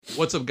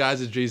What's up,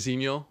 guys? It's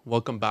Jayzinho.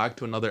 Welcome back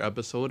to another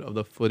episode of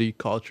the Footy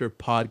Culture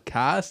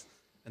Podcast.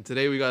 And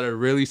today we got a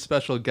really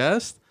special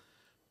guest,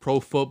 pro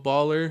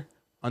footballer,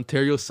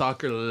 Ontario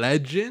soccer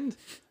legend.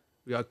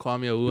 We got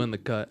Kwame Awu in the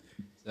cut.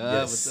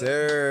 Yes,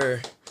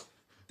 sir.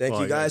 Thank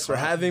you guys for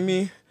having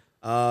me.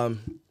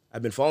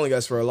 I've been following you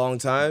guys for a long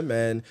time,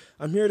 and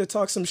I'm here to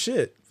talk some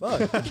shit.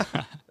 Fuck.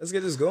 Let's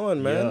get this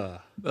going, man. Yeah,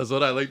 That's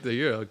what I like to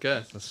hear.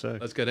 Okay, that's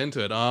sick. let's get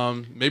into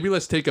it. Maybe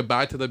let's take it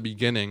back to the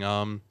beginning.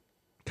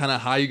 Kind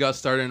of how you got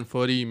started in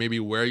footy, maybe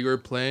where you were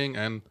playing,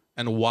 and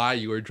why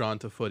you were drawn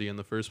to footy in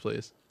the first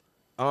place.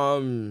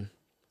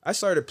 I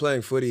started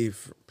playing footy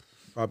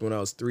probably when I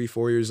was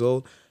 3-4 years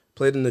old.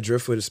 Played in the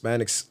Driftwood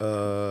Hispanic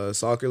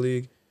Soccer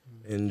League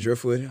in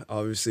Driftwood.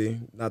 Obviously,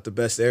 not the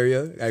best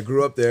area. I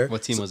grew up there.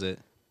 What team was it?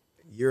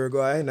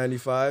 Uruguay,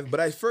 95. But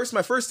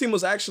my first team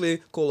was actually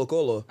Colo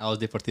Colo. I was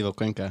Deportivo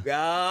Cuenca.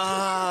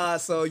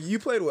 So you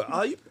played with...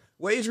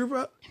 what age group,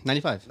 bro?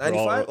 95.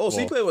 95? So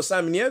you played with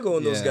Simon Diego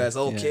and those Yeah, guys.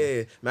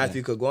 Okay.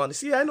 Matthew Caguan.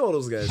 See, I know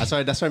those guys.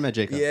 That's where I met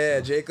Jacob. Yeah,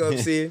 Jacob,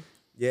 see?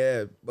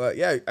 Yeah, but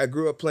yeah, I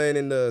grew up playing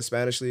in the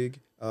Spanish league.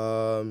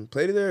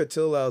 Played there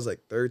until I was like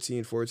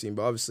 13, 14,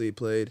 but obviously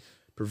played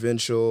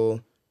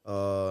provincial,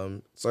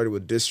 started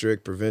with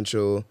district,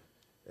 provincial,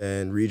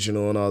 and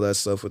regional and all that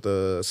stuff with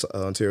the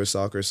Ontario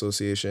Soccer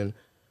Association.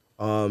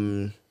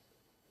 Then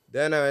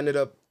I ended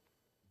up,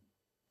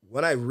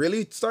 when I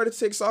really started to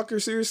take soccer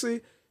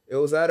seriously, it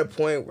was at a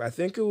point where I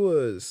think it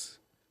was,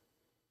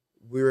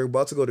 we were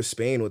about to go to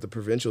Spain with the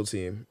provincial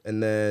team.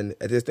 And then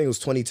I think it was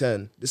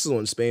 2010. This is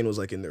when Spain was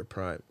like in their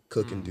prime,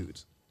 cooking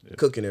dudes,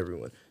 cooking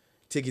everyone.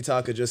 Tiki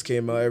Taka just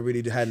came out.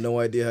 Everybody had no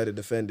idea how to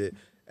defend it.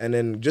 And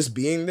then just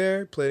being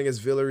there, playing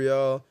against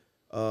Villarreal,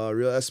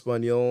 Real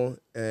Espanyol,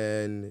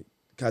 and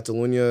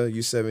Catalunya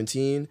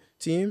U17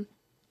 team,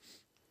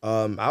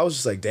 I was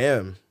just like,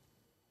 damn.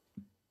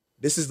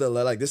 This is the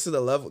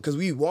level, because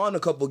we won a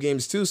couple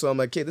games too. So I'm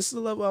like, okay, this is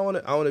the level I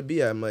want to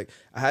be at. I'm like,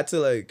 I had to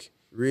like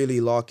really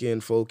lock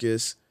in,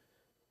 focus.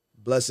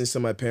 Blessings to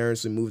my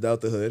parents, we moved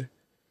out the hood,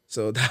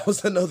 so that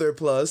was another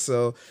plus.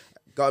 So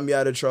got me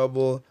out of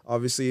trouble.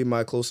 Obviously,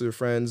 my closer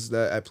friends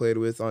that I played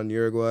with on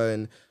Uruguay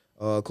and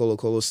Colo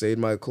Colo stayed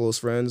my close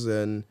friends,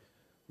 and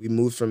we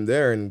moved from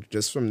there. And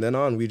just from then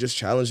on, we just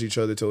challenged each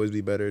other to always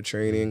be better at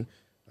training.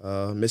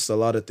 Missed a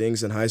lot of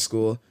things in high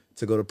school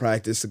to go to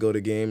practice, to go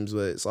to games,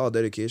 but it's all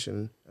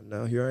dedication. And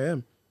now here I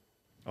am.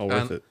 All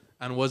worth it.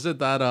 And was it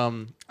that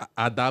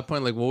at that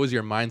point, like, what was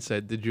your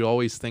mindset? Did you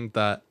always think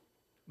that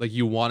like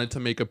you wanted to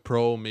make a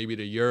pro, maybe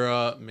to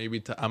Europe, maybe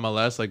to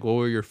MLS? Like, what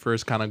were your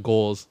first kind of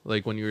goals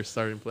like when you were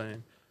starting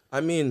playing?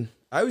 I mean,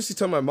 I used to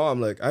tell my mom,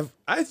 like,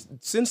 I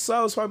since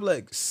I was probably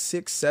like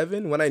 6,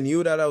 7, when I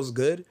knew that I was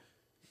good,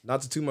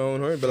 not to toot my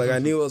own horn, but like I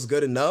knew I was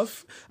good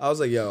enough. I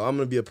was like, yo, I'm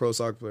gonna be a pro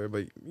soccer player.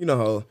 But you know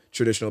how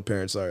traditional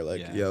parents are,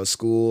 like, yo,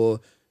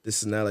 school,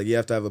 this and that. Like, you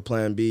have to have a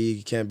plan B.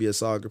 You can't be a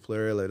soccer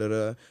player. Like, da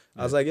da.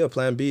 I was like, yo,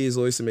 plan B is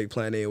always to make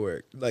plan A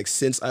work. Like,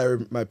 since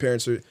my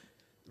parents were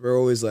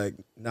always like,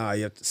 nah,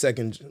 you have to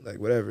second, like,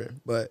 whatever.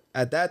 But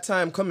at that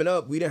time coming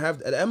up, we didn't have,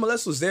 the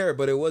MLS was there,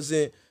 but it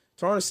wasn't.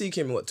 Toronto C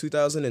came in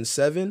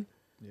 2007.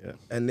 Yeah.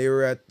 And they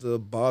were at the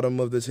bottom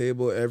of the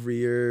table every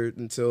year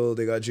until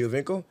they got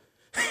Giovinco.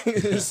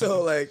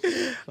 So like,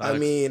 I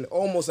mean,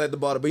 almost at the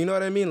bottom, but you know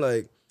what I mean?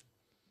 Like,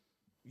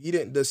 you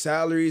didn't, the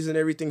salaries and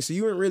everything. So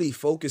you weren't really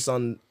focused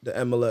on the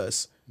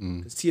MLS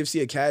because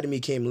TFC Academy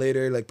came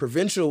later. Like,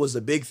 provincial was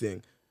the big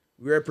thing.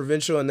 We were at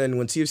provincial, and then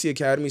when TFC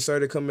Academy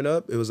started coming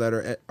up, it was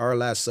at our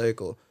last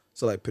cycle.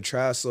 So like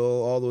Petrasso,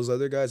 all those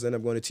other guys ended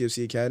up going to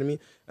TFC Academy,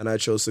 and I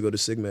chose to go to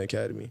Sigma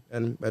Academy,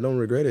 and I don't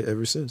regret it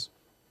ever since.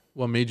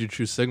 What made you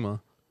choose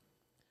Sigma?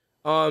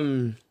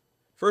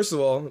 First of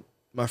all,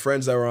 my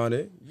friends that were on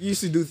it, you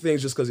used to do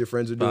things just because your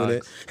friends are doing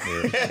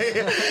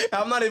it.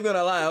 I'm not even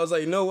gonna lie. I was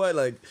like, you know what?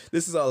 Like,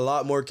 this is a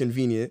lot more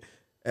convenient.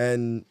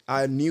 And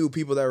I knew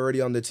people that were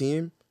already on the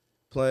team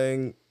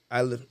playing.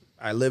 I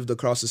lived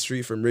across the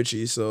street from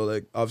Richie, so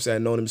like obviously I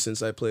known him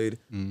since I played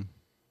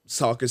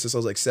soccer since I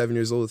was like 7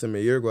 years old with him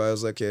in Uruguay. I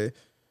was like, okay,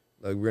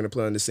 like, we're gonna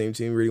play on the same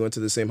team. We already went to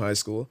the same high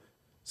school,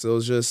 so it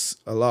was just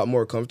a lot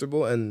more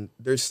comfortable. And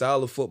their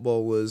style of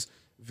football was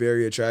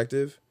very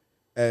attractive.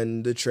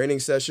 And the training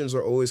sessions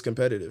were always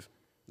competitive.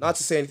 Not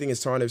to say anything as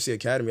Toronto FC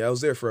Academy. I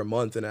was there for a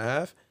month and a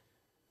half.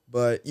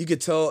 But you could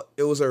tell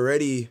it was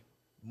already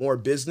more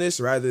business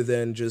rather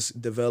than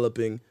just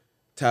developing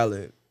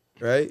talent,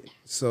 right?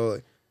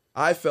 So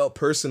I felt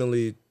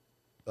personally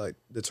like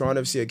the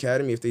Toronto FC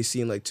Academy, if they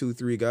seen like 2,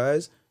 3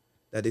 guys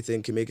that they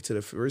think can make it to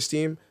the first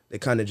team, they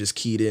kind of just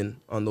keyed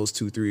in on those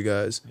 2, 3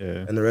 guys.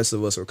 Yeah. And the rest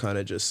of us were kind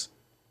of just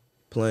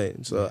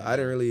playing. So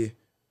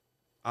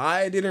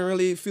I didn't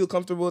really feel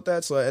comfortable with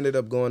that, so I ended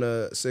up going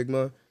to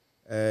Sigma.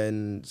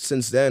 And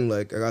since then,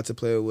 like, I got to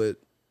play with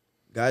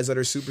guys that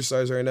are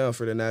superstars right now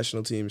for the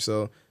national team.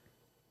 So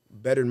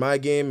bettered my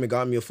game. It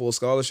got me a full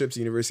scholarship to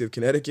University of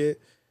Connecticut,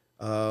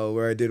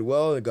 where I did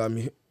well. That got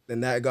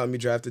me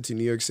drafted to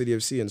New York City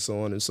FC and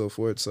so on and so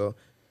forth. So,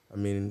 I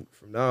mean,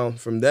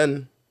 from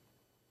then,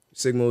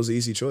 Sigma was an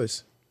easy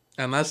choice.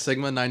 And that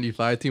Sigma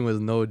 95 team was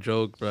no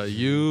joke, bro.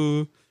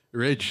 You,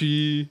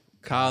 Richie,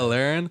 Kyle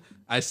Aaron.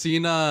 I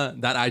seen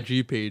that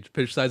IG page,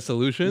 Pitchside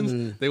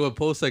Solutions. They would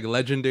post like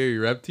legendary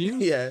rep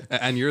teams. Yeah.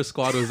 And your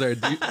squad was there.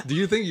 Do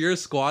you think your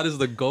squad is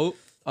the GOAT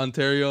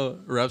Ontario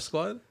rep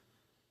squad?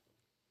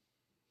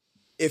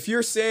 If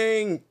you're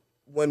saying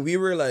when we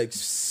were like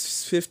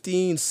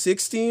 15,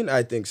 16,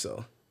 I think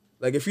so.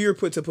 Like if you were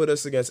put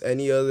us against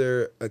any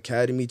other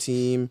academy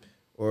team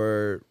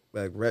or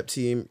like rep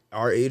team,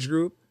 our age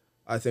group,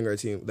 I think our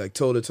team, like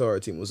toe to toe, our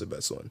team was the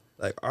best one.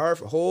 Like our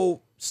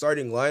whole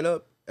starting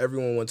lineup,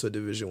 everyone went to a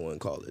Division I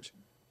college.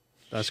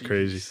 That's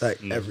crazy.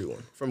 Like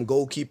everyone, from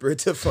goalkeeper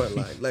to front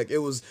line. Like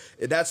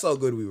that's how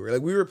good we were.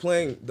 Like we were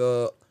playing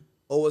the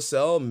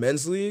OSL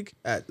men's league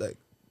at like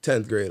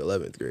 10th grade,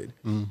 11th grade.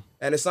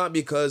 And it's not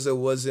because it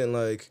wasn't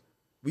like,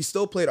 we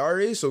still played our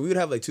age, so we would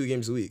have like 2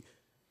 games a week.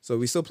 So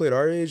we still played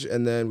our age,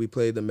 and then we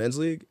played the men's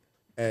league,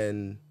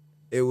 and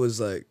it was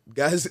like,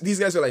 these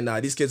guys are like, nah,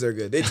 these kids are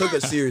good. They took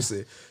us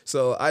seriously.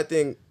 So I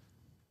think,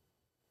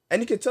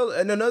 and you can tell,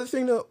 and another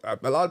thing though,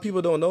 a lot of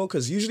people don't know,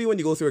 because usually when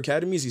you go through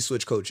academies, you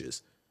switch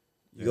coaches.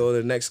 You go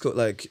to the next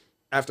like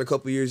after a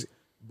couple of years,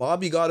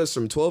 Bobby got us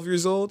from 12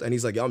 years old, and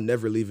he's like, yo, I'm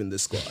never leaving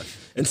this squad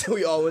until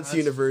we all went to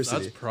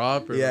university. That's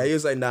proper. Yeah, he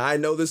was like, nah, I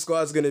know this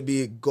squad's going to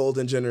be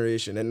golden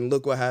generation. And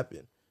look what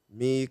happened.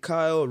 Me,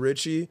 Kyle,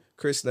 Richie,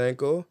 Chris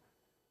Nanko,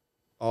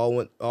 all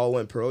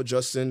went pro.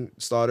 Justin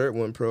Stoddard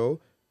went pro.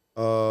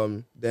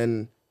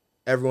 Then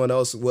everyone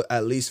else would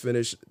at least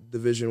finish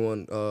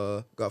Division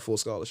I, got full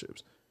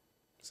scholarships.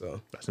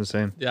 So That's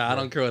insane. Yeah, I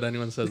don't care what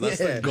anyone says. That's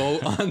the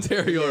GOAT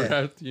Ontario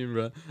rep team,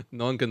 bro.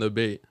 No one can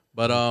debate.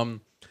 But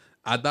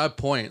at that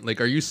point, like,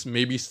 are you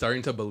maybe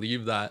starting to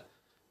believe that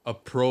a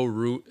pro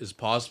route is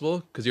possible?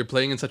 Because you're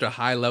playing in such a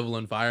high level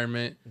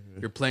environment.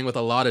 You're playing with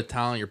a lot of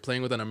talent. You're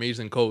playing with an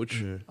amazing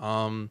coach.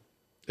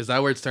 Is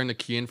that where it's starting to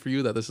key in for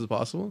you that this is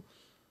possible?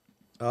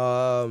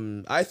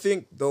 I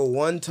think the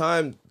one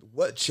time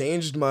what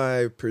changed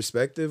my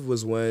perspective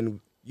was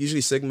when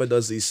usually Sigma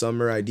does these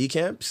summer ID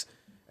camps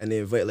and they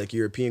invite like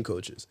European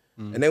coaches.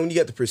 And then when you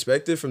get the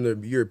perspective from the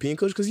European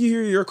coach, because you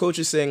hear your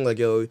coaches saying like,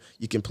 yo,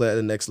 you can play at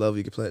the next level,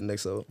 you can play at the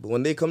next level. But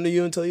when they come to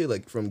you and tell you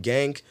like from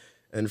Genk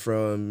and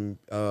from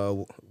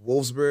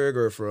Wolfsburg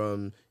or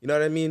from, you know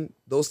what I mean?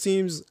 Those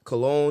teams,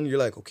 Cologne, you're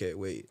like, okay,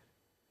 wait.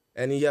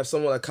 And you have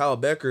someone like Kyle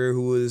Becker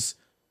who was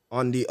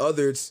on the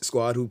other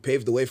squad who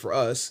paved the way for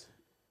us,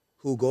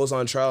 who goes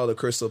on trial to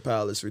Crystal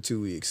Palace for 2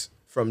 weeks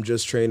from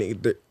just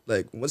training.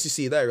 Like, once you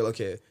see that, you're like,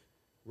 okay,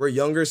 we're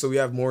younger, so we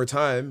have more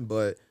time.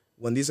 But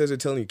when these guys are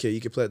telling you, okay, you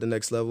can play at the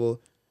next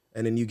level,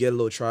 and then you get a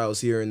little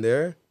trials here and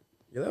there,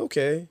 you're like,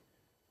 okay.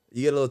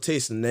 You get a little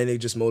taste, and then it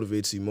just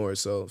motivates you more.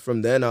 So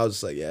from then, I was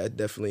just like, yeah,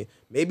 definitely.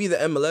 Maybe the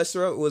MLS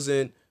route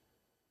wasn't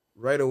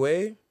right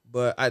away,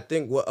 but I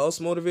think what else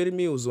motivated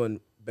me was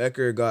when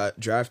Becker got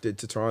drafted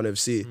to Toronto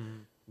FC.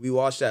 We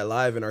watched that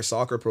live in our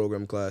soccer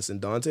program class in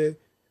Dante,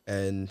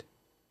 and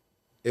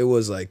it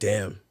was like,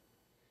 damn.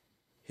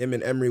 Him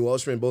and Emery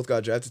Welshman both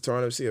got drafted to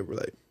Toronto FC. And we're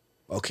like,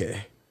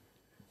 okay.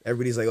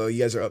 Everybody's like, oh,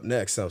 you guys are up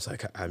next. So I was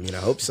like, I mean, I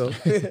hope so.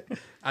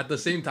 At the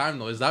same time,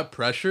 though, is that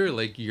pressure?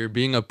 Like, you're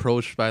being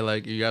approached by,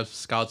 like, you have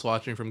scouts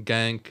watching from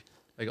Genk,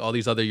 like, all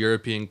these other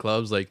European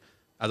clubs. Like,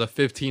 as a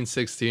 15,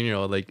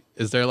 16-year-old, like,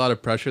 is there a lot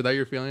of pressure that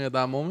you're feeling at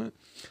that moment?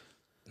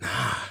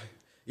 Nah.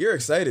 You're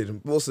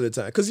excited most of the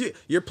time. Because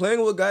you're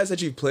playing with guys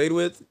that you've played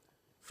with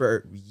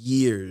for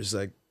years.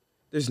 Like,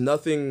 there's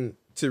nothing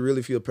to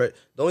really feel pressure.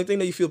 The only thing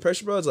that you feel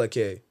pressure about is, like,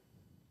 hey,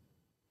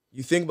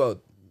 you think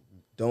about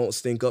don't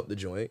stink up the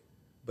joint.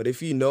 But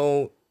if you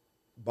know,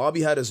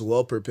 Bobby had us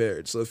well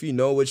prepared. So if you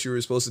know what you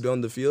were supposed to do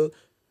on the field,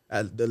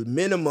 at the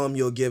minimum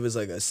you'll give is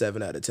like a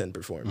 7 out of 10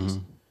 performance.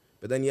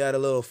 But then you add a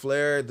little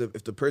flair.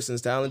 If the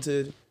person's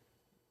talented,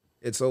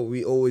 it's what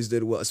we always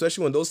did well.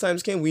 Especially when those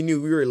times came, we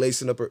knew we were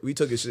lacing up. We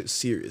took it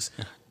serious.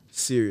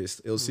 Serious.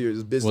 It was serious. It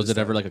was business. Was it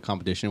ever time. like a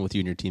competition with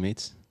you and your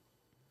teammates?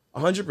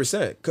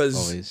 100%.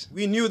 Because Always.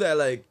 we knew that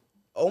like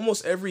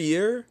almost every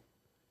year,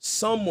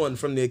 someone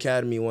from the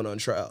academy went on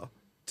trial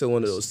to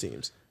one of those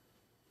teams.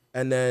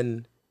 And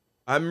then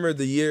I remember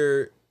the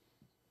year,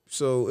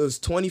 so it was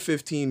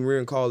 2015. We were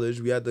in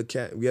college. We had the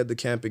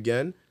camp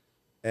again,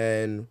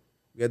 and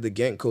we had the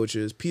Genk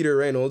coaches. Peter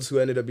Reynolds, who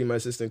ended up being my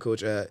assistant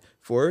coach at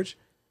Forge,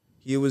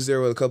 he was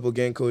there with a couple of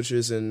Genk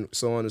coaches and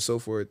so on and so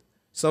forth.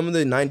 Some of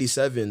the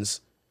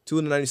 97s, 2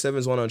 of the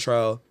 97s went on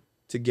trial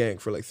to Genk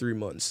for like 3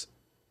 months.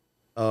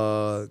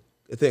 I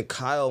think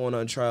Kyle went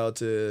on trial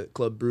to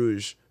Club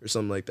Bruges or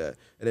something like that.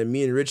 And then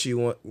me and Richie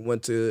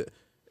went to,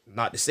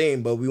 not the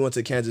same, but we went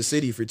to Kansas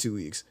City for 2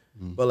 weeks.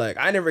 But like,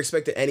 I never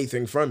expected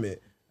anything from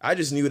it. I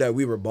just knew that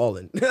we were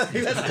balling.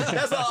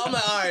 that's all. I'm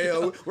like, all right,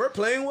 yo, we're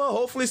playing well.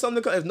 Hopefully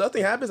something, if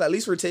nothing happens, at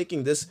least we're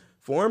taking this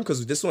form,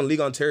 because this one, League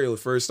Ontario,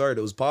 first started,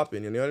 it was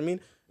popping, you know what I mean?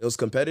 It was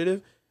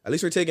competitive. At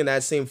least we're taking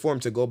that same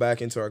form to go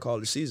back into our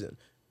college season.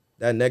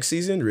 That next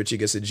season, Richie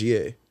gets a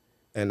GA.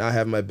 And I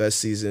have my best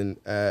season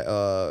at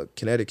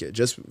Connecticut,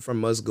 just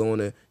from us going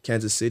to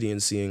Kansas City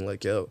and seeing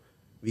like, yo,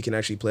 we can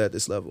actually play at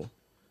this level.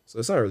 So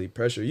it's not really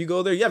pressure. You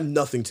go there, you have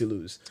nothing to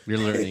lose. You're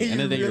learning.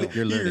 And then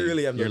you're learning.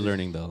 really have You're nothing.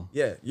 learning though.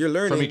 Yeah, you're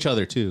learning From each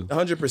other too.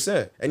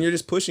 100%, and you're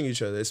just pushing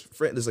each other.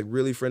 There's like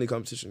really friendly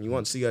competition. You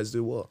want to see guys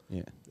do well.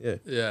 Yeah.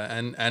 Yeah,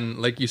 and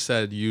like you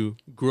said, you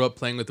grew up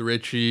playing with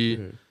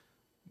Richie,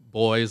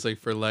 boys like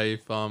for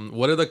life.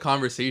 What are the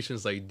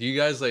conversations like? Do you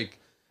guys like?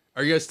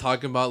 Are you guys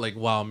talking about like,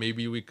 wow,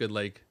 maybe we could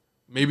like,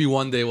 maybe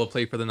one day we'll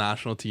play for the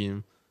national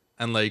team,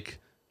 and like,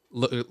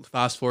 look,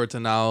 fast forward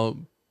to now,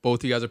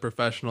 both you guys are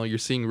professional. You're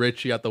seeing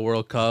Richie at the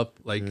World Cup,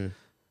 like,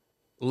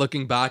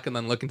 looking back and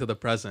then looking to the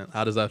present.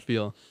 How does that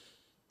feel?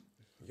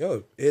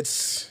 Yo,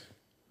 it's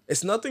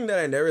nothing that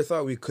I never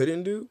thought we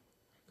couldn't do.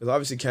 Because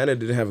obviously Canada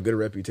didn't have a good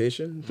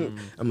reputation.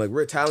 I'm like,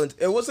 we're talented.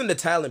 It wasn't the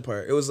talent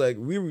part. It was like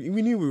we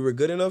knew we were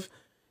good enough.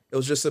 It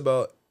was just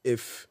about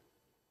if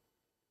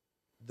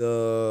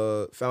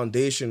the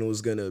foundation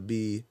was gonna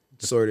be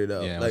sorted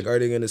out. Yeah, like, are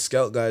they gonna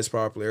scout guys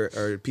properly? Or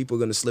are people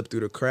gonna slip through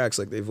the cracks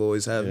like they've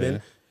always have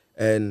been?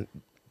 And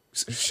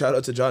shout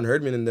out to John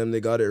Herdman and them. They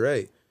got it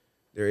right.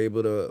 They're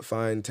able to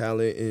find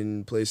talent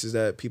in places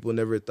that people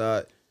never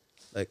thought.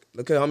 Like,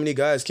 look at how many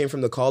guys came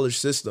from the college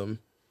system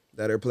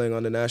that are playing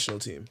on the national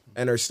team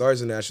and are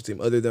stars in the national team,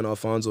 other than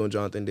Alfonso and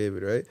Jonathan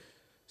David, right?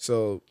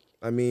 So,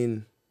 I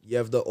mean, you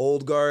have the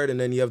old guard and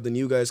then you have the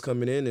new guys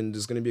coming in, and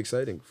it's going to be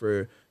exciting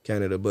for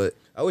Canada. But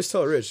I always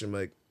tell Rich, I'm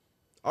like,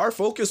 our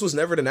focus was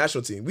never the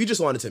national team. We just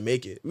wanted to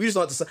make it. We just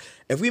wanted to,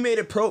 if we made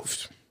it pro,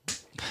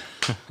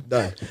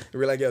 done.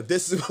 We're like, yo,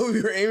 this is what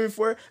we were aiming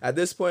for. At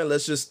this point,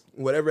 let's just,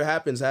 whatever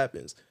happens,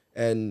 happens.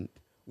 And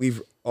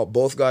we've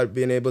both got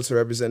being able to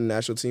represent the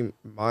national team.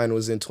 Mine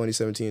was in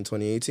 2017,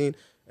 2018.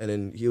 And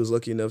then he was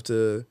lucky enough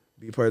to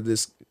be part of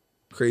this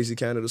crazy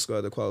Canada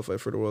squad that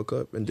qualified for the World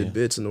Cup and did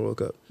bits in the World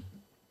Cup.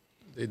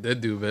 They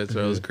did do bits,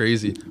 right? It was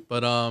crazy.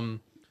 But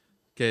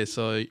okay,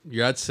 so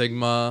you're at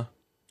Sigma.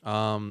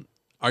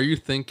 Are you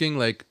thinking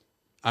like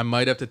I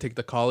might have to take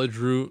the college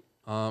route?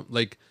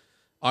 Like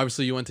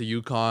obviously you went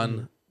to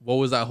UConn. What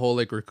was that whole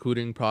like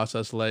recruiting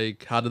process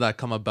like? How did that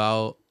come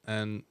about?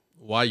 And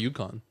why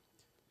UConn?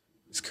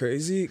 It's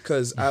crazy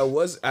because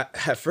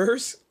at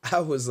first I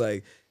was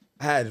like,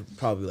 I had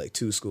probably like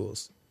 2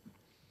 schools.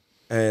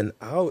 And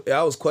I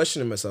was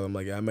questioning myself. I'm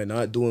like, am I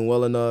not doing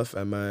well enough?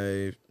 Am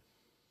I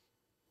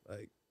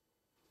like,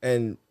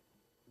 and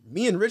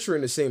me and Rich were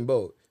in the same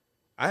boat.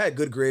 I had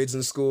good grades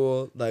in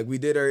school. Like, we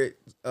did our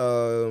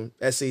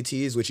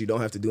SATs, which you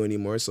don't have to do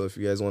anymore. So if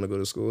you guys want to go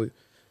to school,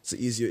 it's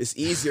easier.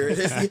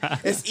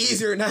 It's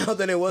easier now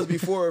than it was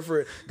before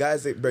for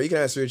guys that, bro, you can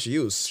ask Rich,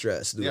 you was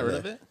stressed. You got rid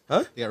of it?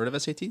 Huh? You got rid of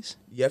SATs?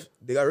 Yeah,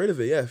 they got rid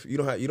of it. Yeah, you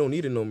don't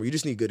need it no more. You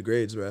just need good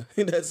grades, bro.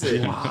 That's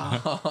it.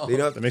 Wow. They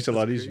don't That makes it a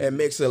lot easier. It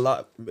makes a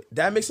lot.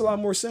 That makes a lot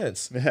more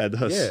sense. Yeah, it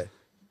does. Yeah.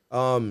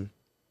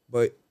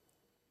 But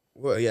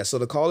well, yeah. So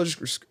the college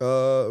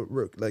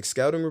like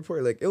scouting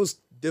report, like, it was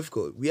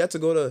difficult. We had to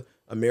go to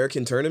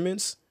American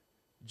tournaments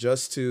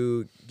just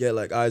to get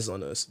like eyes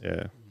on us.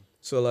 Yeah.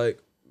 So like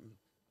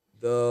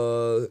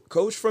the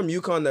coach from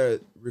UConn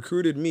that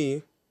recruited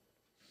me,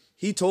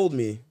 he told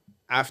me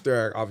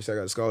after obviously I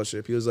got a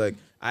scholarship, he was like,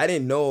 I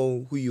didn't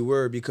know who you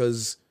were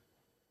because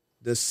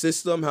how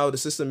the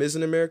system is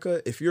in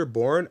America, if you're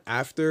born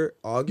after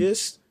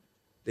August,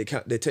 they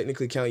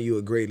technically count you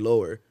a grade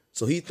lower.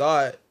 So he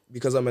thought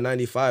because I'm a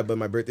 95, but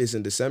my birthday's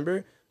in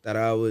December, that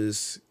I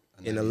was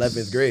in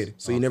 11th grade.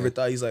 So he never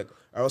thought, he's like,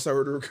 or else I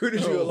would have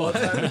recruited you a long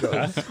time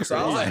ago. So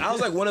I was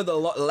like one of the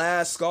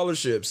last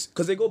scholarships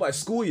because they go by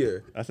school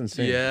year. That's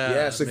insane.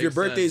 Yeah. So if your makes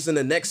birthday's sense. in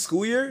the next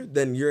school year,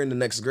 then you're in the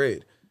next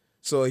grade.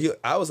 So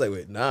I was like,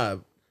 wait, nah.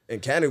 In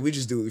Canada, we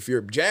just do, if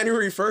you're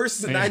January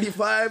 1st,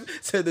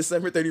 95 to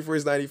December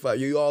 31st, 95,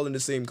 you're all in the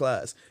same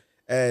class.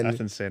 And That's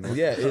insane.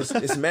 yeah,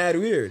 it's mad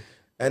weird.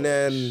 And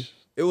then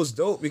it was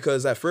dope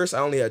because at first I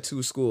only had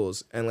 2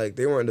 schools and like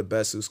they weren't the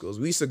best 2 schools.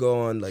 We used to go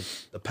on like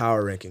the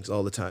power rankings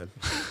all the time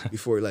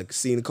before like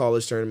seeing the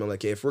college tournament. I'm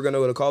like, hey, if we're gonna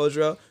go to college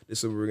route, this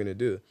is what we're gonna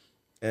do.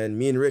 And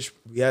me and Rich,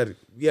 we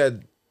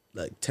had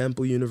like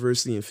Temple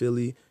University in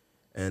Philly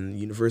and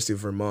University of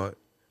Vermont.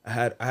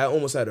 I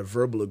almost had a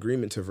verbal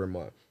agreement to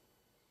Vermont,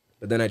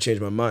 but then I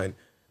changed my mind.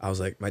 I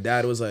was like, my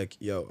dad was like,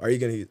 yo, are you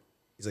gonna?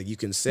 He's like, you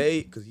can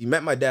say, because he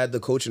met my dad,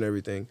 the coach and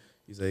everything.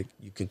 He's like,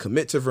 you can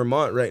commit to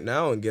Vermont right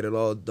now and get it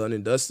all done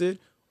and dusted,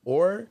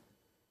 or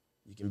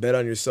you can bet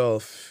on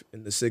yourself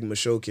in the Sigma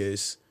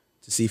Showcase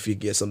to see if you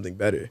get something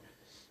better.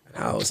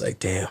 And I was like,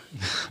 damn.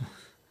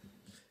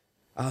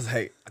 I was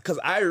like, because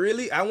I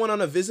went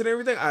on a visit and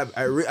everything.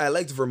 I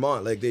liked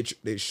Vermont. Like,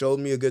 they showed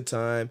me a good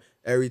time.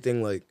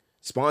 Everything, like,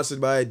 sponsored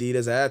by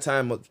Adidas. At that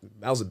time,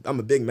 I'm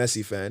a big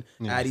Messi fan.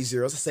 Addy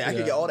Zeros. I say I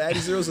could get all the Addy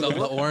Zeros in the The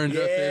world. orange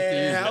Yeah,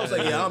 50s. I was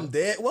like, yeah, I'm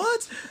dead.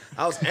 What?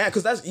 I was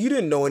because you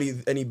didn't know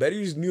any better.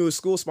 You just knew a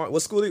school.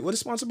 What is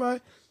sponsored by?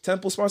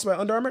 Temple sponsored by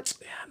Under Armour.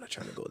 Yeah, I'm not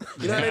trying to go there.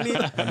 You know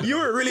what I mean? You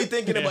weren't really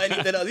thinking about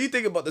anything else. You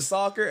think about the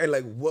soccer and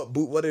like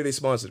what are they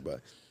sponsored by?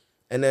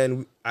 And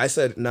then I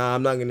said, nah,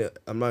 I'm not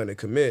gonna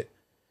commit.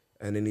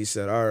 And then he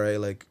said, all right,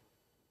 like,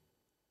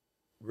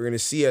 we're gonna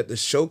see at the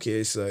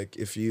showcase, like,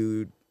 if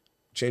you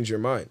change your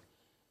mind.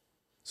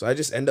 So I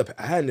just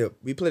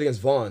we played against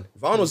Vaughan.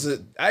 Vaughan was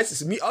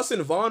us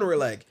and Vaughan were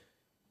like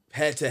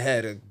head to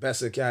head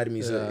best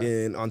academies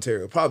in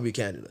Ontario, probably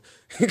Canada,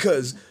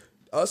 because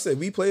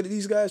we played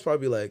these guys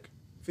probably like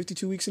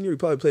 52 weeks in a year. We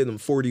probably played them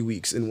 40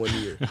 weeks in 1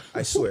 year.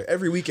 I swear,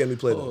 every weekend we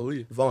played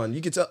them. Vaughan,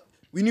 you could tell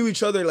we knew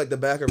each other like the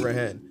back of our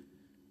hand.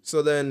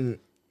 So then,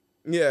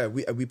 yeah,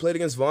 we played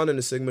against Vaughan in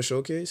the Sigma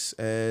Showcase,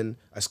 and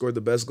I scored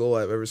the best goal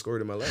I've ever scored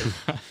in my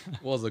life.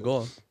 What was the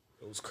goal?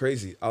 It was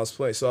crazy. I was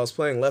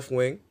playing left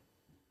wing.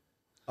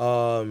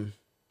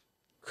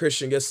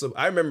 Christian gets the.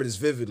 I remember this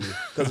vividly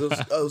because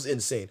it was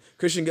insane.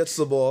 Christian gets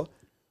the ball,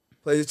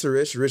 plays it to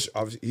Rich. Rich,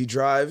 obviously, he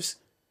drives,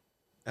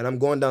 and I'm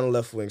going down the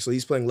left wing. So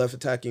he's playing left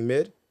attacking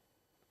mid,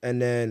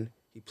 and then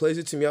he plays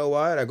it to me out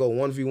wide. I go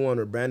 1v1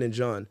 with Brandon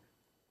John.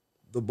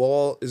 The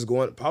ball is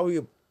going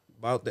probably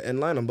about the end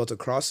line. I'm about to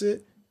cross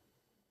it,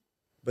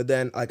 but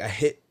then like I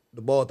hit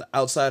the ball at the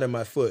outside of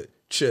my foot,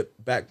 chip,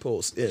 back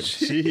post, in.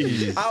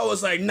 Jeez. I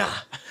was like, nah.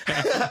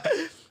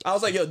 I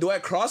was like, yo, do I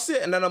cross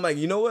it? And then I'm like,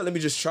 you know what? Let me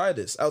just try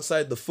this.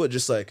 Outside the foot,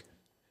 just like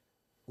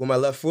with my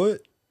left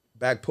foot,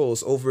 back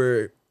post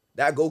over.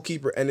 That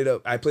goalkeeper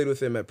I played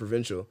with him at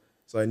Provincial.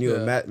 So I knew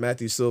him,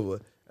 Matthew Silva.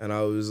 And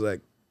I was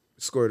like,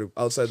 scored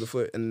outside the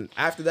foot. And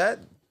after that,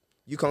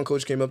 UConn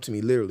coach came up to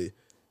me literally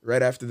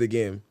right after the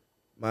game.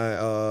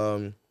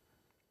 My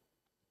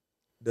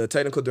the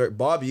technical director,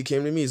 Bobby, he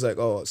came to me. He's like,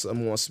 oh,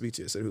 someone wants to speak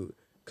to you. I said, who?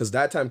 Because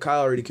that time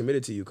Kyle already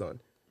committed to UConn.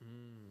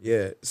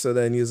 Yeah, so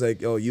then he was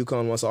like, yo,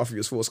 UConn wants to offer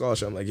you a full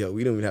scholarship. I'm like, yo,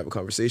 we don't even have a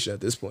conversation at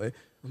this point.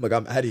 I'm like,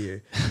 I'm out of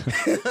here.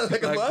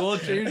 Like that goal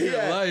changed your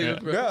life,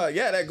 bro.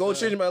 Yeah, that goal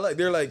changed my life.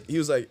 They're like, he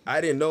was like,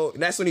 I didn't know.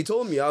 And that's when he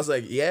told me. I was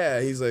like,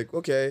 yeah. He's like,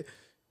 okay.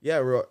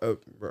 Yeah,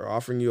 we're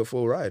offering you a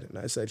full ride. And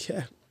I said,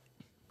 yeah,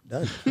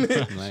 done.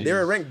 Nice. They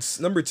were ranked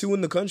number 2 in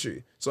the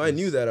country. So I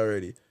knew that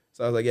already.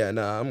 So I was like, yeah,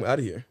 nah, I'm out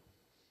of here.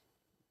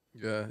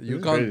 Yeah,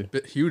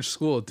 UConn, huge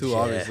school too,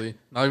 obviously.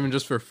 Not even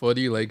just for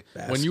footy. Like,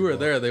 when you were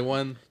there, they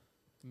won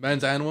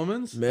men's and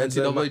women's? Men's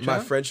and my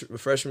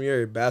freshman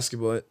year,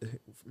 basketball,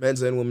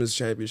 men's and women's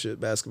championship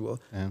basketball.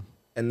 Yeah.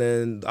 And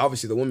then,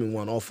 obviously, the women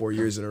won all 4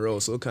 years in a row,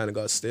 so it kind of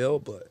got stale,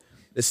 but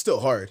it's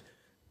still hard.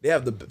 They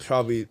have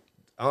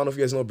I don't know if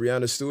you guys know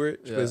Breanna Stewart.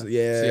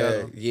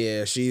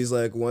 Yeah, she's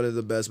like one of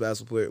the best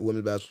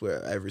women's basketball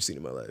player I've ever seen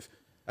in my life.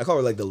 I call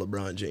her like the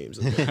LeBron James.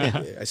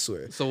 I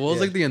swear. So what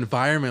was like the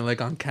environment like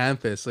on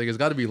campus? Like it's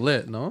got to be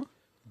lit, no?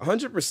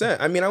 100%.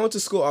 I mean, I went to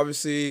school,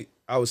 obviously,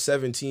 I was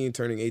 17,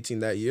 turning 18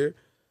 that year.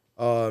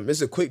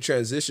 It's a quick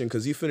transition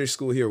because you finished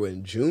school here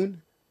in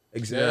June.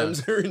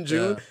 Exams are in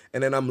June. Yeah.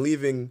 And then I'm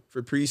leaving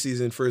for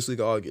preseason first week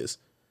of August.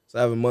 So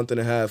I have a month and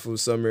a half of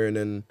summer, and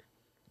then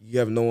you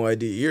have no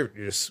idea.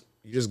 You're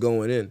just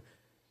going in.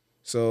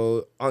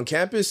 So on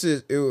campus,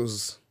 it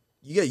was,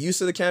 you get used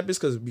to the campus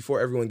because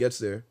before everyone gets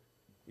there,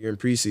 you're in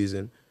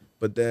preseason.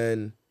 But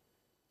then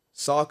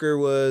soccer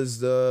was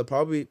the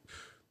probably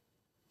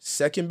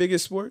second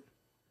biggest sport.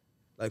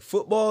 Like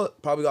football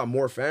probably got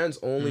more fans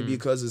only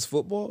because it's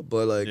football.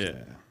 But like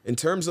in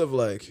terms of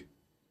like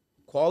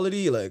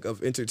quality, like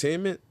of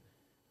entertainment,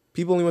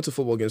 people only went to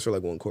football games for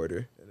like 1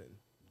 quarter and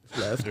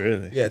then left.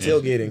 Really? Yeah,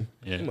 tailgating.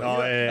 Yeah. Come on,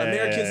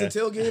 Americans and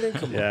tailgating?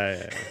 Come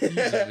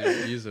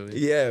on. Easily.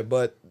 Yeah,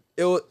 but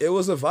it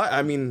was a vibe.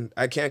 I mean,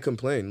 I can't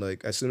complain.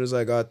 Like as soon as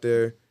I got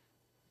there,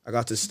 I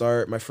got to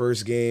start my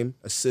first game,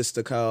 assist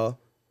to Kyle.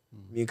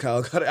 Me and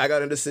Kyle I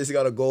got an assist. He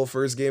got a goal,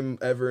 first game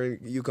ever in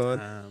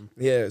UConn.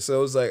 Yeah, so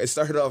it was like, it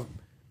started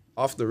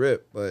off the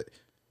rip, but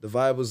the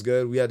vibe was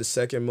good. We had the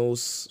second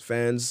most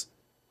fans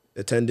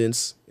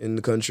attendance in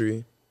the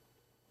country.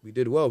 We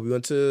did well. We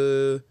went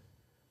to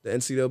the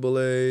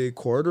NCAA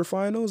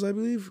quarterfinals, I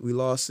believe. We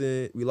lost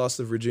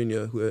to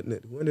Virginia, who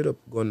ended up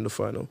going to the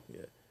final.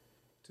 Yeah,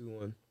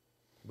 2-1.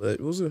 But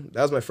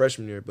that was my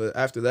freshman year. But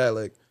after that,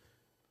 like,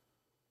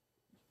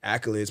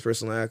 accolades,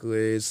 personal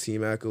accolades,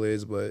 team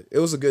accolades, but it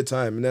was a good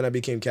time. And then I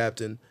became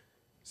captain.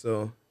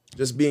 So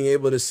just being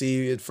able to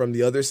see it from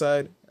the other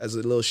side as a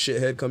little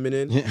shithead coming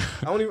in. Yeah.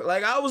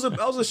 I was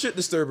a shit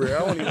disturber.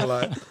 I won't even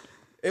lie.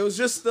 It was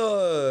just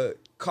the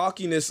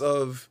cockiness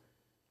of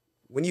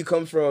when you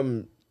come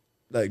from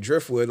like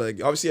Driftwood,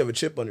 like obviously you have a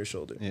chip on your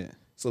shoulder. Yeah.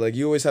 So like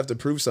you always have to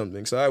prove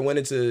something. So I went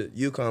into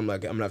UConn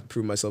like I'm gonna have to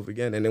prove myself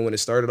again. And then when it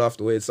started off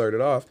the way it started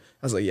off,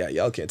 I was like, yeah,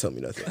 y'all can't tell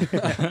me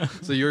nothing.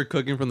 So you were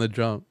cooking from the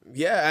jump.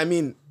 Yeah, I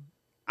mean,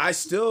 I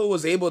still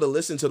was able to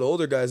listen to the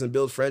older guys and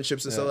build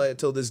friendships and stuff like that.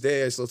 Till this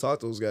day, I still talk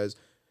to those guys.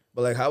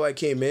 But like how I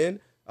came in,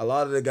 a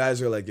lot of the guys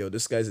are like, yo,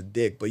 this guy's a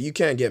dick. But you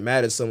can't get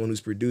mad at someone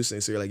who's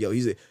producing. So you're like, yo,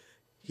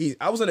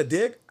 I wasn't a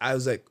dick. I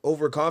was like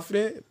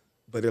overconfident.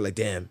 But they're like,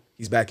 damn,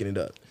 he's backing it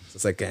up. So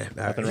it's like, damn.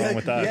 Nothing wrong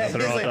with that.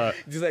 Nothing wrong with that.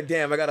 He's like,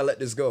 damn, I got to let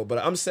this go. But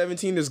I'm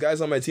 17. There's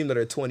guys on my team that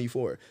are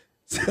 24.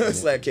 So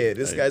it's like, hey,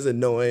 this guy's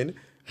annoying,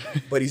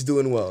 but he's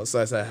doing well. So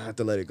I said, I have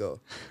to let it go.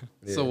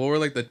 Yeah. So what were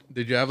like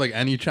did you have like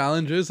any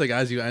challenges like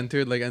as you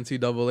entered like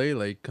NCAA,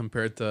 like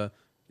compared to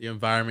the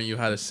environment you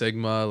had at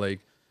Sigma?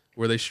 Like,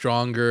 were they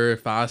stronger,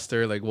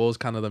 faster? Like, what was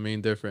kind of the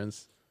main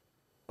difference?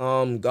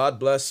 God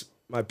bless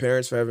my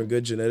parents for having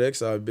good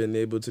genetics. I've been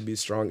able to be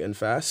strong and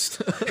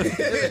fast.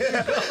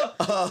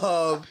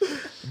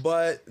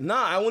 But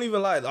nah, I won't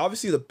even lie.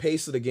 Obviously, the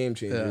pace of the game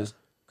changes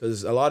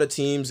because a lot of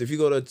teams. If you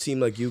go to a team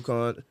like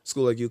UConn,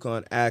 school like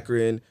UConn,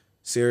 Akron,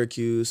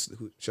 Syracuse,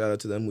 shout out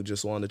to them who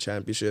just won the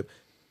championship.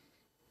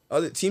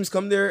 Other teams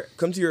come to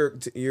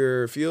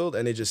your field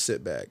and they just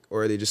sit back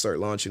or they just start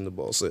launching the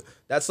ball. So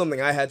that's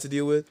something I had to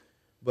deal with.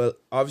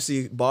 But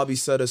obviously, Bobby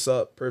set us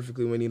up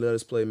perfectly when he let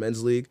us play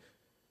men's league.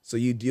 So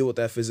you deal with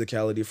that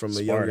physicality from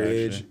a younger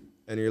age,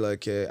 and you're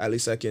like, okay, at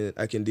least I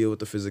can deal with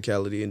the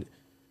physicality, and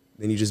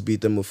then you just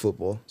beat them with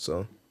football.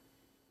 So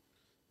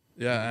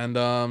yeah,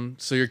 and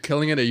so you're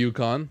killing it at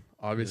UConn,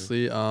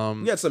 obviously.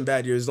 We had some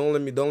bad years. Don't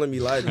let me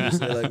lie to you.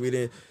 Say, like we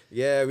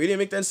didn't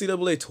make the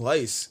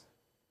NCAA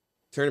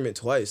tournament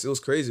twice. It was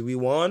crazy. We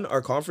won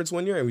our conference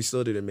one year and we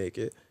still didn't make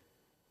it.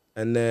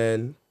 And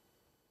then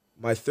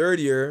my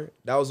third year,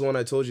 that was the one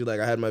I told you, like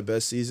I had my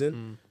best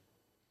season.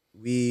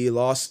 We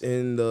lost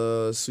in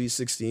the Sweet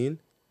 16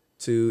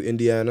 to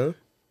Indiana.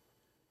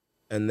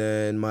 And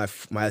then my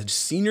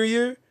senior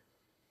year,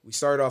 we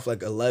started off like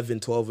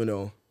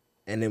 12-0.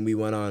 And then we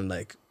went on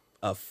like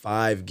a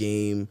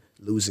 5-game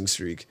losing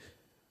streak.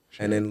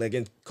 Sure. And then like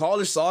in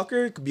college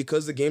soccer,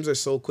 because the games are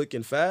so quick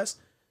and fast,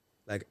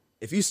 like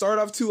if you start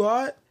off too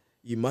hot,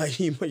 you might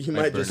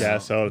just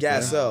gas out. Yeah.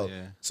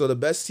 So the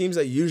best teams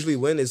that usually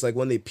win is like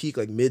when they peak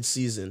like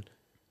mid-season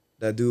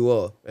that do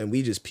well. And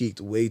we just peaked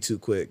way too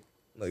quick.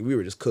 Like we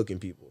were just cooking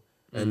people.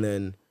 And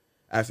then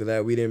after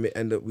that we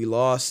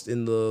lost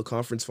in the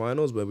conference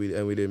finals, but we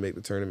didn't make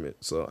the tournament.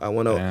 So I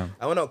went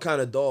out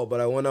kind of dull,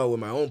 but I went out with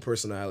my own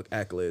personal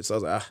accolades. So I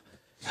was like,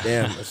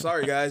 damn, I'm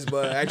sorry guys,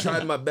 but I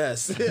tried my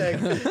best. You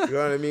know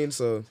what I mean?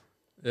 So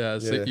yeah,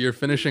 so you're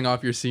finishing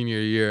off your senior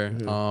year.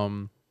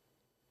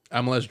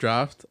 MLS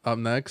draft up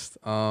next.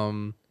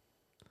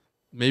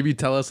 Maybe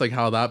tell us like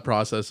how that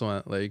process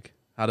went. Like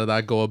how did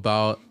that go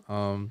about?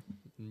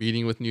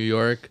 Meeting with New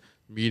York,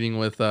 meeting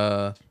with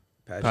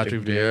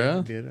Patrick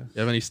Vieira. You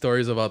have any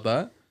stories about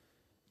that?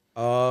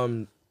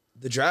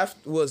 The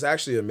draft was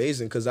actually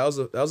amazing because that was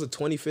a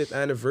 25th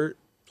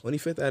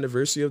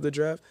anniversary of the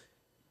draft,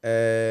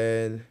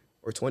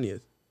 or 20th.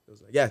 It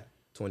was like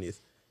 20th,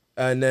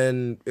 and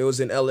then it was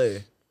in LA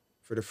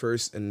for the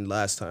first and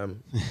last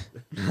time.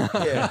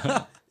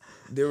 Yeah.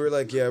 They were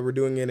like, yeah, we're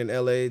doing it in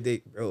LA.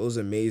 It was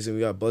amazing. We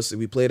got busted.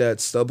 We played at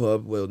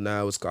StubHub. Well,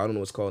 now I don't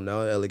know what's called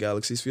now, LA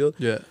Galaxy's field.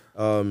 Yeah.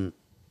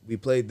 We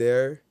played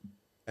there,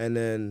 and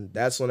then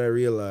that's when I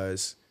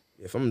realized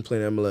if I'm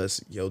playing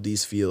MLS,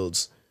 these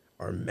fields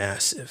are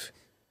massive.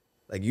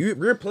 Like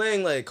we're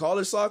playing like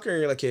college soccer, and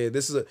you're like, hey,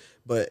 this is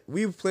but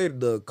we played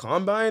the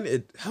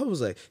combine. I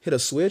was like, hit a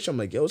switch. I'm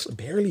like, it's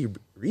barely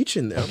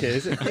reaching them. Okay,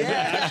 is it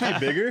actually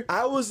bigger?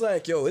 I was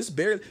like, it's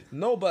barely.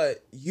 No,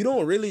 but you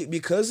don't really,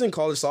 because in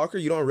college soccer,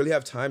 you don't really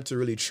have time to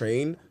really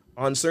train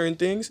on certain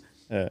things.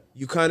 Yeah.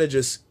 You kind of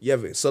just,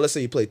 so let's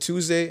say you play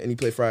Tuesday and you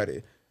play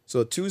Friday.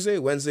 So Tuesday,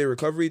 Wednesday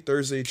recovery,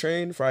 Thursday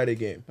train, Friday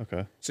game.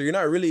 Okay. So you're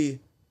not really,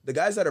 the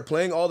guys that are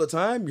playing all the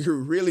time, you're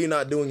really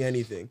not doing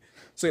anything.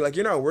 So like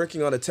you're not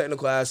working on a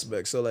technical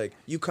aspect. So like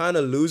you kind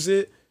of lose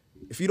it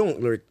if you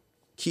don't like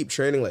keep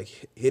training,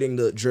 like hitting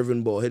the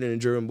driven ball,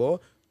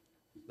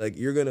 like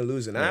you're gonna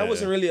lose it. And I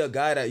wasn't really a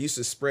guy that used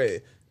to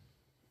spray,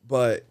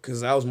 but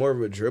because I was more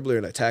of a dribbler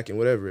and attacking,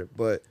 whatever.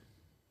 But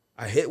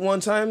I hit one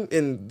time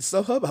in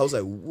StubHub, I was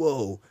like,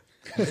 whoa.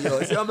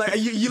 So I'm like,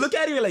 you look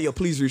at it, you're like,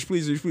 please reach,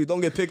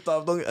 don't get picked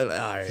off, don't get, all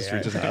right,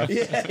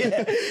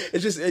 it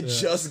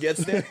just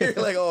gets there. You're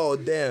like, oh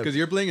damn, because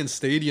you're playing in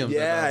stadiums.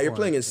 Yeah, you're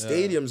playing in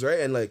stadiums, right?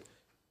 And like,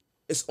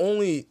 it's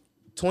only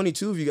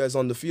 22 of you guys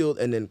on the field,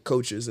 and then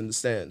coaches in the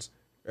stands,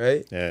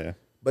 right? Yeah.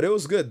 But it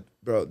was good,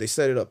 bro. They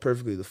set it up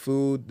perfectly. The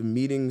food, the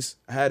meetings.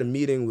 I had a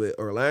meeting with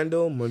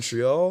Orlando,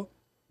 Montreal,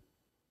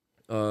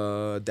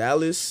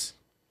 Dallas,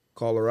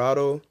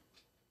 Colorado.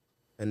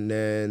 And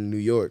then New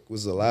York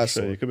was the last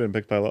one. You could have been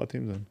picked by a lot of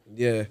teams then.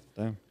 Yeah.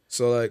 Damn.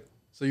 So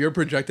you're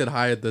projected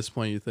high at this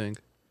point, you think?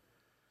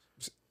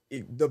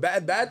 The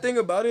bad thing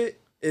about it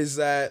is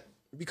that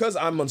because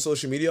I'm on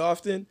social media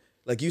often,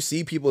 like you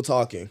see people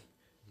talking,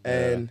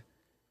 and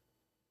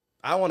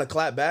I want to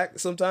clap back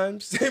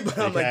sometimes, but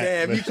I'm like,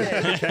 damn, you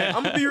can't.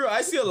 I'm gonna be real.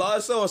 I see a lot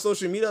of stuff on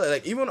social media.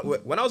 Like even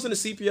when I was in the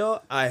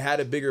CPL, I had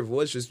a bigger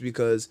voice just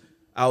because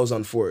I was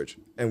on Forge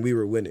and we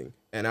were winning.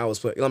 And I was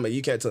playing. I'm like,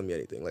 you can't tell me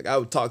anything. Like I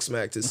would talk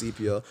smack to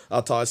CPL.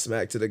 I'll talk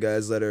smack to the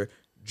guys that are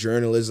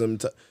journalism.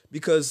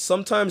 Because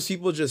sometimes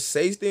people just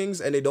say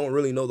things and they don't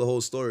really know the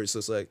whole story. So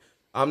it's like,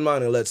 I'm not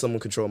gonna let someone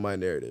control my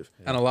narrative.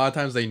 And a lot of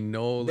times they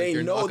know. Like,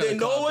 they know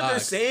what they're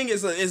saying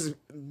is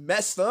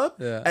messed up.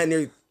 Yeah. And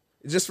they're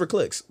just for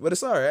clicks. But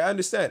it's all right. I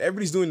understand.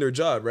 Everybody's doing their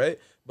job, right?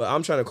 But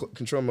I'm trying to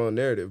control my own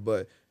narrative.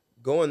 But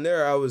going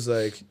there, I was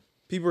like,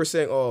 people were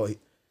saying, oh,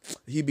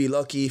 he'd be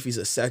lucky if he's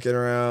a second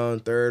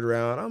round, third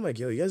round. I'm like,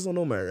 you guys don't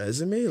know my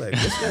resume? Like,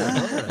 what's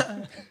going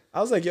on?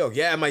 I was like,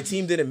 my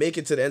team didn't make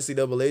it to the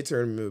NCAA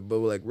tournament, but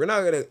we're not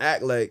going to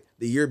act like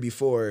the year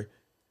before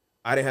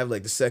I didn't have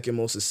like the second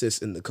most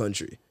assists in the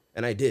country.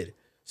 And I did.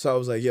 So I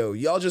was like,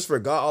 y'all just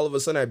forgot all of a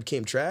sudden I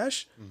became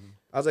trash?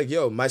 Mm-hmm. I was like,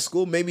 yo, my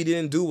school maybe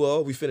didn't do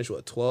well. We finished,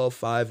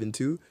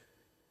 12-5-2.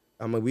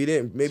 I'm like, we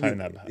didn't, maybe,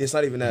 it's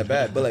not even that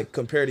bad. But, like,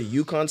 compared to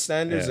UConn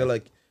standards, they're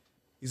like,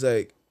 he's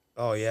like,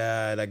 oh,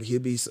 yeah, like,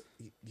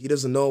 he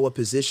doesn't know what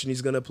position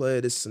he's going to play,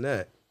 this and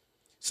that.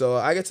 So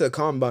I get to a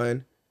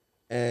combine,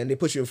 and they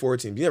put you in 4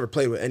 teams. You never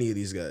played with any of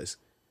these guys.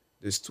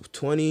 There's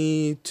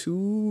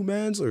 22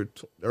 mans or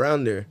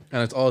around there.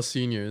 And it's all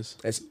seniors.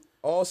 It's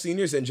all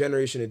seniors and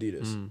Generation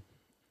Adidas.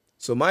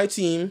 So my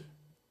team,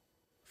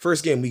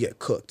 first game, we get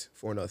cooked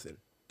 4-0.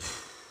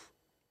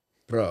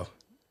 Bro,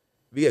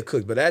 we get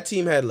cooked. But that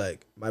team had,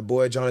 like, my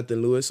boy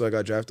Jonathan Lewis, so I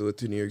got drafted with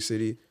to New York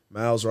City.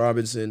 Miles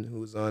Robinson,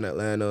 who was on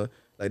Atlanta.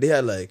 Like, they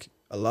had, like,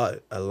 a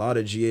lot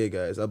of GA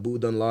guys. Abu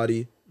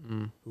Dunladi,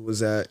 who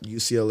was at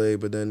UCLA,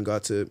 but then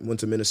went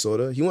to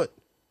Minnesota. He went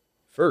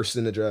first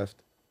in the draft.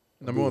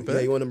 Number 1 pick?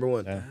 Yeah, he went number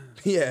 1.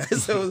 Yeah.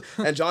 So,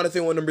 and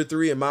Jonathan went number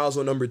 3, and Miles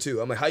went number 2.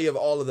 I'm like, how you have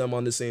all of them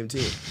on the same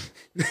team?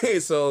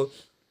 So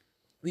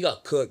we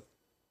got cooked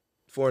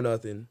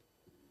 4-0,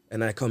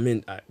 and I come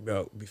in,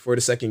 bro. Before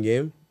the second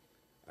game,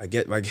 I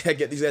get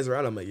these guys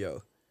around. I'm like,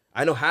 yo,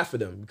 I know half of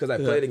them because I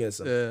played against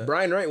them. Yeah.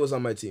 Brian Wright was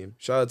on my team.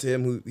 Shout out to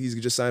him. He's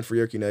just signed for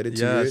York United.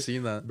 2 years. I've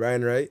seen that.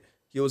 Brian Wright.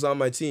 He was on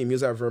my team. He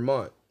was at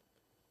Vermont,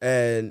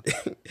 and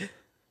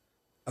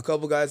a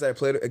couple guys I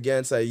played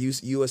against, I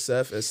used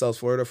USF at South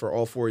Florida for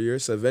all 4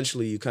 years. So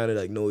eventually you kind of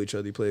like know each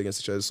other. You play against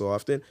each other so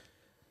often.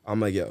 I'm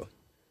like, yo,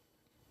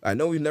 I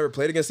know we've never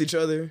played against each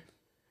other,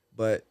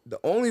 but the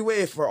only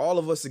way for all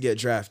of us to get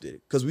drafted,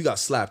 because we got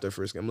slapped our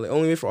first game, I'm like,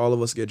 only way for all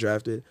of us to get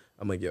drafted,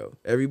 I'm like, yo,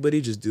 everybody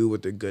just do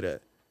what they're good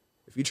at.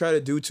 If you try to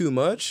do too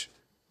much,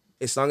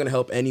 it's not going to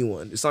help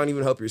anyone. It's not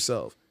even help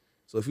yourself.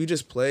 So if you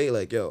just play,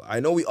 like, yo, I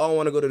know we all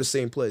want to go to the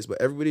same place,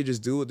 but everybody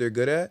just do what they're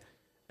good at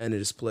and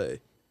just play.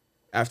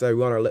 After I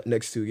won our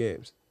next 2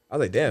 games, I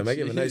was like, damn, I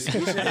gave a nice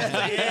speech.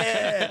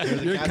 Yeah.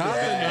 You're confident.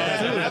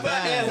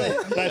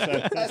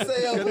 I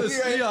say, yo, put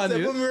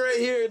me right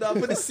here. Dog.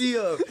 Put the C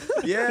up.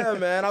 Yeah,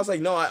 man. I was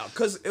like, no,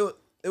 because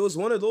it was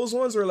one of those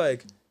ones where,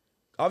 like,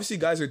 obviously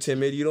guys are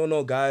timid. You don't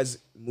know guys'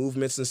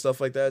 movements and stuff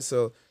like that.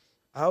 So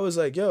I was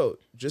like, yo,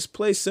 just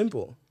play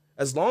simple.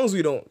 As long as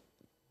we don't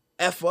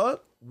F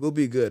up, we'll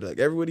be good. Like,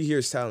 everybody here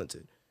is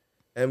talented.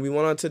 And we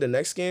went on to the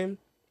next game.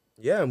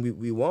 Yeah, and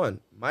we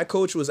won. My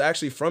coach was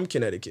actually from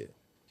Connecticut.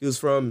 He was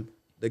from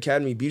the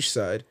Academy Beach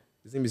side.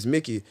 His name is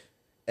Mickey.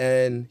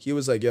 And he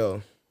was like,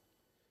 yo,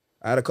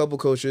 I had a couple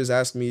coaches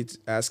asking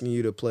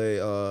you to play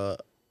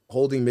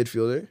holding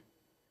midfielder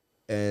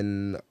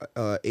and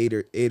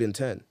 8 and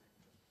 10.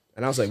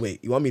 And I was like,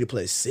 wait, you want me to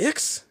play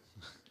 6?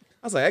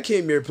 I was like, I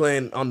came here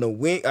playing on the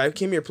wing. I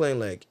came here playing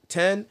like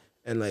 10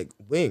 and like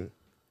wing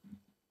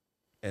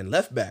and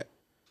left back.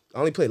 I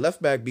only played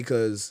left back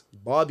because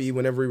Bobby,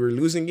 whenever we were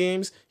losing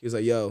games, he was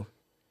like, yo,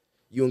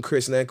 you and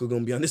Chris Nanko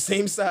going to be on the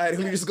same side,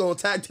 and we're just going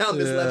to tack down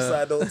this left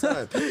side the whole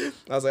time.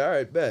 I was like, all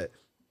right, bet.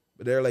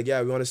 But they're like,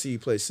 yeah, we want to see you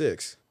play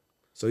 6.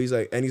 So he's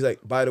like,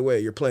 by the way,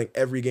 you're playing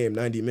every game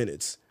 90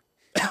 minutes.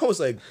 I was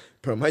like,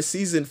 bro, my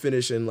season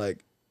finished in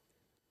like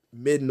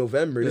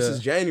mid-November. This is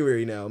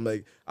January now. I'm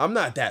like, I'm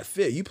not that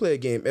fit. You play a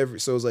game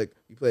so it's like,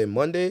 you play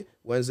Monday,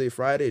 Wednesday,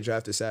 Friday,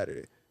 drafted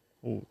Saturday.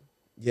 Ooh.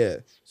 Yeah.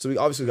 So we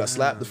obviously got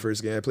slapped the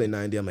first game. I played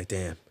 90. I'm like,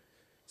 damn.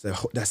 So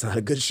that's not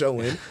a good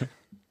showing.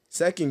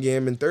 Second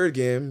game and third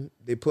game,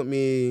 they put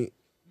me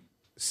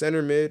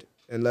center mid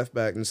and left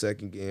back in the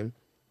second game.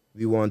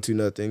 We won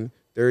 2-0.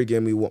 Third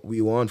game, we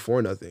won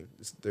 4-0.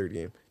 This is the third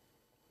game.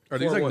 Are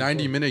these like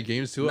 90-minute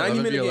games too?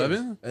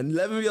 11v11?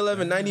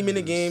 11v11,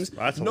 90-minute games.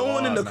 No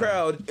one in the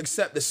crowd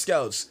except the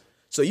scouts.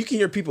 So you can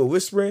hear people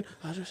whispering.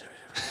 Imagine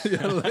you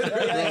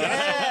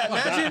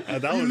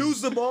lose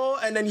the ball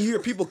and then you hear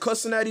people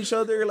cussing at each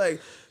other, like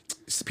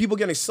people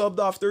getting subbed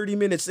off 30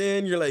 minutes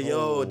in. You're like,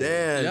 yo,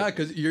 damn. Yeah,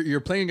 because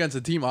you're playing against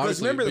a team,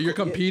 obviously, but you're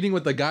competing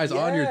with the guys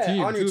on your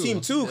team. On your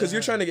team too, because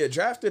you're trying to get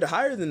drafted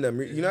higher than them.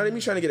 You know what I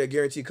mean? Trying to get a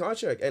guaranteed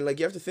contract, and like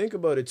you have to think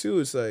about it too.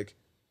 It's like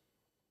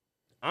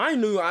I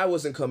knew I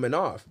wasn't coming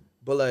off,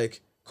 but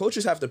like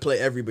coaches have to play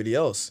everybody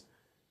else.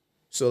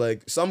 So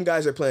like some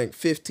guys are playing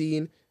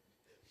 15.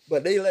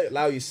 But they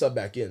allow you sub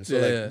back in.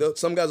 So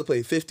some guys will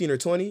play 15 or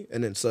 20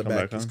 and then sub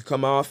back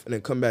come off and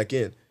then come back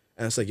in.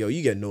 And it's like, yo,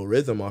 you get no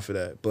rhythm off of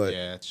that. But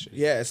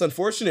it's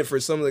unfortunate for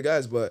some of the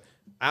guys, but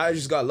I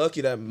just got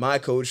lucky that my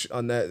coach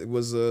on that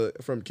was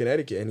from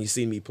Connecticut and he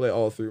seen me play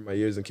all through my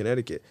years in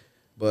Connecticut.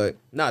 But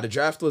the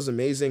draft was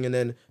amazing. And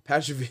then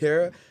Patrick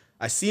Vieira,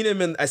 I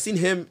seen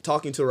him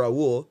talking to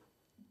Raul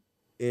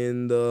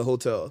in the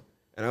hotel.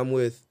 And I'm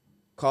with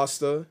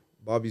Costa,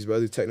 Bobby's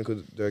brother,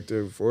 technical director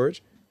of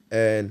Forge,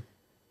 and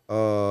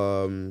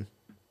one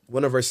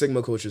of our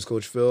Sigma coaches,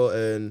 Coach Phil,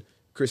 and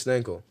Chris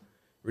Nanko.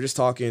 We're just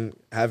talking,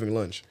 having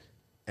lunch.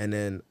 And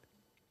then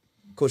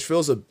Coach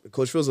Phil's a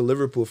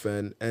Liverpool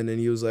fan, and then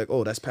he was like,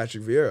 oh, that's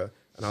Patrick Vieira.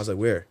 And I was like,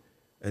 where?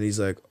 And he's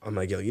like, I'm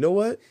like, yo, you know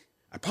what?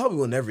 I probably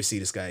will never see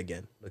this guy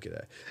again. Look at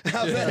that.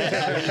 I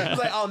was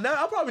like,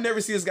 I'll probably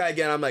never see this guy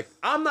again. I'm like,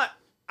 I'm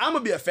gonna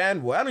be a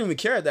fanboy. I don't even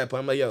care at that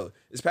point. I'm like, yo,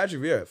 it's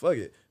Patrick Vieira. Fuck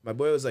it. My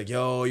boy was like,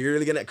 yo,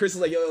 Chris was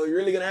like, yo, you're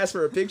really gonna ask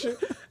for a picture?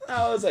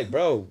 I was like,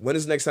 bro, when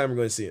is the next time we're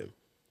gonna see him?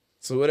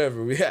 So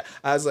whatever.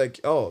 I was like,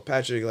 oh,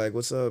 Patrick, like,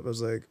 what's up? I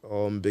was like,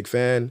 oh, I'm a big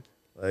fan.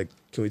 Like,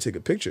 can we take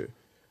a picture?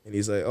 And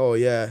he's like, oh,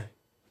 yeah.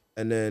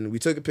 And then we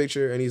took a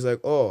picture, and he's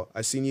like, oh,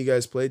 I seen you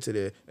guys play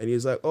today. And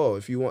he's like, oh,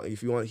 if you want,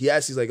 he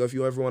asked, he's like, oh, if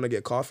you ever want to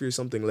get coffee or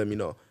something, let me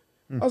know.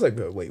 I was like,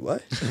 bro, wait,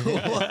 what?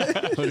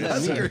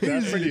 That's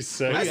pretty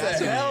sick. I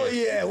said, hell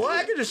yeah. Well,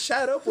 I could just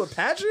chat up with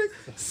Patrick?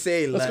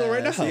 Say Let's go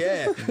right now.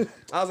 Yeah.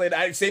 I was like,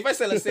 if I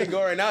said let's say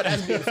go right now,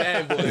 that's being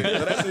fanboy.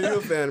 No, that's a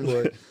real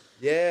fanboy.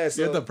 Yeah.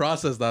 So, You have to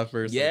process that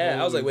first. yeah,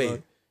 I was like, holy wait,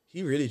 fuck.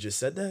 he really just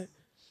said that?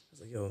 I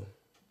was like, yo,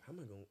 how am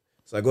I going?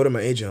 So I go to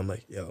my agent. I'm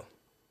like, yo,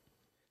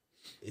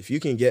 if you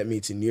can get me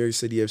to New York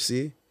City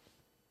FC,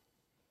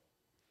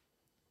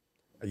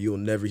 you'll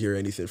never hear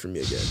anything from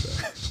me again,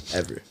 bro.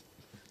 Ever.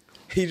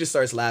 He just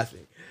starts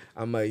laughing.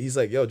 He's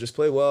like, yo, just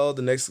play well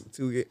the next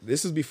 2 games.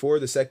 This is before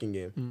the second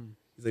game.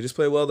 He's like, just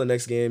play well the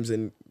next games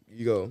and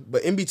you go.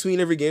 But in between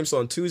every game, so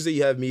on Tuesday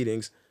you have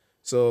meetings.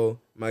 So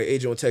my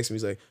agent will text me.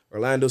 He's like,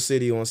 Orlando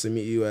City wants to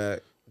meet you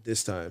at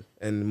this time,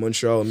 and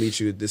Montreal will meet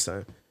you at this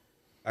time.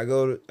 I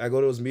go to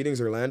those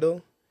meetings,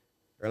 Orlando's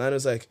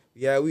like,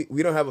 yeah,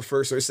 we don't have a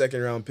first or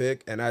second round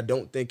pick, and I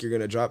don't think you're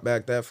gonna drop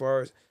back that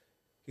far.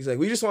 He's like,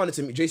 we just wanted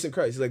to meet Jason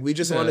Christ. He's like, we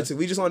just wanted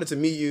to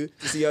meet you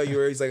to see how you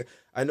were. He's like,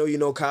 I know you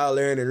know Kyle,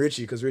 Aaron, and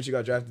Richie because Richie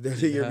got drafted there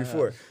the year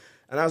before.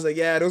 And I was like,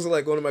 yeah, those are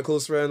like one of my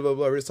close friends. Blah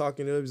blah. We're just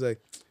talking to him. He's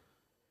like,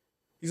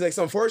 it's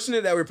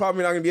unfortunate that we're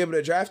probably not gonna be able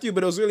to draft you,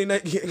 but it was really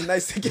nice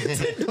to get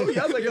to know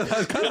you. I was like, yo,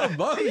 that's kind of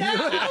bummy. Yeah,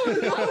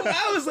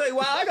 I was like,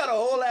 wow, I got a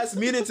whole ass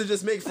meeting to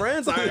just make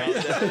friends. All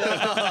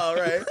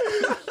right.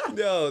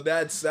 No,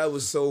 that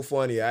was so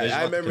funny.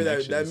 I remember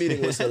that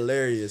meeting was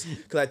hilarious.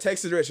 Cause I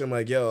texted Rich, I'm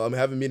like, yo, I'm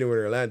having a meeting with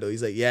Orlando.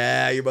 He's like,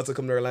 yeah, you're about to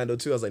come to Orlando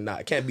too. I was like, nah,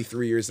 it can't be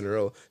 3 years in a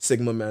row.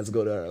 Sigma Man's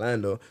go to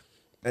Orlando.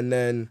 And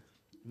then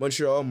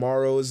Montreal,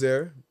 Morrow was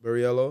there,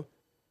 Barriello.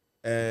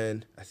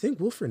 And I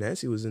think Wilfred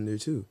Nancy was in there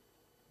too.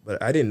 But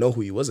I didn't know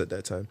who he was at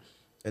that time.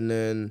 And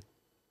then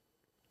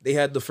they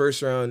had the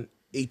first round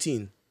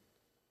 18.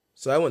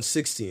 So I went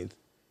 16th.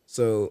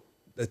 So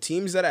the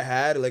teams that I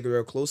had, like,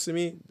 were close to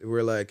me, they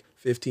were like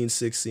 15,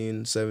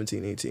 16,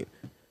 17, 18.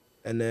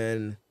 And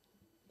then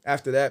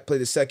after that, played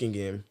the second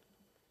game.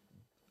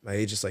 My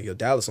agent's like, yo,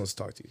 Dallas wants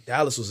to talk to you.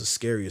 Dallas was the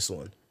scariest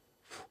one.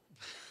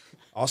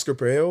 Oscar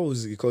Perejo,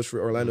 who's the coach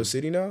for Orlando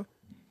City now.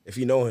 If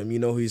you know him, you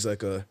know he's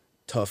like a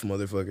tough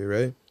motherfucker,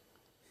 right?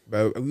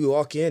 But we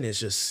walk in, it's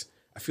just...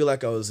 I feel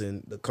like I was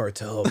in the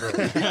cartel, bro.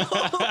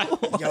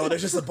 Yo,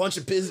 there's just a bunch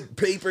of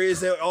papers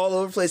there all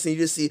over the place, and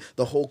you just see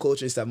the whole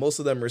coaching staff. Most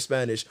of them are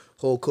Spanish,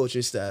 whole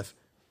coaching staff,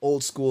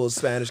 old school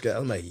Spanish guy.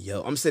 I'm like,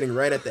 yo, I'm sitting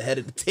right at the head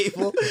of the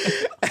table,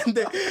 and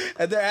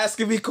they're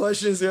asking me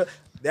questions. They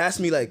asked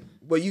me, like,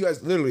 well, you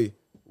guys, literally,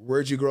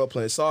 where'd you grow up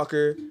playing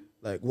soccer?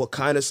 Like, what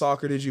kind of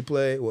soccer did you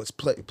play? What's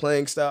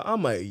playing style?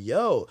 I'm like,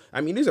 yo.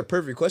 I mean, these are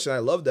perfect questions. I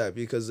love that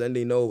because then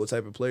they know what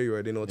type of player you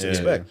are. They know what to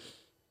expect.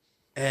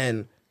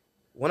 And...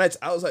 when I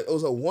was like, it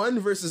was a 1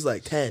 versus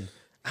like 10.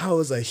 I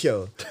was like,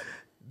 yo,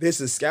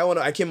 this is scary.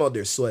 I came out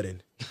there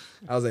sweating.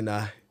 I was like,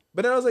 nah.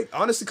 But then I was like,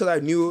 honestly, because I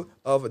knew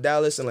of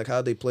Dallas and like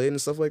how they played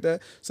and stuff like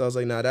that. So I was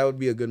like, nah, that would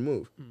be a good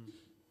move.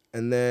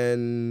 And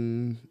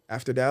then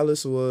after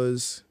Dallas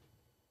was,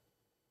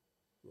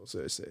 what else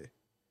did I say?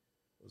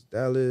 It was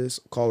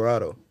Dallas,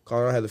 Colorado.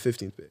 Colorado had the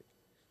 15th pick.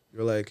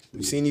 You're like,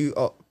 we've seen you,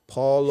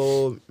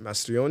 Paulo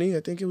Mastrioni,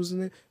 I think it was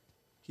in there.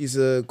 He's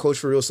a coach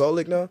for Real Salt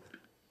Lake now.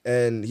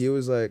 And he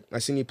was like, I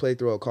seen you play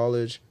throughout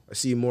college. I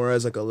see you more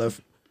as like a left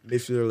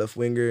midfielder, left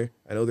winger.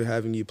 I know they're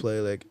having you play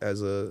like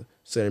as a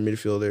center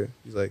midfielder.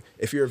 He's like,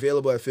 if you're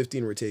available at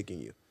 15, we're taking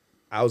you.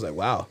 I was like,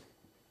 wow.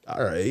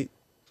 All right.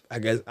 I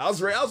guess I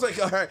was like,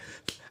 all right.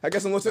 I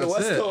guess I'm going to the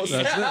West Coast.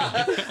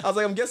 I was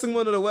like, I'm guessing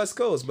one to the West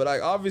Coast. But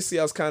like obviously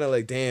I was kind of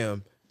like,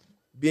 damn,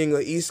 being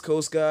an East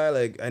Coast guy,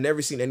 like I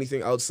never seen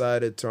anything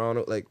outside of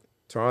Toronto, like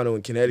Toronto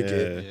and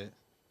Connecticut. Yeah.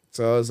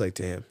 So I was like,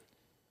 damn.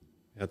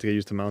 You have to get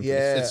used to mountains.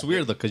 Yeah. It's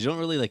weird though, because you don't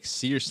really like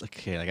see yourself. Like,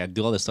 okay, like I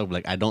do all this stuff, but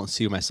like I don't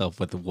see myself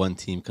with one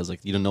team because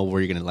like you don't know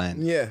where you're gonna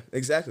land. Yeah,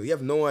 exactly. You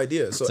have no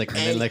idea. So it's like and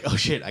then like, oh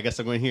shit, I guess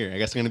I'm going here. I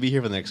guess I'm gonna be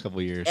here for the next couple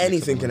of years.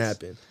 Anything can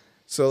happen.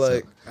 So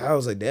like I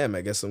was like, damn,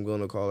 I guess I'm going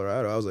to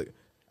Colorado. I was like,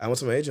 I went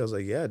to my agent. I was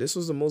like, yeah, this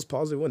was the most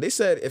positive one. They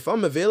said if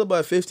I'm available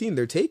at 15,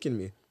 they're taking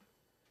me.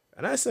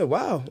 And I said,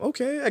 wow,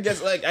 okay. I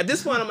guess like at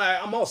this point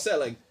I'm all set.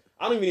 Like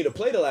I don't even need to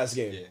play the last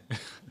game. Yeah.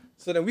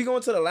 So then we go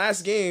into the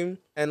last game,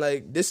 and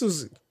like this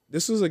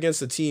was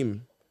against a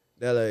team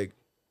that like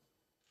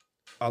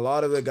a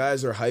lot of the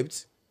guys are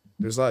hyped.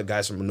 There's a lot of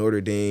guys from Notre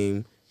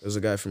Dame. There's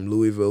a guy from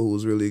Louisville who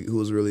was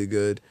really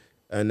good.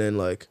 And then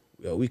like,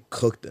 yo, we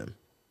cooked them.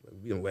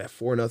 We had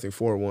 4-0,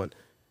 4-1.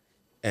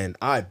 And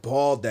I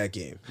balled that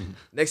game.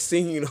 Next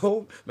thing you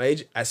know, my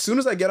agent, as soon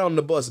as I get on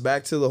the bus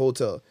back to the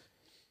hotel,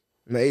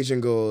 my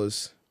agent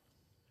goes,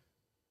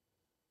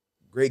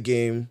 great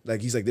game.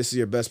 Like he's like, this is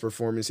your best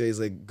performance. He's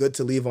like, good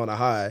to leave on a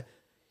high.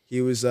 He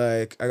was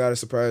like, I got a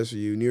surprise for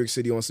you. New York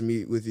City wants to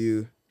meet with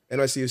you.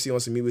 NYCFC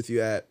wants to meet with you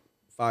at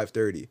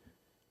 5:30.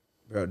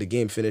 Bro, the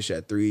game finished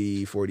at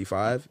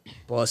 3:45.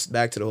 Bus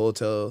back to the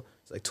hotel.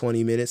 It's like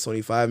 20 minutes,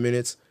 25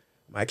 minutes.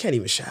 I can't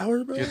even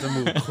shower, bro. You have to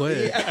move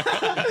quick.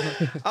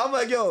 I'm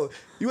like, yo,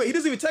 he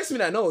doesn't even text me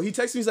that. No, he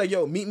texts me. He's like,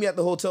 yo, meet me at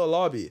the hotel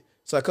lobby.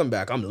 So I come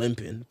back. I'm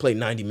limping. Play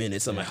 90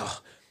 minutes. I'm like,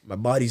 oh, my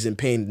body's in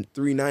pain.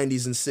 3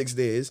 90s in 6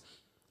 days.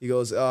 He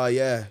goes,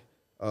 yeah.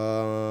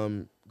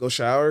 Go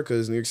shower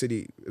because New York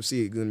City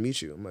FC gonna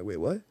meet you. I'm like, wait,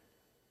 what?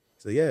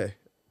 So yeah,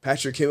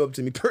 Patrick came up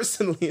to me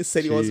personally and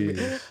said he wants to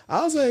meet.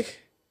 I was like,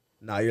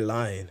 nah, you're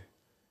lying.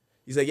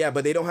 He's like, yeah,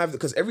 but they don't have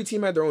because every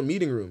team had their own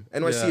meeting room.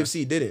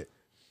 NYCFC didn't.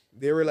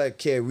 They were like,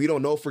 okay, we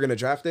don't know if we're gonna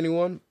draft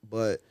anyone,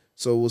 but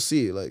so we'll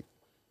see. Like,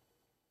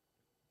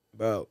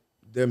 bro,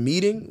 their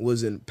meeting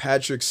was in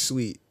Patrick's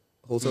suite,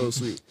 hotel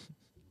suite.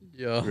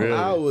 Yo. Really?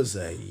 I was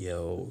like,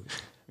 yo.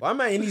 Why am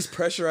I in these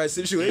pressurized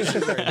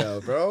situations right now,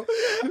 bro?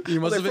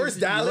 You must First you must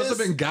Dallas. have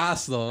been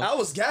gassed though. I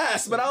was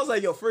gassed, but I was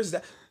like, yo,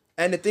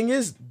 and the thing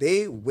is,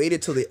 they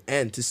waited till the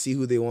end to see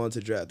who they wanted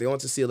to draft. They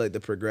wanted to see like the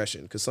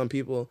progression because some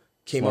people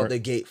came out Smart. the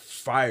gate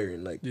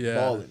firing, like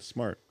balling.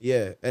 Smart.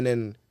 Yeah, and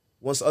then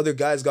once other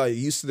guys got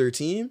used to their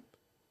team,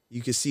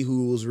 you could see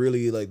who was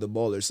really like the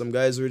ballers. Some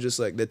guys were just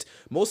like that.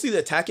 Mostly the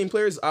attacking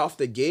players off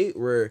the gate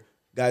were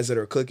guys that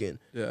are cooking.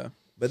 Yeah.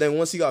 But then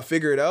once he got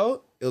figured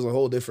out, it was a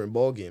whole different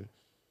ball game.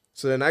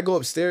 So then I go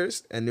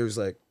upstairs and there's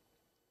like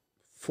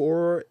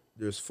 3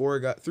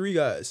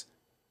 guys.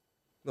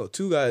 No,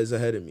 2 guys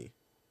ahead of me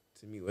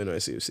to meet with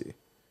NYCFC. It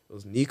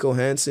was Nico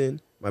Hansen,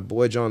 my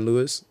boy John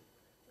Lewis,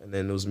 and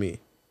then it was me.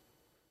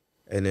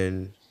 And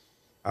then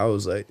I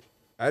was like,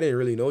 I didn't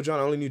really know John.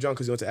 I only knew John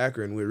because he went to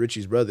Akron with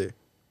Richie's brother.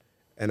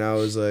 And I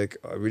was like,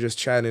 we're just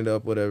chatting it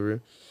up,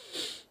 whatever.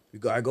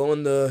 I go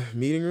in the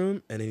meeting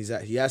room, and then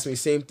he asked me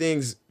same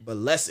things, but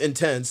less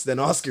intense than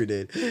Oscar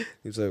did. He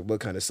was like, what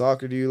kind of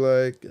soccer do you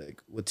like?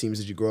 Like, what teams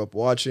did you grow up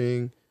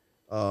watching?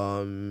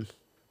 Like,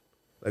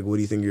 what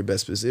do you think your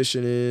best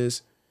position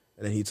is?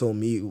 And then he told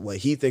me what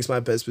he thinks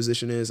my best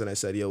position is, and I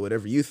said, yo,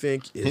 whatever you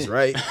think is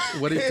right.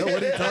 What did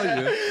he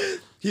tell you?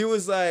 He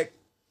was like,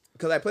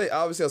 because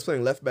I was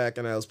playing left back,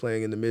 and I was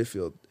playing in the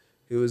midfield.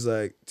 He was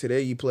like,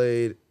 today you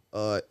played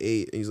 8.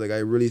 And he's like, I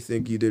really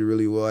think you did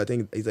really well. I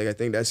think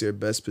that's your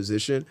best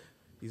position.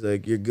 He's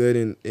like, you're good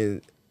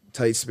in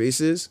tight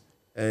spaces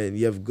and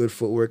you have good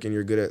footwork and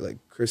you're good at like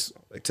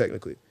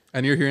technically.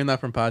 And you're hearing that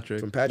from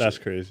Patrick. That's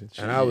crazy.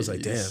 And I was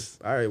like, damn,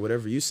 all right,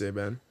 whatever you say,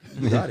 man.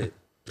 You got it.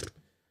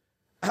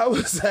 I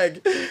was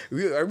like,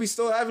 are we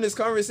still having this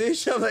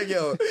conversation? I'm like,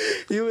 yo,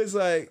 he was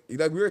like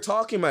we were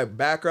talking my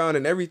background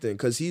and everything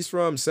because he's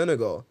from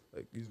Senegal.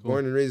 Like he's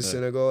born and raised in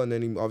Senegal, and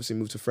then he obviously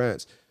moved to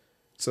France.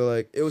 So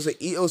like it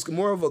was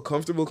more of a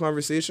comfortable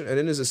conversation, and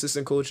then his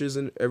assistant coaches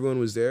and everyone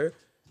was there,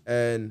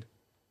 and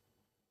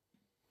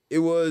it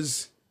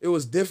was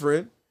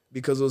different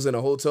because it was in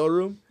a hotel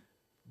room,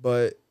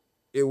 but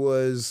it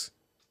was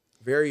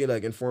very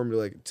like informative,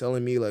 like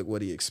telling me like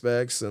what he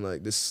expects and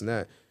like this and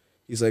that.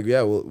 He's like,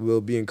 yeah, we'll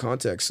be in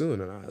contact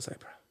soon, and I was like,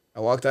 bro. I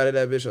walked out of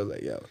that bitch. I was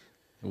like, yo,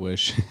 I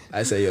wish.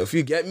 I said, yo, if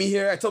you get me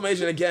here, I told my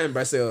agent again,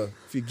 but I said, yo,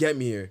 if you get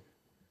me here,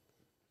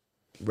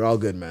 we're all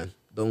good, man.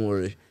 Don't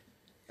worry.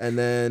 And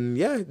then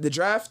the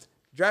draft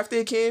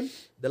day came.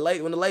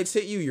 When the lights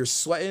hit you, you're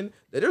sweating.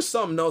 There's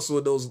something else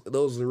with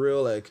those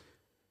real like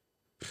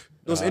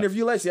those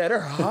interview lights. Yeah,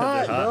 they're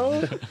hot,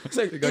 bro. It's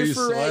like got you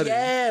infrared. sweating.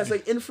 Yeah, it's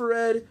like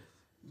infrared,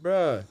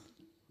 bruh.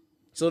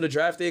 So the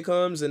draft day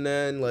comes, and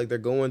then like they're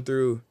going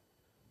through.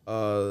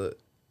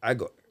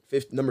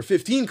 Number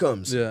 15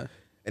 comes. Yeah.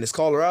 And it's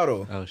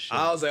Colorado. Oh, shit.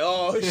 I was like,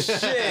 oh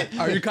shit.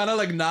 Are you kind of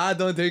like, nah,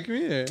 don't take me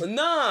here?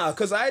 Nah,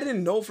 because I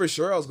didn't know for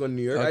sure I was going to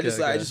New York.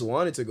 Okay, I just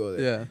wanted to go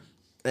there. Yeah.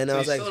 And I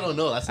was like, still don't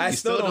know. I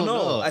still don't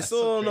know. I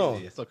still don't know.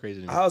 It's so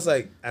crazy to me. I was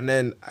like, and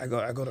then I go.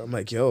 I'm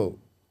like, yo,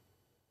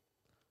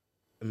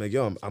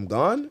 I'm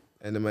gone.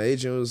 And then my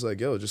agent was like,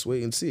 yo, just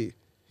wait and see.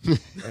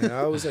 And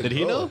I was like, Did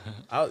he know?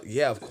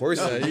 Yeah, of course.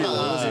 Yeah, he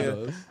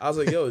knows. I was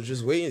like, yo,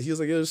 just wait. And he was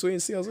like, yo, just wait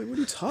and see. I was like, what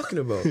are you talking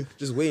about?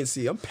 Just wait and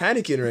see. I'm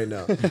panicking right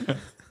now.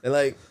 And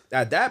like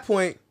at that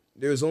point,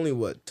 there was only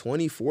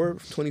 24,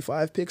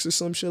 25 picks or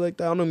some shit like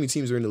that. I don't know how many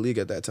teams were in the league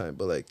at that time,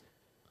 but like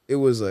it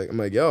was like, I'm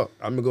like, yo,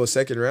 I'm gonna go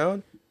second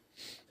round.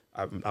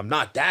 I'm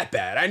not that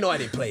bad. I know I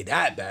didn't play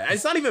that bad.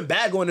 It's not even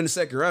bad going in the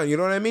second round. You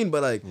know what I mean?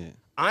 But like,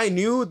 I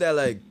knew that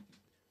like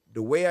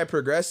the way I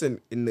progressed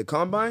in the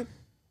combine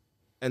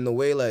and the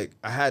way like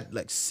I had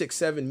like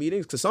 6-7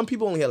 meetings, because some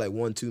people only had like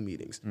 1-2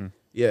 meetings.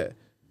 Yeah.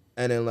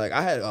 And then like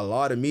I had a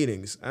lot of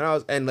meetings,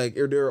 and like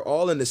they're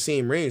all in the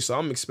same range, so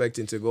I'm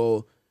expecting to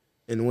go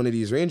in one of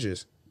these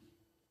ranges.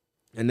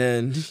 And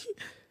then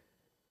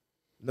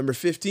number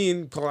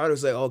 15,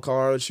 Colorado's like, oh,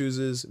 Colorado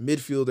chooses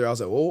midfielder. I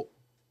was like, oh,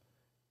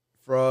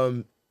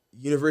 from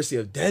University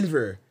of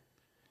Denver,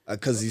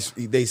 because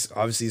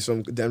he's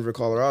from Denver,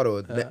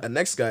 Colorado. The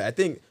next guy, I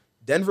think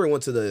Denver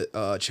went to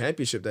the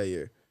championship that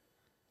year,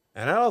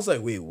 and I was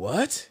like, wait,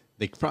 what?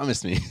 They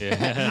promised me.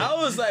 I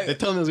was like, They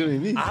told me it was gonna be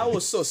me. I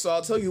was so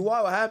I'll tell you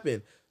what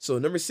happened. So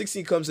number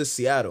 16 comes to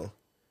Seattle.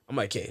 I'm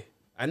like, hey,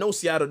 I know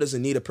Seattle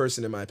doesn't need a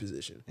person in my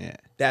position. Yeah.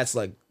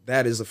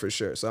 That is a for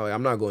sure. So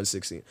I'm not going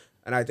 16.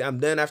 And I'm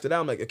then after that,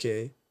 I'm like,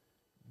 okay,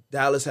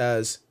 Dallas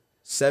has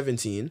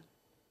 17.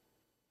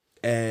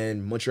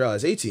 and Montreal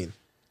has 18.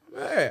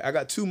 All right, I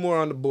got 2 more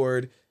on the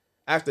board.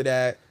 After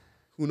that,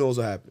 who knows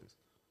what happens?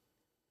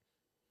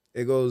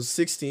 It goes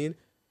 16,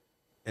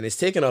 and it's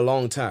taking a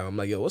long time. I'm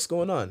like, yo, what's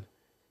going on?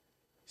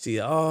 See,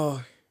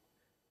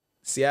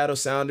 Seattle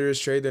Sounders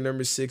trade their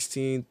number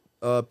 16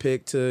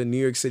 pick to New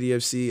York City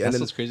FC. That's And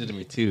then what's crazy to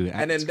me too.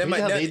 and then It's them-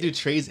 crazy how that- they do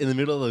trades in the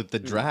middle of the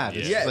draft.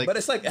 It's yeah, just like, but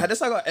it's like that's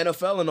like what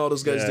NFL and all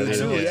those guys Yeah, do they too.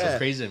 do. it's Yeah, so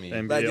crazy to me.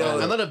 NBA Like, yo,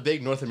 I'm not a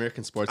big North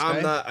American sports guy.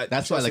 I'm not-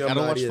 That's why, trust like, me, I I'm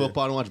don't not watch either.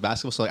 football, I don't watch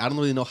basketball, so like, I don't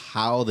really know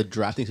how the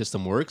drafting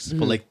system works.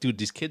 But like, dude,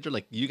 these kids are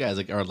like, you guys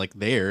like are like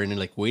there and they're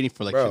like waiting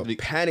for like bro, shit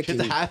panicking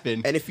to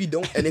happen. And if you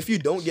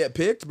don't get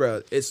picked,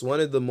 bro, it's one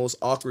of the most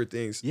awkward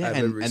things. Yeah, I've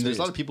and ever there's a lot of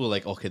experienced. people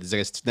like, okay, this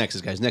guy's next,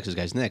 this guy's next, this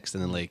guy's next,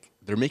 and then like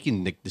they're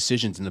making like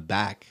decisions in the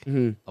back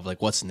of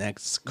like what's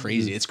next. It's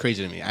crazy. It's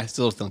crazy to me. I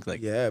still think like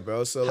Yeah,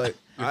 bro. So like,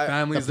 Your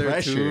family's the there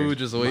pressure. too,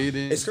 just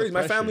waiting. it's crazy.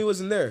 My family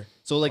wasn't there.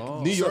 so like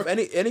Oh. New So York,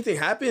 if anything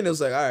happened, it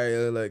was like, all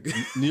right, like,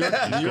 New York,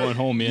 Going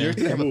home, New York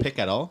yeah. didn't have a pick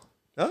at all.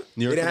 huh? New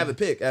They York didn't have a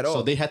pick at all.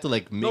 So they had to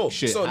like make No,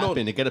 shit so no.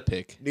 happen to get a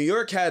pick. New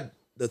York had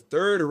the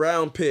 3rd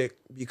round pick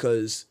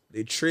because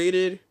they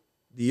traded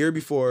the year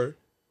before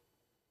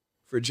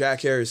for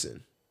Jack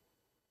Harrison.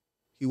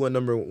 He went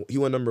number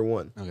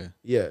 1. Okay.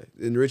 Yeah,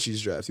 in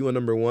Richie's draft. He went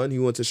number 1. He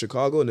went to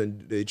Chicago and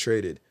then they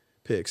traded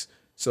picks.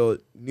 So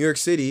New York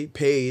City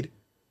paid,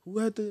 who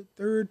had the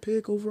 3rd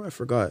pick over? I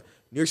forgot.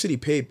 New York City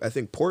paid, I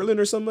think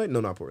Portland or something like.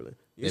 No, not Portland.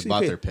 New They York City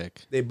bought paid- their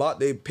pick.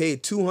 They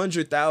paid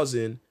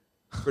 $200,000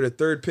 for the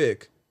 3rd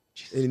pick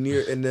in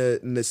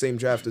the same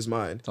draft as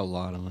mine. It's a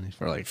lot of money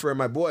for like. For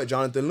my boy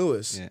Jonathan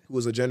Lewis, Yeah. who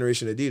was a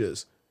Generation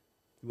Adidas.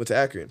 He went to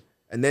Akron.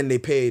 And then they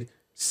paid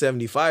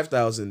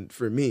 $75,000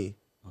 for me,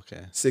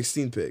 Okay.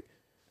 16 pick.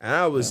 And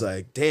I was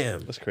like,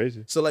 damn. That's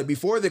crazy. So like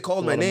before they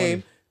called my lot of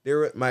name,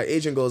 my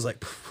agent goes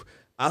like, "Pff."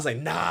 I was like,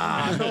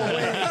 nah, no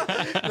way.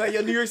 Like,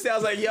 yo, New York City, I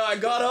was like, yo, I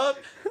got up.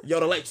 Yo,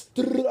 the lights.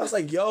 I was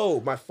like, yo,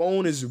 my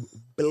phone is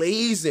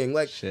blazing.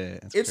 Like,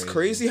 Shit, that's it's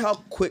crazy how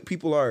quick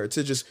people are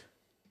to just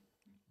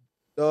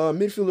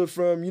midfielder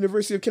from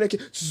University of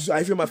Connecticut.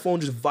 I feel my phone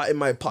just in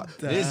my pocket.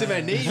 They didn't say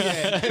my name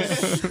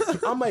yet.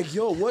 I'm like,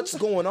 yo, what's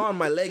going on?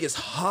 My leg is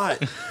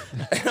hot.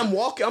 And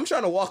I'm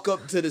trying to walk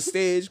up to the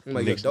stage. I'm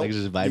like, yo, Legs legs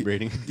just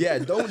vibrating. yeah,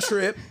 don't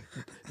trip.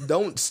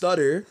 Don't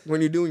stutter when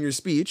you're doing your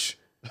speech.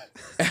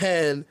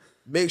 And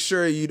make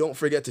sure you don't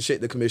forget to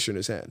shake the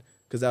commissioner's hand.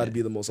 Because that would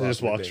be the most awkward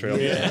Just walk thing.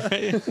 straight.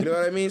 Yeah. You know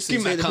what I mean? So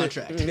Give you me take my the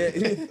contract.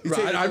 you Bro,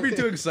 take- I'd be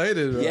too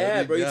excited. Bro. yeah,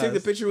 I'd be bro. You take the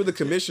gassed. picture with the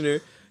commissioner.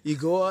 You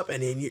go up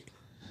and then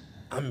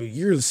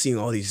you're seeing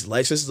all these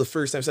lights. This is the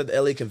first time I said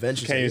the LA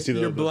convention. Can't even see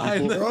You're the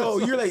blind. people. Bro,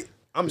 you're like,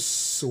 I'm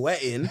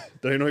sweating.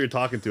 Don't even know who you're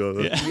talking to. Of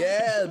it.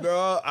 Yeah,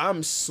 bro.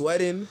 I'm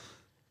sweating.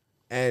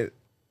 And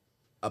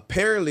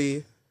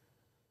apparently,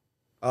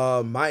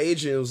 my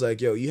agent was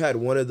like, yo, you had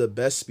one of the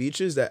best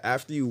speeches that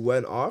after you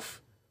went off,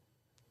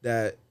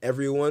 that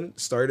everyone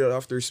started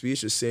off their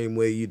speech the same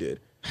way you did.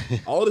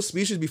 All the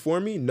speeches before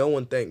me, no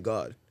one thanked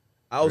God.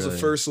 I was the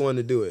Really? first one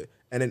to do it.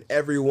 And then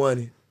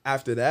everyone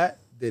after that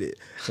did it.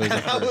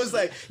 I was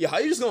like, yo, how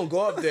you just gonna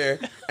go up there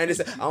and they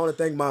said, I want to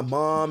thank my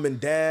mom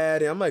and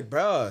dad. And I'm like,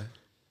 bro,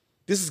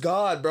 this is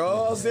God,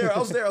 bro. I was there. I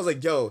was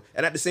like, yo.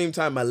 And at the same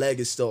time, my leg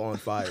is still on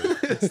fire.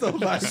 Still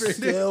vibrating.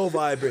 Still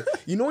vibrant.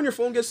 You know when your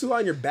phone gets too hot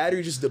and your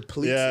battery just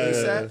depletes Yeah, yeah,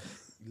 ASAP? yeah.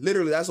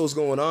 Literally, that's what's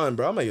going on,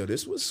 bro. I'm like, yo,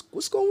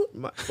 what's going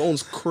on? My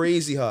phone's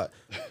crazy hot.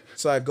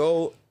 So I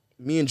go,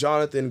 me and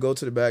Jonathan go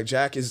to the back.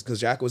 Because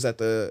Jack was at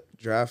the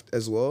draft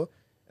as well.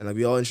 And like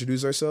we all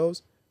introduce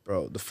ourselves.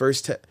 Bro, the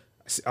first,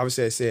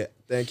 obviously I say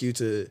thank you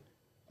to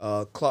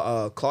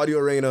Claudio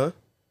Reyna.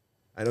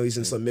 I know he's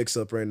in some mix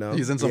up right now.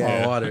 He's in some Yeah.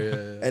 hot water. Yeah,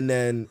 yeah. And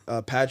then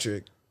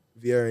Patrick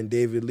Vieira and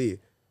David Lee.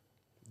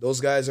 Those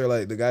guys are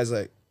like the guys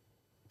like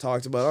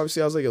talked about.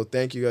 Obviously, I was like, yo,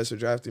 thank you guys for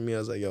drafting me. I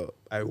was like, yo,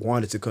 I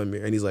wanted to come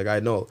here, and he's like, I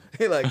know.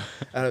 Like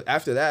and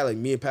after that, like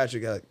me and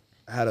Patrick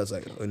had us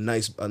like a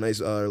nice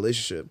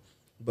relationship.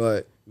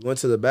 But we went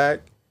to the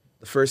back.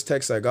 The first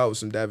text I got was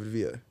from David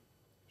Villa.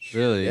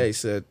 Really? Yeah, he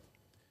said,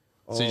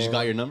 So you just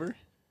got your number?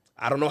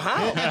 I don't know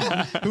how.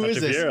 Who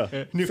is this?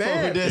 Vieira. New phone.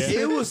 Fam, Who this?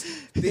 it was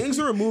things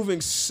were moving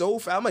so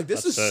fast. I'm like,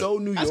 this That's is it. so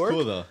New That's York.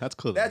 cool though. That's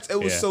cool. Though. It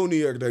was Yeah. so New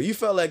York though. You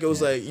felt like it was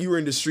like you were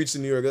in the streets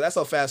of New York. That's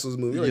how fast it was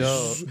moving. You're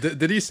like, Yo,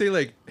 did he say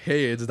like,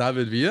 "Hey, it's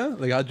David Villa"?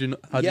 Like, how'd you know?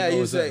 yeah, it he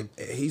was was him?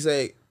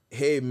 like,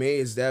 hey, May,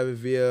 it's David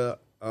Villa.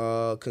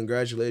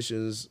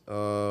 Congratulations.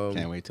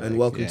 Can't wait to and like,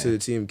 welcome yeah. to the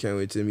team. Can't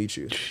wait to meet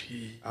you.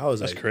 I was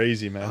That's like,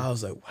 crazy, man. I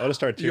was like, I would have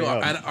started Yo,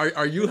 tearing up. and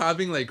are you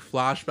having like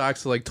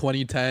flashbacks to like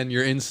 2010?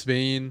 You're in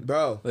Spain,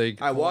 bro.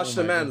 Like, I watched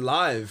oh the my man God.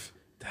 live.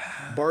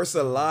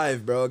 Barca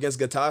live, bro, against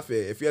Getafe.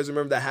 If you guys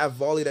remember that half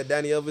volley that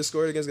Danny Elvis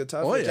scored against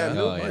Getafe. Oh, at yeah. Camp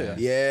Nou? Oh, yeah.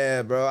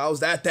 Yeah, bro. I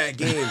was at that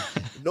game.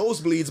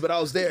 Nosebleeds, but I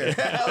was there.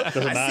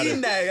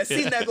 I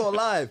seen that go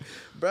live.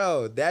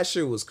 Bro, that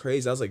shit was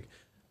crazy. I was like,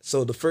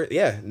 so the first,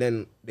 yeah. And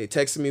then they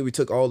texted me. We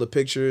took all the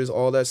pictures,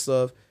 all that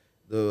stuff.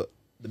 The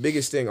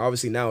biggest thing,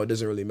 obviously now it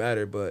doesn't really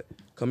matter, but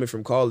coming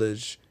from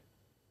college,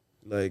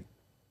 like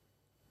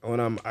when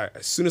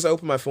as soon as I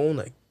open my phone,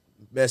 like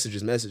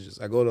messages.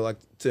 I go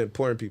to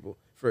important people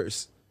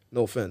first.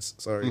 No offense,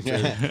 sorry.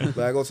 But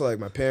I go to like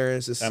my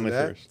parents, this Family and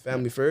that, first.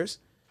 family first,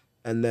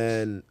 and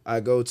then I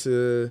go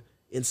to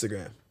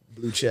Instagram,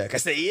 blue check. I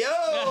say,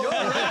 yo,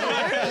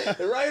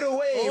 right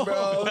away,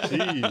 bro.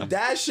 Jeez.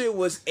 That shit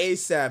was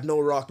ASAP, no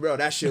rock, bro.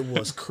 That shit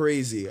was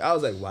crazy. I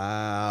was like,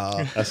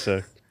 wow. That's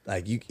sick.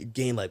 Like you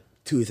gained like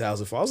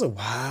 2,000 followers. I was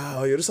like,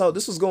 wow, yo, this how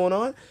this was going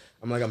on.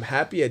 I'm like, I'm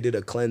happy I did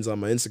a cleanse on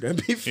my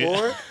Instagram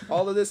before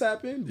all of this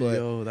happened. But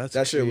Yo, that's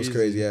that shit was crazy.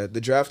 crazy. Yeah,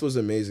 the draft was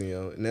amazing,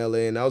 yo, in LA,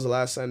 and that was the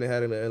last time they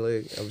had it in LA.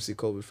 Obviously,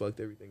 COVID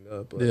fucked everything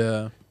up. But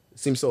Yeah. it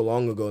seems so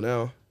long ago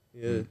now.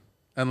 Yeah.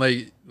 And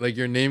like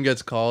your name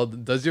gets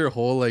called. Does your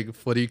whole like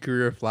footy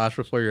career flash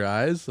before your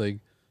eyes? Like,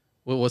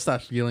 what's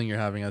that feeling you're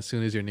having as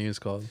soon as your name is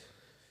called?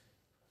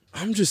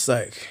 I'm just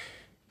like,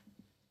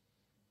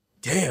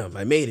 damn,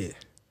 I made it,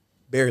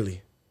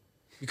 barely,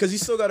 because you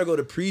still got to go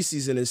to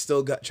preseason and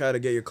still try to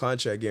get your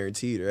contract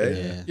guaranteed, right?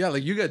 Yeah. Yeah,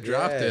 like you get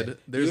drafted. Yeah.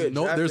 There's You get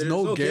no drafted, there's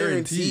no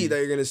guarantee. that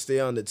you're gonna stay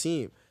on the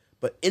team.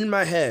 But in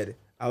my head,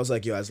 I was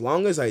like, yo, as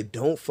long as I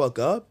don't fuck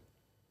up,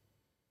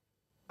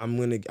 I'm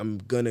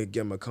gonna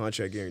get my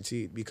contract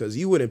guaranteed, because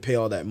you wouldn't pay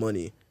all that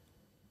money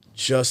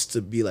just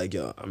to be like,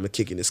 yo, I'm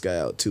kicking this guy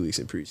out 2 weeks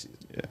in preseason.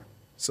 Yeah.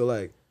 So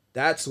like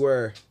that's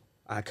where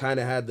I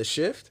kind of had the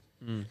shift,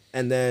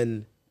 and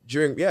then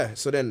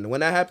so then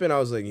when that happened, I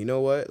was like, you know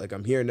what? Like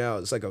I'm here now.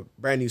 It's like a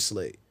brand new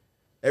slate.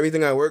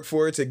 Everything I worked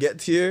for to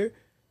get here,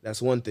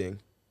 that's one thing.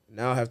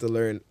 Now I have to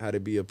learn how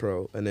to be a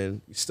pro, and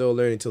then still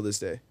learning till this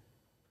day.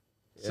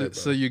 Yeah,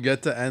 So you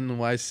get to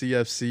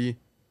NYCFC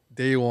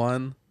day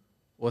one.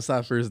 What's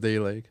that first day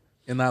like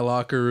in that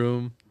locker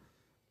room?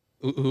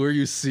 Who are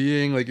you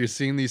seeing? Like you're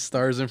seeing these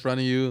stars in front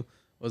of you.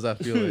 What does that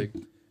feel like?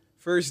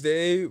 First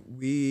day,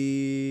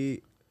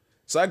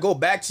 so I go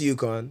back to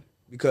UConn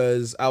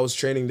because I was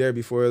training there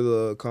before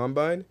the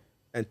combine,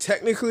 and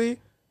technically,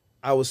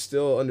 I was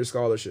still under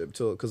scholarship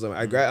till because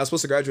I was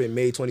supposed to graduate in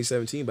May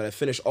 2017, but I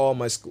finished all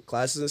my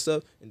classes and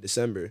stuff in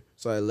December,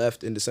 so I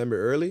left in December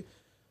early.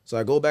 So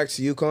I go back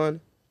to UConn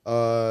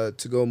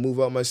to go move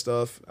out my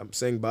stuff. I'm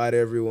saying bye to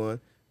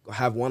everyone. Go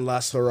have one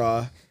last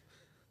hurrah,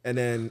 and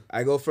then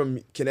I go from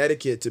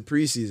Connecticut to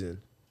preseason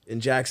in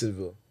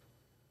Jacksonville.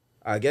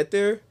 I get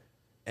there,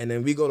 and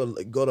then we go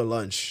to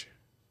lunch.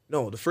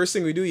 No, the first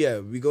thing we do,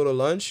 we go to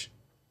lunch,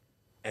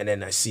 and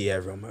then I see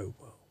everyone. I'm like,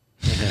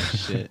 whoa,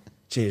 Shit.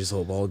 change this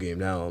whole ball game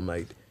now. I'm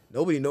like,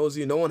 nobody knows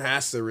you. No one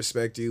has to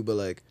respect you, but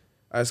like,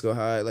 I just go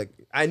hi. Like,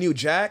 I knew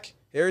Jack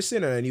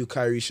Harrison and I knew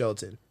Kyrie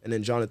Shelton and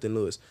then Jonathan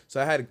Lewis. So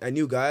I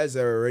knew guys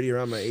that were already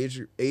around my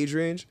age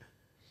range,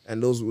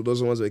 and those were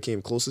the ones that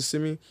came closest to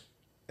me.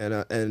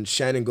 And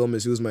Shannon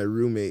Gomez, who was my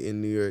roommate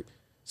in New York.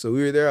 So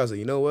we were there. I was like,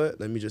 you know what?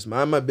 Let me just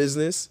mind my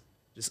business.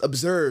 Just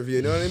observe,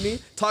 you know what I mean?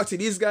 Talk to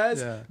these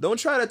guys. Yeah. Don't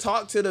try to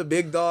talk to the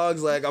big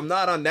dogs. Like, I'm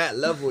not on that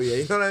level yet.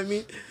 You know what I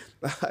mean?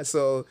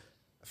 So,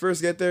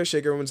 first get there,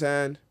 shake everyone's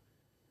hand.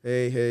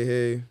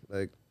 Hey.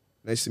 Like,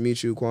 nice to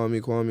meet you,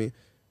 Kwame.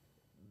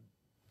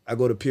 I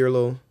go to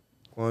Pirlo.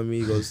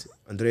 Kwame goes,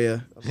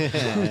 Andrea.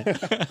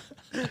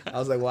 I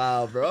was like,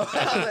 wow, bro. I was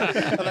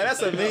like,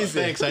 that's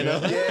amazing. Thanks, I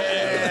know.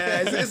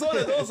 Yeah, it's one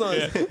of those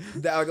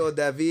ones. I go,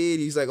 David.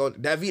 He's like, oh,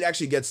 David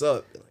actually gets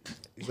up.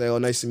 He's like, oh,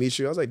 nice to meet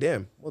you. I was like,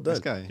 damn, well done. This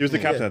guy. He was the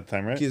captain Yeah. at the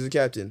time, right? He's the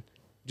captain.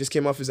 Just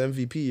came off his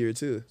MVP year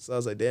too. So I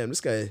was like, damn,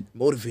 this guy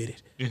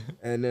motivated.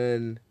 And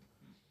then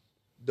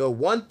the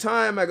one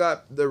time I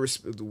got the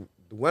respect,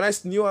 when I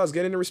knew I was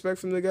getting the respect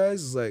from the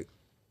guys, is like,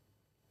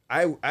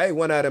 I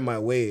went out of my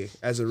way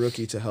as a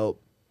rookie to help,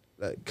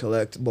 like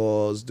collect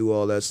balls, do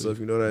all that stuff.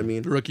 You know what I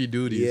mean? Rookie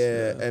duties.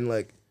 Yeah, and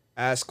like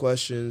ask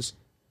questions.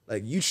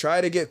 Like you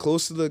try to get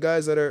close to the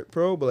guys that are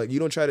pro, but like you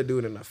don't try to do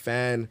it in a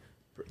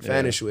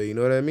fanish way. You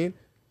know what I mean?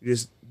 You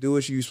just do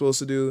what you're supposed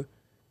to do,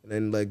 and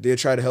then like they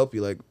try to help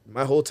you. Like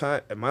my whole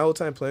time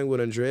playing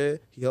with Andrea,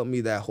 he helped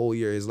me that whole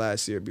year, his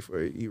last year before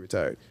he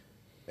retired.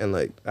 And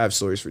like I have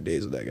stories for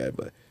days with that guy,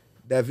 but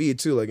David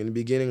too. Like in the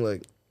beginning,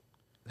 like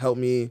helped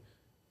me.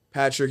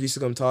 Patrick used to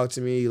come talk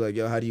to me like,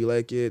 yo, how do you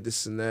like it?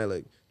 This and that.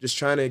 Like just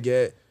trying to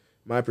get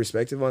my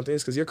perspective on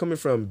things, because you're coming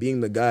from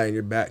being the guy and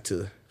you're back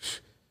to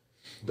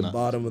the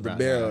bottom of the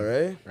barrel,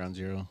 right? Round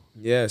zero.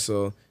 Yeah,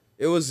 so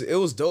it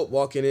was dope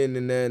walking in,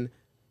 and then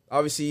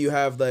obviously you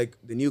have like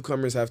the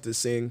newcomers have to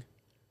sing.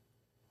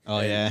 Oh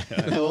yeah.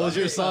 What was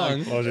your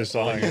song? What was your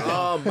song?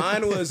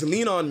 Mine was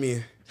 "Lean on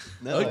Me."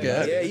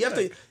 Okay. Yeah, you have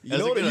to. You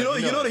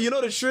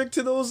know the trick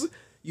to those.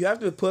 You have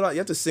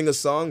to sing a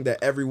song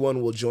that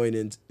everyone will join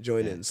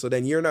in. So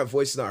then your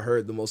voice is not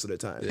heard the most of the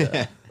time.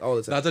 Yeah, all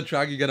the time. That's a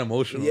track you get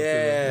emotional.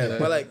 Yeah, to.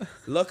 but like,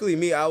 luckily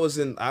me, I was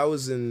in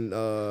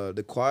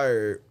the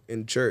choir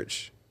in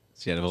church,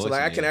 So, so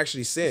like I can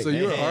actually sing. So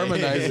you were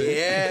harmonizing.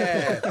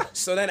 Yeah.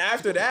 So then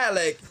after that,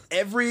 like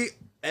every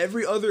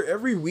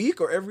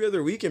week or every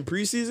other week in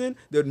preseason,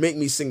 they would make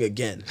me sing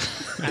again.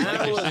 And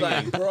I was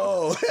like,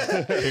 bro.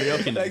 Like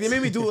they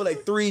made me do it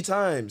like 3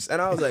 times.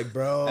 And I was like,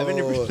 bro. I've been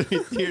here for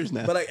 3 years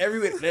now. But like every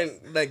week, then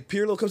like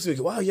Pirlo comes to me,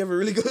 wow, you have a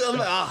really good. I'm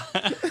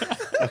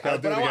like,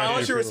 But I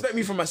want you to respect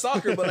me for my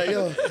soccer. But like,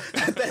 yo,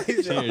 at that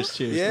age, Cheers,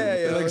 cheers. Yeah,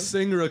 yeah. Like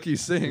sing rookie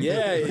sing.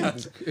 Yeah.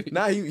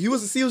 Nah, he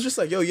was just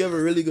like, yo, you have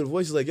a really good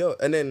voice. He's like, yo,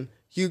 and then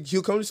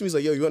he'll come to me. He's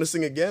like, yo, you want to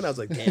sing again? I was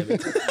like, damn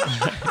it.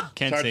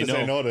 Can't say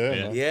no to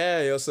him.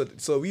 Yeah, yo.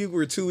 So we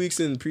were 2 weeks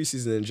in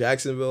preseason in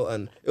Jacksonville,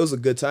 and it was a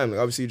good time. Like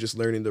obviously, just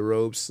learning the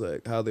ropes,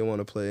 like how they want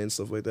to play and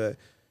stuff like that.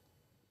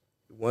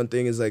 One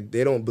thing is like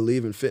they don't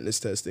believe in fitness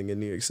testing in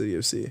New York City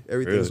FC.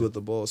 Everything's Really? with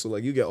the ball. So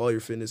like you get all your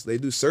fitness. They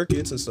do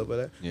circuits and stuff like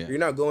that. Yeah. You're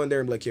not going there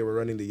and be like, yeah, we're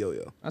running the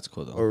yo-yo That's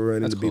cool though. or we're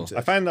running That's the beep cool. test.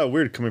 I find that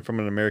weird coming from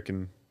an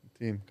American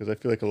team because I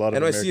feel like a lot of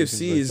American NYCFC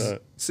teams is like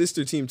that.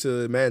 sister team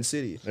to Man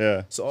City.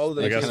 Yeah. So all of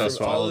them, I guess that's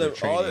why. all of them,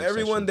 Training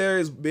everyone session. there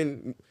has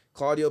been.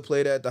 Claudio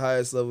played at the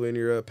highest level in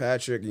Europe.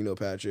 Patrick, you know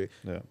Patrick.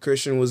 Yeah.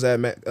 Christian was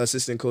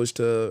assistant coach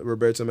to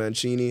Roberto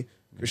Mancini.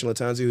 Christian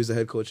Latanzi, who's the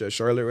head coach at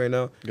Charlotte right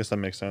now. I guess that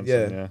makes sense.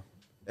 Yeah. Yeah.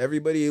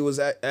 Everybody was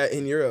at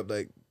in Europe.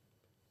 Like,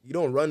 you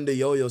don't run the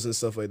yo-yos and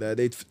stuff like that.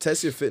 They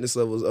test your fitness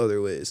levels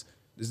other ways.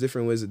 There's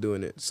different ways of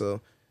doing it. So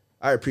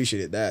I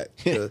appreciated that.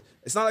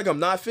 It's not like I'm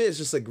not fit. It's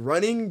just like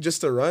running just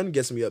to run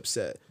gets me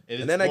upset. It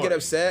And is then I get boring.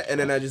 upset and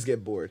then I just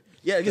get bored.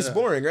 Yeah, it gets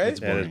boring, right? It's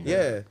boring.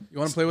 Yeah. You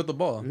want to play with the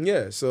ball?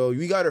 Yeah, so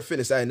we got our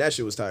fitness and that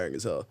shit was tiring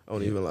as hell. I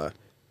won't even lie.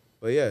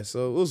 But yeah,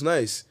 so it was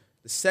nice.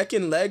 The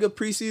second leg of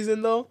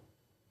preseason though,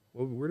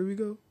 where did we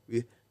go?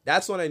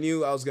 That's when I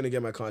knew I was gonna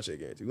get my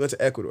contract guarantee. We went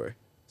to Ecuador.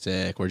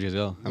 Sick. Where'd you guys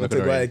go? We went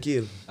to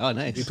Guayaquil. Oh,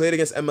 nice. We played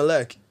against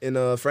Emelec in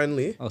a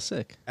friendly Oh,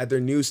 sick. at their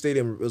new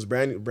stadium. It was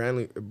brand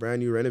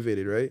new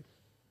renovated, right?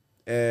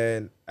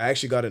 And I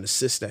actually got an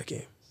assist that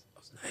game. It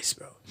was nice,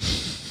 bro.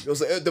 It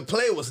was like, the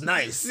play was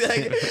nice.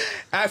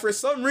 Like, for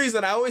some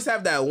reason, I always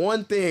have that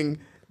one thing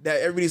that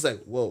everybody's like,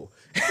 whoa.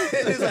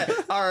 It's like,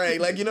 all right,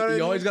 like, you know what I mean?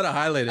 You always got to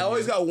highlight it. I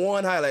always got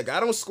one highlight. Like, I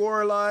don't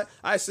score a lot.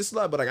 I assist a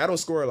lot, but like I don't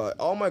score a lot.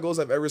 All my goals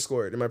I've ever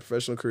scored in my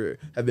professional career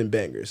have been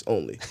bangers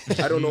only.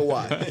 I don't know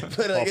why.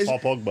 But like, Paul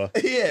Pogba.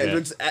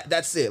 yeah,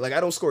 that's it. Like I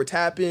don't score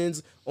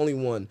tap-ins, only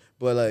one.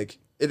 But like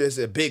it is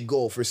a big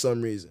goal for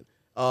some reason.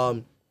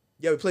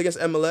 Yeah, we played against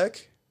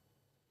Emelec.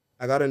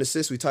 I got an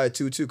assist. We tied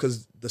 2-2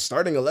 because the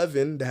starting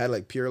 11 that had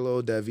like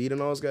Pirlo, David,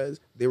 and all those guys,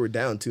 they were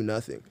down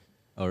 2-0.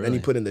 Oh, really? Then he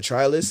put in the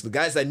try list. The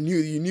guys that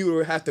you knew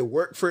would have to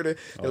work for they're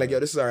like, yo,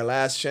 this is our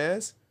last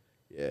chance.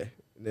 Yeah.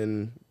 And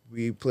then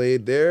we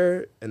played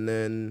there, and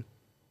then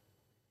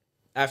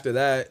after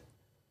that,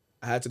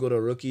 I had to go to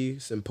a rookie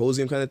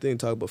symposium kind of thing,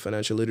 talk about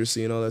financial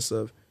literacy and all that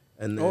stuff.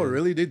 And then, Oh,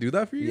 really? They do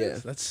that for you? Yeah.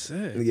 Guys? That's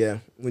sick. yeah,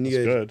 when you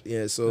That's get good.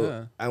 yeah, so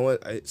Yeah. I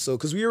went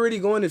because we were already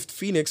going to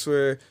Phoenix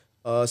for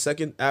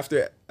second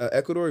after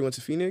Ecuador. We went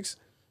to Phoenix,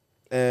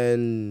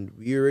 and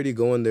we were already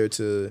going there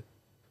to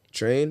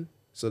train.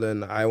 So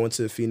then I went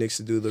to Phoenix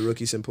to do the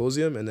rookie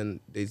symposium, and then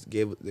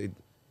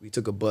we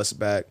took a bus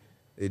back.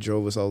 They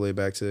drove us all the way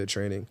back to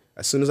training.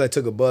 As soon as I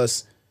took a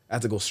bus, I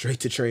had to go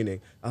straight to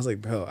training. I was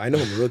like, bro, I know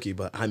I'm a rookie,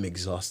 but I'm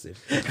exhausted.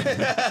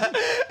 I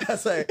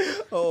was like,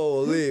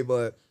 holy,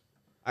 but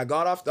I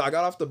got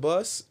off the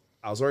bus.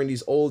 I was wearing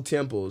these old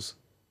Tempos.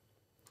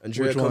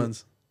 Andrea Which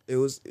ones? It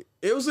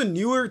was a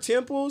newer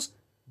Tempos,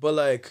 but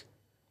like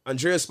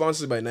Andrea's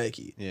sponsored by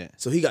Nike. Yeah.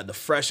 So he got the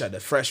fresh. You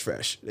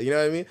know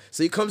what I mean?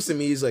 So he comes to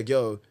me, he's like,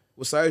 yo,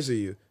 what size are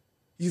you?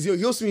 He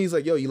goes to me, he's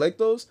like, yo, you like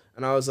those?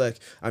 And I was like,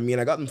 I mean,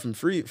 I got them for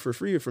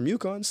free from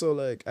UConn, so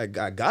like I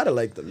gotta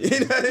like them. You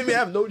know what I mean? I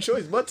have no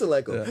choice but to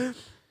like them. Yeah.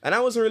 And I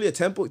wasn't really a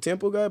tempo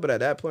guy, but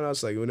at that point I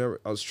was like, whenever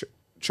I was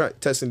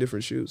testing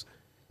different shoes.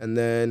 And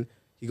then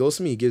he goes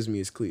to me, he gives me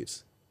his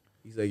cleats.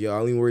 He's like, yo, I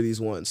only wear these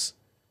once.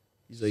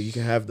 He's like, you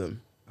can have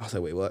them. I was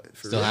like, wait, what?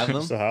 For Still real? have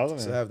them? So how?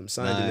 Still have them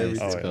signed and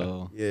Nice. everything. Let's yeah.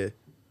 go. Yeah,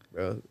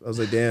 bro. I was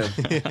like, damn.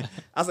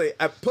 I was like,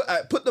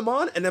 I put them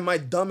on, and then my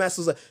dumbass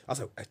was like,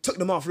 I took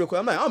them off real quick.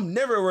 I'm like, I'm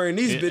never wearing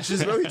these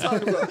bitches, bro. What are you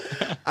talking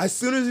about? As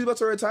soon as he's about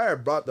to retire, I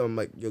brought them. I'm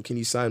like, yo, can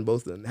you sign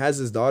both of them? It has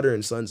his daughter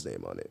and son's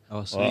name on it.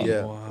 Oh, sweet.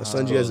 Yeah, Wow. my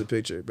Sanji has a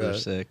picture, bro. They're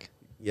sick.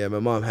 Yeah, my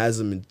mom has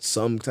them in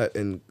some type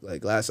in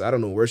like glass. I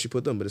don't know where she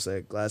put them, but it's like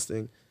a glass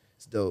thing.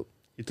 It's dope.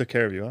 He took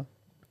care of you, huh?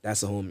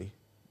 That's a homie.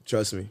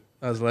 Trust me.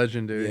 That's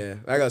legendary. Yeah,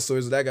 I got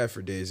stories with that guy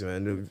for days,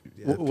 man.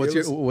 Yeah,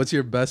 What's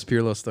your best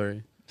Pirlo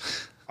story?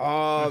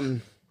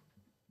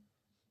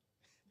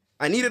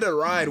 I needed a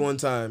ride one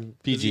time.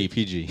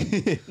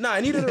 PG. No,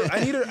 I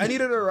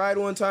needed a ride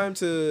one time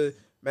to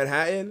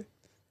Manhattan,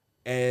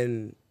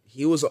 and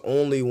he was the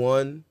only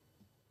one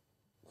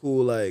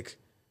who like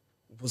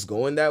was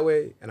going that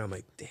way, and I'm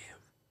like, damn.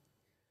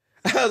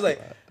 I was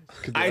like,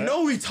 I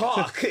know we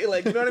talk,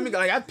 like, you know what I mean?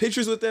 Like I have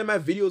pictures with him, I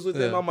have videos with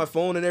him on my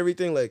phone and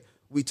everything. Like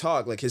we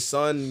talk. Like his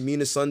son, me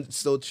and his son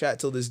still chat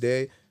till this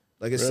day.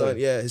 Like his son,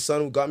 yeah, his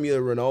son got me a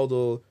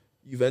Ronaldo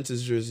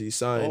Juventus jersey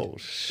signed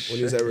when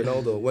he was at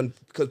Ronaldo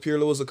because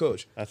Pirlo was the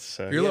coach. That's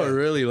sick. Pirlo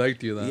really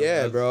liked you then.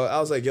 Yeah, bro. I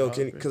was like, yo,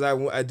 because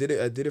I did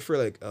it for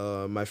like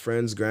my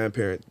friend's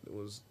grandparent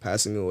was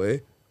passing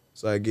away,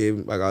 so I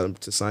got him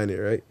to sign it,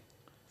 right?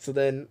 So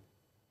then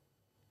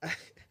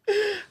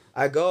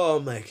I go,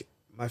 I'm like,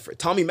 my friend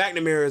Tommy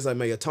McNamara is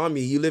like,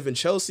 Tommy, you live in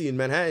Chelsea in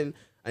Manhattan.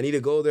 I need to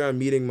go there. I'm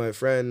meeting my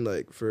friend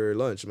like for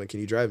lunch. I'm like, can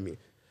you drive me?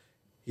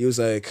 He was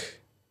like,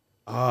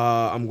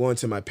 I'm going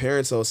to my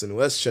parents' house in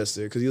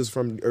Westchester because he was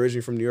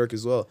originally from New York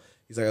as well.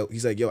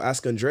 He's like, yo,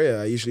 ask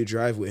Andrea. I usually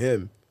drive with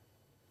him.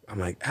 I'm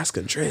like, ask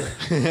Andrea.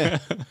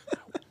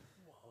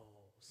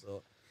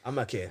 So I'm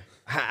like, okay,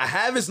 I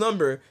have his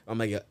number. I'm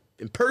like, yeah,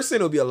 in person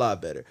it'll be a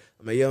lot better.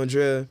 I'm like, yo,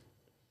 Andrea,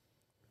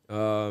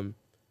 I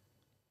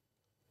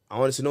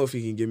wanted to know if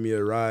you can give me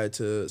a ride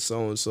to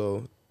so and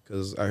so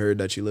because I heard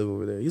that you live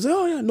over there. He's like,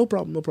 oh yeah, no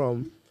problem, no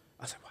problem.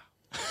 I was like, wow.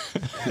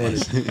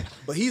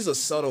 But he's a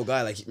subtle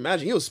guy. Like,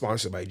 imagine he was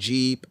sponsored by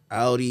Jeep,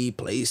 Audi,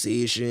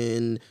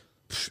 PlayStation,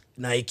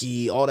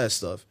 Nike, all that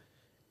stuff.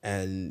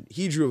 And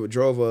he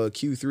drove a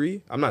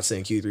Q3. I'm not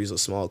saying Q3 is a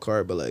small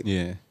car, but like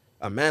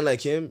a man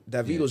like him,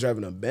 Davido's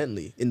driving a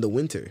Bentley in the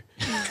winter.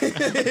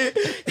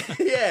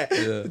 yeah.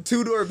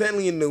 2-door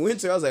Bentley in the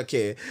winter. I was like,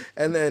 okay.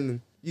 And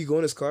then you go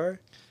in his car.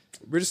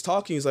 We're just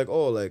talking. He's like,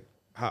 oh, like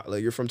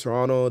you're from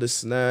Toronto,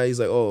 this and that. He's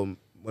like, oh,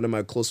 one of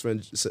my close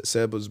friends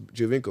said was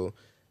Giovinco.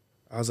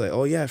 I was like,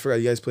 oh yeah, I forgot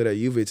you guys played at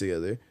Juve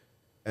together.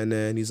 And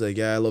then he's like,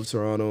 yeah, I love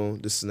Toronto,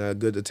 this and that,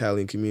 good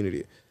Italian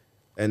community.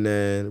 And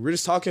then we're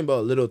just talking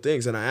about little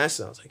things. And I asked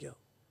him, I was like, yo,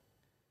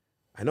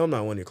 I know I'm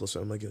not one of your close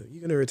friends. I'm like, yo, you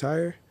gonna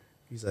retire?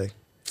 He's like,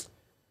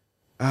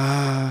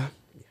 yeah.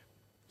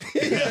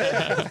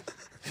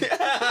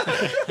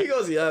 He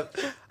goes, yep.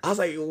 I was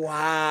like,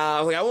 wow.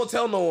 I was like, I won't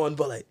tell no one,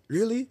 but like,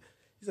 really?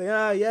 He's like,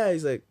 yeah.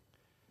 He's like,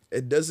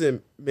 it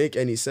doesn't make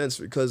any sense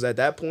because at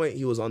that point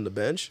he was on the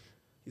bench.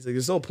 He's like,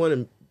 there's no point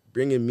in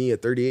bringing me, a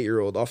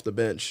 38-year-old, off the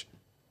bench.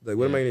 Like,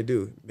 what am I gonna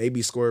do?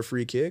 Maybe score a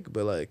free kick,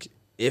 but like,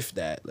 if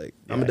that, like,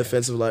 I'm a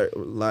defensive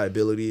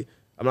liability.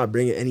 I'm not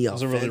bringing any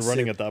offensive. Wasn't really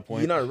running at that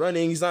point. He's not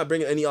running. He's not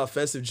bringing any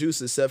offensive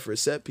juice except for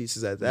set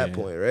pieces at that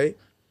point, right?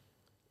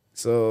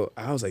 So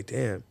I was like,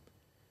 damn.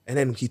 And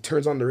then he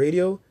turns on the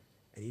radio,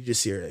 and you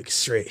just hear like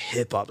straight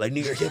hip hop, like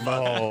New York hip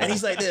hop, and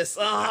he's like this.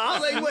 I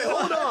was like, wait,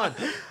 hold on.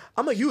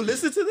 I'm like, you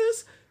listen to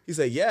this? He's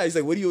like, yeah. He's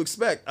like, what do you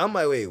expect? I'm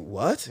like, wait,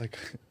 what? Like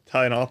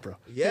Italian opera.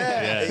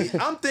 Yeah.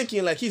 I'm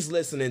thinking like he's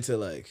listening to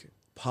like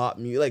pop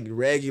music, like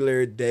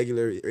regular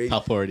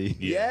Top 40.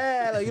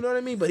 Yeah, like, you know what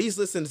I mean? But he's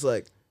listening to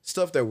like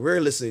stuff that we're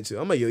listening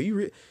to. I'm like, yo,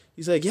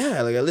 he's like,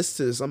 yeah, like I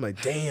listen to this. I'm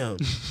like, damn.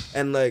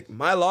 And like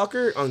my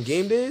locker on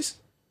game days,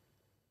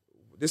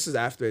 this is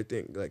after I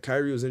think like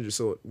Kyrie was injured.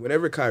 So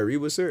whenever Kyrie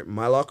was hurt,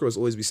 my locker was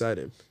always beside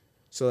him.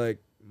 So like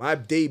my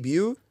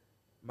debut,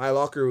 my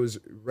locker was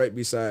right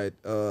beside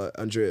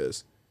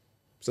Andrea's.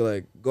 So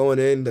like going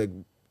in the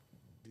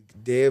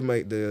day of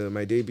my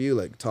debut,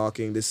 like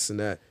talking this and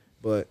that.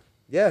 But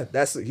yeah,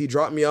 he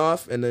dropped me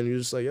off, and then he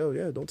was just like, yo,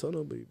 yeah, don't tell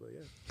nobody, but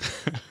yeah.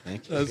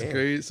 Thank you. That's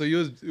great. So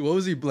what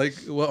was he like?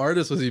 What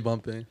artist was he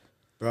bumping?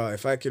 Bro,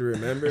 if I could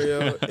remember, yo,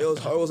 it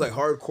was like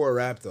hardcore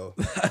rap though.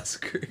 That's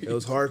great. It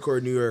was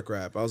hardcore New York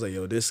rap. I was like,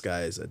 yo, this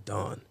guy is a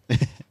don.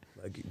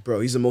 Like,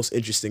 bro, he's the most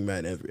interesting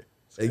man ever.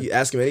 Like, you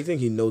ask him anything,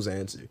 he knows the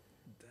answer.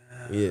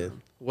 Damn. Yeah.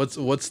 What's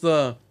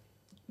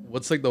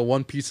like the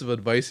one piece of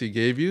advice he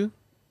gave you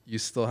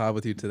still have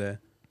with you today?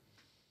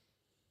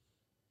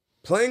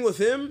 Playing with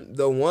him,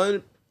 the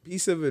one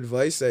piece of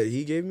advice that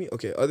he gave me,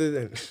 okay, other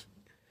than,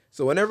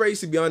 so whenever I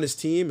used to be on his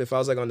team, if I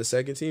was like on the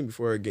second team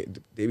the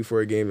day before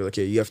a game, they're like,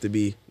 okay, you have to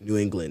be New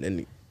England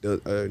and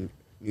New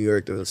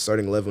York, the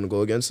starting 11 will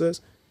go against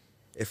us.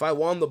 If I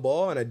won the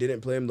ball and I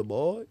didn't play him the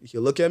ball, he'd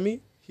look at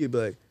me, he'd be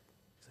like,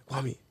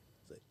 Kwame, he's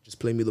like, just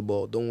play me the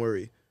ball, don't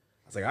worry.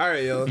 I was like, all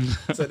right, yo.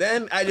 So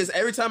then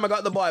every time I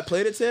got the ball, I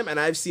played it to him, and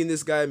I've seen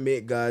this guy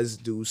make guys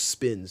do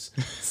spins,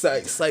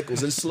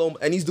 cycles in slow,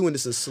 and he's doing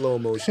this in slow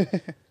motion.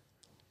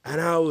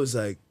 And I was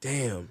like,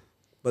 damn.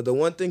 But the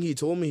one thing he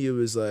told me, he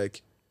was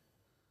like,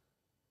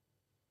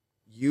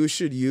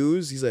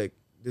 he's like,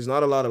 there's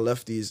not a lot of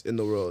lefties in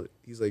the world.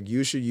 He's like,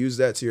 you should use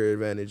that to your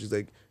advantage. He's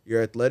like,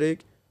 you're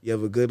athletic, you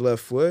have a good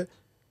left foot,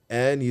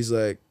 and he's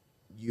like,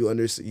 you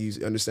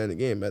understand the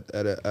game at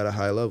a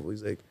high level.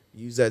 He's like,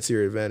 use that to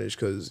your advantage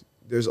because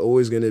there's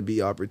always going to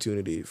be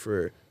opportunity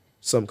for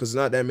some, because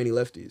there's not that many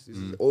lefties.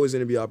 There's always going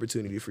to be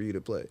opportunity for you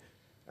to play.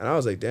 And I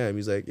was like, damn.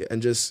 He's like,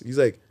 he's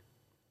like,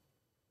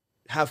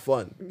 have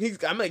fun.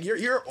 I'm like,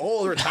 you're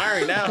old,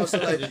 retiring now, so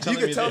like you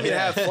can tell me to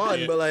have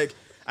fun, but like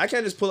I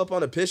can't just pull up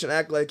on a pitch and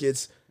act like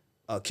it's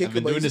a kick. I've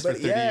been doing this for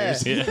 30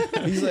 years.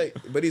 Yeah.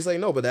 he's like,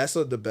 no, but that's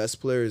what the best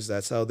players.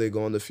 That's how they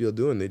go on the field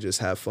doing. They just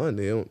have fun.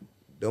 They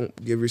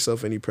don't give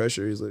yourself any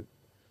pressure. He's like,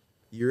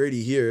 you're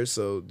already here,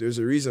 so there's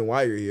a reason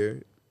why you're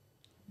here.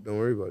 Don't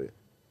worry about it.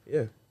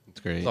 Yeah. It's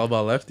great. It's all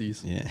about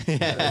lefties. Yeah.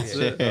 That's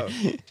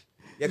it.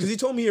 Yeah, because he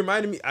told me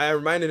I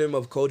reminded him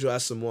of Kojo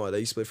Asamoah that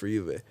used to play for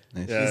Juve.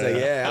 Nice. He's like,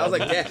 yeah. I was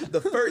like, yeah.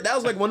 That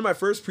was like one of my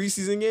first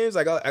preseason games.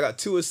 I got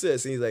 2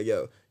 assists, and he's like,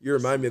 yo, you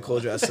remind me of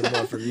Kojo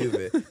Asamoah from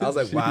Juve. I was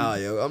like, wow,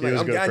 yo. I'm like,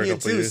 I'm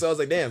Ghanaian too, so I was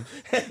like, damn.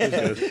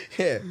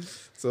 Yeah.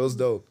 So it was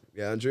dope.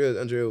 Yeah,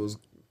 Andrea was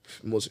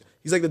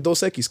he's like the Dos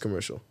Equis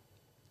commercial.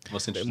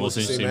 Most Most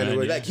interesting man.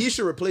 man. Like, he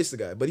should replace the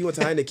guy, but he went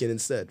to Heineken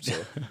instead.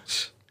 So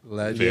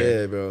Legend.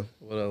 yeah, bro.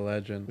 What a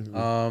legend.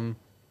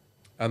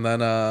 And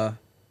then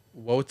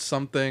what's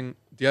something?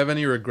 Do you have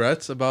any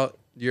regrets about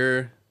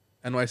your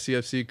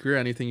NYCFC career?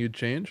 Anything you'd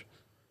change?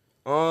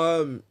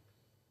 I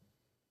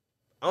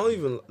I don't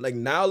even like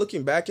now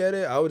looking back at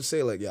it. I would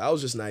say like, yeah, I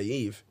was just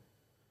naive.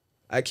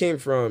 I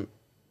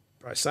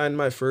signed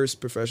my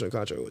first professional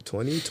contract with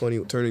 20,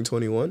 turning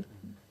 21,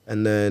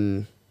 and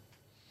then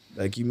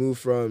like you move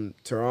from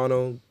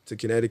Toronto to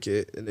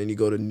Connecticut, and then you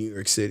go to New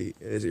York City,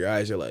 and as your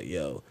eyes are like,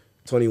 yo,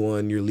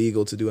 21, you're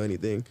legal to do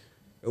anything.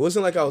 It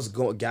wasn't like I was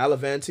going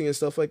gallivanting and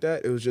stuff like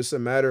that. It was just a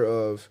matter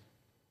of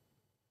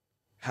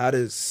how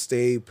to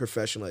stay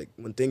professional. Like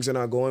when things are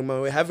not going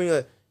my way, having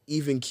a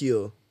even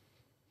keel,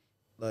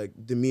 like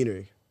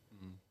demeanor.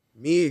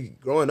 Me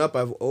growing up,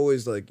 I've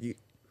always like you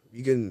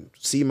can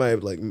see my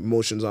like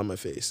emotions on my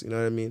face. You know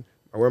what I mean?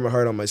 I wear my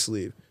heart on my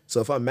sleeve. So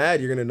if I'm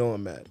mad, you're gonna know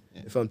I'm mad.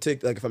 Yeah.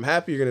 If I'm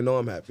happy, you're gonna know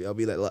I'm happy. I'll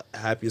be like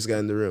happiest guy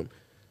in the room.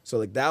 So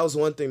like that was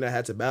one thing that I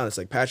had to balance.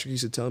 Like Patrick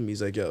used to tell me,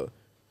 he's like, yo,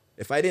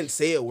 if I didn't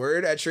say a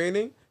word at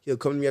training, he'll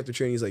come to me after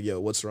training. He's like, yo,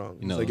 what's wrong?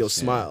 He's like, yo,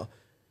 smile.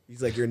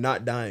 He's like, you're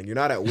not dying. You're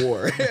not at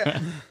war.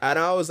 And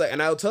I was like,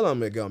 and I'll tell him,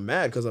 like, I'm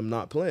mad because I'm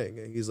not playing.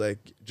 And he's like,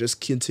 just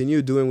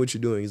continue doing what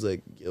you're doing. He's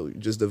like, yo,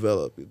 just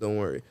develop. Don't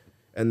worry.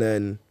 And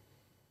then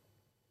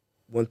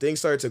when things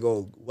started to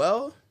go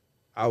well,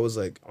 I was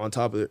like on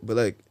top of it. But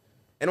like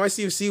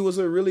NYCFC was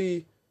a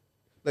really,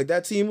 like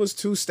that team was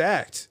too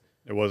stacked.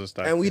 It was a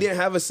stacked and we team.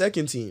 didn't have a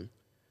second team.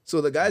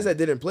 So the guys that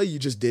didn't play, you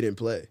just didn't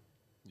play.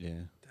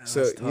 Yeah.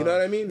 So you know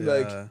what I mean? Yeah.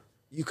 Like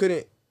you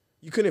couldn't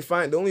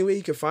find, the only way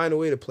you could find a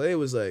way to play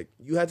was like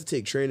you had to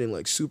take training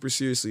like super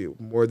seriously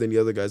more than the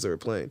other guys that were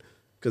playing,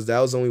 because that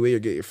was the only way you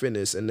get your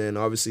fitness. And then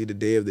obviously the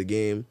day of the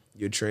game,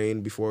 you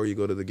train before you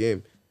go to the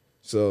game.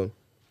 So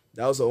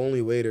that was the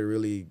only way to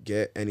really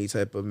get any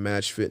type of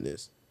match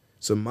fitness.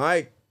 So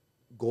my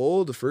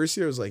goal the first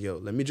year was like, yo,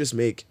 let me just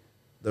make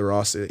the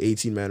roster,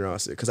 18-man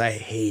roster, because I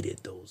hated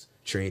those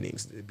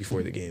trainings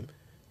before the game.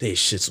 They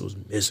shits was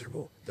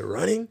miserable. The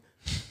running,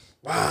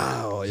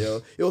 wow,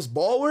 yo. It was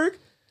ball work,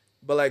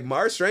 but like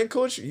my strength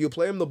coach, you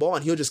play him the ball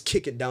and he'll just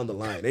kick it down the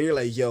line. And you're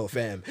like, yo,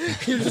 fam.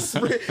 You just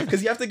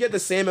because you have to get the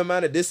same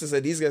amount of distance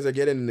that these guys are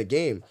getting in the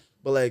game.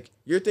 But like,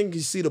 you're thinking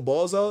you see the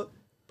balls out,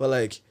 but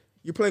like,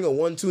 you're playing a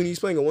 1-2 and he's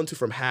playing a 1-2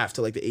 from half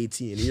to like the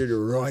 18 and you're just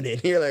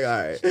running. You're like,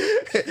 all right.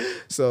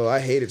 So I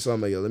hate it. So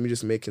I'm like, yo, let me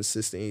just make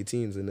consistent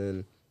 18s. And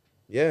then,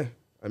 yeah,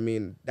 I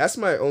mean, that's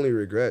my only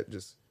regret,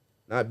 just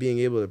not being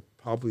able to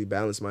properly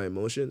balance my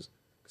emotions.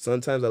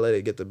 Sometimes I let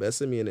it get the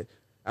best of me, and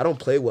I don't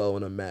play well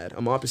when I'm mad.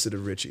 I'm opposite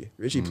of Richie.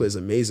 Richie plays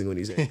amazing when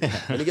he's angry.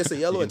 When he gets a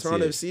yellow at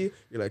Toronto FC,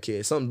 you're like,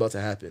 okay, something's about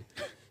to happen.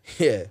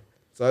 Yeah.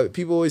 So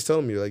people always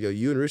tell me, like, yo,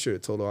 you and Richard are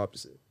total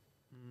opposite.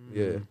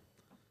 Yeah.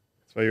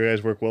 That's why you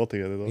guys work well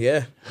together, though.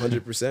 Yeah,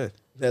 100%.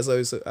 That's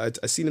always, I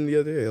seen him the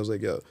other day. I was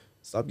like, yo,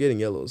 stop getting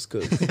yellows,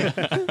 because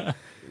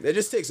it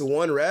just takes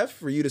one ref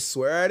for you to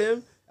swear at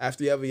him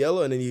after you have a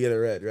yellow, and then you get a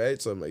red,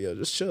 right? So I'm like, yo,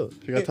 just chill.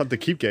 You got time to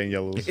keep getting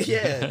yellows.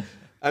 Yeah.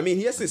 I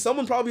mean,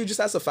 someone probably just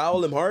has to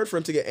foul him hard for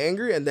him to get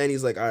angry, and then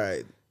he's like, all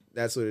right,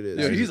 that's what it is.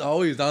 Yo, he's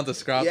always down to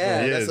scrap.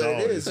 Yeah, bro. that's what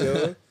it is,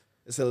 yo.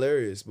 It's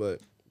hilarious. But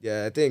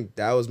yeah, I think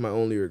that was my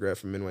only regret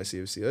from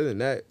NYCFC. Other than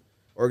that,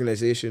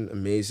 organization,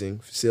 amazing.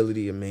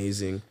 Facility,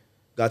 amazing.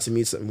 Got to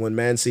meet when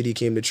Man City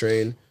came to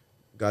train,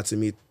 got to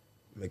meet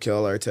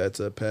Mikel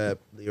Arteta, Pep,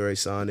 Leroy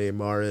Sané,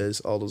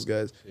 Mahrez, all those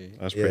guys.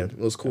 That's Yeah, pretty. it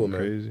was cool,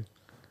 that's man.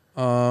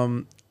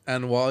 Crazy.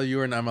 And while you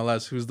were in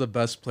MLS, who's the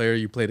best player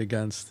you played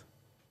against?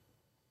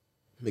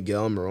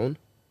 Miguel Marone.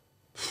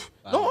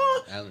 No.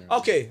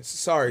 Okay,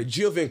 sorry,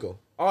 Giovinco,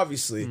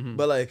 obviously.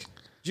 But like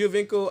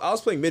Giovinco, I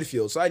was playing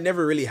midfield, so I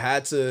never really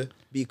had to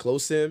be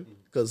close to him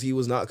because he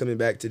was not coming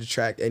back to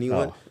detract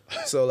anyone.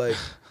 So like,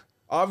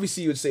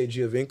 obviously you would say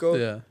Giovinco.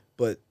 Yeah.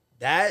 But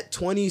that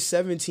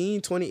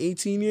 2017,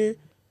 2018 year,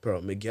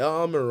 bro,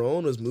 Miguel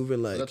Marone was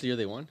moving like... Was that the year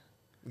they won?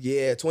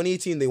 Yeah,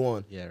 2018 they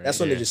won. Yeah, right. That's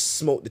when Yeah. they just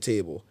smoked the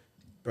table.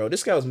 Bro,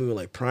 this guy was moving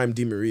like prime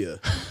Di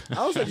Maria.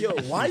 I was like, yo,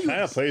 why you...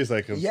 Kind of plays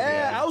like him.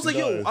 Yeah, I was like,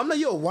 yo, I'm like,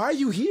 yo, why are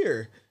you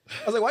here?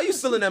 I was like, why are you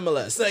still in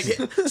MLS? Like,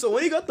 so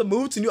when he got the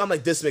move to New, I'm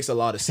like, this makes a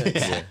lot of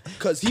sense.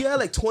 Because he had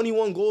like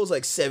 21 goals,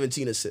 like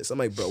 17 assists. I'm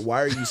like, bro,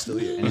 why are you still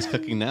here? And he's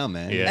cooking now,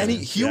 man. Yeah. And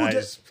he will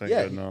he's get, playing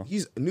good now.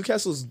 he's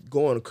Newcastle's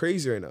going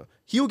crazy right now.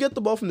 He'll get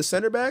the ball from the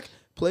center back,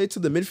 play it to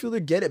the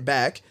midfielder, get it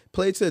back,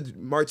 play it to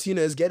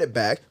Martinez, get it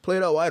back, play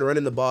it out wide, run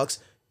in the box,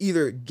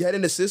 either get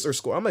an assist or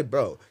score. I'm like,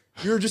 bro,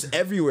 you're just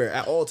everywhere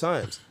at all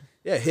times.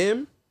 Yeah,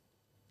 him,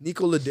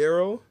 Nico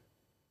Ladero,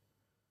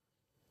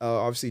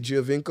 obviously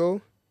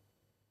Giovinco.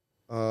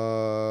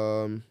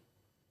 Who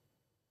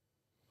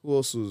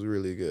else was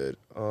really good?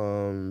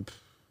 Piatti.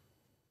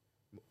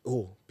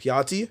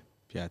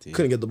 Piatti.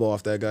 Couldn't get the ball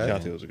off that guy.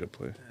 Piatti was a good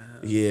play.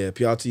 Yeah,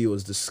 Piatti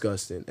was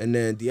disgusting. And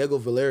then Diego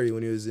Valeri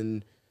when he was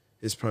in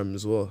his prime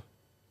as well.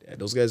 Yeah,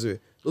 those are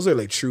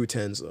like true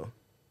 10s though.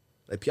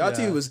 Like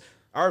Piatti was,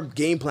 our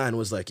game plan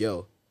was like,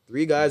 yo,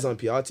 3 guys on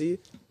Piatti,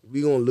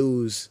 we gonna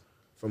lose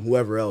from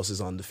whoever else is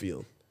on the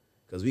field.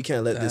 Because we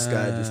can't let this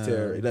guy just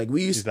tear. Like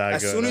we used, that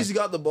as good, soon huh? as he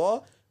got the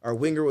ball, our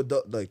winger would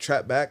like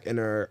trap back and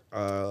our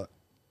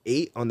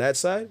 8 on that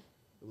side,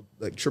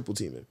 like triple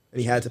team him. And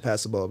he had to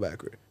pass the ball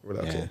backward. We're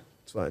like, okay,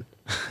 it's fine.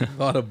 A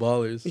lot of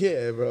ballers.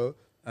 Yeah, bro.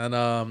 And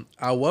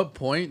at what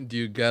point do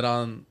you get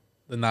on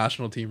the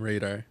national team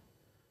radar?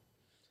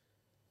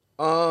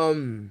 I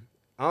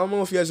don't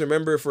know if you guys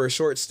remember, for a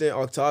short stint,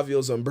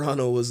 Octavio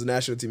Zambrano was the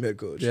national team head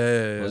coach.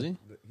 Yeah. Was he?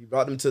 He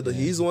brought them to the.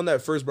 He's the one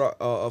that first brought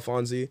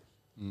Alfonsi,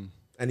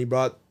 and he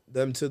brought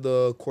them to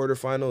the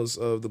quarterfinals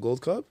of the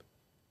Gold Cup.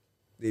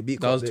 They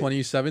beat. That was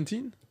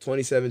 2017.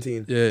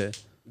 2017. Yeah.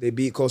 They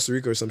beat Costa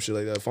Rica or some shit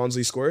like that.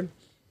 Fonzie scored.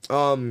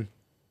 I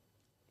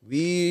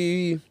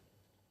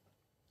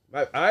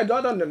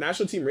got on the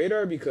national team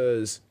radar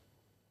because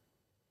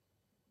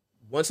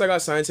once I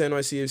got signed to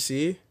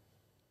NYCFC,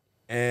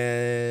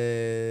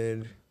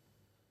 and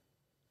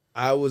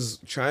I was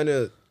trying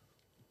to,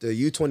 the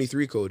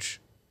U23 coach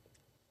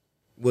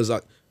was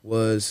it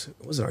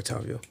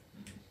Octavio?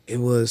 It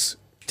was,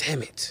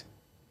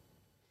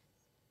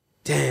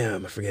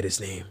 damn, I forget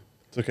his name.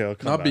 It's okay. I'll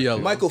come Not back.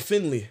 Biello. Michael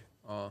Finley.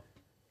 Oh.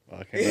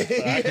 I can't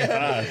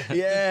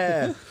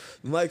Yeah,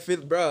 Mike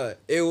Fit, bro.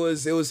 It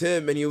was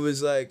him, and he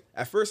was like,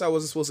 at first I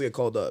wasn't supposed to get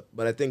called up,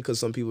 but I think because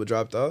some people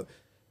dropped out,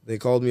 they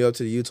called me up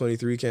to the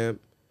U23 camp,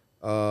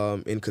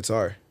 in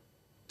Qatar,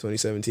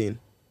 2017.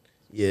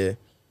 Yeah,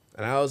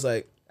 and I was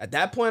like, at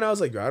that point I was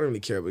like, bro, I don't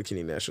really care about the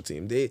Canadian national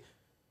team.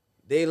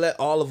 They let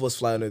all of us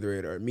fly under the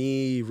radar.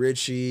 Me,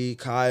 Richie,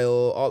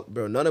 Kyle,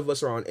 none of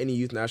us are on any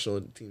youth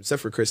national team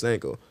except for Chris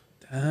Nanko.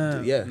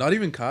 Damn. Yeah. Not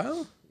even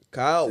Kyle?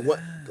 Kyle, the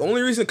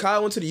only reason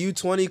Kyle went to the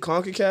U20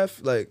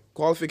 CONCACAF like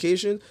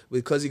qualification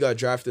was because he got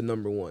drafted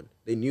number 1.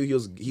 They knew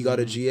he got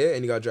a GA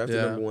and he got drafted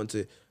number 1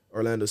 to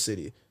Orlando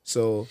City.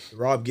 So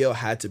Rob Gale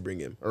had to bring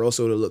him, or else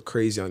it would have looked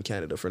crazy on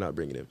Canada for not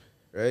bringing him,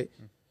 right?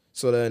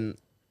 So then,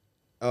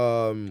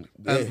 And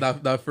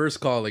that first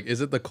call, like,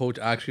 is it the coach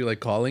actually like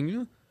calling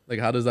you? Like,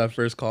 how does that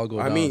first call go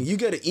down? I mean, you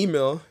get an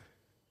email.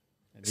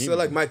 So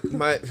like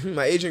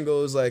my agent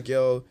goes like,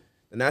 yo,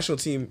 the national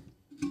team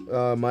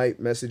might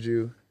message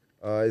you.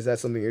 Is that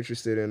something you're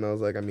interested in? And I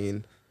was like, I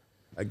mean,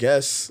 I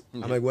guess.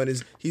 I'm like, when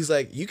is? He's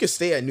like, you could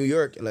stay at New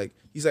York. Like,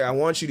 he's like, I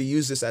want you to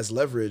use this as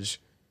leverage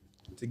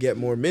to get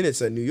more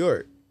minutes at New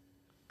York.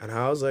 And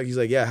I was like, he's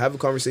like, yeah, have a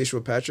conversation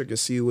with Patrick and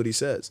see what he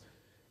says.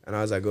 And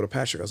I was like, go to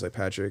Patrick. I was like,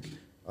 Patrick,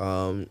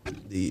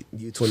 the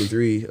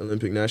U23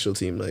 Olympic national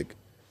team like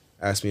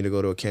asked me to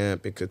go to a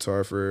camp in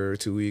Qatar for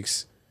 2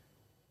 weeks,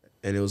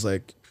 and it was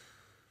like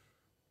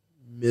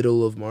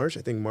middle of March,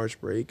 I think March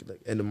break,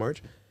 like end of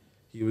March.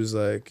 He was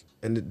like,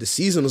 and the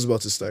season was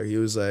about to start.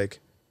 He's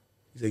like,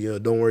 yo,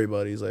 don't worry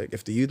about it. He's like,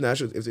 if the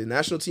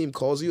national team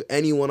calls you,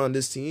 anyone on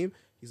this team,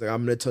 he's like,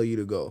 I'm gonna tell you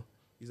to go.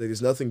 He's like,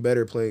 there's nothing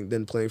better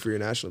than playing for your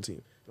national team.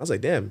 And I was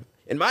like, damn.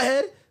 In my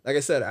head, like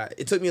I said,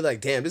 it took me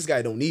like, damn, this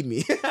guy don't need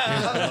me.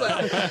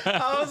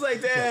 I was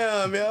like,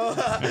 damn, yo.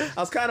 I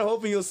was kind of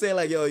hoping he'll say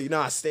like, yo,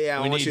 I stay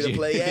out. I want you to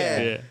play.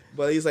 Yeah.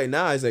 But he's like,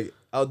 nah. He's like,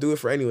 I'll do it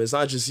for anyone. It's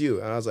not just you.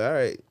 And I was like, all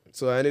right.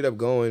 So I ended up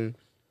going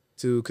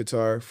to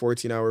Qatar,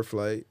 14-hour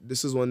flight.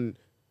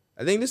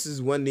 I think this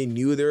is when they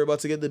knew they were about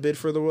to get the bid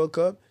for the World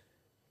Cup,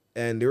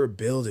 and they were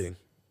building.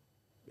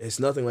 It's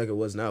nothing like it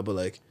was now, but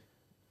like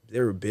they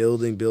were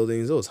building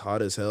buildings. It was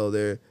hot as hell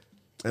there,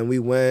 and we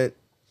went,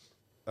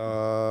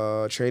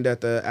 trained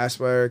at the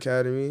Aspire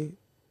Academy,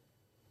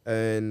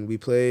 and we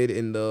played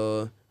in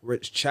the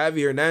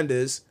Xavi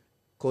Hernandez,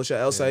 coach at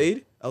El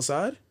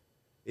Saad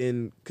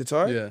in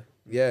Qatar.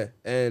 Yeah,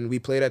 and we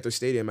played at their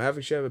stadium. I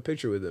actually have a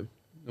picture with him.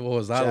 What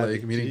was that Xavi.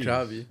 like, meeting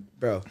Xavi?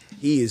 Bro,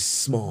 he is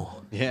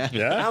small. Yeah.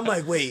 Yeah. I'm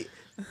like, wait,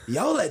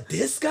 y'all let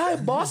this guy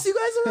boss you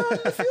guys around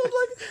in the field?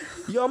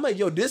 Like, yo, I'm like,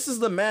 yo, this is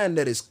the man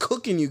that is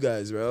cooking you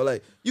guys, bro.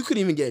 Like, you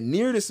couldn't even get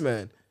near this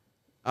man.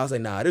 I was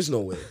like, nah, there's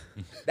no way.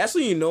 That's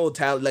when you know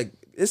talent, like,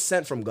 it's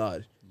sent from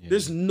God. Yeah.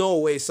 There's no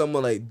way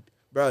someone like,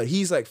 bro,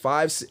 he's like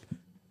 5'6",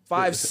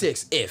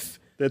 if.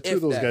 There are two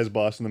of those guys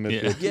bossing the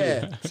midfield.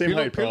 Yeah. Same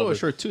height, Pirlo probably. was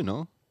short too,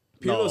 no?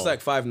 Pirlo's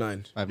like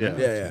 5'9".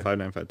 Yeah.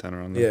 5'9", 5'10",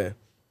 around there. Yeah.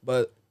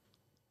 But,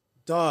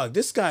 dog,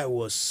 this guy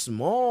was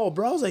small,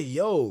 bro. I was like,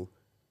 yo,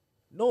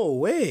 no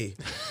way.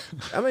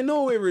 I mean,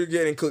 no way we're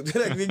getting cooked.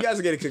 Like, you guys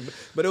are getting cooked.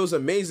 But it was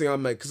amazing.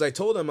 I'm like, because I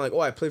told him, like,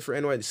 oh, I played for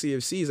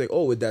NYCFC. He's like,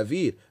 oh, with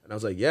David. And I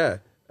was like, yeah.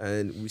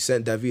 And we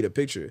sent David a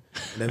picture.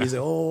 And David's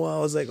like, oh, I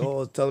was like,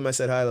 oh, tell him I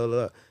said hi, blah, blah,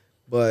 blah.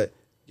 But,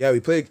 yeah, we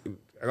played.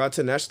 I got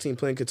to the national team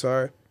playing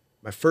Qatar.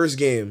 My first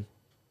game,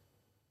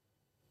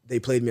 they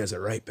played me as a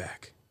right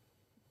back.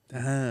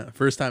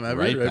 First time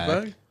ever, right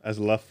back? As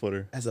a left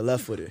footer. As a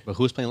left footer. But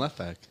who's playing left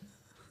back?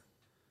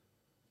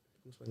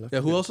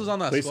 Yeah, who else was on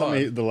that Please squad? tell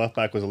me the left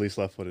back was at least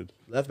left footed.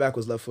 Left back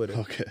was left footed.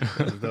 Okay.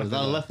 There's a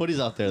lot of left footies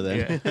out there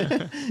then. That would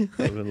have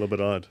been a little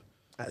bit odd.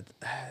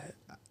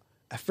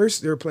 At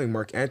first, they were playing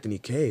Mark Anthony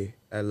K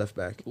at left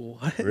back.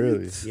 What?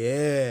 Really?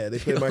 Yeah, they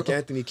played Mark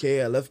Anthony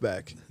K at left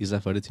back. He's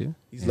left footed too?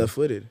 He's left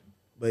footed.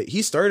 But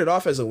he started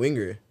off as a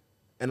winger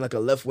and like a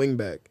left wing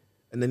back.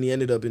 And then he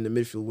ended up in the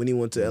midfield when he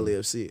went to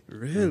LAFC.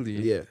 Really?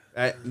 Yeah.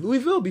 At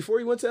Louisville, before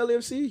he went to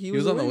LAFC, he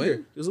was a on the winger.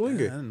 wing? He was a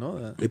winger. I didn't know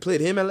that. They played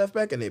him at left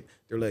back, and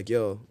they're like,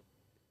 yo,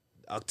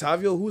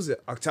 Octavio, who's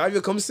it? Octavio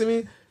comes to me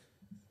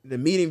in the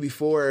meeting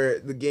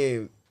before the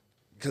game,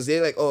 because they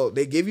like, oh,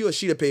 they give you a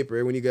sheet of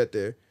paper when you get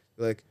there.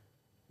 They're like,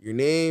 your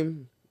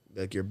name,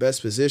 like your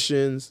best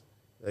positions,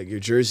 like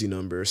your jersey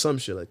number or some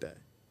shit like that.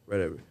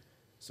 Whatever.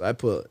 So I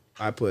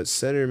put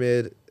center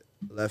mid,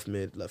 left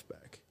mid, left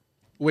back.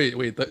 Wait.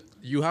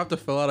 You have to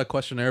fill out a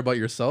questionnaire about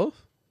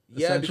yourself?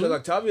 Yeah, because Essentially?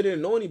 Octavio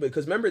didn't know anybody.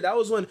 Because remember, that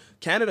was when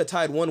Canada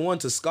tied 1-1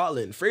 to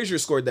Scotland. Fraser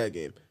scored that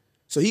game.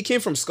 So he came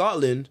from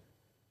Scotland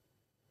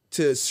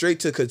to straight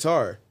to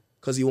Qatar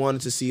because he wanted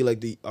to see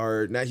like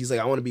he's like,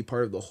 I want to be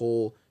part of the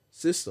whole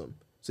system.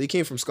 So he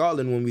came from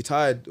Scotland when we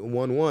tied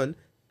 1-1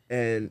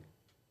 and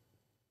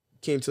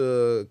came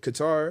to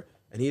Qatar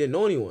and he didn't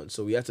know anyone.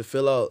 So we had to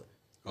fill out,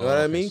 you know what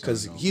I mean?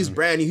 Because he's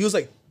brand new. He was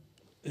like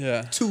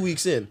Yeah. 2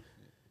 weeks in.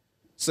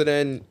 So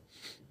then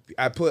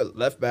I put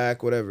left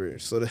back, whatever.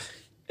 So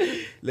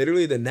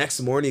literally the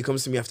next morning he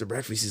comes to me after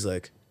breakfast. He's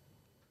like,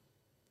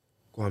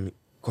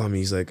 Kwame,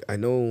 he's like, I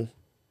know.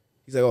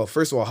 He's like, oh,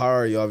 first of all, how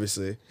are you,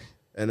 obviously?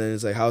 And then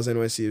it's like, how's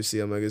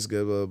NYCFC? I'm like, it's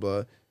good, blah, blah,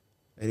 blah.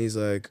 And he's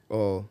like,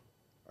 oh,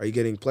 are you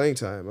getting playing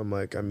time? I'm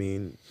like, I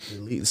mean,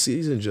 the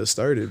season just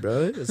started,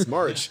 bro. It's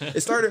March.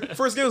 It started,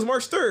 first game was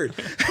March 3rd.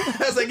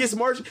 I was like, it's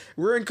March.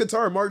 We're in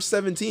Qatar, March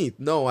 17th.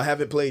 No, I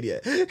haven't played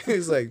yet.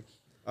 He's like,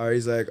 all right,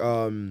 he's like,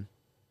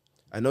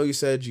 I know you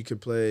said you could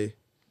play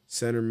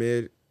center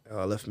mid,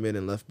 left mid,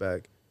 and left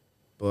back,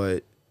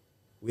 but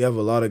we have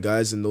a lot of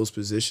guys in those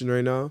positions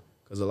right now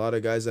because a lot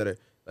of guys that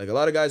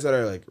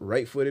are like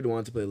right-footed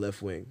want to play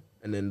left wing,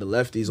 and then the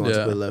lefties want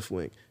to play left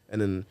wing,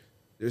 and then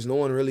there's no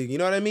one really, you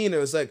know what I mean? It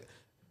was like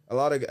a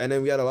lot of, and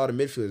then we had a lot of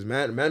midfielders.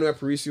 Manuel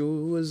Aparicio,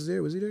 who was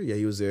there? Was he there? Yeah,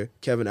 he was there.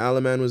 Kevin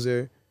Alaman was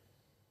there.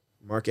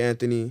 Mark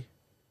Anthony,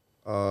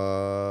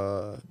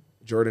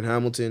 Jordan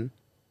Hamilton,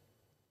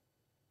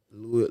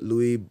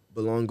 Louis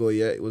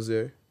Belongo was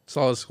there.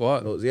 Solid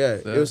squad.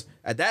 It was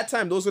at that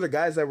time. Those were the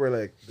guys that were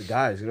like the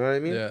guys. You know what I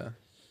mean? Yeah.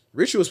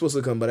 Richie was supposed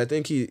to come, but I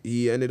think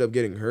he ended up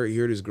getting hurt. He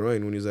hurt his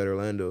groin when he was at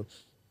Orlando.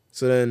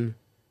 So then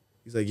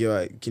he's like,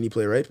 "Yo, can you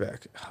play right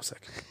back?" I was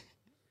like,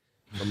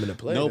 "I'm gonna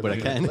play." No, but I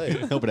can.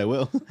 No, but I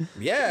will.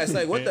 Yeah, it's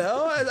like, what the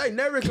hell? I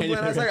never complain.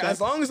 I was like,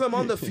 as long as I'm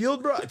on the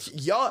field, bro,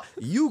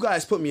 you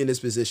guys put me in this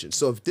position.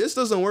 So if this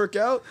doesn't work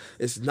out,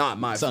 it's not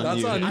my fault.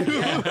 on That's you.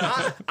 on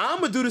you.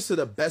 I'm gonna do this to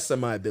the best of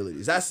my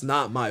abilities. That's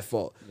not my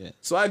fault. Yeah.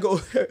 So I go.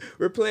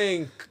 we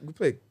play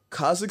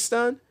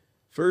Kazakhstan,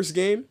 first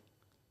game,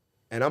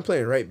 and I'm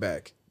playing right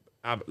back.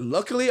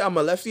 Luckily, I'm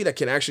a lefty that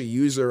can actually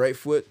use the right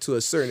foot to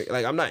a certain.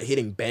 Like I'm not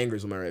hitting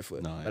bangers with my right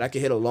foot, but I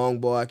can hit a long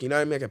ball. You know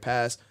what I mean? I can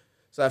pass.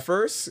 So at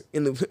first,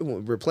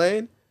 when we're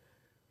playing,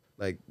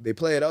 like they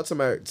play it out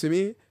to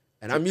me,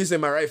 and I'm using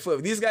my right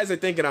foot. These guys are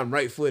thinking I'm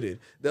right-footed,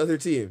 the other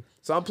team.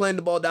 So I'm playing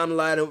the ball down the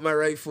line with my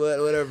right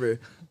foot, whatever,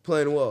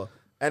 playing well.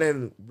 And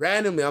then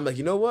randomly, I'm like,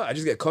 you know what? I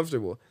just get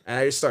comfortable, and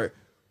I just start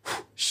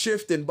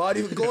shifting,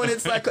 body going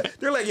inside.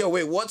 They're like, yo,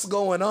 wait, what's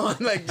going on?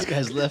 Like This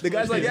guy's left. The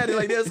guys like, yeah, they're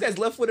like, this guy's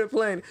left-footed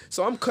playing.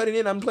 So I'm cutting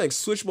in. I'm playing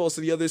switch balls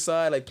to the other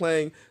side, like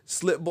playing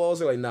slip balls.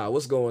 They're like, nah,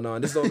 what's going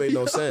on? This don't make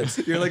no sense.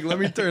 You're like, let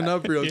me turn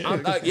up real quick.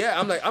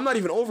 I'm not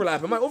even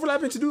overlapping. Am I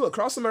overlapping to do a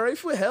cross on my right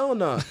foot? Hell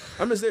no.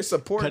 I'm just there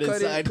support, cut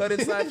inside,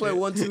 play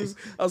 1-2s.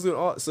 I was doing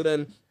all. So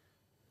then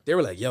they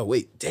were like, yo,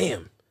 wait,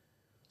 damn.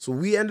 So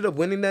we ended up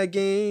winning that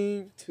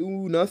game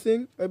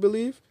 2-0, I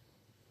believe.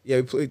 Yeah,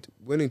 we played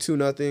winning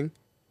 2-0.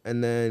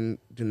 And then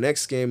the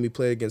next game we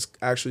played against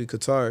actually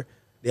Qatar.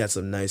 They had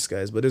some nice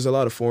guys, but there's a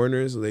lot of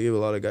foreigners. So they gave a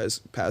lot of guys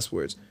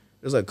passports.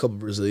 There's like a couple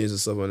Brazilians and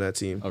stuff on that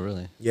team. Oh,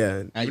 really?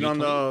 Yeah. Even on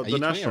the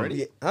national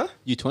already? Huh?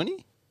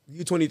 U20?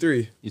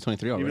 U23.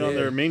 U23 already? Even on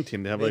their main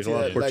team, they have like a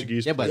lot of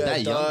Portuguese. Yeah, but Yeah,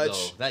 that young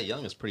Dutch, though. That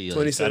young is pretty.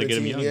 2017, gotta get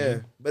 'em young, yeah.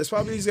 yeah. But it's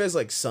probably these guys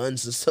like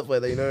sons and stuff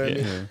like that, you know what I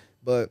mean?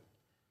 But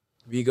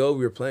we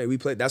were playing.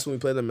 That's when we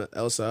played them at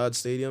El Saad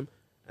Stadium.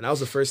 And that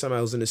was the first time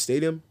I was in a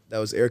stadium that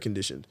was air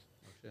conditioned.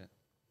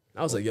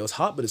 I was like, yo, it's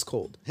hot, but it's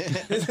cold.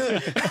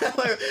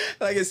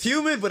 like it's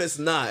humid, but it's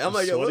not. I'm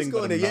like, yo, what's sweating,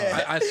 going but on? I'm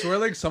Yeah. I swear,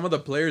 like some of the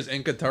players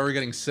in Qatar were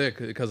getting sick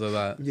because of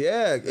that.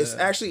 Yeah, it's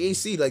actually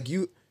AC. Like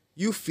you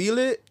feel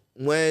it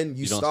when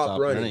you don't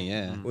stop running.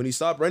 Yeah. When you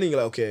stop running, you're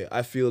like, okay,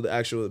 I feel the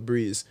actual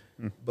breeze.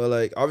 But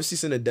like obviously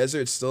it's in the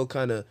desert, it's still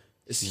kind of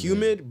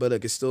humid, but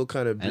like it's still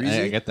kind of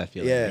breezy. I get that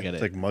feeling. Yeah. I get it.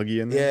 It's like muggy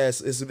in there. Yeah,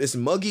 it's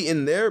muggy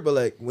in there, but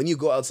like when you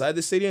go outside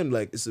the stadium,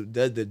 like it's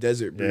the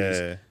desert breeze.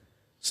 Yeah.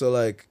 So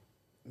like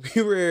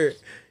we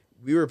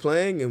were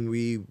playing and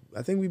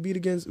I think we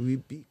beat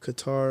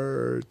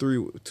Qatar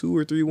 2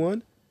 or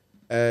 3-1,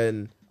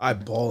 and I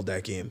balled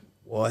that game.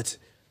 What?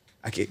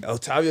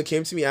 Otavio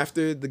came to me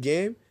after the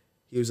game.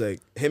 He was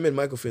like, him and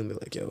Michael Finley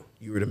like, yo,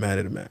 you were the man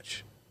of the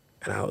match.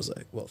 And I was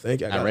like, well,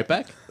 thank you. I got right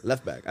back?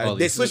 Left back. Oh,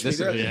 They switched me. this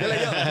is- They're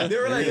like, yo, they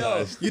were like,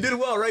 yo, you did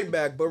well right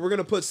back, but we're going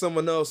to put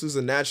someone else who's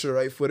a natural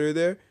right footer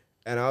there.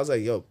 And I was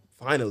like, yo,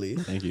 finally.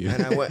 Thank you.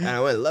 And I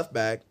went left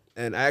back,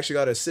 and I actually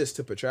got an assist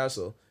to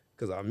Petrasso.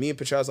 Because me and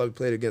Petrasso, we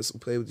played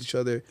with each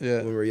other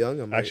when we were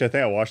young. Actually, I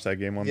think I watched that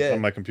game on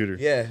my computer.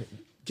 Yeah.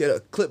 Get a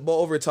clip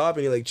ball over top,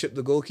 and he like chipped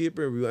the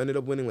goalkeeper. We ended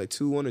up winning like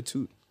 2-1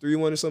 or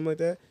 3-1 or something like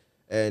that.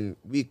 And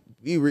we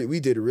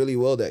did really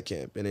well that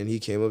camp. And then he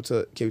came up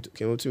to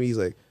me. He's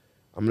like,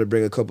 I'm gonna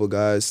bring a couple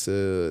guys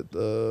to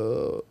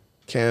the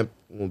camp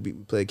when we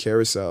play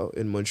Carousel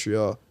in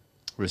Montreal.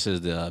 This is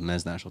the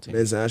men's national team.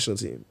 Men's national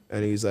team.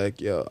 And he's like,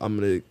 yo,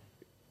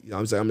 I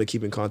was like, I'm gonna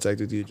keep in contact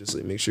with you, just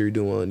like make sure you're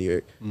doing well in New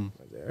York. I was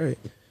like, all right.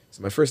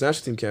 So my first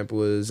national team camp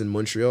was in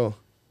Montreal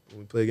when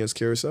we played against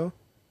Curacao.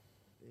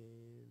 And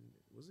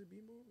was it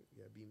BMO?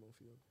 Yeah, BMO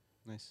Field.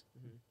 Nice.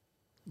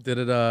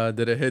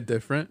 Did it hit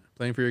different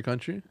playing for your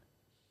country?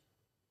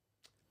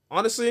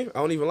 Honestly, I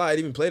don't even lie. I didn't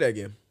even play that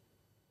game.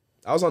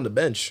 I was on the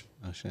bench,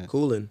 Oh shit.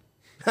 cooling.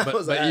 I But,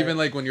 was but like, even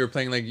like when you were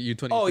playing like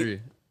U23.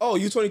 Oh,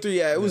 U23,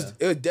 yeah,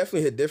 it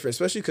definitely hit different,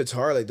 especially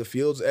Qatar. Like the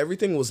fields,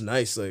 everything was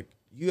nice. Like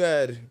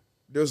there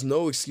was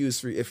no excuse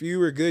for if you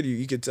were good,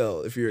 you could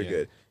tell if you were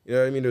good. You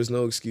know what I mean? There's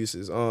no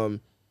excuses.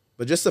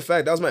 But just the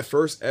fact that was my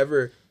first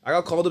ever. I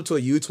got called up to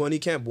a U20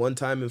 camp one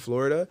time in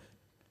Florida,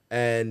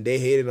 and they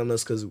hated on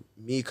us because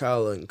me,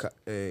 Kyle,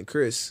 and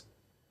Chris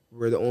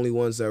were the only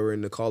ones that were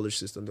in the college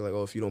system. They're like,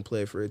 oh, if you don't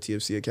play for a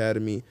TFC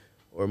Academy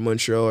or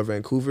Montreal or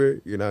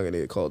Vancouver, you're not gonna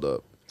get called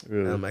up.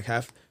 Really? And I'm like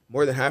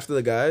more than half of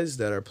the guys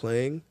that were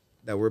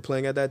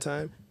playing at that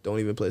time don't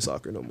even play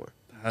soccer no more.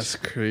 That's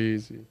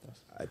crazy.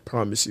 I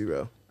promise you,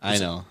 bro. I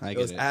know. I It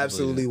get was it.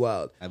 absolutely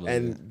wild. I believe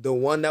And the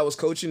one that was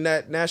coaching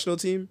that national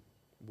team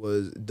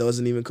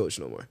doesn't even coach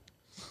no more.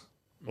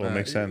 Well, it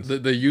makes sense.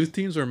 The youth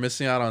teams were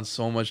missing out on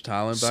so much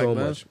talent back So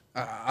then. much.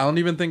 I don't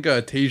even think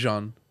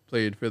Tajon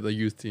played for the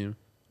youth team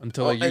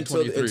until like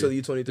U23. Until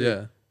U23.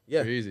 Yeah.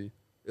 Yeah. Crazy.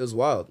 It was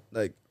wild.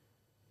 Like,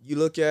 you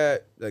look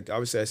at, like,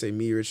 obviously I say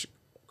me, Rich.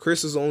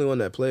 Chris is the only one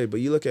that played, but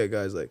you look at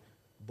guys like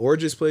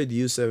Borges played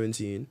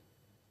U17,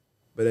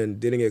 but then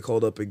didn't get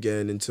called up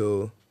again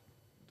until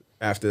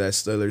after that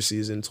stellar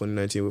season,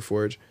 2019 with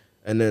Forge.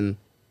 And then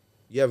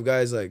you have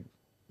guys like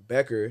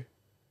Becker.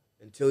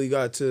 Until he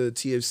got to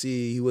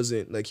TFC, he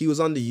wasn't, like, he was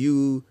on the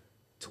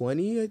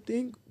U20, I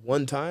think,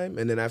 one time.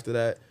 And then after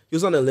that, he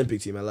was on the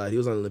Olympic team. I lied. He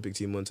was on the Olympic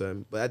team one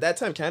time. But at that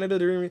time, Canada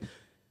didn't even,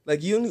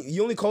 like, you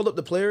only called up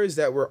the players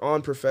that were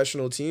on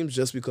professional teams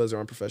just because they're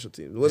on professional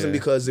teams. It wasn't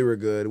because they were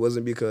good. It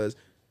wasn't because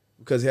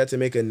they had to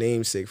make a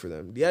namesake for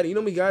them. Yeah, you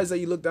know how many guys that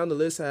you look down the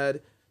list had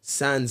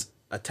Sands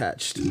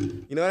attached.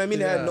 You know what I mean?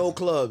 They had no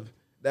club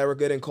that were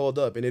getting called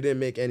up, and it didn't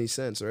make any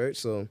sense, right?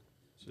 So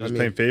Just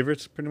playing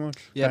favorites, pretty much.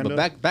 Yeah, kinda?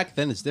 but back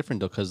then it's different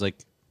though, because like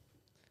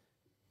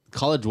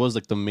college was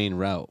like the main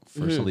route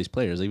for some of these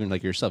players, even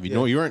like yourself. You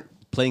know, you weren't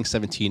playing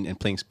 17 and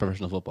playing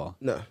professional football.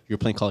 No. You were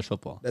playing college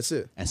football. That's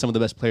it. And some of the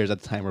best players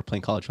at the time were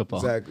playing college football.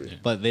 Exactly. Yeah.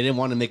 But they didn't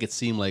want to make it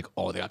seem like,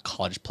 oh, they got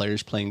college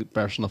players playing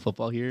professional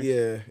football here.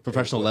 Yeah.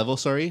 Professional level,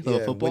 level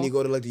football. When you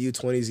go to like the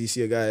U20s, you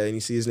see a guy and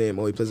you see his name.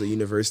 Oh, he plays at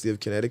University of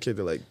Connecticut.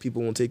 They're like,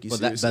 people won't take you But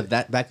seriously.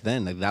 that back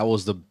then, like that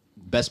was the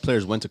best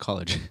players went to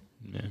college.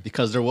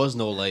 Because there was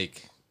no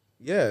like.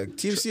 Yeah,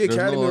 TFC There's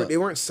Academy, no- they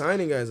weren't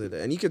signing guys like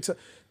that. And you could tell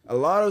a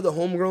lot of the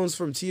homegrowns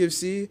from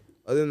TFC,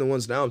 other than the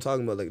ones now I'm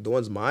talking about, like the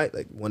ones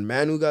when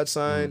Manu got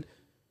signed,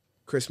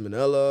 Chris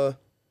Manella,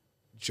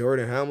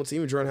 Jordan Hamilton,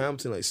 even Jordan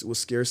Hamilton like was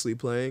scarcely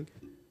playing.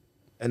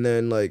 And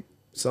then like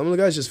some of the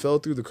guys just fell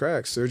through the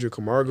cracks. Sergio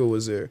Camargo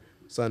was there,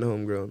 signed a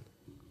homegrown.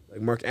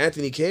 Like Mark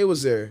Anthony Kay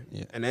was there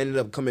and ended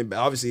up coming back.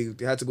 Obviously,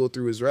 they had to go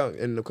through his route,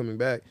 ended up coming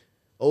back.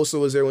 Osa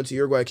was there, went to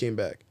Uruguay, came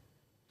back.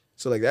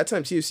 So like that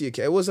time TFC,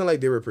 it wasn't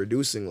like they were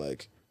producing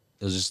like.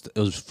 It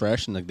was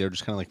fresh and like they were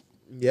just kind of like.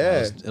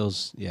 Yeah. It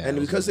was And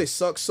because they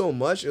sucked so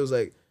much, it was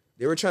like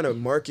they were trying to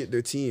market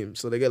their team.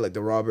 So they get like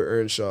the Robert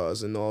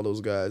Earnshaws and all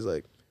those guys.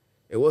 Like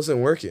it wasn't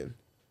working.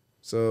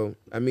 So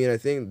I mean, I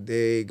think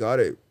they got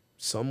it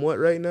somewhat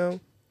right now,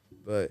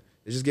 but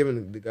it's just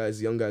giving the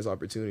young guys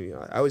opportunity.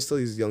 I always tell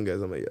these young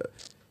guys, I'm like,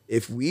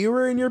 if we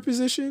were in your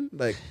position,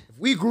 like if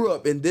we grew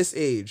up in this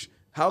age,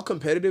 how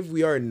competitive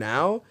we are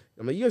now,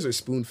 I'm like, you guys are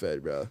spoon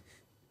fed, bro.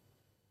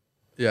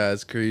 Yeah,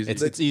 it's crazy.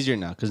 It's easier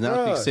now because now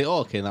you can say, oh,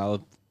 okay,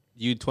 now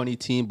U20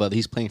 team, but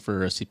he's playing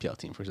for a CPL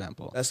team, for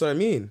example. That's what I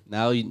mean.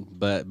 Now,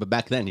 but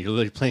back then you're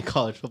literally playing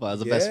college football as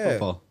the best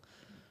football.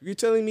 You're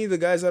telling me the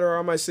guys that are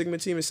on my Sigma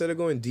team, instead of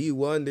going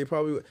D1, they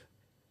probably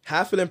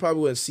half of them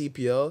probably went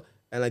CPL,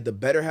 and like the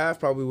better half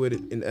probably would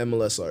in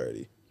MLS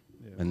already.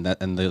 And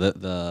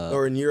the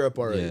Or in Europe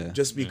already, Yeah.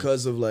 just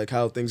because of like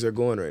how things are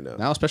going right now.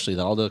 now especially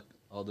that all the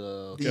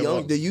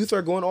The youth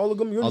are going, all of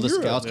them, all the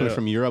Europe scouts coming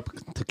from Europe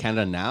to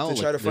Canada now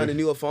to try to find a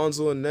new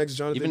Alfonso and next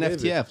Jonathan even David.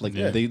 FTF like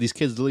these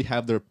kids literally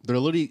have they're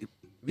literally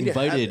We didn't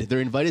have invited. it. They're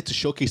invited to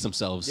showcase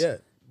themselves. Yeah.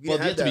 Well,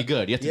 you have to be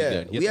good. You have to be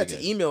good. You We have had to to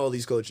be good. email all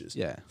these coaches.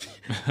 Yeah.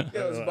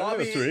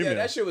 Bobby, through email.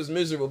 that shit was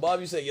miserable.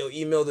 Bobby said, yo,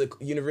 email the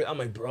university. I'm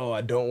like, bro, I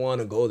don't want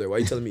to go there. Why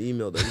you telling me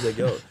email them? He's like,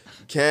 yo,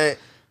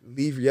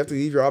 you have to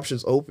leave your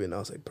options open. I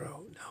was like,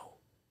 bro, no.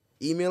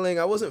 Emailing,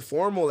 I wasn't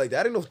formal like that.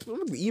 I didn't know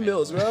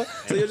emails, bro.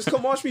 So yo, just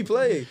come watch me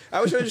play.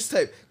 I was trying to just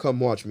type, come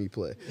watch me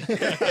play.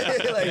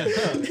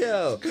 Like,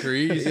 yo.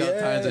 crazy how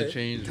times have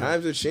changed. bro.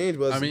 Times have changed,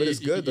 but, I mean, but it's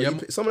good. Though.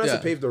 Someone has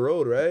to pave the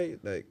road, right?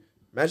 Like,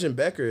 imagine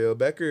Becker. Yo,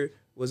 Becker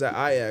was at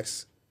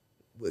Ajax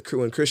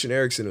when Christian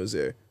Eriksen was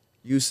there,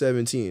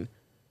 U17,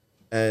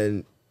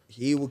 and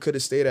he could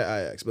have stayed at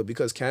Ajax, but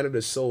because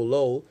Canada's so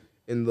low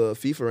in the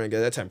FIFA rank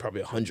at that time,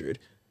 probably 100,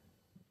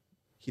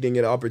 he didn't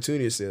get an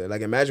opportunity to stay there.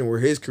 Like, imagine where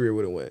his career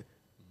would have went.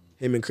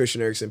 Him and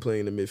Christian Eriksen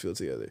playing in the midfield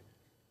together.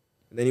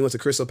 And then he went to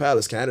Crystal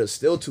Palace. Canada's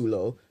still too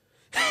low.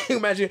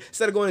 Imagine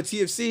instead of going to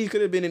TFC, he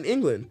could have been in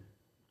England.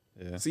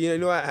 Yeah. So see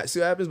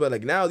what happens. But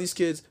like now, these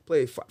kids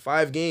play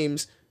 5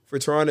 games for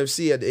Toronto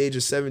FC at the age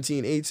of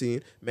 17,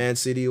 18. Man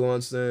City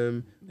wants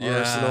them. Yeah.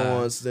 Arsenal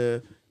wants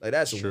them. Like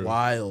that's True.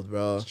 wild,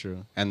 bro. That's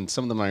true. And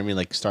some of them are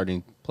like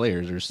starting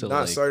players or still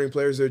Not like, starting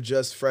players. They're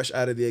just fresh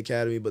out of the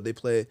academy, but they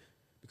play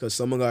because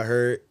someone got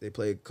hurt. They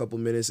play a couple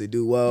minutes. They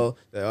do well.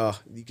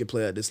 You can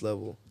play at this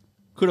level.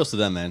 Kudos to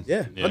them, man.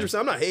 Yeah, 100%.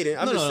 I'm not hating.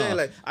 I'm just saying,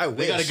 like, I wish.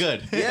 They got it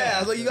good. Yeah, I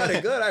was like, you got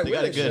it good. I They wish.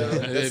 got it good.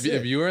 yo. That's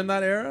If it. you were in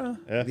that era,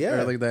 Yeah.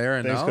 or like the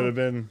era Things now, could have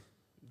been.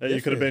 Yeah,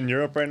 you could have been in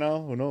Europe right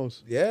now. Who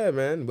knows? Yeah,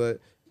 man. But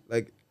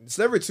like, it's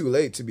never too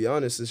late. To be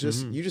honest, it's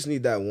just you just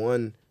need that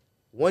one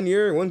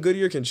year. One good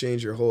year can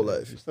change your whole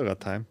life. You still got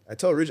time. I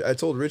told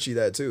Richie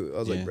that too. I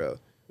was like, Yeah. bro,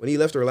 when he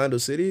left Orlando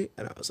City,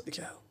 and I was like,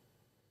 yo,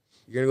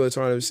 you're gonna go to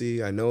Toronto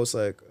FC. I know it's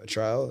like a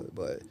trial,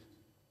 but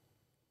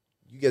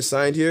you get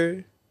signed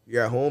here.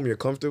 You're at home. You're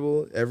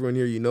comfortable. Everyone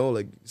here,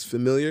 like it's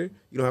familiar.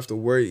 You don't have to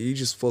worry. You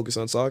just focus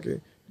on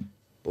soccer.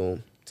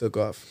 Boom, took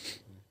off.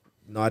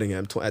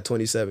 Nottingham at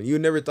 27. You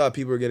never thought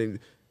people were getting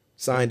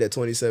signed at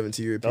 27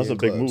 to European That was a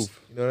big clubs. move.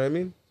 You know what I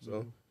mean? So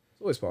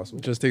it's always possible.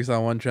 it just takes that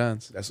one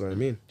chance. That's what I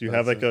mean. Do you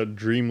have like a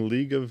dream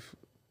league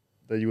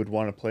that you would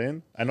want to play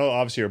in? I know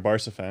obviously you're a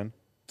Barca fan.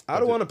 I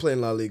don't want to play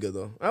in La Liga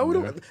though. I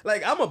wouldn't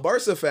like. I'm a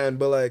Barca fan,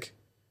 but like,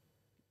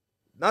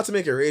 not to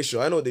make it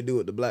racial. I know what they do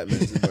with the black men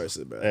in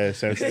Barca, bro.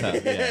 Same thing.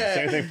 Yeah.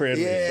 Same thing for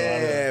Italy.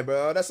 Yeah,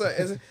 bro. That's not.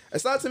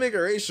 It's not to make it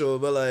racial,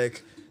 but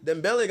like,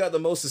 Dembele got the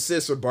most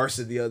assists for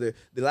Barca the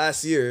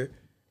last year,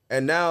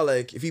 and now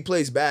like if he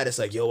plays bad, it's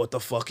like, yo, what the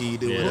fuck are you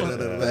doing? Yeah. Blah, blah,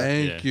 blah, blah.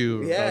 Thank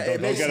you. Yeah, Don't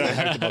it makes. get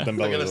hyped about them.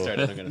 Don't get us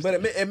started. Don't get us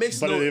started. But it makes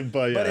But no. it-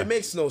 but But yeah. it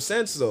makes no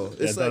sense though. It's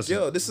it like, doesn't.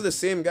 yo, this is the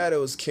same guy that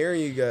was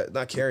carrying you guys,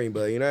 not carrying,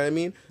 but you know what I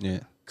mean. Yeah.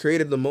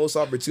 Created the most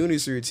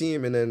opportunities for your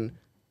team, and then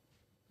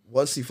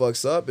once he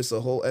fucks up, it's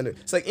a whole. And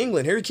it's like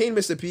England. Harry Kane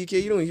missed a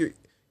PK. You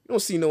don't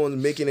see no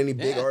one making any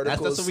big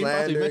articles. That's what we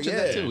slander. mentioned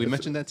that Yeah. too. We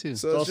mentioned that too.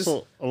 So it's just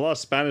Also, a lot of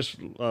Spanish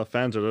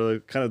fans are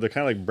like, kind of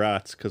like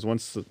brats because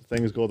once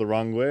things go the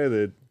wrong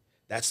way,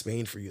 that's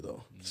Spain for you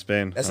though.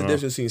 Spain. That's the I don't know.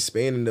 difference between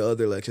Spain and the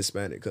other like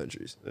Hispanic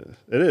countries.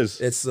 It is.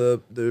 It's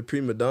the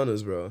prima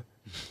donnas, bro.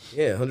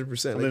 Yeah, 100%.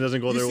 Something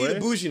doesn't go you their see way? the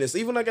bouginess.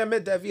 Even like I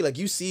met Davi, like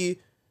you see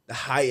the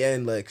high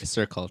end, like It's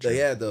their culture.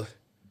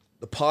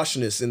 the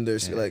poshness in there.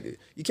 Like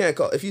you can't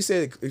call if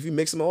you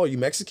mix them all, you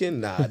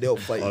Mexican? Nah, they'll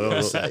fight you. Oh,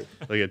 It's like,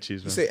 they get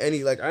cheese, you man. say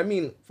any like I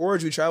mean,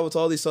 forwards we travel to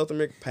all these South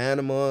America,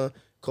 Panama,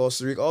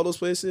 Costa Rica, all those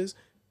places.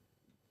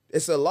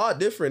 It's a lot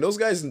different. Those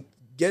guys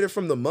get it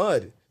from the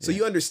mud, so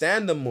you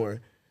understand them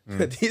more.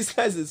 These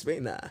guys in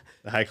Spain, nah.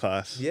 The high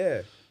class.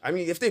 Yeah. I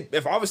mean,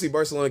 if obviously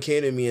Barcelona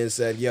came to me and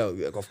said, yo,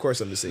 of course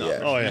I'm gonna say yeah.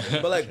 Oh yeah.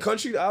 But like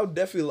country,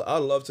 I'd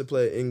love to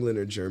play England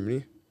or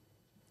Germany.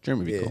 Germany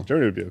would be Yeah. cool.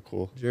 Germany would be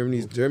cool.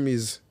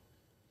 Germany's.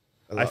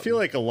 I feel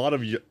like a lot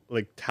of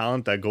like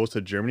talent that goes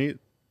to Germany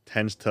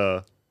tends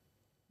to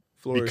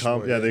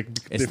become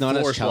It's not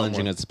as flourish a lot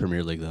challenging more. as the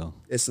Premier League though.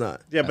 It's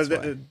not. Yeah, but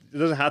That's why. it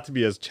doesn't have to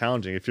be as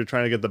challenging. If you're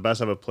trying to get the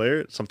best out of a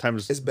player,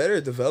 sometimes It's better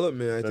at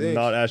development. I the think.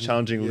 not as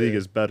challenging league Yeah.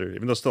 is better,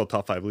 even though it's still a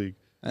top 5 league.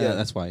 Yeah.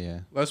 That's why. Yeah.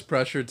 Less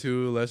pressure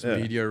too, less Yeah.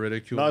 media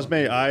ridicule. Not as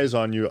many eyes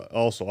on you.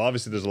 Also,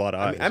 obviously, there's a lot of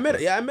eyes. I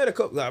met a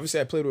couple. Obviously,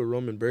 I played with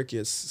Roman Berkey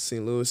at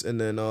St. Louis, and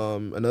then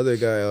another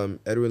guy,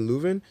 Edwin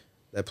Leuven,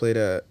 that played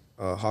at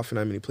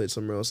Hoffenheim, and he played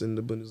somewhere else in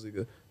the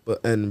Bundesliga.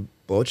 And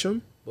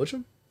Bochum.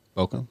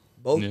 Boca.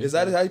 Yeah. Is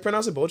that how you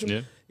pronounce it, Bochum?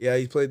 Yeah. Yeah,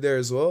 he played there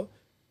as well.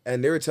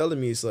 And they were telling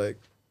me, it's like,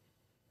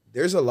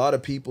 there's a lot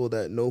of people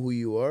that know who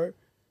you are,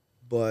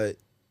 but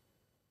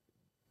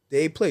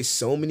they play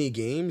so many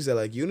games that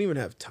like you don't even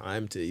have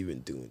time to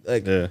even do it.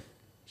 Like Yeah,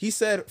 he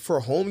said,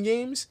 for home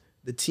games,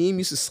 the team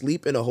used to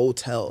sleep in a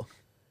hotel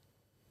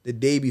the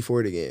day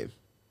before the game.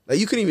 Like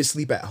you couldn't even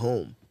sleep at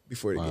home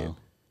before the Wow.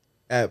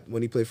 game.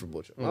 When he played for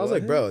Bochum, I was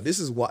like, bro, this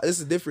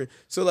is different.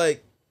 So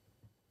like,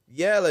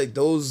 yeah, like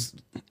those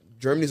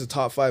Germany's a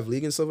top 5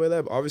 league and stuff like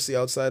that. But obviously,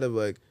 outside of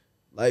like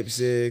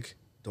Leipzig,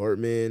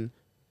 Dortmund,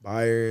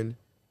 Bayern,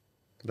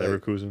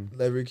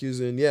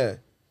 Leverkusen, yeah,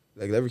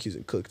 like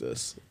Leverkusen cooked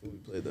us when we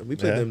played them. We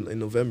played Yeah. them in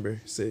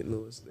November, St.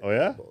 Louis. Oh,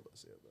 yeah? Balled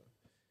us, yeah, bro.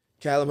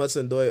 Callum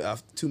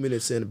Hudson-Odoi, 2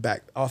 minutes in, pass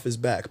off his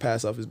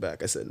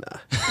back. I said, nah.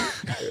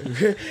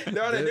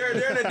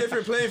 they're in a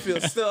different playing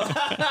field still.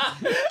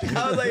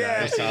 I was like,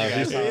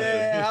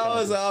 yeah. I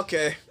was like,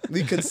 okay,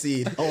 we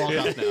concede. I'll walk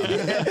off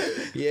now.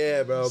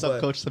 Yeah, bro. Sub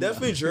But coach some-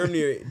 definitely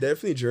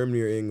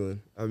Germany or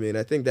England. I mean,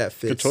 I think that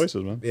fits. good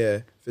choices, man. Yeah,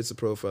 fits the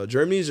profile.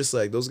 Germany is just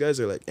like those guys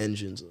are like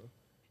engines. Though.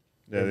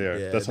 Yeah, they are.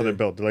 Yeah, That's how they're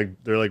built.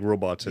 They're like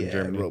robots in Yeah,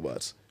 Germany.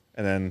 robots.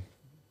 And then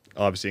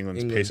obviously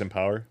England's England. pace and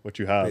power, which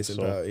you have. Pace and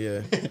so power,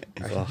 yeah.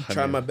 I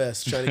Trying mean- my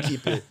best, trying to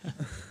keep it.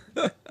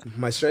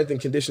 My strength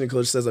and conditioning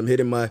coach says I'm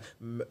hitting my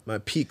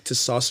peak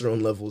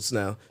testosterone levels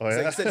now. Oh,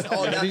 yeah? He said it's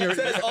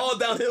all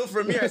downhill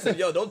from here. I said,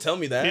 yo, don't tell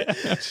me that.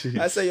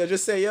 I said, yo,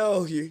 just say,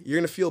 yo, you're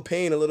gonna feel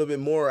pain a little bit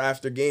more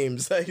after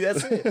games. Like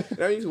that's it. You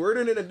know, he's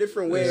wording it in a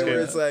different way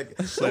where it's like,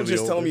 don't Slightly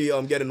just tell older. me, yo,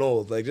 I'm getting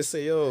old. Like just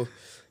say, yo,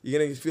 you're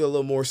gonna feel a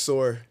little more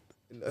sore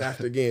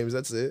after games.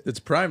 That's it. It's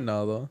prime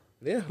now though.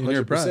 Yeah, In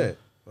your prime.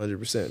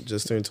 100%.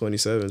 Just turned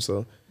 27,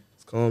 so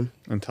it's calm.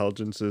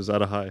 Intelligence is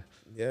at a high.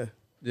 Yeah.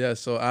 Yeah.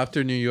 So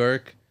after New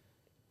York,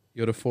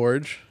 you go to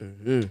Forge.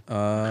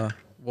 What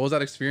was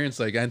that experience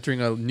like?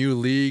 Entering a new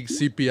league,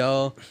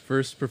 CPL,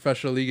 first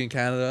professional league in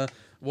Canada.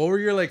 What were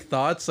your like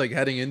thoughts like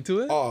heading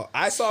into it? Oh,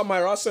 I saw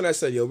my roster and I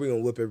said, "Yo, we're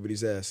gonna whip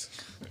everybody's ass."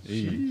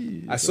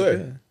 Jeez, I swear.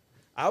 okay.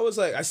 I was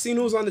like, I seen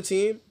who was on the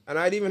team, and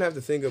I didn't even have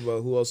to think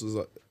about who else was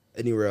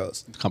anywhere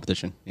else.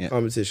 Competition. Yeah.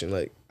 Competition.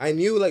 Like I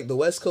knew like the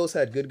West Coast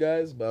had good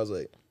guys, but I was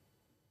like,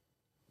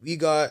 we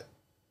got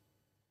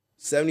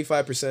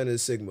 75% of the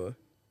Sigma,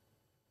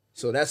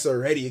 so that's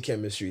already a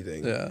chemistry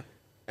thing. Yeah.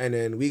 And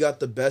then we got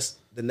the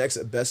next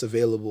best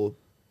available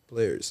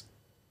players.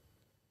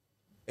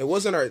 It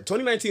wasn't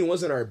 2019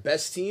 wasn't our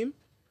best team.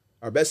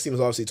 Our best team was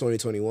obviously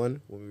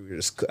 2021 when we were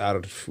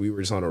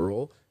just on a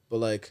roll. But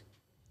like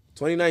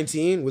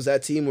 2019 was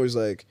that team where it's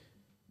like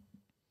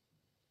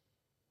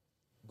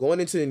going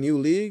into the new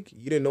league,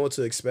 you didn't know what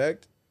to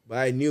expect, but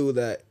I knew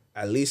that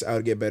at least I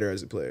would get better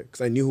as a player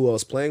because I knew who I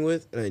was playing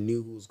with and I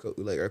knew who was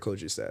like our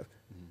coaching staff.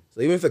 So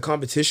even if the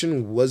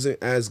competition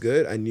wasn't as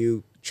good, I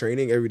knew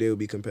training every day would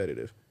be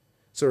competitive.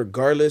 So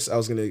regardless, I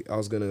was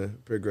gonna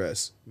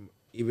progress,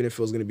 even if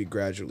it was gonna be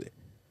gradually.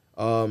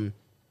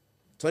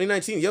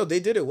 2019, yo, they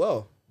did it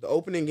well. The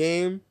opening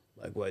game,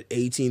 like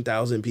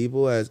 18,000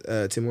 people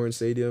at Tim Hortons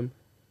Stadium.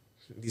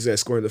 These guys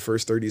scored in the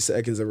first 30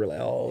 seconds, and we're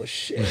like, oh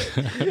shit.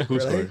 Who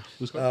scored?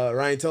 Who scored?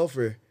 Ryan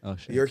Telfer. Oh,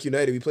 shit. York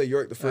United. We played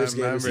York the first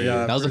game. remember,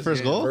 yeah. That was the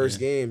first goal? First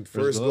game.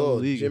 First goal of goal.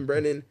 the league. Jim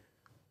Brennan.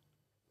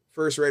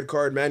 First red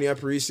card. Manny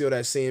Aparicio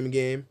that same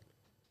game.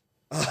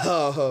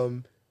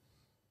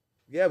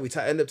 Yeah, we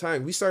ended up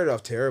tying. We started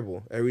off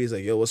terrible. Everybody's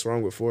like, yo, what's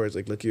wrong with Forge?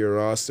 Like, look at your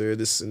roster,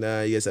 this and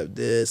that. You guys have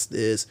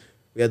this.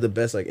 We had the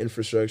best, like,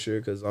 infrastructure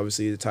because,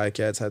 obviously, the Tie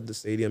Cats had the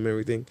stadium and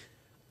everything.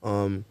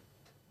 And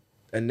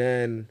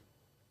then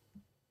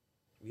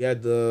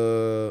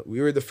we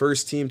were the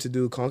first team to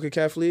do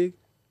CONCACAF League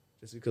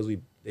just because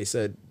they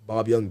said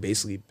Bob Young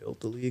basically built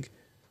the league.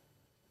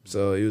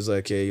 So he was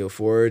like, hey, yo,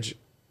 Forge,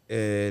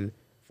 Edmonton,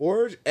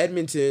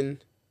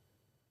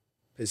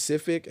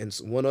 Pacific, and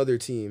one other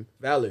team,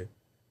 Valor.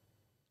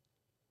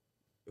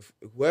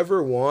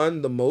 Whoever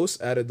won the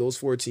most out of those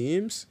four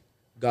teams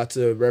got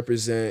to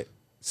represent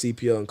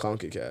CPL and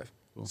CONCACAF.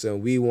 Cool. So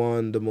we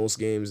won the most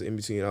games in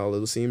between all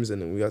of those teams,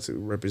 and then we got to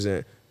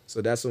represent.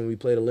 So that's when we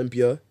played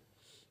Olympia.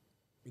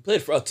 We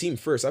played for a team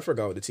first. I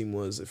forgot what the team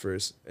was at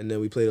first. And then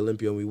we played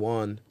Olympia and we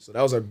won. So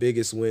that was our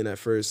biggest win at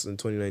first in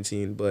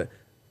 2019. But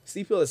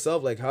CPL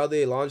itself, like how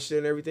they launched it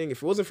and everything,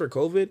 if it wasn't for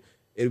COVID,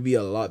 it would be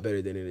a lot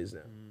better than it is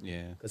now.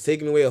 Yeah. Because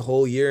taking away a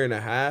whole year and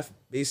a half,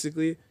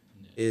 basically,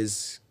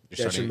 is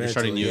detrimental. You're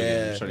starting new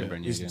again. You're starting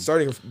brand new You're again.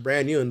 starting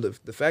brand new. And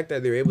the fact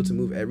that they were able to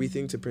move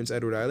everything to Prince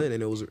Edward Island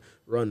and it was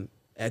run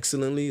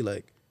excellently,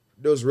 like,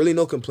 there was really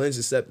no complaints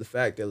except the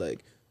fact that,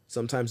 like,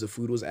 sometimes the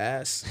food was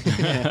ass.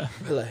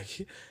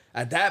 Like,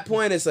 at that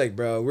point, it's like,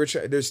 bro,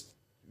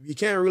 you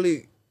can't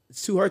really,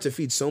 it's too hard to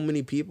feed so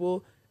many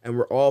people, and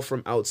we're all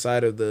from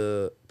outside of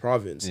the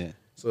province. Yeah.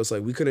 So it's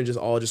like we couldn't just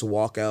all just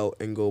walk out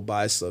and go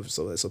buy stuff.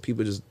 So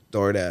people just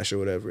DoorDash or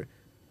whatever.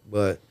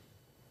 But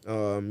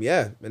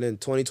yeah, and then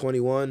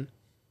 2021,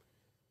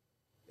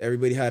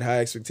 everybody had high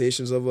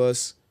expectations of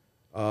us.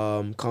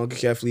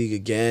 CONCACAF League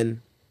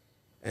again,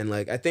 and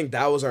like I think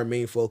that was our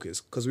main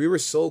focus because we were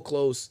so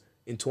close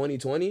in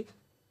 2020.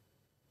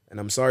 And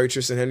I'm sorry,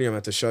 Tristan Henry, I'm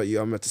going to have to shut you.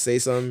 I'm going to have to say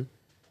something.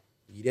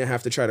 You didn't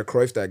have to try to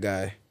Cruyff that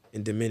guy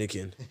in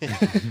Dominican. I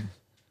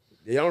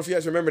don't know if you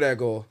guys remember that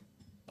goal.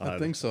 I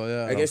think so,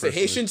 yeah. Against the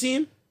Haitian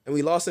team, and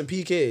we lost in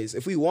PKs.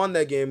 If we won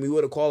that game, we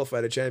would have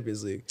qualified the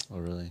Champions League. Oh,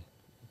 really?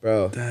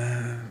 Bro.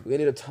 Damn. We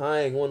ended up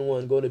tying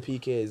 1-1, going to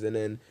PKs,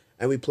 and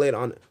we played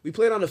on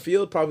the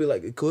field probably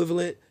like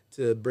equivalent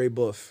to Bray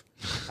Buff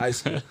High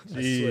School.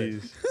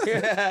 Jeez.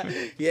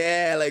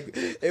 Yeah, like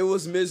it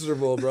was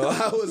miserable, bro.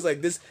 I was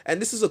like this,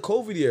 and this is a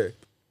COVID year,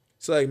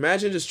 so like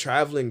imagine just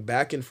traveling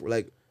back and forth.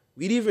 Like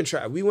we'd even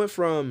we went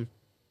from,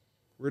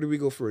 where did we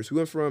go first? We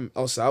went from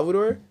El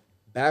Salvador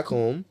back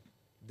home,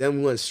 then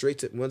we went straight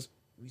to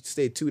we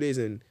stayed 2 days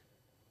in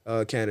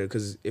Canada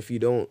because if you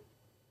don't,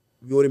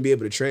 we wouldn't be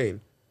able to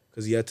train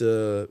because you had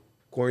to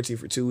quarantine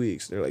for 2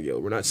 weeks. They're like, yo,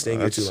 we're not staying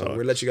here too long. We're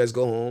gonna let you guys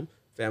go home.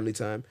 Family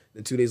time.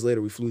 Then 2 days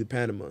later, we flew to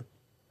Panama.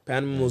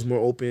 Panama was more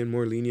open,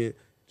 more lenient.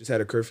 Just had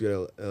a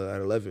curfew at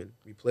 11.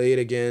 We played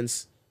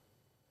against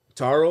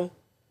Taro.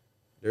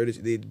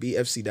 They beat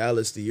FC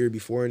Dallas the year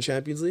before in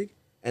Champions League,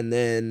 and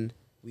then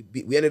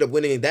we ended up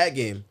winning that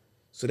game.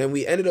 So then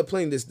we ended up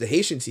playing the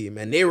Haitian team,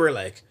 and they were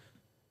like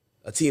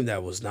a team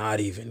that was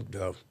not even,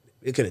 bro.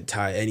 They couldn't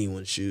tie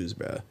anyone's shoes,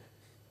 bro.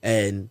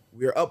 And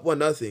we were up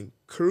 1-0,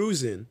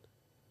 cruising.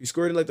 We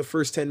scored in like the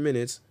first 10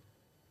 minutes,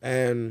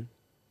 and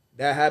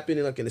that happened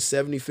in the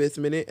 75th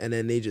minute, and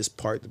then they just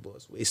parked the ball.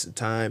 It's wasted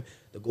time.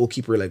 The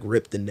goalkeeper like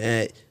ripped the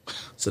net.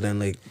 So then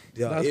that's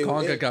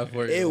CONCACAF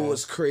for you. It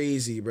was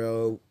crazy,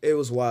 bro. It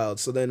was wild.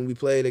 So then we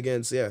played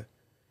against and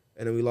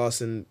then we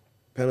lost in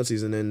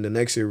penalties. And then the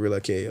next year we were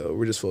like, hey,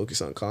 we're just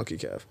focused on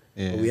CONCACAF.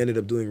 Yeah. But we ended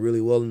up doing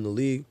really well in the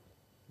league,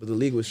 but the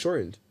league was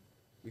shortened.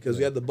 because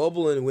we had the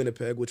bubble in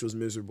Winnipeg, which was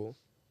miserable.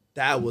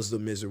 That was the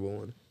miserable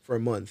one for a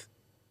month.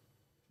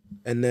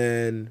 And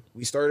then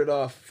we started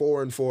off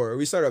 4-4.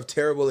 We started off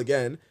terrible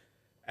again.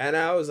 And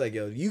I was like,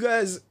 yo, you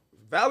guys,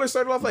 Valor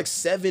started off like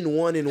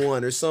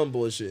 7-1-1 or some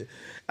bullshit.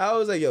 I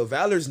was like, yo,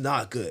 Valor's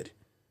not good.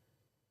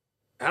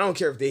 I don't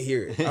care if they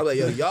hear it. I was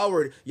like,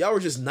 yo, y'all were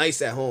just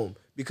nice at home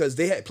because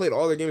they had played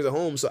all their games at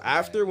home. So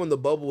after when the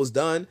bubble was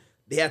done,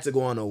 they had to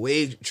go on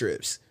away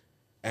trips.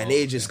 And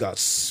they just got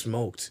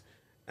smoked.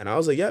 And I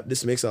was like, yep,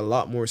 this makes a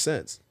lot more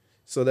sense.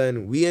 So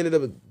then we ended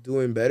up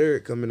doing better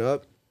coming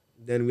up.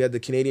 Then we had the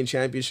Canadian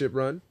Championship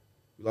run.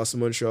 We lost to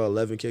Montreal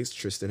 11 kicks.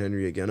 Tristan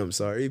Henry again, I'm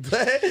sorry.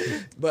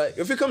 But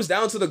if it comes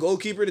down to the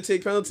goalkeeper to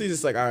take penalties,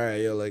 it's like, all right,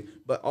 yo, like,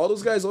 but all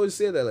those guys always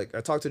say that. Like,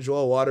 I talked to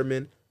Joel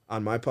Waterman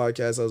on my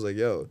podcast. I was like,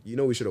 yo, you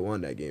know we should have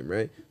won that game,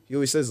 right? He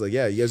always says, like,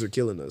 yeah, you guys are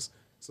killing us.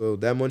 So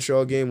that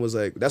Montreal game was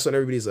like, that's when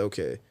everybody's like,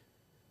 okay,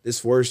 this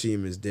Forge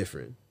team is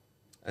different.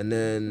 And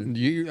then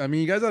you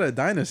guys had a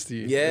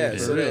dynasty. Yeah, for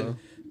so real. then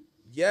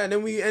yeah, and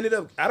then we ended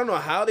up, I don't know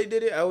how they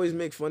did it. I always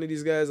make fun of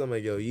these guys. I'm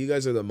like, yo, you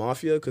guys are the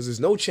mafia, because there's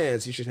no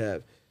chance you should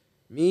have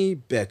me,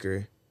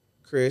 Becker,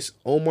 Chris,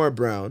 Omar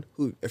Brown,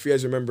 who, if you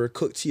guys remember,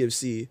 cooked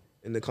TFC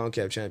in the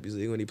CONCACAF Champions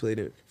League when he played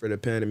it for the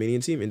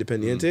Panamanian team,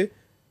 Independiente.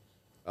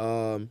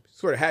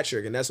 Scored a hat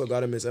trick, and that's what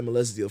got him his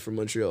MLS deal from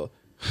Montreal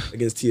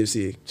against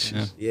TFC.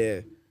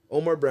 Yeah.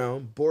 Omar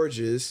Brown,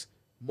 Borges,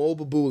 Mo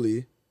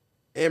Babuli,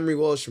 Emery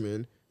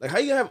Welshman. Like, how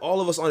you gonna have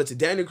all of us on it to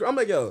Daniel? I'm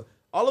like, yo,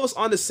 all of us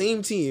on the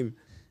same team,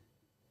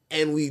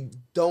 and we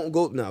don't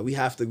go. No, we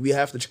have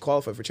to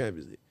qualify for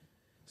Champions League.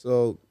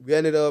 So we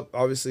ended up,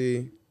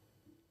 obviously,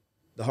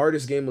 the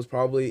hardest game was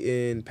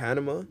probably in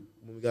Panama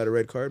when we got a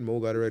red card. Mo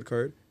got a red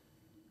card.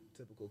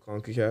 Typical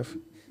CONCACAF.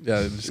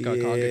 Yeah, just got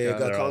CONCACAF. Yeah, got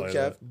They're all like CONCACAF.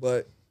 that.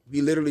 But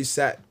we literally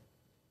sat.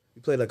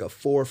 We played like a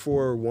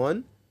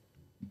 4-4-1,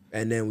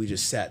 and then we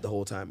just sat the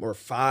whole time, or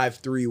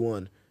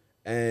 5-3-1.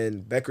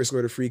 And Becker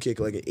scored a free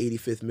kick like an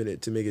 85th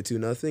minute to make it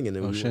 2-0, and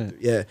then we won.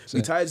 Yeah,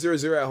 we tied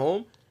 0-0 at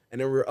home,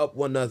 and then we were up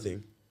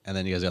 1-0. And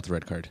then you guys got the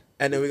red card.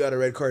 And then we got a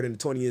red card in the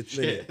 20th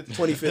minute,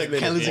 25th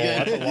minute. Oh,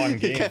 that's a long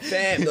game.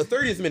 Fam, the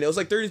 30th minute. It was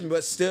like 30th minute,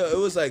 but still, it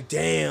was like,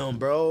 damn,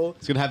 bro.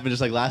 It's gonna happen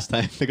just like last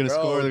time. They're gonna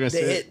score. They're gonna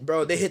sit.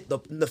 They hit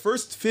the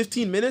first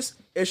 15 minutes.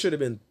 It should have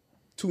been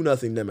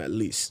 2-0 them at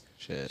least.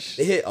 Shit.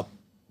 They hit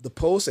the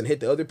post and hit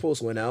the other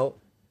post, went out.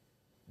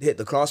 They hit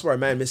the crossbar.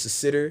 Man missed a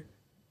sitter,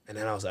 and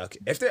then I was like, okay.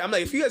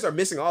 If you guys are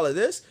missing all of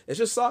this, it's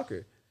just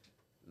soccer.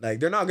 Like,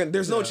 they're not gonna.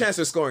 There's no chance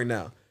they're scoring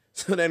now.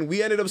 So then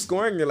we ended up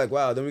scoring. And you're like,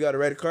 wow. Then we got a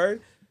red card,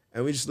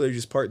 and we just literally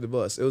just parked the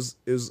bus. It was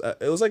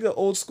like the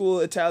old school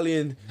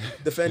Italian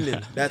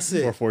defending. That's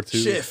it.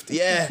 4-4-2. Shift,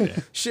 yeah.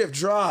 Shift,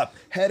 drop,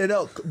 head it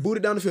out, boot it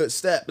down the field,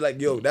 step. Like,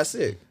 yo, that's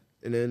it.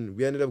 And then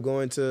we ended up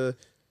going to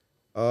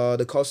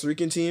the Costa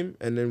Rican team,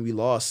 and then we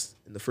lost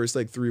in the first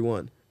like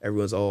 3-1.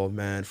 Everyone's, oh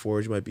man,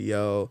 Forge might be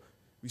out.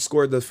 We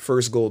scored the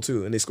first goal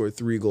too, and they scored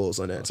 3 goals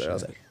on that side. I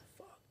was like,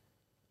 fuck.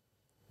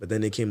 But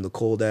then they came the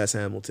cold ass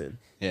Hamilton.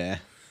 Yeah.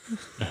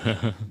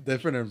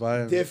 Different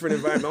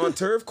environment. On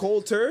turf,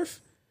 cold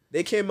turf.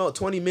 They came out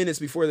 20 minutes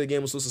before the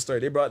game was supposed to start.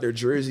 They brought their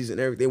jerseys and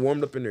everything. They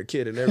warmed up in their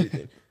kit and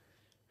everything.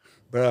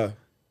 Bruh.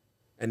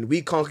 And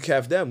we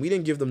CONCACAF them. We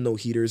didn't give them no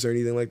heaters or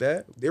anything like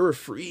that. They were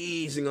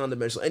freezing on the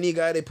bench. So any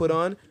guy they put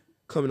on,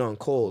 coming on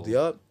cold.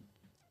 Yup.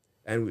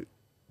 And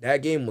that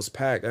game was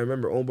packed. I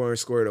remember Omar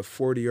scored a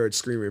 40-yard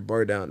screamer,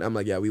 bar down. I'm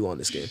like, yeah, we won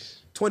this game.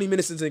 20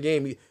 minutes into the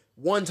game,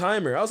 one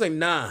timer. I was like,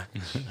 nah.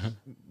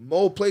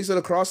 Mo plays it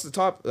across the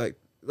top, like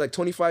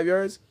 25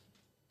 yards.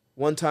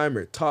 One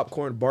timer, top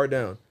corner, bar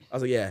down. I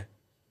was like, yeah.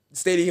 The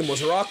stadium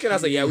was rocking. I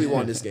was like, yeah, we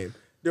won this game.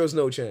 There was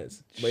no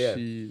chance. But yeah.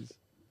 Jeez.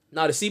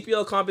 Now, the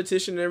CPL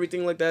competition and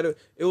everything like that,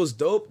 it was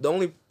dope. The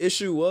only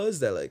issue was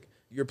that, like,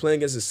 you're playing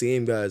against the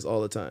same guys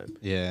all the time.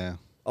 Yeah.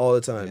 All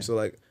the time. Yeah. So,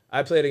 like,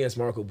 I played against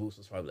Marco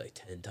Bustos probably like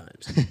 10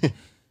 times.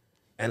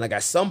 And, like,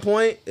 at some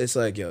point, it's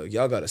like, yo,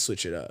 y'all got to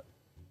switch it up.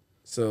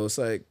 So, it's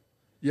like...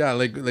 Yeah,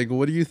 like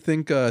what do you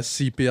think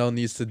CPL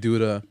needs to do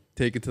to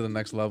take it to the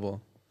next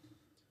level?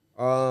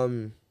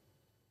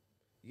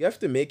 You have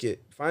to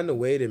find a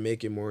way to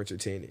make it more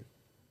entertaining.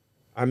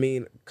 I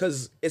mean,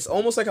 because it's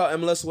almost like how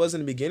MLS was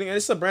in the beginning, and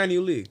it's a brand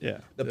new league. Yeah.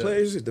 The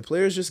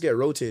players just get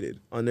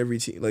rotated on every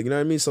team. Like, you know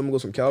what I mean? Someone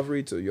goes from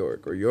Calvary to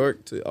York, or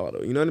York to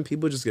Otto. You know what I mean?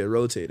 People just get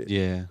rotated.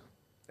 Yeah.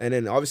 And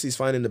then obviously it's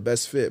finding the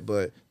best fit.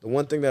 But the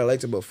one thing that I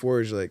liked about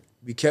Forge, like,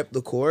 we kept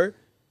the core,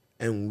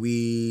 and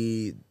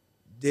we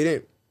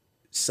didn't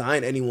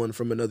sign anyone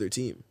from another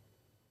team.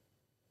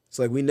 It's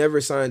like we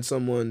never signed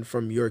someone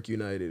from York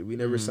United. We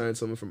never signed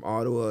someone from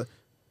Ottawa.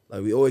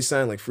 Like, we always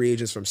signed like free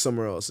agents from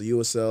somewhere else. So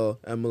USL,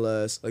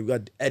 MLS. Like, we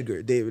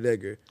got David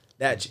Edgar.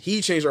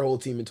 He changed our whole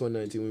team in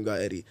 2019 when we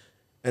got Eddie.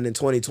 And in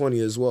 2020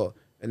 as well.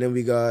 And then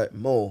we got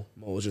Mo.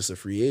 Mo was just a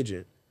free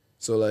agent.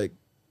 So, like,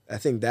 I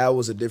think that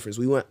was a difference.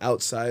 We went not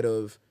outside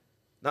of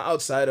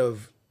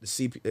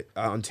the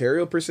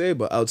Ontario per se,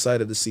 but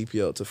outside of the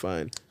CPL to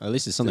find. At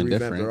least it's something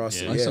different. Yeah.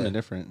 At least something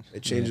different.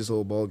 It changes the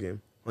whole ball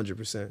game,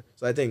 100%.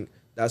 So I think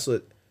that's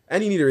what,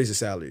 and you need to raise the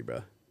salary,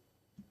 bro.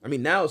 I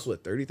mean, now it's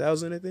what,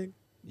 30,000, I think.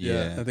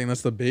 Yeah. I think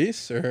that's the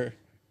base, or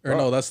Bro,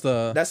 no, that's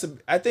the.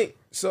 I think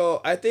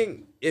so. I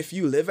think if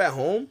you live at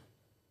home,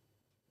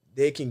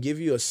 they can give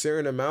you a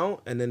certain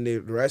amount, and then the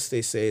rest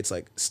they say it's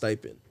like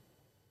stipend.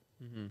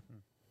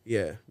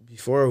 Yeah.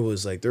 Before it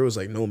was like there was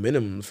like no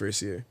minimum the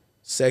first year.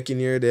 Second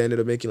year they ended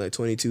up making like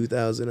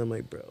 22,000. I'm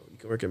like, bro, you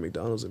can work at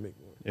McDonald's and make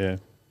more. Yeah.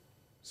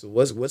 So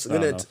what's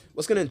gonna enough.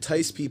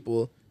 entice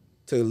people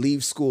to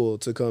leave school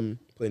to come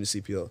play in the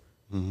CPL?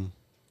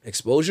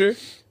 Exposure.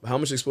 But how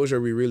much exposure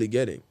are we really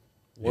getting?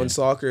 One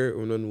soccer,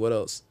 and then what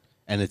else?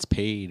 And it's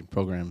paid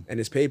program. And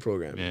it's paid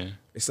program. Yeah.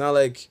 It's not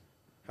like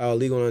how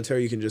legal in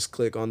Ontario you can just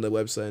click on the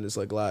website and it's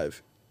like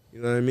live. You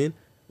know what I mean?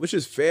 Which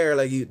is fair.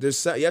 Like you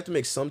have to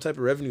make some type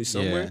of revenue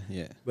somewhere.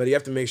 Yeah. But you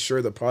have to make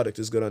sure the product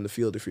is good on the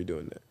field if you're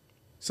doing that.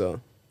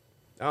 So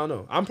I don't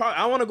know.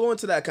 I want to go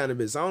into that kind of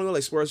business. I want to go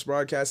like sports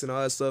broadcast and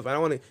all that stuff. I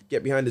don't want to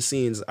get behind the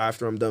scenes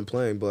after I'm done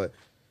playing. But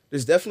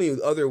there's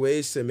definitely other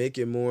ways to make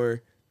it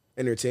more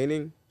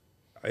entertaining.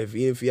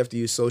 Even if you have to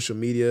use social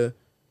media,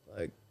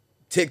 like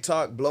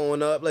TikTok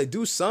blowing up, like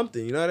do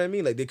something. You know what I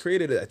mean? Like I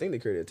think they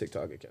created a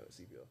TikTok account at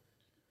CPL.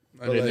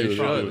 I mean, they like,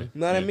 should. You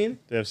know what I mean?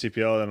 They have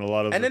CPL and a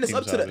lot of. And then it's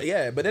teams up to have the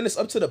it. but then it's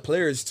up to the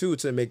players too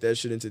to make that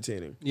shit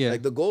entertaining. Yeah.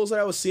 Like the goals that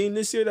I was seeing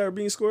this year that were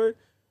being scored,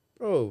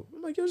 bro.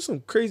 I'm like, yo, there's some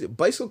crazy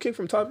bicycle kick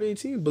from top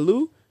 18,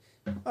 Baloo.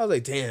 I was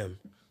like, damn.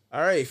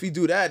 All right, if we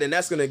do that, then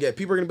that's gonna get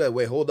people are gonna be like,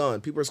 wait, hold on.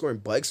 People are scoring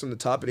bikes from the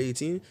top of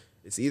 18.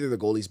 It's either the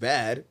goalie's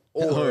bad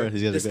or Or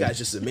he's got this a guy's good-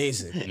 just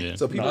amazing. Yeah.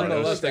 So people No, are gonna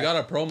Nonetheless, look they at,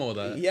 got to promo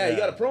that. yeah, you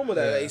got to promo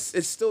that. Like,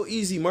 it's still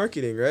easy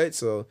marketing, right?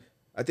 So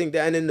I think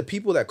that, and then the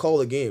people that call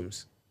the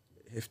games.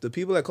 If the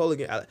people that call the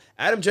game,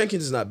 Adam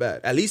Jenkins is not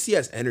bad. At least he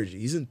has energy.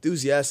 He's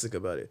enthusiastic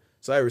about it.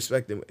 So I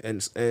respect him.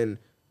 And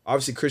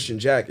obviously Christian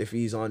Jack, if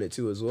he's on it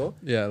too as well.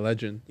 Yeah,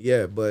 legend.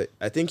 Yeah, but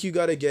I think you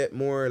got to get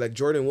more, like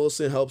Jordan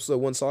Wilson helps with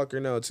One Soccer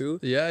now too.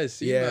 Yeah, I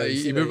see. Yeah, that. you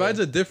see He that, provides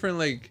yeah. a different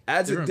like.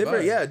 Adds a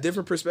different, vibe.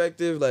 different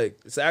perspective. Like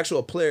it's an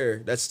actual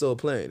player that's still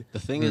playing. The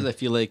thing is, I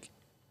feel like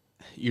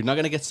you're not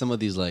gonna get some of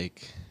these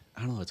like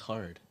I don't know. It's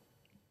hard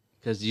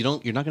because you're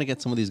not gonna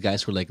get some of these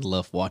guys who like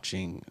love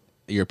watching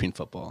European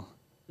football.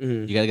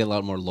 You gotta get a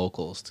lot more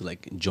locals to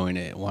like join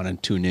it, want to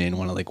tune in,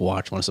 want to like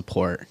watch, want to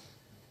support. And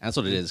that's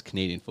what it is,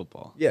 Canadian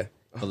football. Yeah.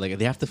 But like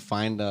they have to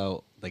find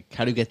out like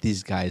how do you get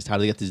these guys? How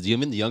do you get these?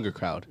 Even the younger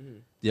crowd,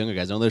 the younger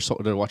guys. I know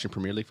they're watching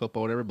Premier League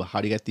football, or whatever. But how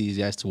do you get these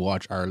guys to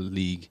watch our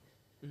league?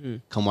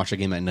 Come watch a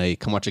game at night.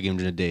 Come watch a game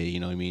during the day. You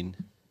know what I mean?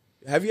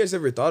 Have you guys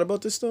ever thought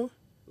about this though?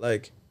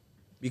 Like,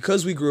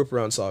 because we grew up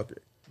around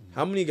soccer,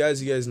 how many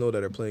guys you guys know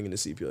that are playing in the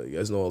CPL? You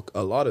guys know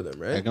a lot of them,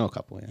 right? I know a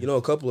couple. Yeah. You know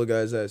a couple of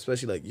guys that,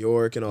 especially like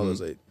York and all those,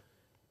 like,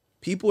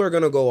 people are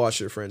gonna go watch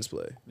their friends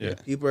play. Yeah.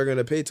 People are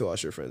gonna pay to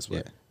watch their friends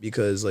play Yeah.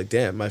 because, like,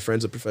 damn, my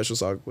friend's a professional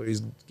soccer player.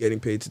 He's getting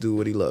paid to do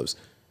what he loves.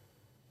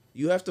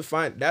 You have to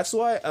find. That's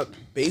why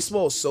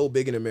baseball is so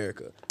big in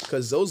America,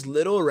 because those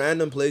little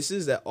random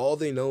places that all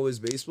they know is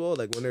baseball.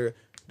 Like when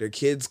their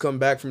kids come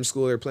back from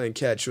school, they're playing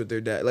catch with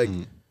their dad. Like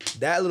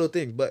that little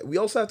thing. But we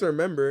also have to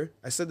remember.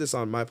 I said this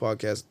on my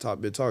podcast, Top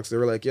Bid Talks. They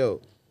were like,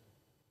 "Yo,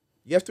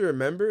 you have to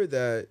remember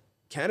that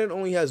Canada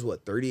only has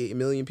 38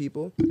 million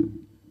people.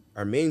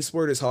 Our main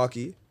sport is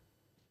hockey.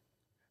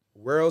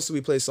 Where else do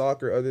we play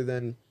soccer other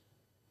than,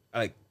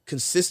 like,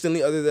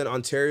 consistently other than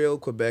Ontario,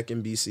 Quebec,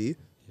 and BC?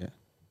 Yeah.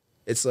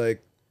 It's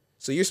like,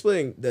 so you're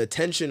splitting the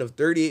attention of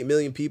 38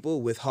 million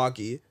people with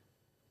hockey,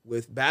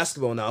 with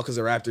basketball now because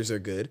the Raptors are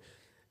good,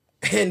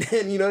 and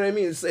then you know what I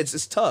mean.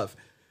 It's tough.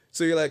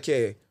 So you're like,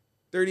 okay,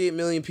 38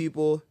 million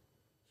people,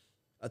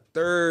 a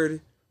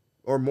third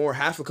or more,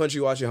 half a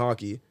country watching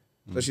hockey,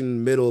 especially in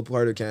the middle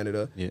part of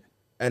Canada. Yeah.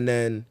 And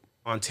then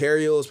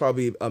Ontario is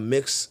probably a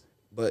mix,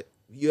 but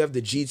you have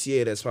the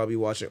GTA that's probably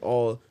watching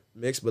all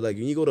mixed. But like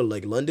when you go to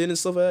like London and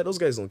stuff like that, those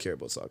guys don't care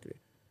about soccer.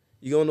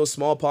 You go in those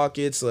small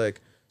pockets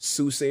like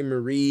Sault Ste.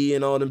 Marie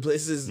and all them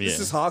places. This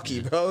Yeah. is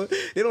hockey, bro.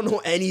 They don't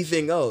know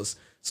anything else.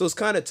 So it's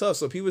kind of tough.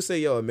 So people say,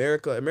 yo,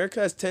 America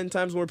has 10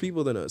 times more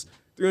people than us.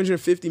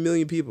 350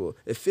 million people.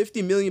 If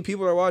 50 million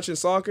people are watching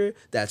soccer,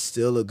 that's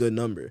still a good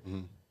number.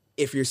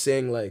 If you're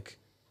saying like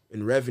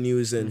in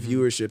revenues and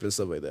viewership and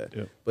stuff like that.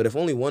 Yeah. But if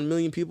only 1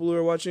 million people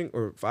are watching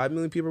or 5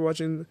 million people are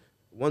watching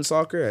one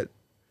soccer at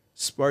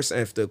sparse,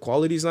 and if the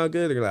quality's not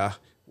good, they're like,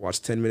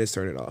 watch 10 minutes,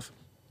 turn it off.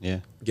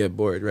 Yeah. Get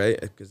bored, right?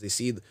 Because they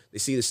see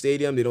the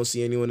stadium, they don't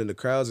see anyone in the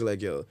crowds. They're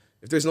like, yo,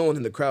 if there's no one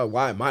in the crowd,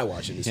 why am I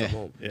watching this Yeah. from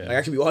home? Yeah. Like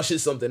I could be watching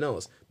something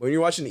else. But when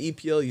you're watching the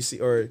EPL, you see,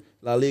 or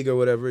La Liga or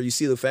whatever, you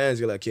see the fans,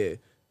 you're like, yeah,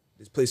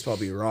 this place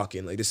probably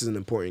rocking. Like this is an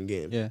important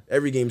game. Yeah.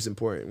 Every game's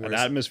important. An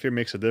Whereas atmosphere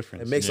makes a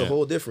difference. it makes a Yeah.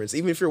 whole difference.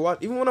 Even if you're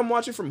even when I'm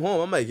watching from home,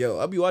 I'm like, yo,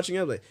 I'll be watching it,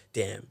 I'm like,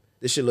 damn,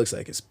 this shit looks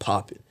like it's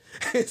popping.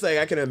 It's like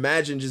I can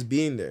imagine just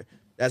being there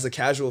as a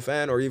casual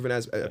fan or even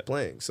as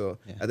playing. So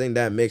I think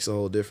that makes a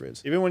whole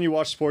difference. Even when you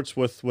watch sports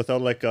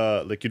without like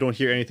you don't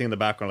hear anything in the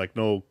background, like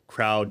no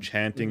crowd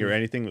chanting or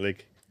anything,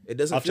 like It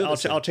doesn't feel the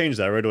same. I'll change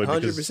that right away.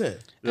 100%. Because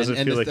it doesn't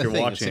And feel it's like the you're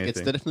thing, watching it's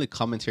anything. definitely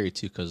commentary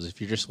too, because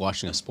if you're just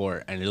watching a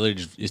sport and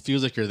it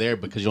feels like you're there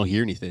because you don't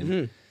hear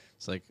anything.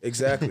 It's like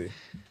Exactly.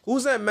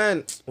 Who's that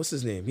man? What's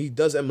his name? He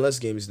does MLS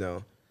games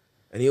now.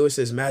 And he always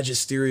says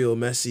Magisterial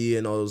Messi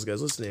and all those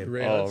guys. What's his name?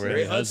 Ray Oh, Hudson. Ray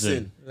Ray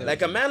Hudson.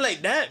 Like a man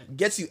like that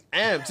gets you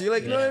amped. You're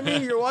like, you know what I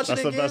mean? You're watching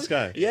That's the the game. best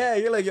guy. Yeah,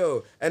 you're like,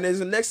 yo. And there's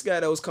the next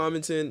guy that was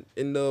commenting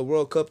in the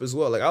World Cup as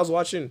well. Like I was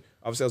watching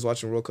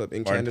World Cup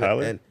in Martin Canada.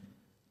 Tyler? And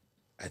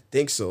I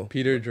think so.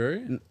 Peter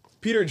Drury.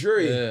 Peter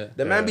Drury. Yeah.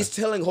 The man Yeah. be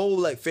telling whole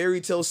like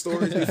fairy tale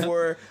stories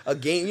before a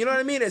game. You know what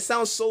I mean? It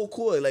sounds so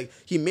cool. Like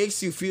he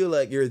makes you feel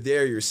like you're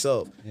there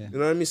yourself. Yeah. You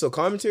know what I mean? So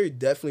commentary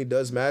definitely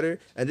does matter.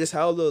 And just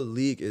how the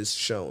league is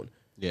shown.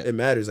 Yeah. It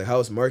matters. Like how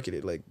it's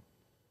marketed. Like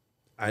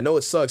I know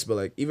it sucks, but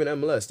like even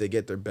MLS, they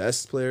get their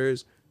best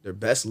players, their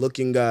best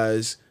looking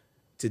guys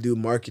to do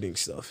marketing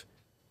stuff.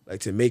 Like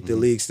to make the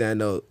league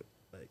stand out.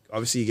 Like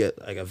obviously you get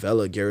like a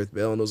Vela, Gareth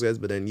Bale and those guys,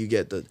 but then you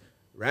get the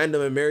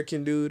random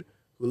American dude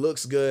who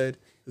looks good,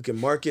 who can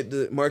market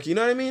the market. You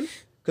know what I mean?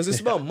 Because it's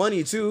about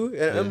money too,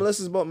 and MLS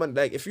is about money.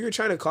 Like if you're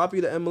trying to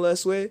copy the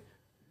MLS way,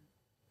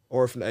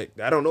 or if like,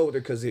 I don't know,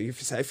 because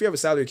if you have a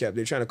salary cap,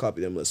 they're trying to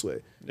copy the MLS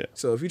way. Yeah.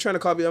 So if you're trying to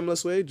copy the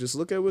MLS way, just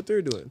look at what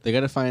they're doing. They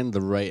got to find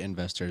the right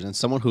investors and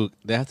someone who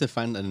they have to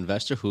find an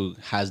investor who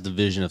has the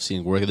vision of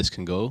seeing where this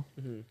can go,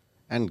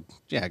 and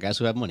yeah, guys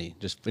who have money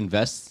just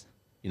invest.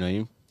 You know what I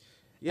mean?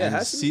 Yeah, it and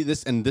has to see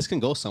this, and this can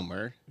go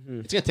somewhere.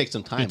 It's gonna take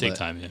some time. take but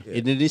time, yeah.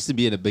 It needs to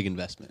be in a big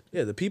investment.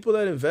 Yeah, the people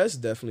that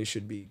invest definitely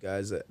should be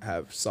guys that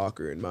have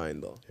soccer in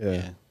mind, though.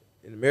 Yeah.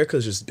 In America,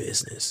 it's just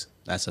business.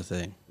 That's the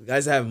thing. The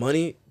guys that have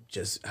money,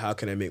 just how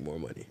can I make more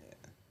money?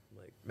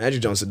 Like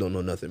Magic Johnson don't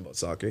know nothing about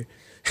soccer,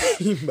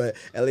 but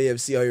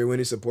LAFC, all your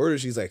winning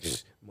supporters, she's like,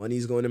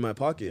 money's going in my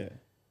pocket.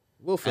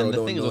 Will Ferrell the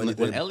don't thing is, know when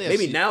anything. LAFC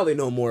Maybe now they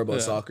know more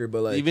about soccer,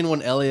 but like Even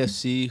when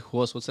LAFC,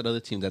 what's that other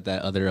team that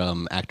other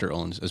actor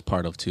owns is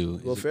part of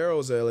too? Will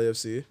Ferrell's at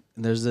LAFC.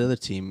 And there's the other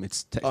team.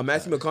 It's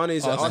Matthew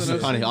McConaughey's at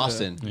Austin Austin.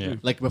 Austin. Yeah.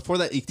 Like before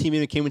that team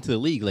even came into the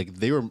league, like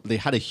they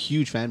had a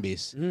huge fan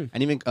base, and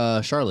even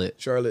Charlotte.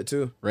 Charlotte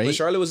too, Right? But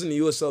Charlotte was in the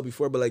USL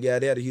before, but like yeah,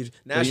 they had a huge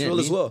Nashville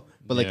as well.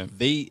 But like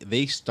Yeah.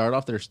 they start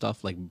off their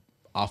stuff like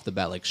off the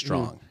bat like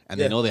strong, and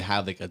Yeah. they know they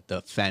have like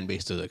the fan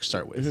base to like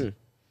start with.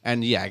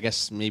 And yeah, I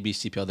guess maybe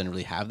CPL didn't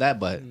really have that,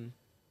 but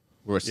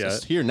we're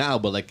it's here now.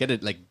 But like get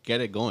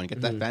it going, get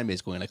that fan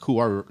base going.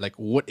 Like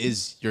what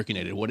is York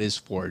United? What is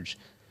Forge?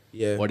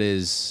 Yeah, What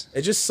is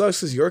it just sucks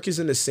because York is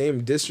in the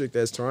same district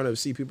as Toronto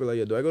FC. People are like,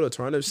 yo, do I go to a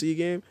Toronto FC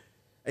game?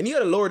 And you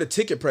gotta lower the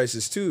ticket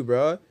prices too,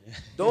 bro.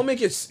 Don't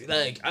make it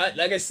like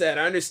I said.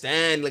 I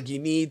understand like you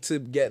need to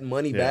get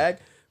money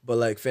back, but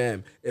like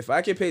fam, if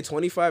I can pay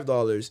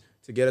 $25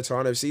 to get a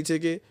Toronto FC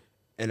ticket,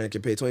 and I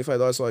can pay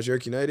 $25 to watch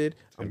York United,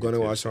 I'm gonna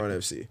watch Toronto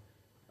FC.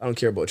 I don't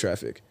care about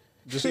traffic.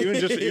 Even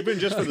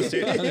just for the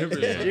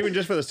stadium, even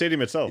just for the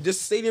stadium itself.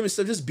 Just stadium and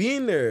stuff, just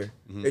being there,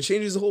 it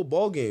changes the whole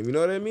ball game. You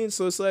know what I mean?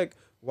 So it's like,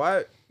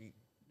 why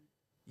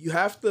you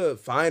have to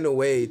find a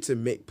way to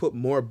put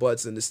more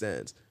butts in the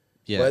stands.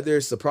 yeah, Whether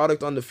it's the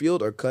product on the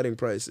field or cutting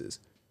prices.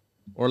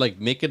 or like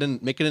make it an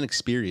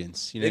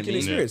experience. You know Make what an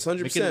I mean? experience,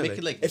 100%. Make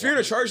it like if you're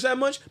gonna charge that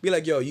much, be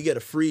like, yo, you get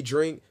a free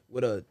drink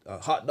with a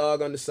hot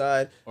dog on the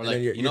side, Or and like,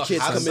 then your you know, kids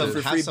have come some- in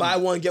for have free. some- Buy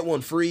one, get one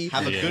free.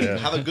 have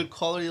a good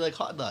quality like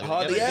hot dog.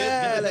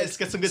 Let's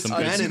get some good some you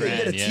good Spanish.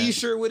 Spanish. get a Yeah.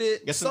 T-shirt with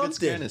it. Get some good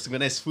something. Spanish. Some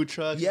nice food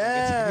truck.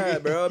 Yeah,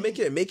 bro. Make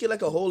it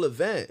like a whole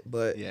event.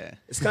 But Yeah.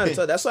 it's kind of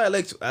tough. That's why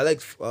I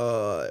like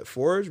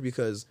Forge,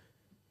 because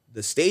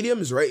the stadium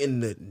is right in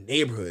the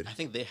neighborhood. I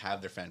think they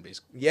have their fan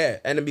base. Yeah,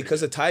 and then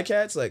because of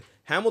Ticats, like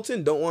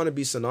Hamilton don't want to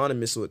be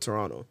synonymous with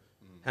Toronto.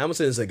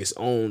 Hamilton is like its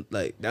own,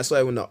 like that's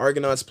why when the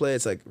Argonauts play,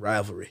 it's like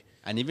rivalry.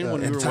 And even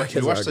when and we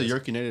Ticats watched the Argos.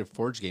 York United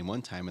Forge game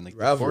one time, and like the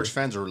Rivalry. Forge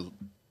fans were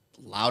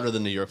louder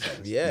than the York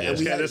fans. Yeah, and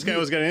we had- This guy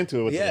was getting into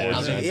it with Yeah, the was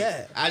boys. gonna-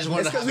 yeah. I just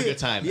wanted It's to have 'cause a good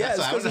time. Yeah, That's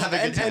why I it's wanted to 'cause- have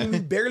a good and we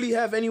time. barely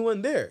have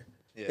anyone there.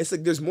 It's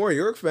like there's more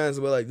York fans,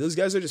 but like those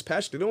guys are just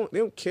passionate. They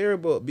don't care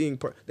about being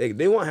part.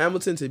 They want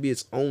Hamilton to be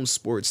its own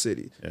sports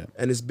city,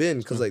 and it's been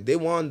because like they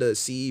won the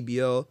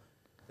CEBL,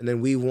 and then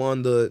we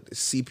won the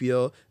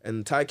CPL,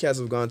 and the Ticats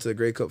have gone to the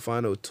Grey Cup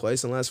final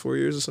twice in the last 4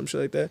 years or some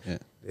shit like that. Yeah.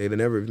 They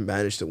never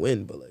managed to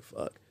win, but like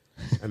fuck,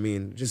 I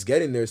mean, just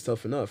getting there is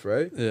tough enough,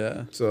 right?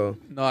 Yeah. So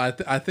No,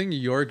 I think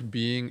York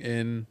being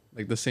in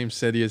like the same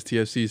city as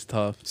TFC is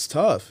tough. it's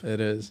tough. It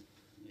is.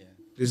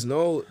 There's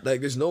no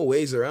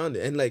ways around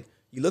it, and like.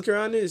 You look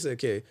around it, it's like,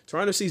 okay,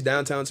 Toronto C's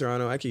downtown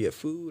Toronto. I could get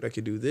food. I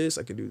could do this.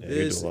 I could do you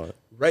this. do a lot.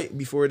 Right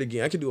before the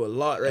game. I could do a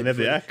lot right And they have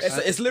the before.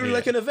 X. It's literally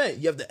like an event.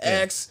 You have the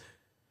X.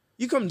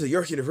 You come to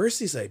York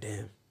University, it's like,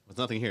 damn, There's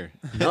nothing here.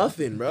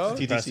 nothing, bro.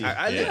 TTC.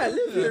 I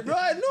live here, bro.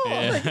 I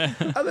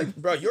know. I'm like,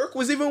 bro, York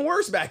was even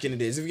worse back in the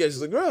days. If you guys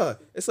just like, bro,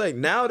 it's like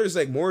now there's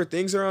like more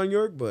things around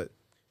York, but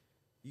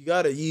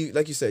you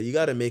like you said, you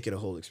gotta make it a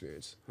whole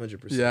experience,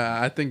 100%.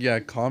 Yeah, I think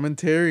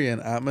commentary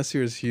and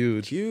atmosphere is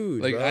huge.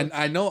 Huge, Like bro.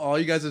 I know all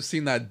you guys have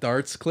seen that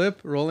darts clip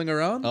rolling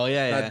around. Oh,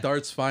 yeah, that yeah.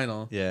 darts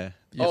final. Yeah.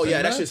 You Oh seen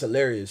yeah, that shit's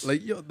hilarious.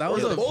 like yo, that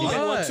was Yeah, a the bowling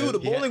one too. The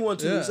vibe. bowling one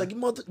too. Yeah. It's like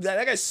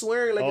that guy's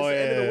swearing like Oh, it's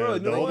the end of the yeah,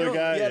 world. the You know older what?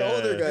 guy, Yeah, the yeah.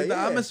 older guy. The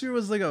yeah. atmosphere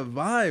was like a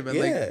vibe, and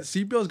Yeah. like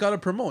CPL's got to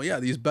promote. Yeah,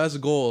 these best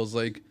goals,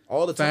 like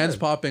All the fans time.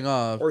 popping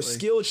off, Or like,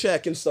 skill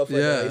check and stuff like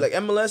Yeah. that. Like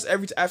MLS,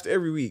 after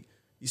every week,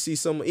 you see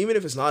someone, even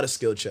if it's not a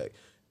skill check,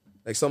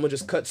 Like someone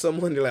just cut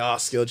someone, they're like, oh,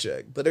 skill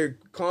check. But they're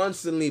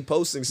constantly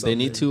posting something.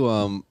 They need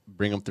to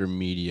bring up their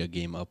media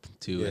game up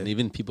too, Yeah. and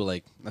even people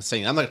like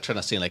I'm not trying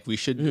to say like we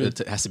should. It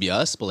has to be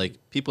us, but like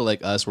people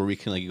like us, where we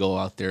can like go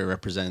out there,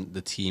 represent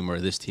the team or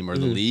this team or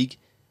the league,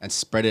 and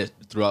spread it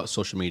throughout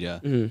social media,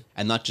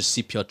 and not just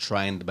CPL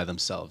trying by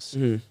themselves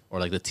or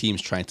like the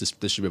teams trying to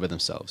distribute by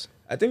themselves.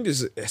 I think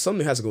there's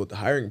something has to go with the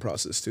hiring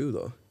process too,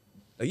 though.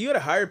 Like you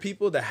gotta hire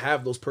people that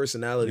have those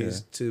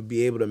personalities to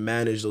be able to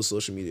manage those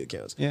social media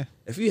accounts. Yeah.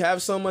 If you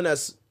have someone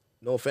that's,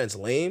 no offense,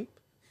 lame,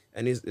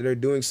 and they're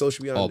doing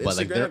social media on But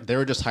like Instagram, they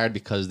were just hired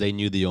because they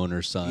knew the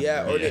owner's son.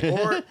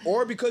 yeah,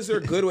 or because they're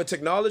good with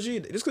technology.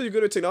 Just because you're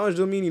good with technology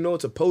doesn't mean you know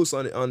what to post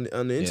on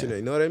the internet.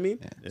 You know what I mean?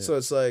 So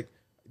it's like,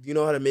 do you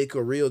know how to make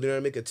a reel? Do you know how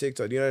to make a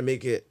TikTok? Do you know how to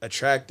make it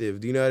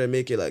attractive? Do you know how to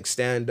make it like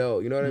stand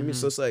out? You know what I mean?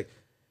 So it's like,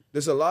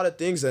 there's a lot of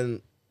things,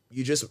 and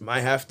you just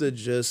might have to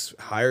just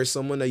hire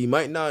someone that you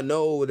might not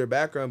know their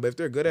background, but if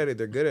they're good at it,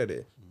 they're good at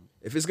it.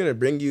 If it's gonna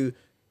bring you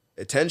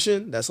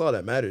attention, that's all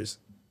that matters.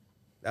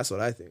 That's what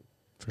I think.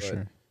 For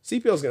sure.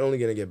 CPL's only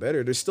gonna get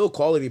better. There's still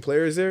quality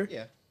players there.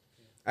 Yeah.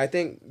 I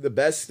think the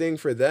best thing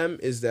for them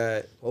is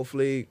that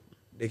hopefully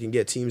they can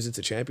get teams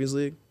into Champions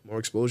League, more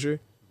exposure,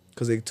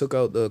 because they took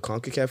out the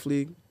CONCACAF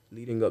League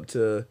leading up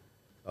to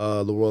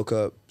the World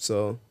Cup.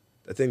 So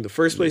I think the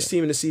first place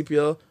team in the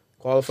CPL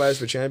qualifies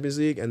for Champions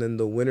League, and then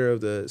the winner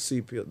of the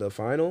CPL, the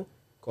final,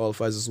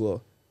 qualifies as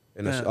well.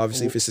 And Yeah.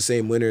 obviously, if it's the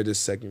same winner, the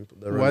second.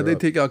 Why'd they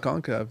take out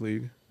CONCACAF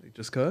League? Like,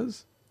 just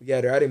cause?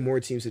 Yeah, they're adding more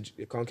teams to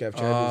CONCACAF Champions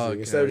League. Okay,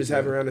 Instead of just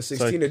having around of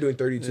 16, like- they're doing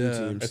 32 Yeah.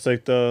 teams. It's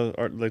like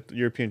the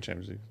European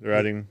Champions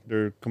League.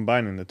 They're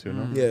combining the two.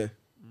 No. Yeah.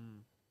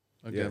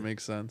 Okay, Yeah.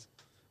 makes sense.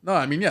 No,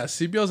 I mean, yeah,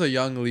 CPL's a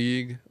young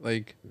league.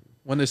 Like,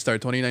 when did it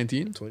start?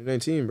 2019?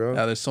 2019, bro.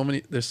 Yeah, there's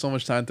so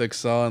much time to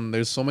excel, and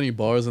there's so many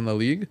ballers in the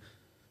league.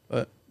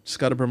 But just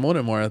got to promote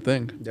it more, I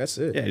think. That's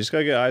it. Yeah, you just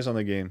gotta get eyes on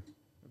the game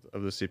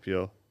of the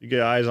CPL. You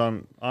get eyes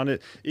on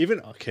it.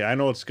 Even I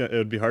know it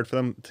would be hard for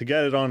them to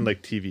get it on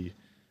like TV,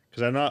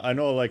 because I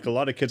know like a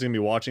lot of kids are gonna be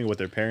watching it with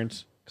their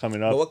parents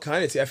coming up. But what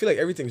kind of team? I feel like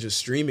everything's just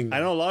streaming. I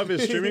know a lot of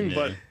it's streaming,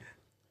 but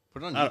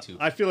Put it on I, YouTube.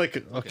 I feel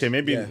like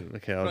maybe Yeah.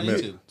 okay. Put I'll it on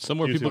admit, YouTube.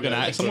 Somewhere people YouTube, can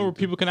yeah. somewhere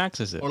people can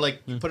access it. Or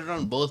like put it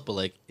on both, but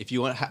like if you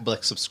want to but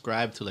like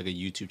subscribe to like a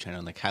YouTube channel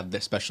and like have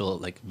the special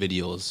like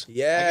videos.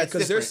 Yeah, Like, it's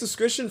because their different.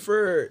 subscription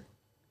for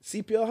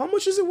CPL, how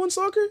much is it? One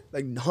soccer,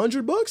 like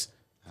 $100.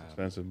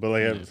 expensive, but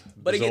like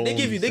But again, they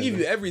give you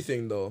zones,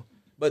 everything though.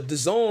 But the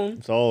zone,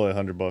 It's all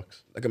 $100.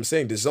 like I'm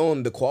saying, the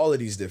zone, the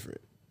quality is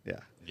different. Yeah.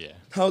 yeah.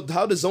 How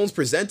the zone's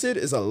presented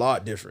is a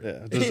lot different.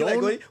 Yeah, the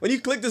Like, zone- when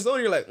you click the zone,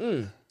 you're like,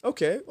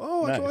 okay,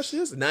 oh, I can Nice. watch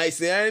this. Nice,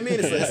 you know what I mean?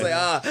 It's like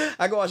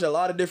I can watch a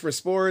lot of different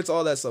sports,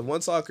 all that stuff.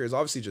 One soccer is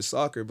obviously just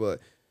soccer,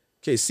 but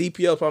okay,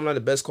 CPL probably not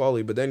the best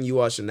quality, but then you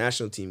watch the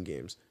national team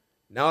games.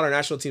 Now our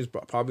national team's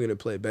probably gonna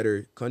play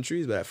better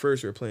countries, but at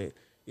first we're playing.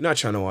 You're not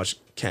trying to watch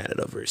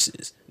Canada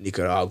versus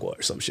Nicaragua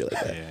or some shit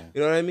like that. Yeah.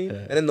 You know what I mean?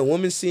 And then the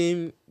women's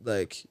team,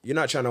 like, you're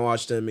not trying to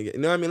watch them. You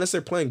know what I mean? Unless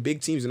they're playing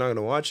big teams, you're not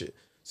gonna watch it.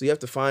 So you have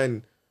to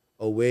find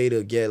a way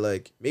to get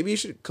like, maybe you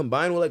should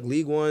combine with like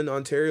League One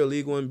Ontario,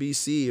 League One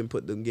BC, and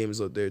put the games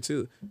up there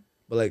too.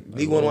 But like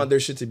League One want their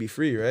shit to be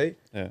free, right?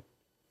 Yeah.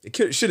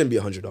 Shouldn't be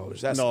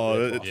 $100. That's No,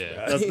 the rip off,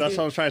 yeah. bro. that's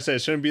what I'm trying to say.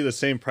 It shouldn't be the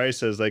same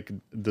price as like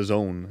the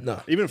zone.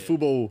 No. Even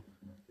Fubo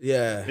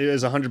Yeah,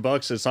 is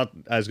 $100. It's not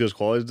as good as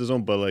quality as the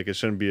zone, but like it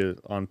shouldn't be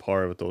on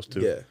par with those two.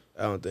 yeah.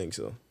 I don't think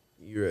so.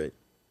 You're right,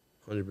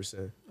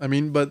 100%. I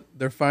mean, but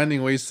they're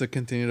finding ways to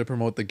continue to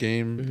promote the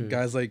game. Mm-hmm.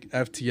 Guys like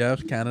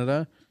FTF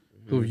Canada,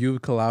 who you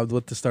collabed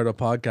with to start a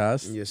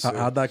podcast. Yes, How, sir.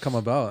 how'd that come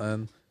about?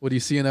 And what do you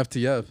see in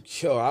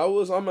FTF? Yo, I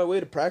was on my way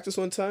to practice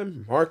one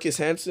time. Marcus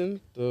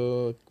Hansen,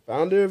 the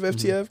founder of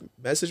FTF,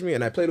 messaged me,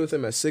 and I played with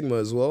him at Sigma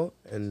as well.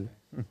 And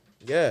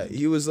yeah,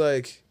 he was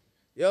like,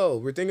 yo,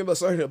 we're thinking about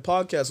starting a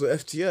podcast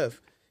with FTF.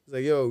 He's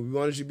like, yo, we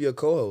wanted you to be a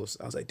co-host.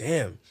 I was like,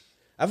 damn.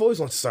 I've always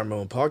wanted to start my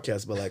own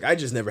podcast, but like I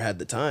just never had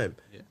the time.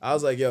 I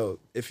was like, yo,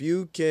 if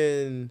you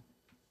can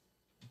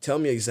tell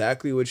me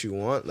exactly what you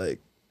want, like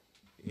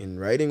in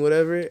writing,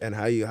 whatever, and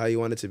how you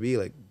want it to be,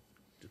 like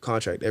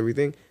contract,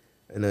 everything.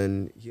 And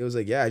then he was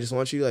like, yeah, I just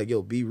want you to like,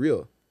 yo, be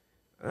real.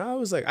 And I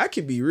was like, I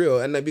could be real.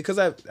 And like, because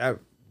I've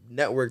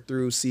networked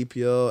through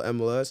CPL,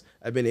 MLS,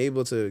 I've been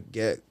able to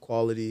get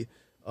quality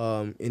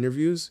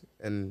interviews.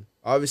 And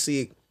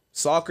obviously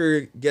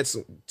soccer gets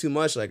too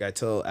much. Like I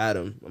tell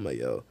Adam, I'm like,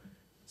 yo,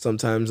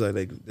 sometimes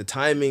like the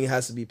timing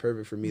has to be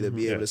perfect for me to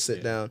be able to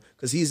sit down,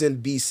 because he's in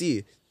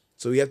BC.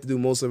 So we have to do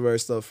most of our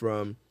stuff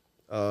from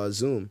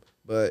Zoom.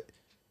 But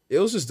it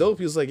was just dope.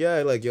 He was like,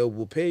 yeah, like, yo,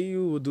 we'll pay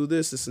you, we'll do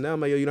this and that.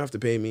 I'm like, yo, you don't have to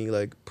pay me.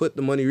 Like, put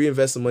the money,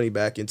 reinvest the money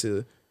back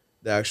into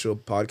the actual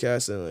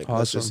podcast, and like,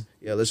 let's Awesome.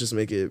 just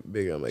make it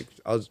bigger. I'm like,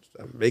 I'm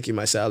making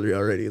my salary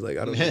already. Like,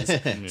 I don't know.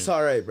 It's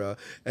all right, bro.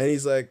 And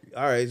he's like,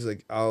 all right. He's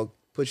like, I'll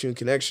put you in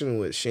connection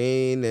with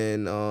Shane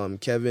and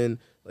Kevin,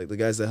 like the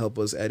guys that help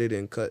us edit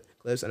and cut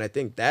clips. And I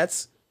think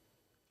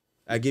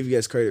I give you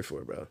guys credit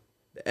for it, bro.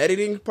 The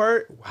editing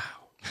part, wow.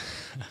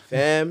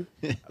 Fam,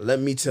 let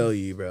me tell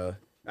you, bro.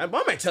 Why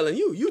am I telling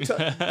you?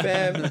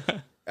 Fam.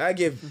 I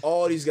give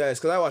all these guys,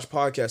 because I watch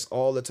podcasts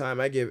all the time.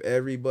 I give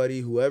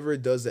everybody, whoever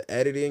does the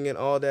editing and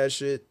all that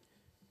shit,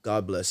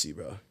 God bless you,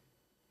 bro.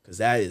 Because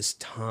that is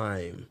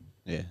time.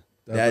 Yeah.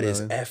 That is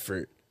Definitely.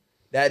 effort.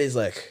 That is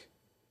like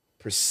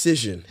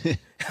precision.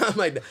 I'm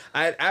like,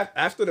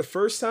 after the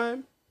first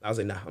time, I was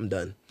like, nah, I'm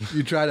done.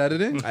 You tried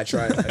editing? I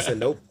tried. I said,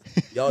 nope.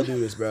 Y'all do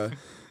this, bro.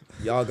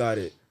 Y'all got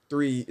it.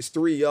 It's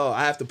three y'all.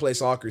 I have to play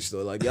soccer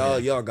still. Like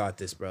y'all got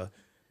this, bro.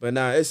 But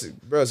nah, it's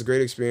a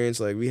great experience.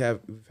 Like we've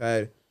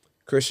had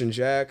Christian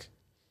Jack,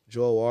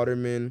 Joel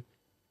Waterman,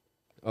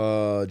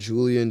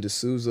 Julian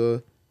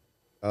D'Souza.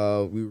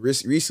 We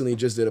recently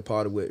just did a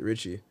pod with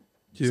Richie.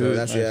 So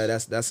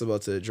that's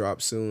about to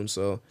drop soon.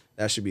 So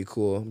that should be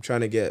cool. I'm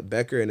trying to get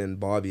Becker and then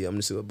Bobby. I'm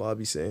gonna see what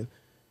Bobby's saying.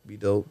 Be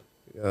dope.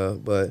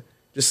 But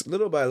just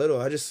little by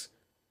little, I just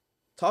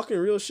talking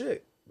real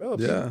shit, bro.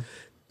 Yeah.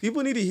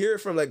 People need to hear it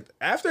from like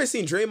after I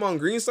seen Draymond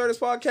Green start his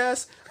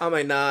podcast. I'm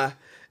like, nah,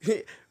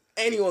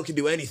 anyone can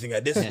do anything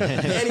at this.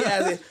 And he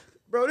has it,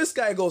 bro. This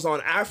guy goes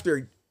on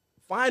after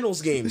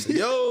finals games.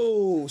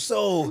 Yo,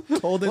 so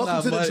Holding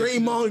welcome to that the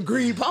mic. Draymond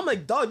Green. I'm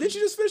like, dog, didn't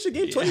you just finish the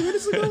game 20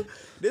 minutes ago?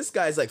 This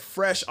guy's like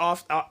fresh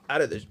out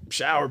of the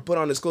shower, put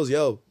on his clothes.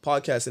 Yo,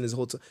 podcasting his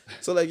whole time.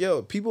 So like,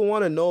 yo, people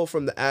want to know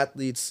from the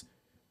athletes'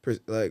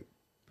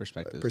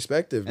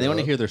 perspective. And they want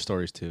to bro. hear their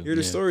stories too. Hear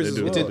the stories they as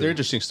do. well. They're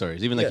interesting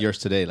stories. Even like Yeah. yours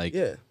today, like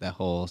Yeah. that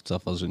whole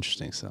stuff was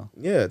interesting. So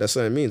Yeah, that's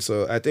what I mean.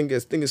 So I think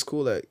it's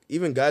cool that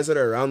even guys that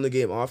are around the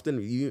game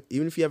often,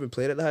 even if you haven't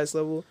played at the highest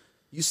level,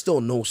 you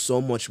still know so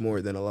much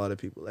more than a lot of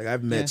people. Like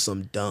I've met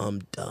some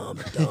dumb,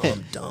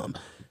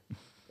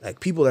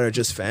 like people that are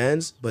just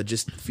fans, but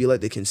just feel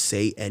like they can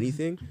say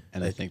anything,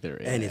 and I think they're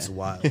and it's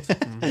wild.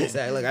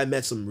 Exactly. Like I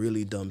met some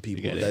really dumb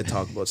people get it. that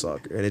talk about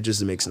soccer, and it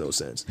just makes no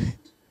sense.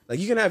 Like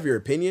you can have your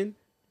opinion,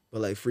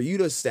 but like for you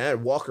to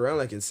walk around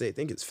like and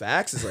think it's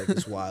facts, it's like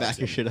it's wild. back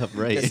to your me. shit up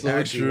right. It's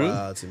actually true.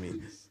 wild to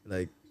me.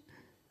 Like,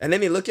 and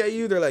then they look at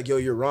you, they're like, yo,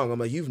 you're wrong. I'm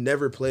like, you've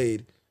never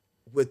played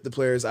with the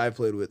players I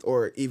played with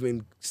or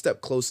even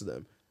stepped close to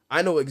them.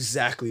 I know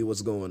exactly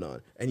what's going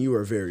on, and you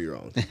are very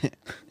wrong.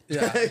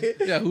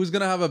 Yeah. Who's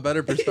gonna have a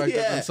better perspective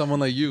Yeah. than someone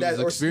like you who's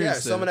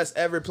experienced it? someone that's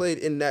ever played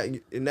in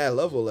that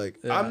level. Like,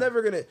 Yeah. I'm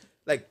never gonna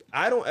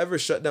I don't ever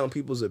shut down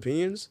people's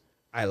opinions.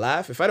 I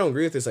laugh if I don't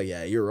agree with this. Like,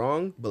 yeah, you're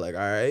wrong, but like, all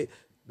right,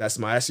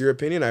 that's your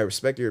opinion. I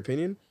respect your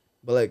opinion.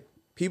 But like,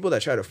 people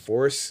that try to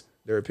force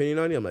their opinion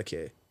on you, I'm like,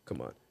 hey, come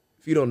on.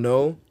 If you don't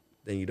know,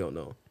 then you don't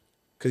know,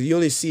 because you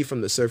only see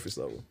from the surface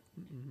level.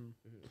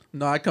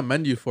 No, I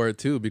commend you for it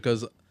too,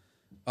 because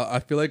I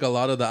feel like a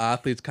lot of the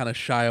athletes kind of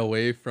shy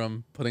away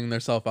from putting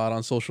themselves out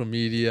on social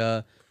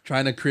media,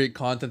 trying to create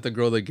content to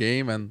grow the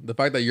game, and the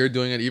fact that you're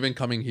doing it, even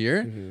coming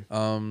here,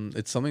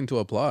 it's something to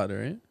applaud,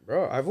 right?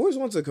 Bro, I've always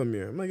wanted to come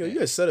here. I'm like, yo, you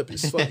guys set up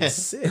is fucking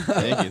sick.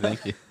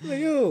 Thank you. Like,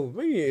 yo,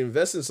 maybe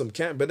invest in some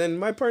camp. But then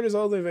my partners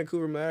all live in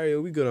Vancouver, my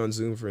area. We good on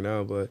Zoom for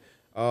now. But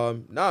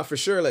nah, for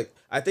sure. Like,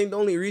 I think the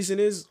only reason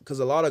is because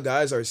a lot of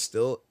guys are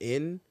still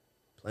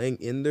playing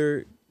in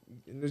their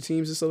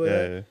teams and stuff like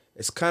that. Yeah.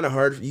 It's kind of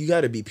hard. You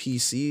got to be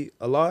PC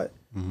a lot.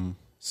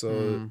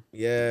 So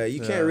yeah,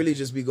 you can't really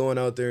just be going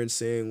out there and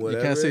saying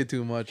whatever. You can't say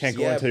too much. Can't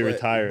go until you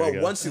retire. I But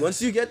guess.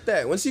 once you get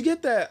that,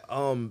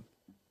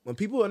 when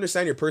people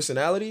understand your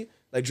personality,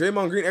 like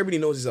Draymond Green, everybody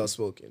knows he's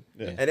outspoken,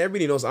 and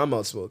everybody knows I'm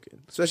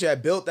outspoken. Especially, I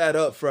built that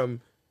up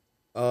from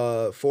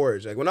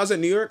Forge. Like when I was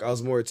in New York, I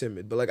was more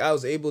timid, but like I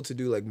was able to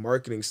do like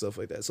marketing stuff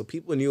like that, so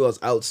people knew I was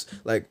out.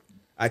 Like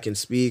I can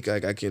speak,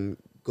 like I can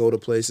go to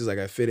places, like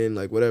I fit in,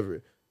 like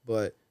whatever.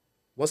 But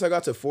once I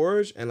got to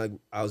Forge and like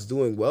I was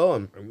doing well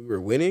and we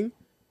were winning,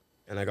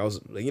 and like I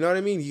was, like, you know what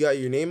I mean? You got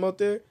your name out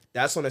there.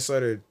 That's when I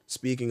started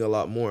speaking a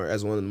lot more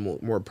as one of the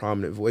more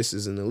prominent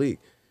voices in the league.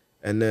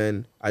 And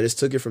then I just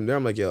took it from there.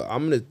 I'm like, yo,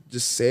 I'm going to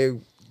just say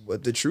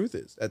what the truth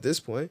is at this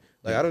point.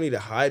 Like, I don't need to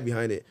hide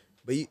behind it.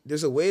 But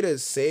there's a way to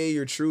say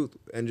your truth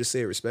and just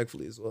say it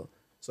respectfully as well.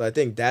 So I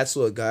think that's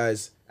what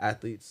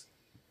athletes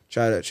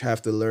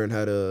have to learn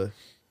how to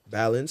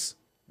balance.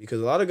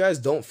 Because a lot of guys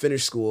don't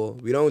finish school.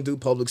 We don't do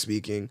public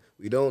speaking.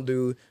 We don't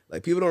do,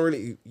 like, people don't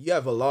really, you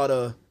have a lot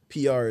of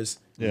PRs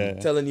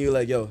telling you,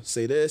 like, yo,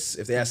 say this.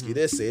 If they ask you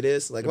this, say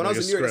this. Like, when I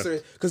was in New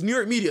York, because New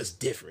York media is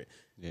different.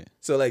 Yeah.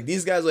 So, like,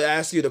 these guys will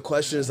ask you the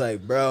questions,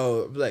 like,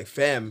 bro, like,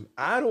 fam,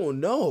 I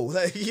don't know.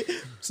 Like,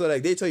 so,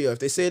 like, they tell you, if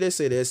they say this,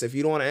 say this. If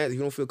you don't want to answer, if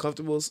you don't feel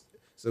comfortable.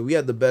 So, we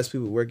had the best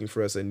people working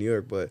for us in New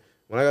York. But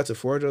when I got to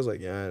Forge, I was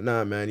like, yeah,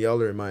 nah, man,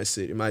 y'all are in my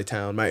city, my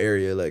town, my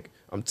area. Like,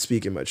 I'm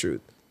speaking my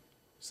truth.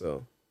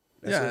 So,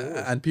 that's what it was.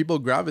 Yeah, and people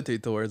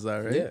gravitate towards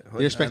that, right? Yeah.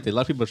 They respect it. A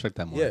lot of people respect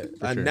that more. Yeah.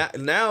 for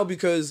sure. Now,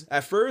 because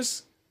at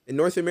first, in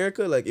North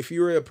America, like, if you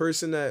were a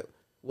person that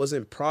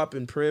wasn't prop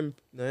and prim,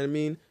 you know what I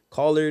mean?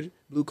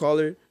 Blue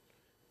collar,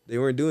 they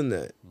weren't doing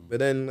that. But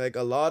then, like,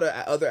 a lot of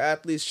other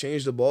athletes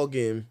changed the ball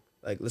game.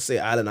 Like, let's say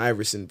Allen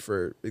Iverson,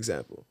 for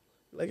example.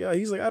 Like, yo,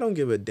 he's like, I don't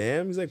give a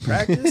damn. He's like,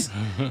 practice.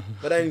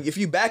 But then if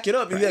you back it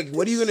up, you're like,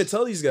 what are you going to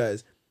tell these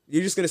guys?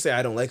 You're just going to say,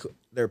 I don't like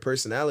their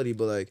personality,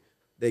 but, like,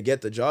 they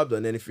get the job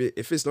done. And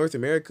if it's North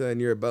America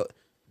and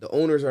the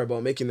owners are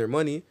about making their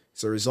money,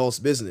 it's a results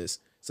business.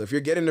 So if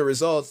you're getting the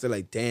results, they're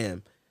like,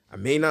 damn, I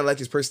may not like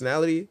his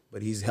personality,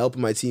 but he's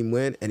helping my team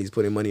win and he's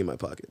putting money in my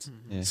pockets.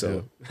 Yeah.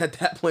 So at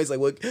that point, it's like,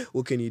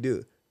 what can you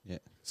do? Yeah.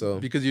 So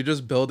Because you're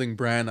just building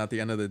brand at the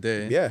end of the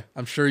day. Yeah.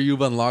 I'm sure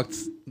you've unlocked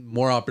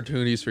more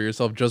opportunities for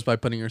yourself just by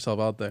putting yourself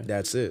out there.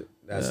 that's it.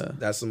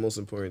 That's the most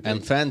important thing.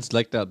 And fans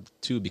like that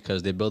too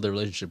because they build a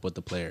relationship with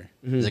the player.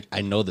 It's like, I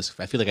know this.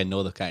 I feel like I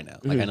know the guy now.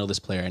 Like I know this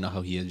player. I know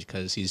how he is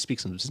because he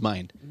speaks his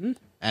mind.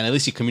 And at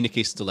least he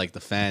communicates to like the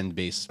fan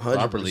base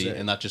properly 100%.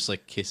 and not just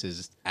like kiss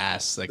his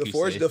ass like you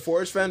say. The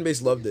Forge fan base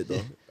loved it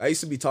though. I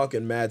used to be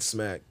talking mad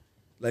smack.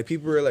 Like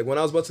people were like, when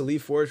I was about to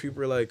leave Forge, people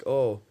were like,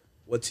 oh,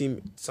 what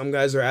team? Some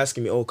guys are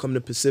asking me, oh, come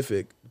to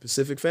Pacific.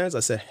 Pacific fans?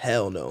 I said,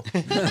 hell no. I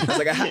was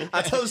like,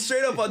 I told them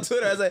straight up on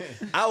Twitter. I was like,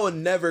 I will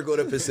never go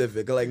to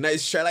Pacific. Like,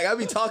 nice try. Like, I'll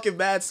be talking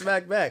bad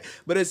smack back.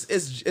 But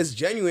it's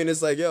genuine.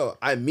 It's like, yo,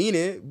 I mean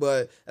it.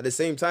 But at the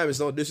same time, it's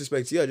no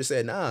disrespect to you. I just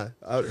said, nah,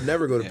 I would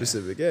never go to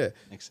Pacific. Yeah.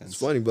 Makes sense. It's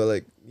funny. But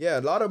like, yeah,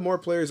 a lot of more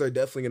players are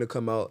definitely going to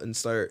come out and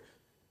start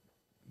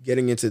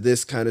getting into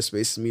this kind of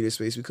space, media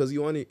space, because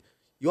you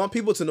want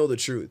people to know the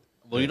truth.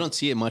 Well, you don't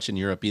see it much in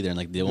Europe either. And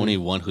like the only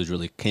one who's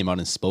really came out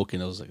and spoken,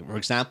 it was like, for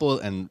example,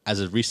 and as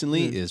of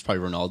recently is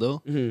probably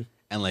Ronaldo.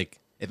 And like,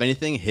 if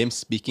anything, him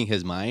speaking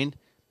his mind,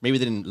 maybe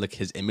didn't like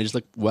his image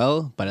look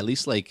well, but at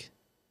least like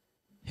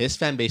his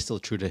fan base still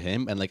true to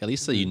him, and like at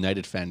least the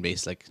United fan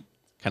base like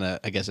kind of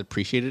I guess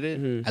appreciated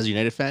it as a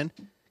United fan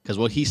because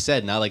what he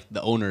said now like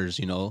the owners,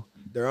 you know,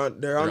 They're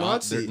on the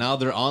hot seat. now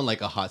they're on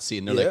like a hot seat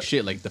and they're Yep. like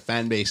shit like the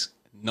fan base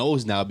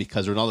knows now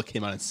because Ronaldo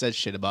came out and said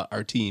shit about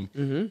our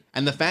team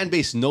and the fan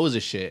base knows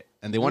this shit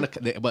and they want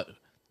to but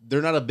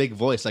they're not a big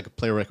voice like a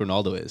player like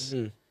Ronaldo is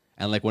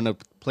and like when a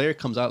player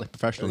comes out like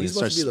professionally and He's about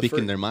starts to be the speaking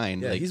first- their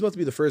mind Yeah, like he's about to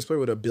be the first player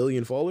with 1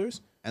 billion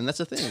followers. and that's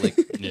the thing like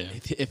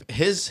if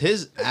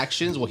his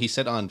actions what he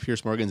said on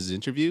Piers Morgan's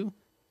interview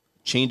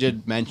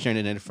changed Manchester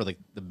United for like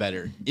the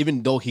better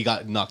even though he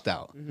got knocked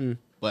out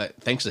but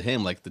thanks to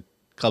him like the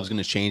club's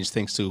going to change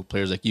thanks to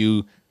players like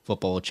you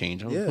football will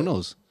change Yeah. who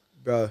knows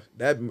Bro,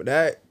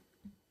 that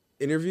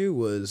interview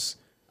was,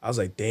 I was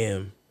like,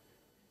 damn,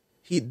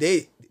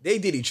 they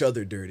did each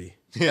other dirty.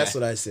 That's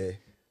what I say.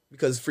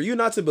 Because for you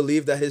not to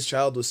believe that his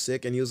child was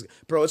sick and he was,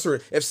 bro,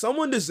 if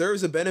someone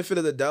deserves the benefit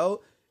of the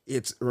doubt,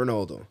 it's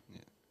Ronaldo.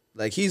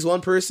 Like he's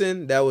one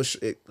person that was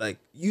like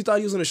you thought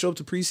he was gonna show up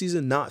to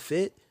preseason not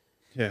fit.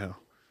 Yeah.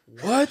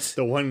 What?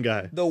 The one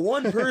guy. The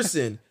one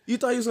person you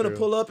thought he was gonna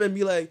pull up and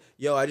be like,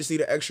 "Yo, I just need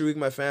an extra week with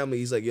my family."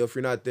 He's like, "Yo, if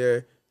you're not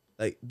there,"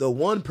 like the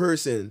one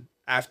person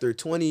after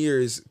 20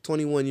 years,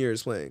 21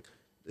 years playing,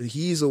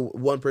 he's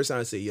one person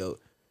I'd say, "Yo,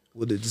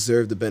 would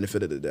deserve the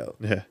benefit of the doubt."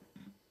 Yeah.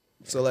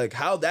 So like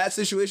how that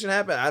situation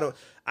happened,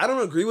 I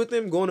don't agree with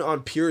him going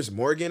on Piers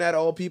Morgan at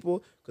all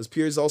people because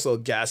Piers is also a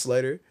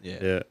gaslighter.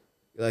 Yeah.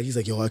 Like he's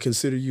like, yo, I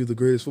consider you the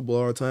greatest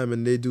footballer of all time,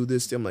 and they do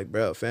this. I'm like,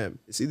 bro, fam,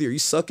 it's either you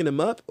sucking him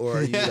up or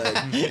are you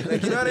like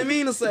you know what I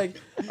mean? It's like,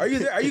 are you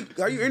there? Are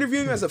you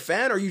interviewing him as a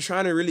fan? Or are you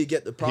trying to really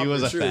get the proper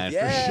was a truth? fan, for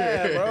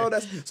yeah, sure. bro.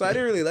 So I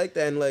didn't really like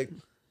that, and like,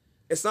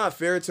 it's not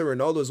fair to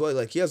Ronaldo as well.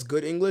 Like he has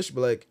good English,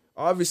 but like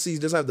obviously he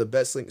doesn't have the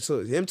best thing.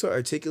 So him to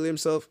articulate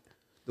himself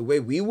the way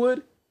we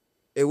would.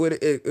 It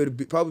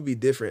would probably be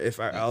different if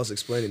I was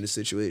explaining the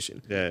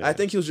situation. Yeah. I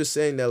think he was just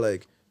saying that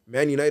like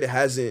Man United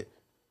hasn't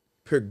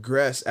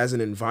progressed as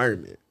an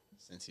environment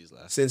since he's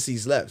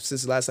left.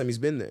 since the last time he's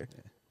been there,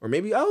 or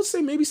maybe I would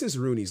say maybe since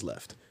Rooney's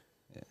left,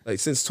 like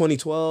since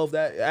 2012.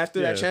 That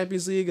after that Yeah.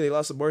 Champions League and they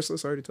lost to Barcelona.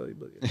 Sorry to tell you,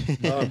 but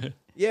yeah.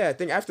 Yeah, I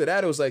think after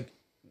that it was like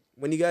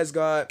when you guys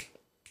got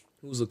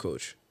who's the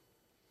coach?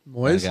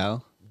 Moyes?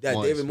 Gal? Yeah,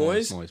 David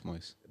Moyes.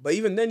 Moyes. But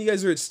even then, you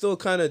guys were still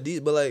kind of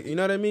deep. But like, you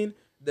know what I mean?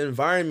 The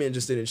environment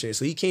just didn't change.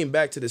 So he came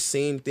back to the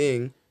same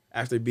thing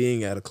after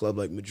being at a club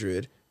like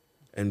Madrid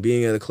and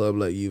being at a club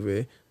like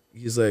Juve.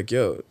 He's like,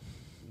 yo,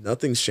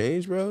 nothing's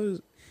changed, bro.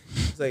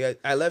 It's like,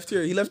 I left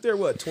here. He left there,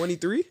 what,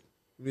 23?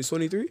 He was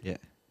 23? Yeah.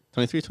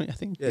 23, 20, I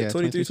think. Yeah,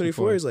 23,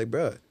 24. He's like,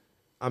 bro,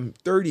 I'm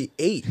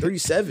 38,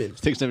 37.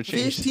 Things never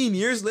changed. 15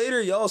 years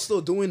later, y'all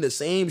still doing the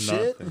same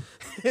shit? Nothing.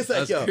 It's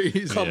like, That's yo,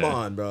 crazy. come Yeah.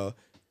 on, bro.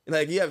 And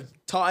like, you have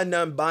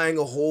Tottenham buying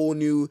a whole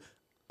new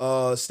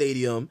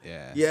stadium.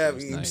 Yeah, You have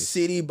it was nice.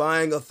 City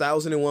buying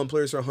 1,001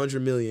 players for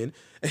 100 million.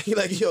 And you're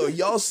like, yo,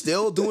 y'all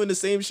still doing the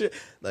same shit?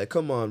 Like,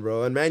 come on,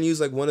 bro. And Man U's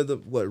like one of the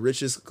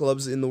richest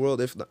clubs in the world,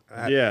 if not.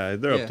 Yeah,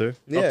 they're Yeah. up there.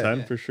 Yeah. Top 10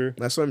 Yeah. for sure.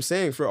 That's what I'm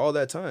saying for all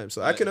that time.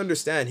 So I can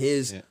understand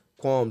his Yeah.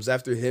 qualms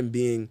after him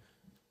being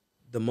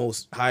the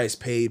most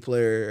highest paid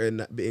player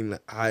and being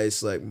the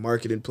highest like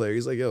marketed player.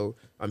 He's like, yo,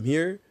 I'm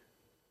here.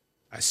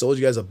 I sold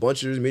you guys a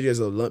bunch of made you guys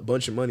a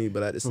bunch of money,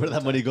 but I just Where did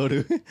that money go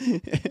to?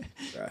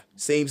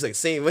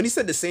 same when he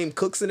said the same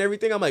cooks and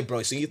everything. I'm like,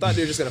 bro, so you thought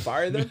they were just gonna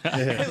fire them?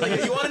 He's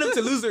like, you wanted them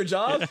to lose their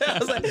job? I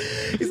was like,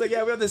 he's like,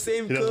 yeah, we have the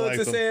same He doesn't cooks, like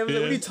the them. same. I was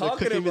like, what are you Yeah.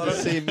 talking cooking me about?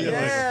 the same meal.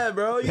 Yeah,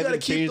 bro, you Haven't gotta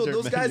keep changed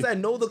those their guys menu. that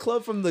know the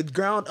club from the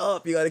ground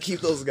up. You gotta keep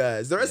those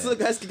guys. The rest of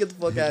the guys can get the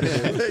fuck out of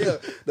here. Yo,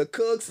 the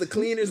cooks, the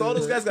cleaners, all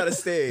those guys gotta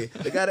stay.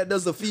 The guy that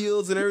does the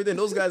fields and everything,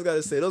 those guys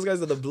gotta stay. Those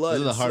guys are the blood.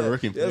 Those are the and sweat.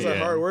 hardworking Those are players.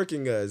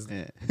 hardworking guys.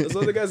 Yeah. Those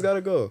other guys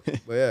gotta go.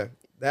 But yeah,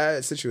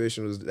 that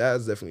situation was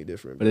definitely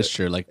different. But it's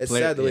true. Like it's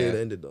sad the way it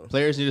ended though.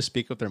 Players need to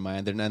speak up their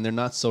mind. They're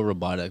not so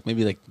robotic.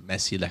 Maybe like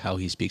Messi, like how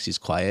he speaks, he's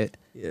quiet.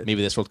 Yeah.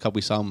 Maybe this World Cup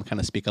we saw him kind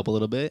of speak up a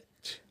little bit,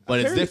 but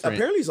it's different.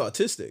 Apparently he's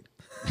autistic.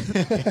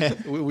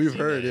 We've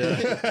heard,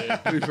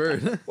 yeah. We've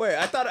heard. Wait,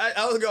 I thought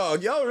I was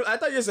going, yo, I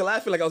thought you were just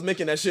laughing like I was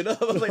making that shit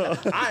up. I was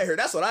like, I heard.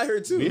 That's what I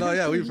heard too. No,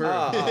 yeah, we've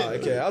heard.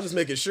 Okay, I was just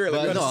making sure.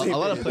 Like, But no, a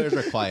lot of players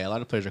are quiet. A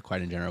lot of players are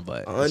quiet in general,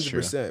 but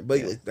 100%.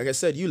 But like I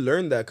said, you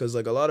learn that because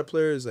like a lot of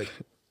players, like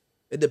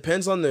it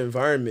depends on the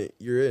environment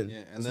you're in.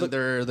 Yeah, and then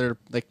they're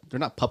like they're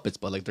not puppets,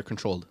 but like they're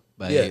controlled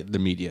by Yeah. the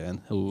media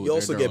and who. You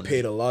also they're their get owners.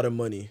 paid a lot of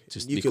money.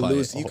 Just You be could quiet.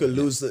 lose. You could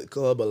lose the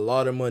club a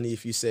lot of money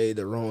if you say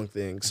the wrong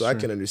thing. So I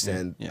can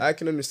understand. Yeah. I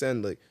can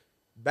understand like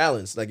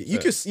balance. Like you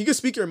could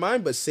speak your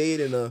mind, but say it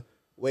in a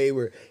way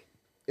where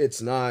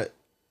it's not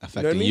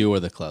affecting I mean? you or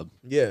the club.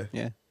 Yeah.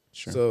 Yeah,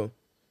 sure. So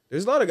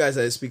there's a lot of guys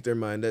that speak their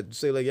mind that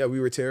say like, yeah, we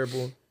were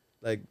terrible.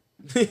 Like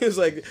it's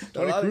like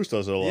Tony Cruz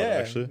does it a lot,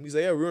 actually. He's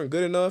like, yeah, we weren't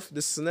good enough,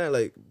 this and that.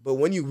 Like, but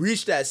when you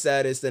reach that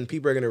status, then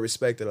people are gonna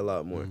respect it a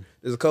lot more.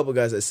 There's a couple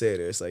guys that say it.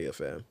 It's like, yeah,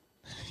 fam.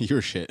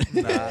 Your shit.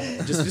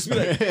 Just be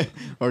like,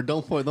 or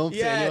don't say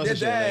yeah, anyone else's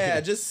shit, like-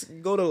 yeah,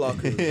 just go to the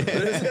locker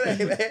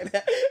room.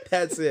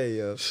 That's it,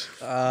 yo.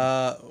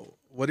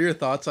 What are your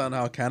thoughts on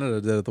how Canada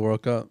did at the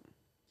World Cup?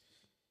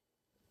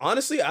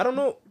 Honestly, I don't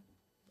know.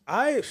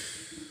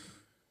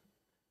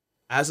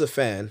 As a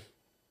fan,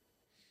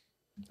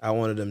 I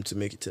wanted them to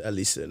make it to at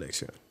least to the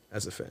next round.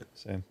 As a fan,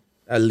 Same.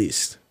 at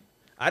least.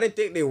 I didn't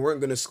think they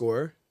weren't gonna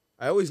score.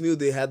 I always knew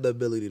they had the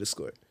ability to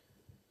score,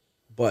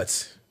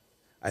 but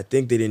I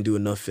think they didn't do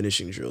enough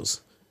finishing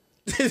drills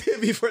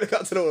before they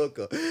got to the World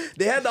Cup.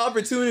 They had the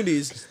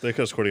opportunities. They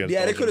could have scored against Yeah,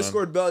 they Belgium, could have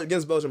man. scored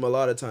against Belgium a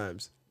lot of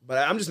times.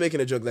 But I'm just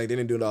making a joke. Like, they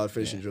didn't do a lot of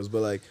finishing drills.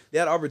 But, like, they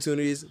had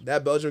opportunities.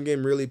 That Belgium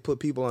game really put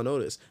people on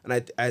notice. And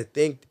I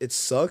think it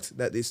sucked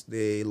that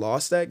they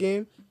lost that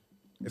game.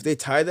 If they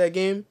tied that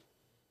game,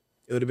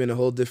 it would have been a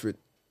whole different...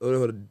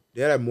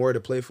 They had more to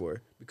play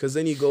for. Because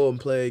then you go and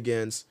play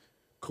against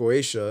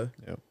Croatia,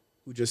 Yep.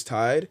 who just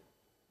tied.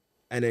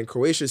 And then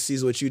Croatia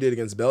sees what you did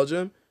against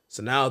Belgium.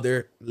 So now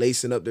they're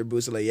lacing up their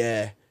boots. Like,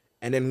 yeah.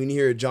 And then when you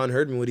hear John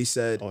Herdman, what he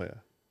said Oh, yeah.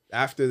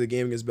 after the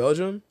game against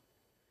Belgium,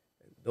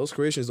 those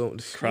Croatians don't.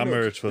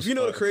 Kramaric was if you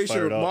know the Croatian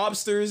fired up.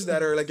 mobsters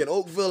that are like in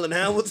Oakville and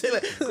Hamilton,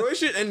 like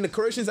Croatian and the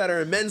Croatians that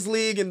are in men's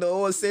league and the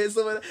OSA and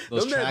stuff like that.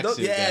 Those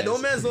tracksuit guys.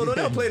 Those men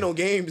don't play no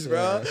games,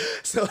 bro.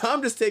 So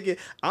I'm just thinking,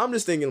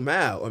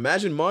 man,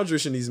 imagine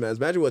Modric and these men.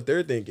 Imagine what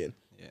they're thinking.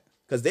 Yeah.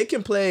 Because they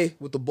can play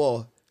with the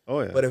ball.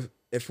 Oh, yeah. But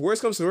if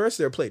worst comes to worst,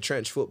 they'll play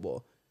trench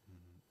football.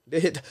 They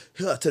hit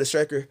to the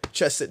striker,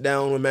 chest it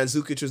down when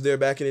Mandzukic was there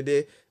back in the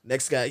day.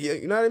 Next guy,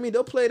 you know what I mean?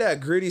 They'll play that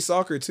gritty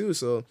soccer too.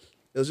 So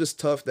it was just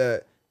tough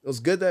that it was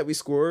good that we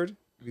scored.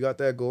 We got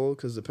that goal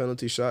because the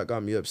penalty shot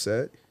got me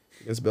upset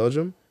against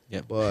Belgium.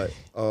 Yep. But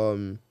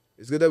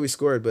it's good that we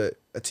scored. But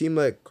a team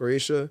like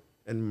Croatia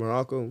and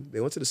Morocco, they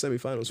went to the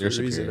semifinals for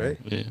a reason, right?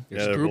 Yeah.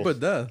 Yeah, they're Group both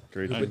of death.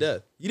 great Group of teams.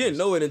 death. You didn't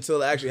know it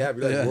until it actually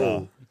happened. You're like, Yeah.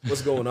 whoa,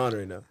 what's going on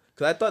right now?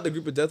 Because I thought the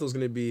group of death was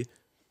going to be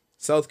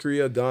South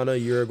Korea, Ghana,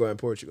 Uruguay, and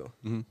Portugal.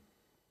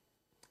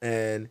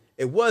 And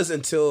it was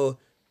until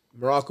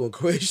Morocco and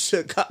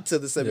Croatia got to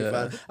the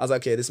semifinal. Yeah. I was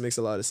like, okay, this makes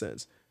a lot of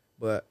sense.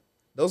 But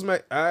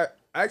I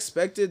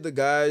expected the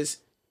guys.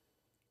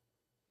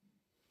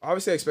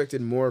 Obviously, I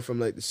expected more from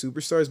like the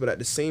superstars, but at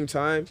the same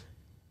time,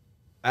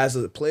 as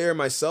a player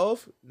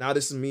myself, now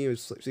this is me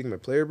speaking my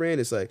player brain.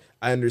 It's like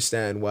I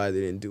understand why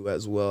they didn't do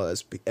as well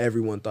as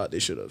everyone thought they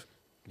should have.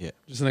 Yeah.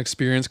 Just an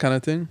experience kind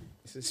of thing.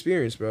 It's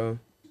experience, bro.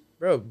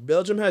 Bro,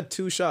 Belgium had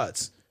 2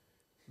 shots.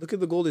 Look at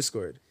the goal they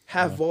scored.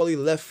 Half volley,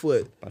 left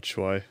foot.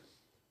 Batshuayi.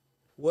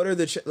 What are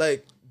the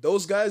like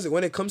those guys?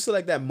 When it comes to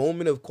like that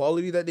moment of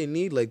quality that they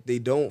need, like they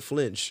don't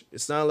flinch.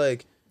 It's not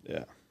like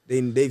Yeah.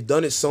 they've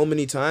done it so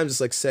many times.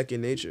 It's like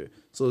second nature.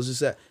 So it's just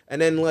that,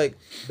 and then like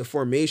the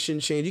formation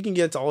change. You can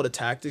get into all the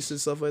tactics and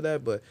stuff like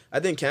that. But I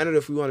think Canada,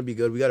 if we want to be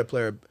good, we got to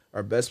play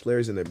our best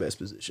players in their best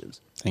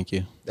positions. Thank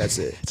you. That's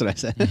it. That's what I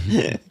said. Who do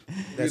you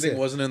That's think it.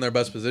 wasn't in their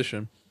best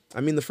position?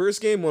 I mean, the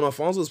first game when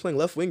Alfonso was playing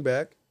left wing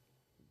back,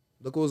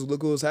 look what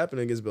was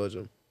happening against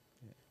Belgium.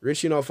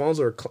 Richie and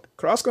Alfonso are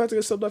Carrasco had to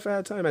get subbed off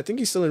at time. I think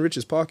he's still in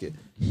Rich's pocket.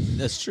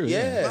 That's true.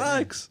 Yeah.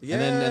 Facts. Yeah,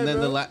 and then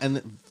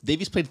bro.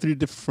 Davies played 3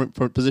 different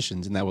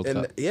positions in that World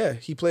And Cup. yeah,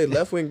 he played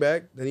left wing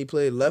back, then he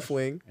played left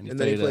wing, And and,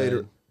 he then he played,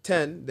 played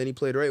 10, then he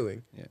played right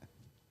wing. Yeah.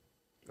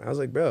 I was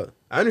like, bro,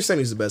 I understand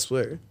he's the best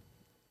player.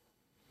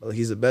 Well,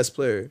 he's the best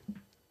player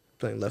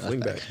playing left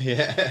wing back.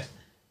 Yeah.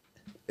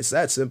 It's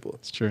that simple.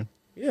 It's true.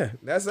 Yeah,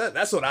 that's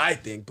what I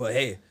think. But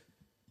hey,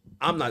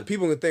 I'm not.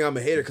 People can think I'm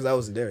a hater because I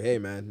wasn't there. Hey,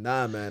 man,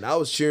 nah, man. I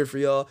was cheering for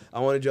y'all. I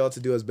wanted y'all to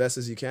do as best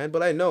as you can.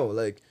 But I know,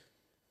 like,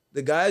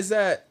 the guys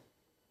that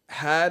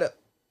had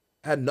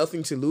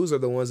nothing to lose are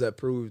the ones that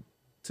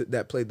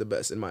that played the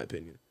best, in my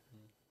opinion.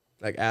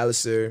 Like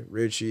Alistair,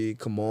 Richie,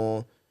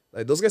 Kamal,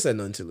 like those guys had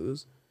nothing to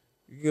lose.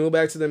 You can go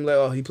back to them like,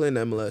 oh, he playing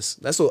the MLS.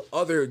 That's what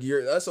other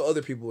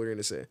people were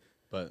gonna say.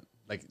 But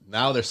like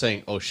now they're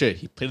saying, oh shit,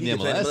 he played in He the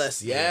can play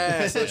MLS.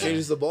 Yeah, so it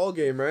changes the ball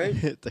game, right?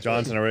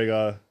 Johnson already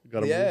got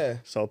Got to Yeah. move.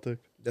 Celtic.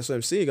 That's what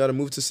I'm saying. You got to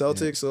move to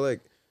Celtic. So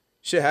like,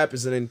 shit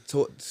happens, and then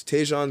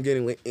Tejan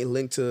getting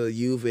linked to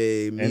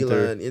Juve,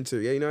 Milan, Inter.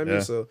 Yeah, you know what I mean.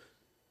 Yeah. So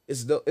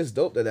it's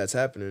dope that that's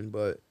happening.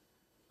 But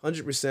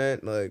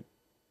 100%, like,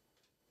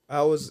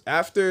 I was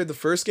after the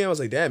first game, I was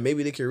like, damn,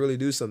 maybe they can really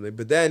do something.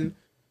 But then,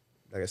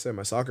 like I said,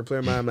 my soccer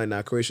player mind, I'm like,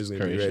 nah, Croatia's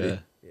gonna be ready.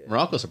 Yeah.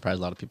 Morocco surprised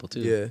a lot of people too.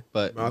 Yeah.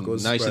 But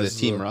Morocco's now you see the surprised as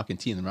team, well. Moroccan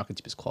team. The Moroccan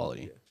team is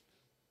quality.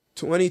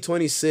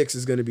 2026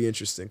 is gonna be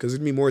interesting because there's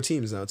gonna be more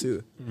teams now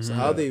too. So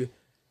how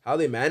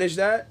they manage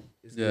that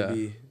is gonna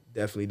be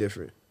definitely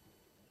different.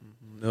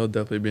 It'll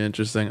definitely be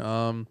interesting.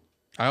 I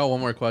got one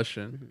more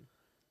question.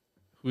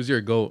 Who's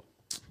your GOAT?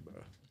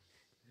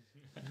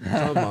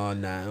 Come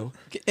on now.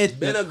 It's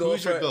Been a goat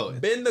who's your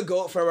goat? been the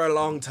GOAT for a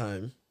long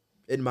time,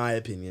 in my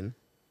opinion.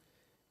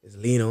 Is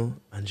Lionel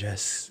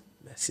Andres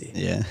Messi.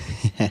 Yeah.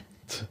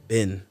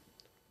 Been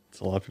It's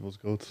a lot of people's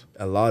goats.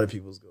 a lot of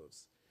people's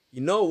goats.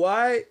 You know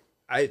why?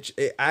 It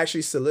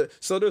actually so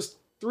there's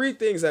three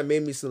things that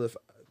made me solidify.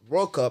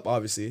 World Cup,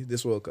 obviously,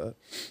 this World Cup.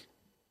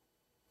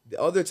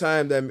 The other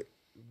time that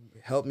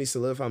helped me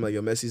solidify, I'm like,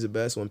 yo, Messi's the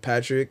best. When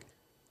Patrick,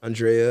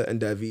 Andrea, and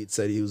David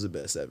said he was the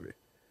best ever.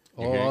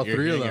 Oh, all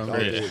three of them. All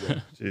three of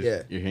them. Jeez.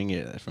 Yeah. You're hearing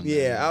it from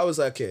Yeah, them. I was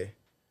like, okay.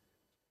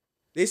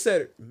 They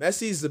said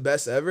Messi's the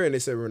best ever, and they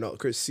said Ronaldo,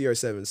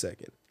 CR7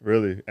 second.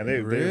 Really? And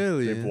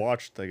Really? they've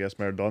watched, I guess,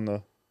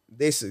 Maradona.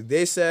 They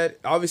said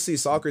obviously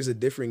soccer is a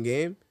different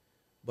game,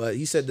 but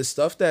he said the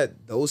stuff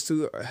that those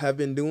two have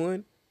been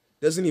doing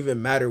doesn't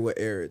even matter what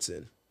era it's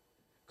in.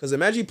 Because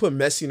imagine you put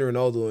Messi and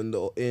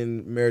Ronaldo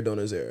in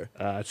Maradona's era.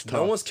 It's tough.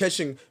 No one's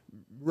catching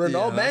Ronaldo.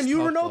 Yeah, Man, that's you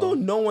tough, Ronaldo. though.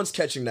 No one's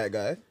catching that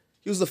guy.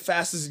 He was the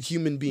fastest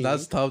human being.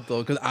 That's tough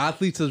though, because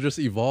athletes have just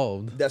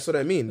evolved. That's what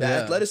I mean. The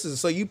Yeah. athleticism.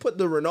 So you put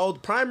the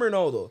prime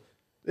Ronaldo.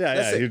 yeah, Let's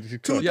yeah. say You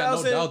could. Yeah, no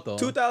 2000 doubt, though.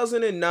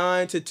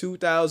 2009 to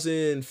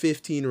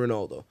 2015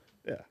 Ronaldo.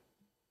 Yeah.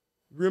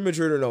 Real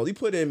Madrid Ronaldo. You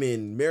put him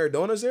in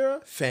Maradona's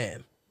era,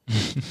 fam.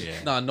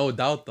 Yeah. Nah, no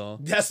doubt though.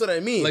 That's what I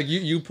mean. Like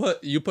you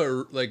put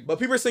like But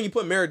people are saying you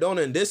put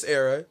Maradona in this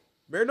era.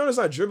 Maradona's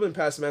not dribbling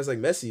past man's like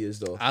Messi is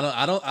though.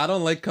 I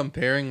don't like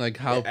comparing like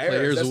how Yeah, eras,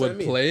 players that's what would I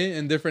mean. play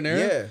in different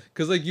eras. Yeah.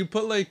 Because like you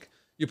put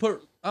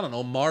I don't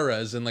know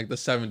Mahrez in like the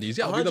 70s.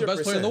 Yeah, be the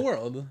best player in the 100%.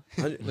 world.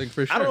 Like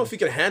for sure. I don't know if he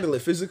can handle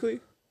it physically.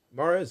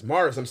 Mahrez,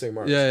 I'm saying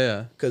Mahrez.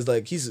 Yeah. Because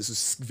like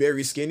he's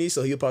very skinny,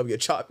 so he'll probably get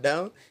chopped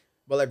down.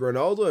 But like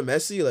Ronaldo and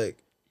Messi, like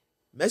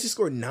Messi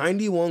scored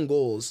 91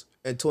 goals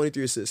and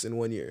 23 assists in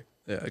 1 year.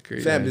 Yeah,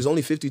 crazy. Fam, there's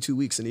only 52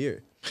 weeks in a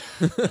year.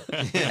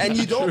 And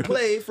you don't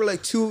play for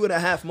like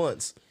 2.5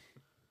 months.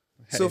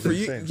 So for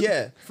you,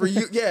 insane. for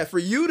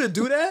you to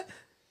do that,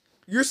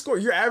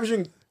 you're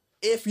averaging,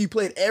 if you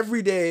played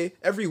every day,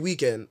 every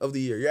weekend of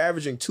the year, you're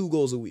averaging 2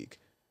 goals a week.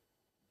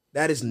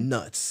 That is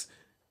nuts.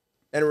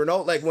 And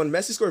Ronaldo, like when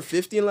Messi scored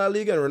 50 in La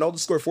Liga and Ronaldo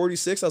scored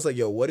 46, I was like,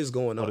 yo, what is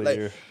going on? What a Like,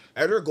 year.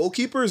 are there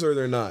goalkeepers or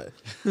they're not?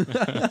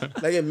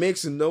 Like it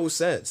makes no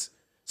sense.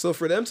 So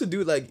for them to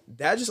do like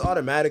that just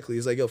automatically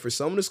is like, yo, for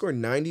someone to score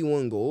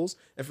 91 goals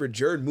and for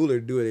Jared Mueller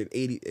to do it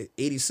at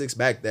 86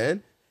 back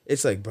then,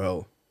 it's like,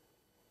 bro,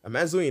 a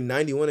man's doing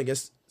 91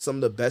 against some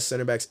of the best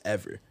center backs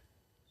ever.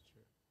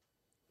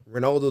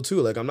 Ronaldo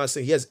too. Like I'm not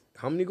saying he has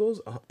how many goals?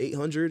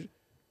 800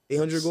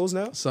 goals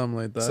now? Something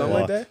like that. Something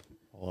like that?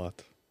 A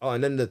lot. Oh,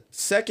 and then the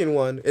second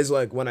one is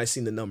like when I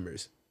seen the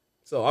numbers.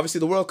 So obviously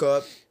the World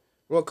Cup,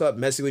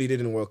 Messi, what he did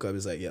in the World Cup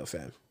is like, yo,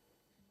 fam.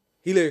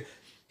 He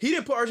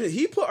didn't put Argentina.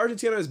 He put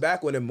Argentina on his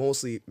back when it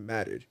mostly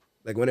mattered.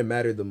 Like when it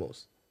mattered the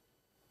most.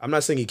 I'm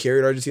not saying he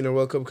carried Argentina in the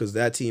World Cup because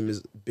that team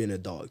has been a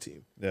dog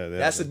team. Yeah,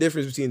 That's the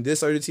difference between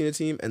this Argentina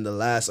team and the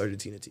last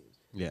Argentina team.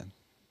 Yeah.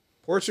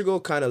 Portugal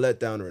kind of let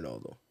down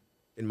Ronaldo,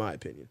 in my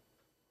opinion,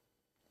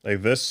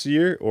 like this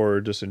year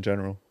or just in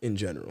general. in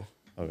general.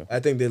 Okay. I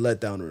think they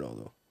let down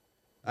Ronaldo.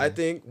 I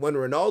think when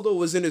Ronaldo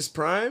was in his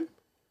prime,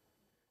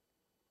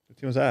 The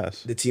team was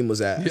ass. the team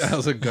was ass. Yeah, it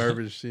was a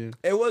garbage team.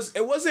 It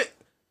wasn't.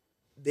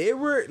 They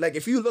were like,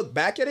 if you look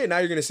back at it, now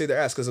you're gonna say they're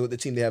ass because of the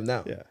team they have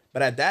now. Yeah.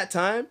 But at that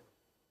time,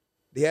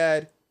 they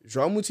had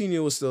João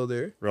Moutinho was still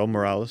there. Raul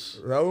Morales.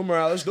 Raul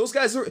Morales. Those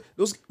guys were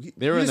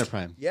They were in their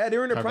prime. Yeah, they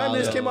were in their prime. They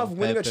just came off of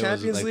winning a Pepe was,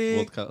 Champions like, League.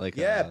 World Cup, like,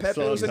 yeah, Pepe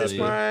still was in his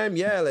Italy. prime.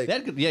 Yeah, like They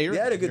had good, yeah, you're,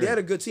 they had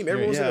a good team.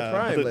 Everyone was in their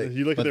prime. but Like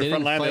you look at but they their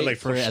front didn't line, they fight like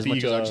for as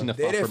much as Argentina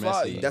they fought didn't for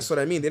fight. Messi. That's what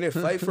I mean. They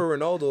didn't fight for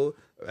Ronaldo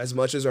as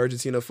much as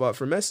Argentina fought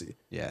for Messi.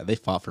 Yeah, they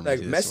fought for Like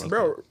Messi. this Messi,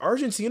 World Cup. bro.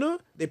 Argentina,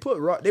 they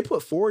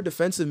put 4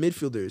 defensive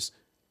midfielders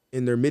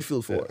in their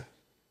midfield 4. Yeah.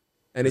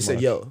 And they said,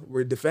 much. yo,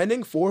 we're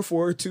defending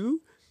 4-4-2.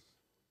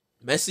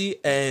 Messi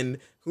and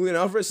Julian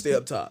Alvarez stay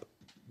up top.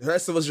 The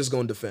rest of us just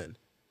going to defend.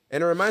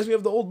 And it reminds me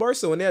of the old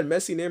Barca when they had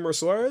Messi, Neymar,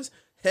 Suarez.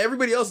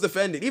 Everybody else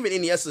defended. Even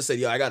Iniesta said,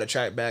 yo, I got to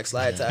track back,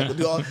 slide tackle,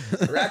 do all.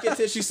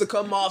 Rakitic used to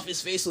come off.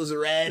 His face was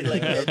red,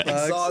 like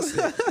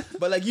exhausted.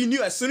 But like you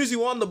knew as soon as you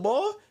won the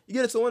ball, you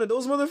get it to one of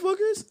those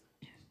motherfuckers,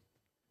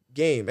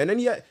 game. And then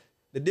you had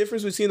the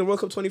difference between the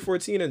World Cup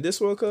 2014 and this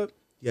World Cup,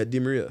 you had Di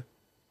Maria.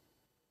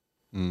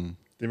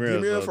 Di Di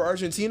Maria for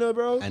Argentina,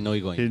 bro. I know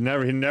you're going. He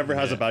never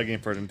has a bad game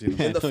for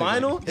Argentina. In the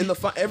final,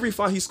 every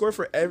final he scored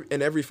for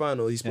every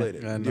final he's played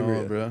in. I Di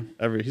Maria. know,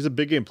 bro. He's a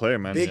big game player,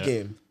 man. Big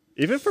game.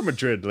 Even for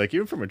Madrid,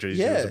 he's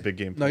Yeah. a big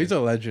game No, player. he's a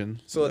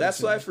legend. So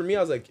that's why for me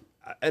I was like,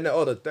 and I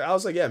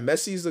was like, yeah,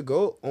 Messi's the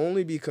GOAT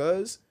only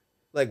because,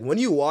 like, when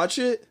you watch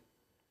it,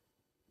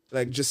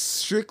 like just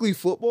strictly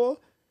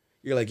football,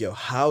 you're like, yo,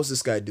 how's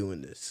this guy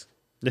doing this?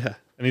 Yeah,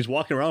 and he's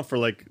walking around for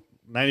like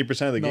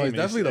 90% of the No, game. he's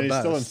definitely the and he's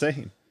still best.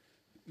 insane.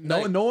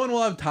 No one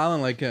will have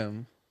talent like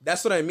him.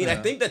 That's what I mean. I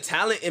Yeah. think the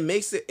talent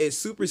it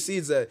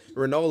supersedes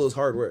Ronaldo's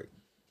hard work.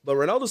 But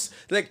Ronaldo's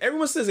like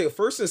everyone says like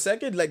first and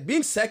second, like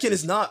being second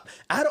is not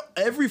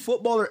every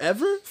footballer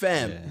ever,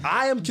 fam. Yeah.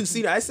 I am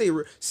conceding. I say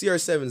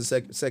CR7 is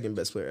the second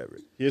best player ever.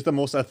 He is the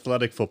most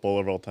athletic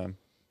footballer of all time.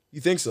 You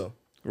think so?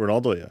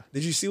 Ronaldo, yeah.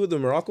 Did you see what the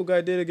Morocco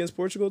guy did against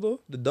Portugal though?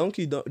 The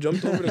donkey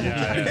jumped over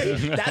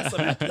the That's some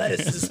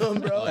athleticism,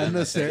 bro. And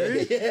the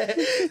series? Yeah,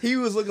 he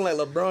was looking like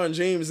LeBron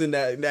James in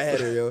that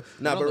header, yo.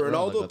 Nah, but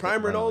Ronaldo,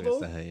 prime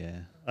Ronaldo, Yeah.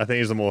 I think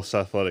he's the most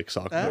athletic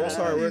soccer player. Most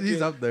hardworking.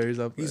 He's up there. He's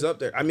up there. he's up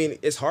there. I mean,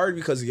 it's hard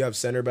because you have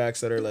center backs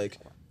that are like,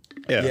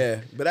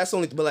 yeah, but that's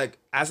only, but like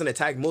as an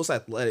most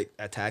athletic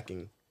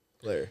attacking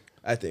player,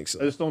 I think I so.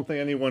 just don't think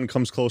anyone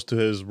comes close to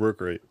his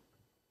work rate.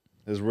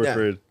 His work Yeah.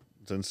 rate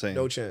is insane.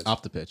 No chance.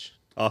 Off the pitch.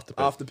 Off the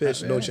pitch. Off the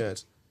pitch, no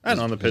chance. And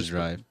on the His pitch.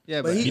 drive.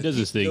 Yeah, But but He does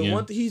his thing, the yeah.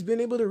 one he's been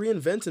able to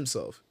reinvent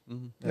himself.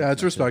 Yeah,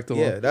 it's respectable.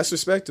 Yeah, that's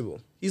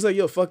respectable. He's like,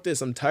 yo, fuck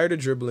this. I'm tired of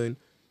dribbling.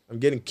 I'm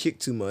getting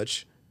kicked too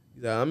much.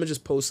 He's like, I'm gonna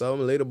just post out. I'm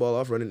gonna lay the ball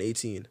off, running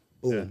 18.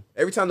 Boom. Yeah.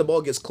 Every time the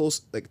ball gets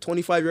close, like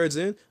 25 yards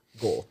in,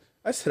 goal.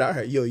 I said, all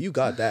right, yo, you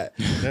got that.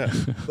 Yeah.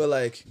 But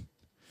like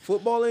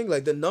footballing,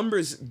 like the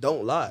numbers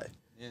don't lie.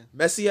 Yeah.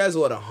 Messi has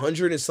what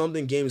 100 and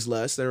something games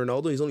less than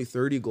Ronaldo. He's only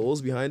 30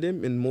 goals behind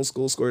him in most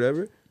goals scored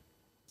ever.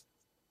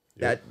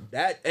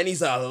 That and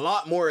he's a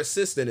lot more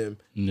assists than him.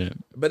 Yeah.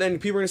 But then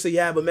people are gonna say,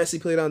 yeah, but Messi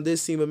played on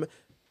this team. But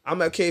I'm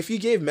like, okay, if you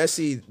gave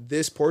Messi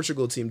this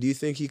Portugal team, do you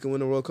think he can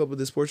win the World Cup with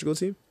this Portugal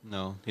team?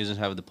 no, he doesn't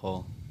have the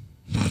pull.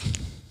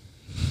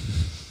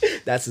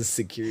 That's a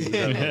security.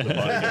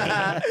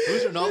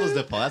 Who's Ronaldo's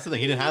the pull? That's the thing.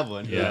 He didn't have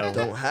one. Yeah.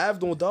 Don't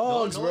have no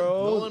dogs, no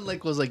bro. One, no one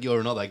like was like, yo,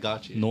 Ronaldo, I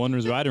got you. No one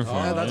was riding for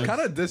Yeah, him. that's man.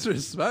 kind of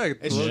disrespect.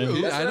 It's Look,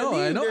 true. That's I what know.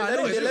 I I mean. know. They I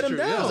know. let It's him true,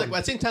 down. yeah. It was like,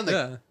 at the same time, like,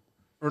 Yeah.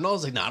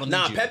 Ronaldo's like, nah, I don't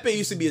Nah, need you. Pepe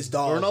used to be his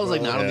dog. Ronaldo's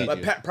like, bro. nah, I don't need But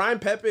you. Prime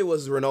Pepe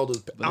was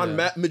Ronaldo's on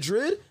yeah.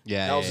 Madrid.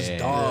 Yeah, that was yeah, his yeah,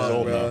 dog, He's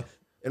old bro. now.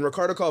 And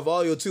Ricardo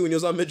Carvalho too, when he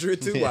was on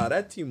Madrid too. Wow,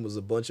 that team was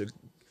a bunch of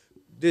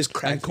this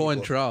crack. And Cohen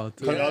people. Trout.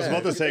 too. I was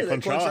about to say,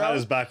 Like Contral had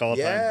his back all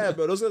the Yeah, time.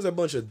 bro, those guys are a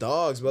bunch of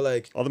dogs. But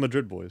like, All the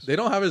Madrid boys. They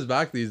don't have his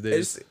back these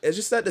days. it's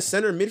just that the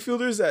center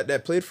midfielders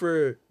that played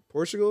for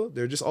Portugal,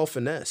 they're just all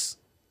finesse.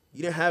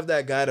 You didn't have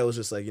that guy that was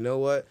just like, you know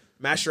what,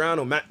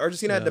 Mascherano.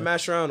 Argentina had the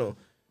Mascherano.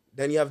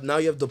 Then you have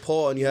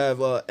DePaul and you have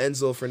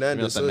Enzo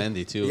Fernandez.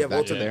 Otamendi, too, You have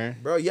back Otamendi. there.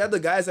 Bro, you had the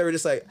guys that were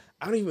just like,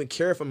 I don't even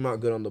care if I'm not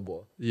good on the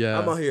ball. Yeah.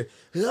 I'm out here.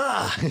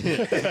 Ah! Every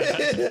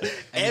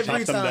chop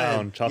them time.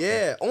 down, chop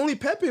yeah, only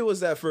Pepe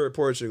was that for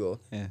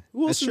Portugal. Yeah.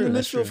 Who else That's in the true,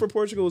 that's midfield true. for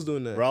Portugal was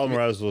doing that? Raul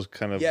Morales was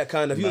kind of Yeah,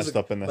 kind of. He was messed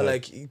up in the but head.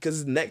 like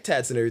because neck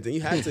tats and everything.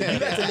 You had to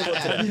live up to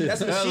that. That's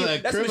That was machine.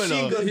 like That's criminal.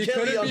 machine gun He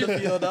Kelly on the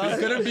field, dog. He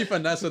couldn't be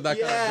finesse with that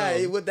Yeah, kind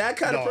of build. with that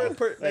kind No. of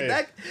like Hey.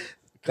 that.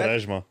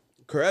 Quaresma.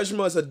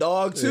 Quaresma is a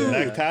dog too.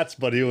 Neck tats,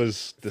 but he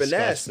was Finesse,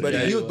 disgusting. but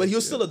Yeah, he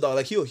was still a dog.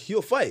 Like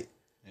he'll fight.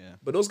 Yeah.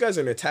 But those guys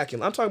are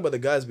attacking. I'm talking about the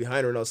guys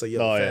behind Ronaldo. Say,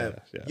 yo, Oh, fam,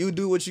 yeah. you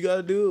do what you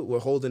gotta do. We're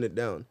holding it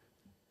down.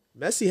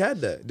 Messi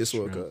had that this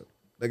World Cup.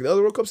 Like the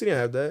other World Cups, he didn't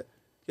have that.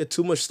 He had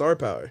too much star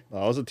power. No,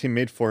 I was a team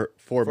made for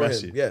him,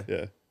 Messi. yeah.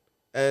 Yeah.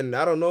 And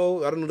I don't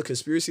know the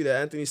conspiracy that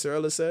Anthony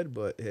Sorella said,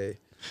 but hey,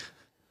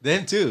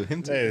 Him too.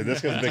 Hey,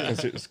 this guy's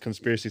a big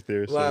conspiracy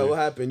theorist. wow, so what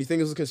happened? You think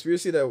it was a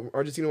conspiracy that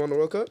Argentina won the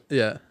World Cup?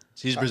 Yeah.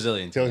 He's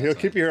Brazilian. He'll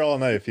keep you here all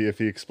night if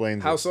he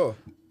explains How it. so?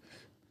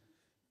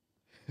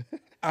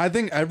 I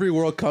think every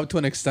World Cup to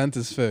an extent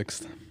is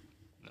fixed.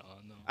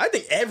 I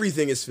think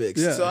everything is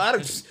fixed. Yeah. So I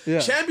don't. Yeah.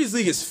 Champions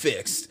League is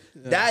fixed.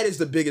 That is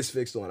the biggest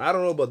fixed one. I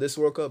don't know about this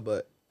World Cup,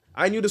 but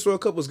I knew this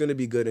World Cup was going to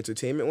be good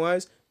entertainment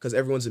wise because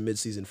everyone's in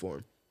mid-season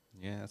form.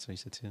 Yeah, that's what he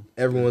said too.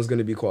 Everyone's going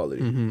to be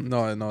quality.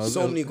 No.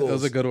 So many It was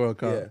goals. a good World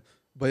Cup. Yeah.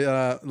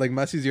 But like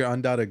Messi's your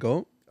undoubted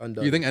GOAT.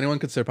 Undoubted. Do you think anyone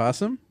could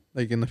surpass him?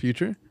 Like in the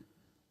future?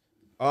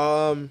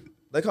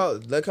 Like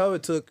how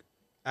it took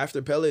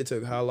after Pele, it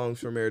took how long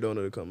for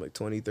Maradona to come? Like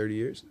 20, 30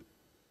 years?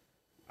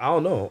 I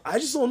don't know. I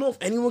just don't know if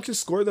anyone can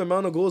score the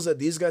amount of goals that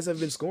these guys have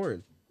been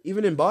scoring.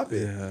 Even Mbappe.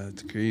 Yeah,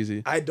 it's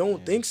crazy. I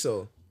don't think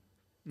so.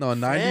 No,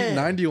 Man.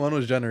 91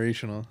 was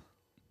generational.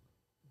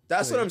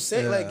 That's what I'm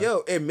saying. Yeah. Like,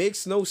 yo, it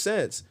makes no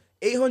sense.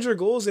 800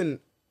 goals in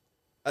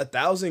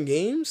 1,000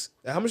 games?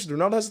 How much?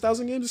 Ronaldo has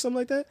 1,000 games or something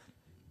like that?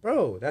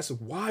 Bro, that's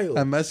wild.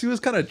 And Messi was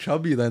kind of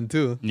chubby then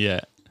too. Yeah.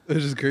 It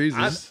was just crazy.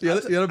 I'm- He had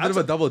a bit of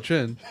a double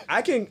chin.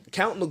 I can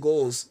count the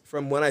goals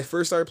from when I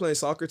first started playing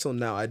soccer till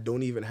now. I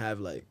don't even have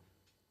like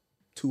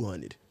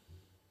 200.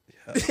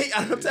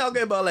 I'm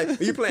talking about like when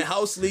you're playing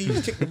house league,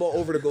 you kick the ball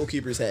over the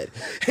goalkeeper's head.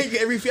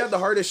 If you had the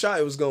hardest shot,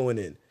 it was going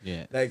in.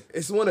 Yeah. Like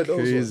it's one of those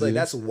ones. Crazy. Like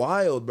that's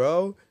wild,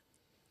 bro.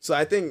 So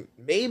I think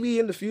maybe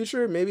in the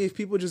future, maybe if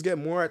people just get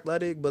more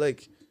athletic, but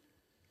like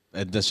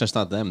That's just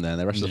not them. Then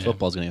the rest of the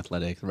football's getting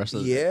athletic. The rest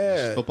of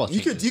yeah, football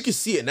you changes. could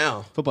see it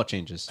now. Football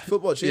changes.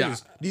 Football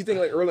changes. Do you think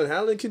like Erling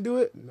Haaland can do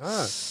it?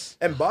 Nah.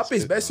 And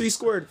Mbappe's best. He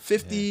scored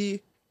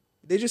 50.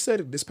 They just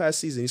said this past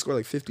season he scored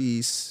like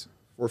 50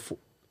 or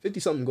 50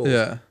 something goals.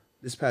 Yeah.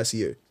 This past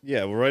year.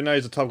 Yeah, well, right now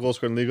he's the top goal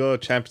scorer in Liga,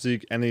 Champions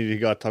League, and he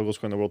got top goal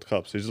scorer in the World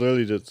Cup. So he's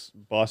literally just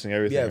bossing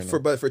everything. Yeah, right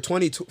now. for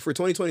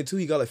 2022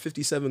 he got like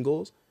 57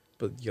 goals.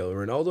 But yo,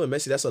 Ronaldo and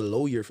Messi, that's a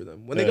low year for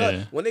them. When they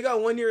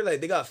got 1 year,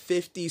 like they got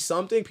 50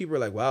 something, people are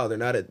like, wow,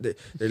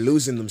 they're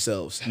losing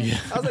themselves. I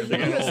was like,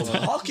 what are you guys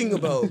talking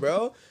about,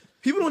 bro?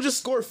 People don't just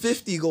score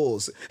 50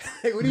 goals.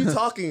 Like, what are you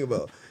talking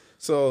about?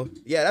 So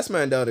yeah, that's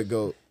my undoubted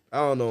GOAT. I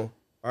don't know,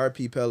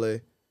 RP Pele,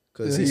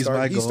 because he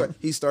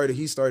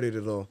started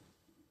it all.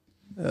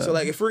 Yeah. So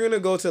like, if we're gonna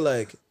go to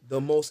like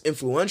the most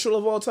influential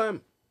of all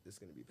time, it's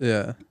gonna be Pele.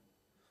 Yeah.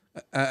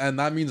 And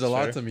that means a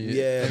lot to me.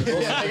 Yeah.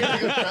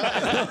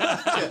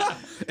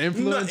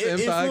 Influence,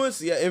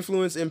 impact.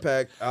 Influence,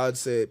 impact. I'd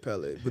say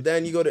Pele. But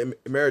then you go to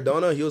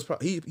Maradona.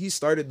 He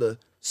started the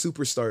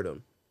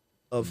superstardom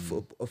of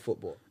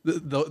football.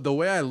 The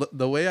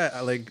way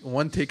I like,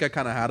 one take I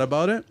kind of had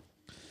about it,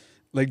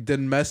 like, did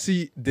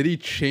he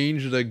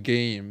change the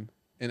game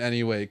in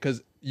any way?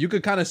 Because you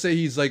could kind of say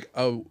he's like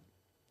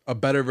a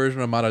better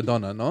version of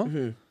Maradona, no?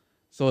 Mm-hmm.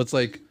 So it's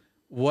like,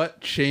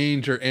 what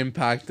change or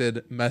impact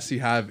did Messi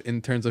have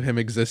in terms of him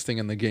existing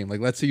in the game? Like,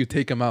 let's say you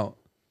take him out.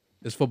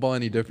 Is football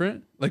any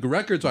different? Like,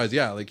 records wise,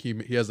 yeah, like he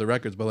has the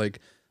records, but like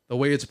the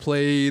way it's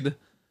played,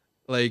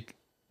 like,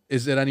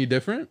 is it any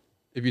different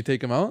if you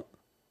take him out?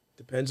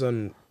 Depends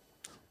on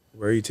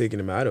where are you taking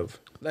him out of.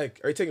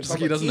 Like, are you taking him like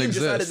he doesn't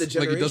exist? Out of the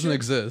like, he doesn't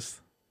exist.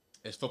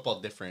 Is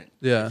football different?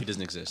 Yeah, if he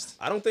doesn't exist.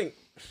 I don't think.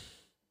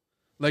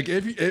 Like,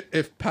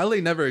 if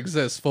Pele never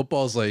exists,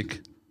 football's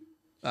like,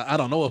 I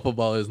don't know what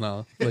football is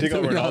now. Like,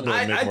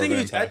 I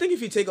think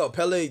if you take out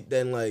Pele,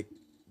 then like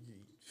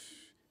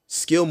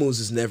skill moves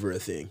is never a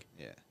thing.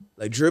 Yeah.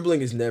 Like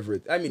dribbling is never.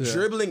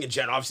 Dribbling and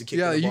obviously kicking.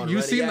 Yeah, the ball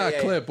you seen that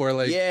clip where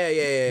like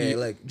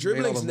like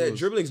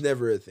dribbling's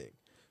never a thing.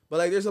 But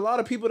like, there's a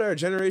lot of people that are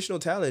generational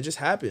talent. It just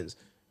happens.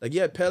 Like,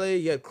 you had Pele,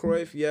 you had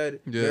Cruyff, you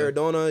had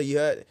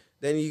Maradona,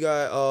 then you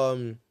got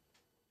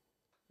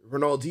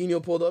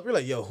Ronaldinho pulled up. You're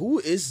like, yo, who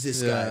is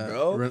this guy,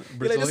 bro?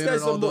 You're like, this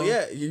guy's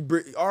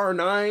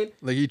R9.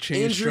 Like, he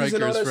changed strikers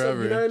forever. Stuff,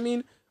 you know what I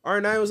mean?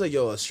 R9 was like,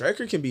 yo, a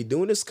striker can be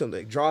doing this,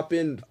 like drop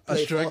in. A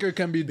striker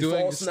can be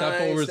doing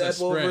step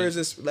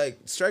overs, like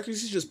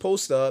strikers just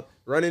post up,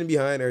 run in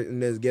behind,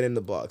 and then get in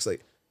the box.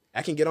 Like,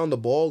 I can get on the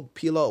ball,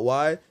 peel out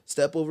wide,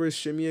 step overs,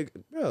 shimmy,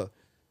 bro.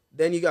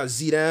 Then you got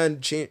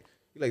Zidane. You're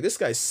like, this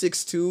guy's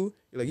 6'2". You're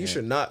like, you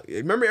should not.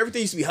 Remember,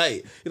 everything used to be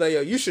height. You're like,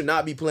 yo, you should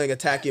not be playing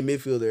attacking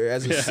midfielder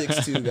as a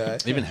 6'2" guy.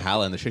 Even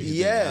Haaland, the shit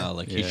he's doing now,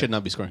 like, he should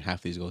not be scoring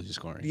half these goals he's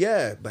scoring.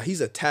 Yeah, but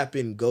he's a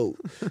tap-in GOAT.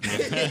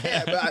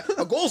 But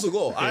a goal's a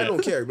goal. I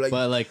don't care. But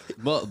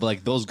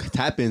those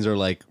tap-ins are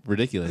like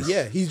ridiculous.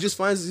 Yeah, he's just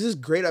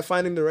great at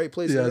finding the right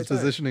place. Yeah, his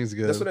positioning's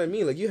good. That's what I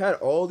mean. Like, you had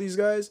all these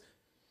guys,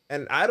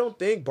 and I don't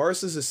think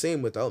Barca's the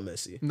same without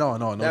Messi. No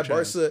chance.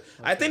 Barca,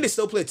 I think they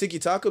still play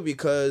tiki-taka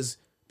because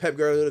Pep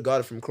Guardiola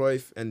got it from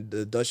Cruyff and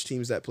the Dutch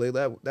teams that play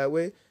that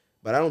way.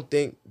 But I don't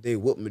think they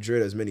whooped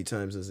Madrid as many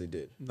times as they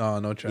did.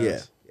 No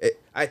chance. Yeah.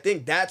 I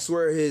think that's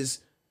where his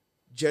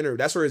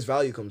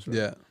value comes from.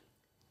 Yeah.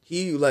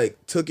 He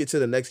like took it to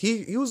the next.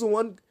 He was the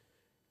one.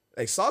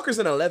 Like, soccer's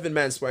an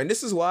 11-man sport, and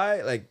this is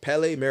why like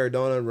Pele,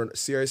 Maradona,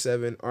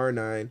 CR7,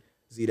 R9,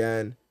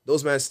 Zidane,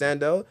 those men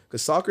stand out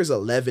because soccer's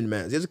 11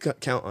 man. You have to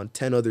count on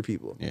 10 other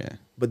people. Yeah.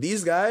 But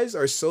these guys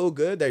are so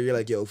good that you're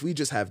like, yo, if we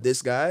just have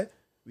this guy,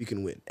 we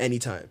can win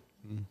anytime.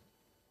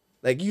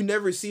 Like, you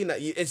never seen that.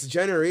 It's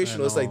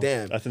generational. It's like,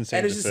 damn. That's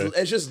insane. And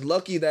it's just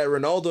lucky that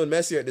Ronaldo and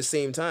Messi are at the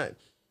same time.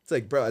 It's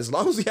like, bro, as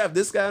long as we have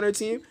this guy on our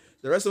team,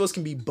 the rest of us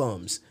can be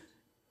bums,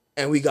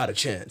 and we got a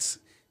chance.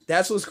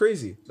 That's what's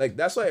crazy. Like,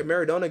 that's why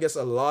Maradona gets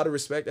a lot of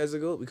respect as a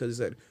GOAT, because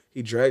he said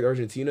he dragged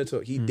Argentina to.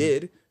 He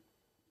did.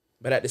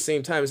 But at the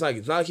same time, it's not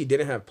like he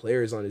didn't have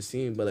players on his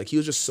team, but like, he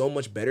was just so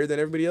much better than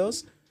everybody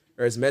else.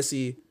 Whereas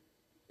Messi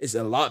is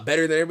a lot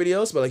better than everybody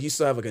else, but like, you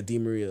still have like a Di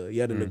Maria,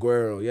 you had a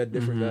Aguero, you had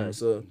different guys.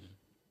 So,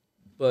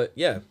 but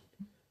yeah,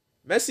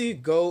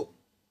 Messi, GOAT,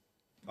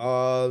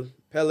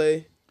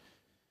 Pele,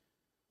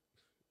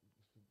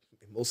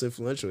 most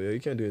influential. Yeah, you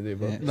can't do anything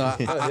about it.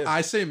 No,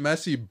 I say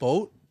Messi,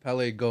 boat,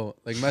 Pele, GOAT.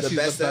 Like,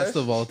 Messi's the best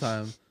of all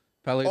time.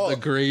 Pele's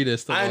the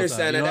greatest of all time. I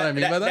understand you know that. What I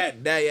mean by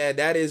that?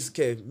 That is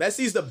okay.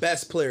 Messi's the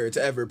best player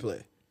to ever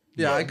play.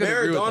 Yeah, I could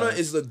agree with Maradona that.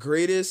 is the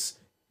greatest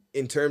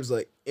in terms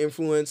like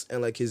influence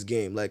and like his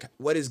game, like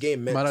what his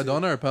game meant.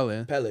 Maradona or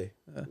Pele? Pele.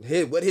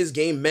 What his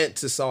game meant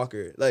to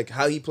soccer, like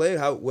how he played,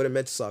 what it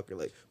meant to soccer.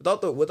 Like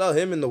without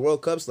him in the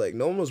World Cups, like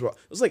no one was. It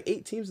was like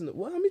 8 teams in the.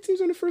 How many teams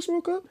were in the first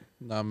World Cup?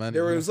 Nah, man. It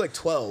was like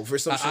 12 or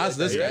something. I asked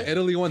like this that, guy. right?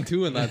 Italy won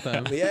 2 in that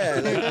time. Yeah,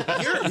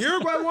 like,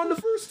 Uruguay won the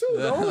first 2.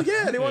 No,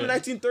 yeah, they won in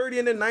 1930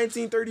 and then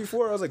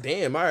 1934. I was like,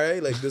 damn, all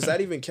right, like does that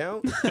even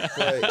count?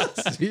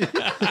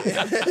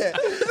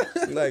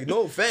 Like,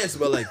 no offense,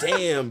 but like,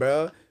 damn,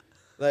 bro.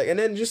 Like, and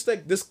then just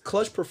like this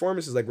clutch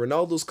performances, like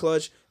Ronaldo's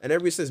clutch, and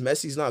everybody says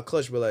Messi's not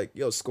clutch, but like,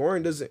 yo,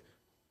 scoring doesn't.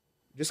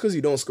 Just because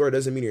you don't score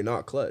doesn't mean you're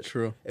not clutch.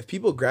 True. If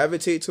people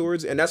gravitate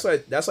towards, and that's why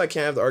I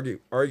can't have the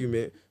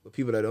argument with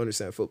people that don't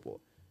understand football.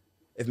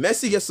 If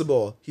Messi gets the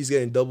ball, he's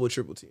getting double,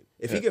 triple team.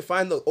 If he can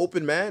find the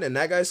open man and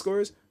that guy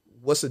scores,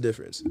 what's the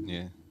difference?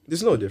 Yeah.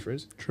 There's no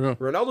difference. True.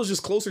 Ronaldo's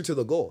just closer to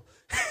the goal.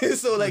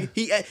 So like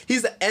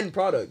he's the end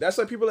product. That's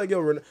why people are like, yo,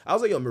 I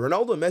was like, yo,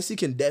 Ronaldo and Messi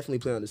can definitely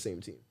play on the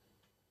same team.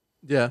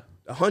 Yeah.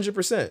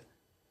 100%.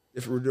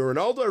 If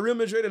Ronaldo at Real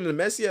Madrid and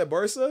Messi at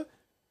Barca,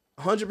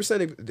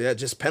 100%, they're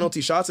just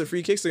penalty shots and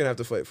free kicks they're gonna have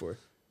to fight for.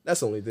 That's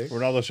the only thing.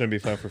 Ronaldo shouldn't be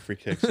fighting for free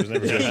kicks. There's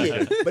never been a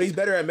free kick. But he's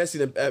better at Messi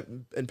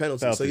than in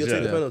penalties, so he'll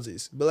take the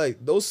penalties. But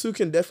like those two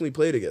can definitely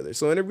play together.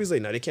 So everybody's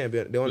like, no, they can't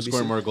be. They want Who's to be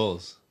scoring more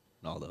goals?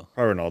 Ronaldo.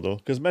 Or Ronaldo,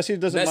 because Messi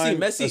doesn't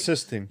mind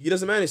assisting. He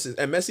doesn't mind assist,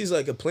 and Messi's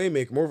like a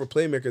playmaker, more of a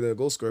playmaker than a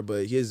goal scorer.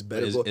 But he has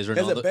better. Is He has a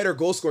Ronaldo- better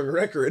goal scoring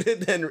record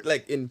than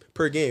like in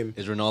per game.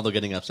 Is Ronaldo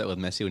getting upset with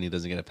Messi when he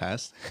doesn't get a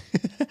pass?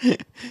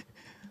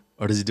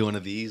 Or does he do one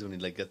of these when he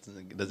like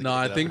doesn't? No,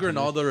 I think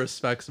Ronaldo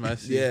respects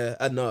Messi. Yeah,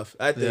 enough.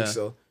 I think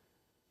so.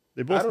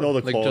 They both know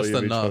the like, quality just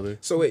of each enough. other.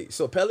 So wait,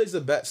 so Pele's the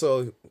best.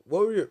 So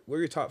what were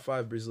your top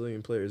 5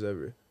 Brazilian players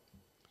ever?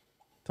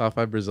 Top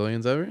 5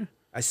 Brazilians ever?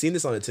 I seen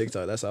this on a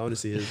TikTok. That's how I want to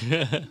see his. You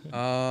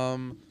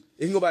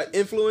In can go by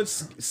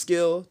influence,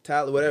 skill,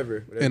 talent,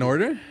 whatever.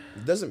 order?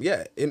 It doesn't.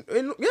 Yeah, in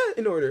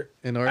order.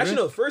 In order? Actually,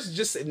 no. First,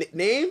 just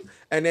name,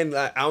 and then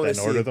I want to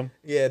see. order them?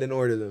 Yeah, then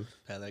order them.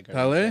 Pele,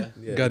 Pele,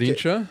 Yeah.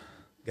 Garincha,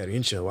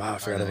 Garincha. Wow, I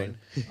forgot about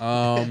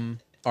R9.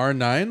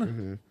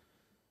 it.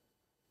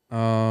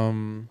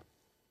 R9.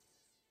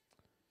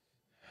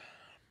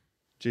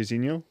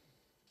 Jairzinho?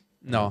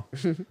 No.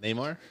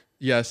 Neymar.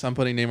 Yes, I'm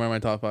putting Neymar in my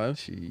top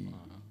 5.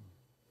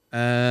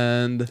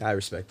 And I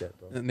respect that,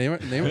 bro.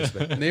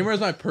 Neymar is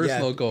my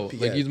personal Yeah, goal. yeah.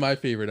 Like he's my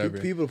favorite ever.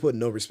 People put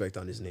no respect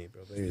on his name,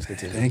 bro. But anyways,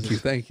 continue.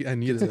 Thank you. I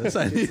needed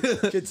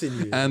this.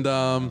 Continue. And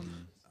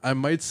I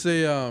might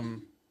say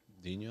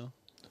Dino.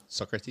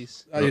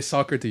 Socrates.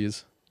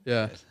 Socrates.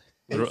 Yeah.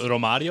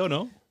 Romario,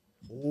 no?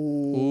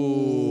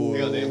 Ooh.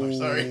 Neymar,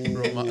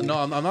 sorry. No,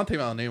 I'm not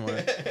taking out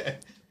Neymar.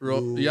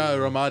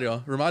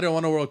 Romario. Romario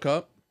won a World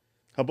Cup.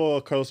 How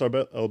about Carlos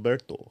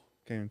Alberto?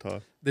 Can't even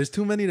talk. There's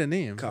too many to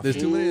name. Cafu, There's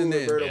too many to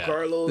name. Roberto Yeah.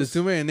 Carlos. There's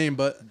too many to name,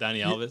 but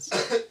Dani Alves.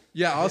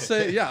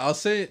 I'll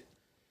say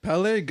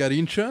Pele,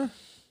 Garincha.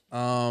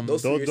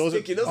 Those are those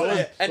are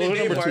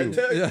number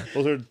 2. Yeah.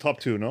 Those are top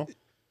 2, no?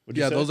 Would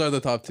you say? Those are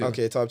the top 2.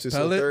 Okay, top 2. So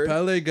Pele, third.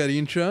 Pele,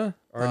 Garincha.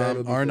 R9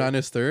 would be R9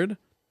 is third.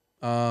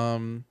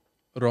 Romario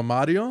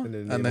And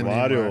and then then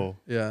Romario. Neymar.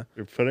 Yeah.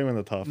 You're putting him in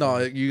the top. No,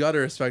 5. you gotta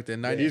respect it.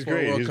 94 he's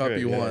great. World He's Cup great.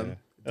 you Yeah, won. yeah.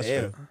 That's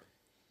Damn. fair.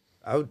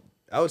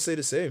 I would say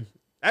the same.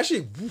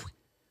 Actually,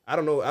 I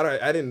don't know.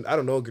 I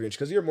don't know Grinch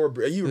because you're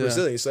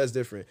Brazilian, so that's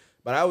different.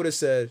 But I would have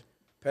said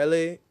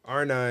Pele,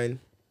 R9,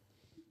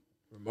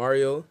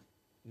 Romario,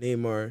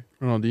 Neymar.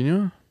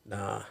 Ronaldinho,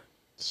 Nah.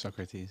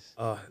 Socrates.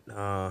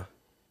 Nah.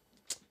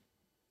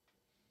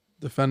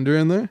 defender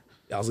in there.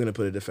 I was gonna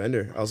put a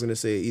defender. I was gonna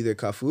say either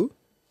Cafu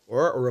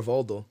or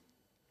Rivaldo.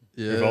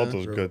 Yeah.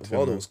 Rivaldo's good too.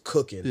 Rivaldo was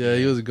cooking. Yeah,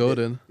 he was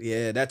golden.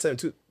 Yeah, that time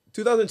too.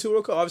 2002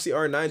 World Cup, obviously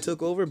R9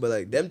 took over, but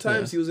like them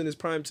times he was in his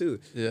prime too.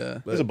 Yeah.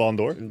 But He's a Ballon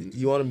d'Or.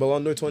 you won a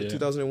Ballon d'Or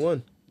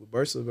 2001 with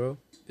Barca, bro.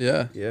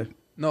 Yeah. Yeah.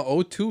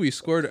 No, 02 he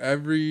scored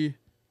every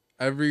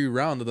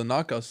round of the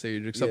knockout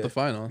stage except Yeah. the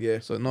final. Yeah.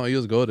 So no, he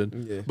was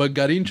golden. Yeah. But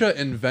Garincha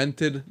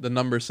invented the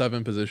number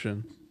 7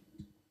 position.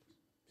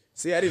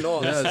 See, I didn't know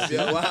all this.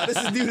 Yeah, wow, this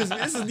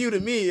is new to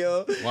me,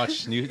 yo.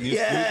 Watch new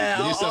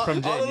Yeah, stuff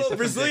from Jay. all new the stuff from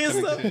Brazilian Jay.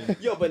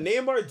 stuff. Yo, but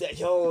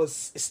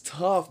Neymar, it's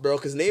tough, bro,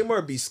 because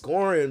Neymar be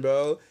scoring,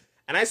 bro.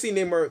 And I see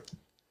Neymar.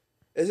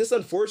 It's just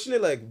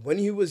unfortunate. Like when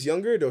he was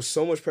younger, there was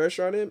so much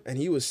pressure on him, and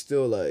he was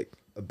still like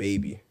a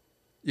baby.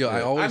 Yo,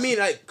 I mean,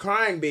 like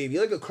crying baby,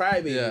 like a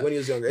crybaby when he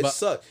was younger. It but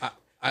sucked.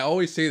 I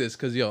always say this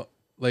because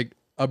like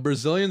a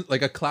Brazilian,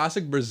 like a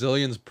classic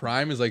Brazilian's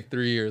prime is like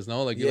 3 years.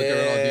 No, like you look at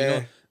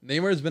Ronaldinho.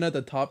 Neymar's been at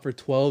the top for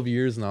 12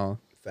 years now.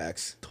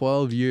 Facts.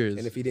 12 years.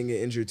 And if he didn't get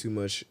injured too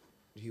much,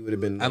 he would have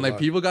been. And like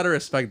people gotta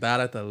respect that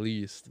at the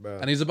least. Bro.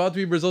 And he's about to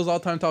be Brazil's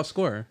all-time top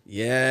scorer.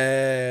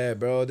 Yeah,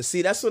 bro. To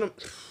see, that's what I'm.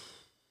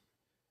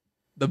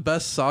 The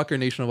best soccer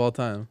nation of all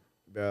time.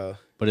 Bro.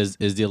 But is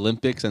the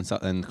Olympics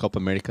and Copa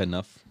America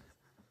enough?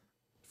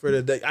 For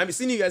I've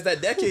seen you guys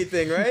that decade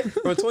thing, right?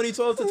 From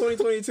 2012 to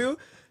 2022.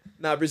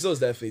 Nah, Brazil's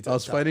definitely top. I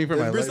was fighting for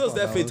my life Brazil's on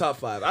that definitely one. top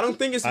 5. I don't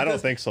think it's. Because, I don't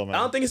think so, man. I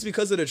don't think it's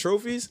because of the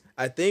trophies.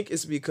 I think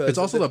it's because It's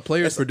also the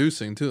players it's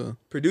producing too.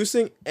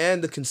 producing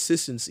and the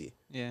consistency.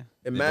 Yeah. It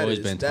They've matters. always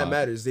been That top.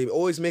 matters. They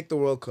always make the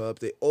World Cup.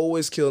 They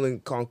always kill in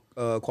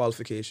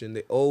qualification.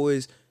 They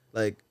always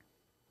like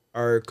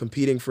are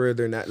competing for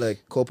their like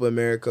Copa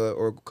America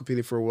or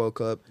competing for a World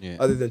Cup. Yeah.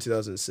 Other than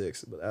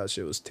 2006, but that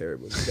shit was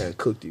terrible. Zidane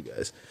cooked you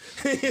guys.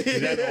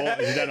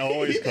 Zidane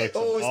always cooks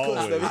them. Always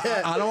cooks them.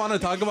 Yeah. I don't want to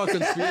talk about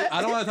conspiracy.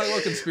 I don't want to talk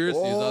about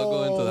conspiracies. I'll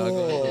go into that. I'll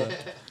go into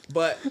that.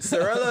 But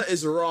Sorella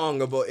is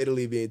wrong about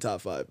Italy being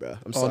top 5, bro. I'm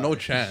Oh, sorry. no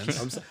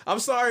chance. I'm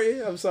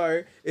sorry. I'm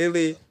sorry.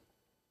 Italy.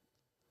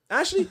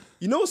 Actually,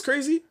 you know what's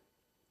crazy?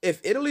 If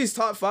Italy's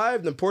top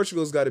 5, then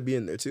Portugal's got to be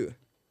in there too.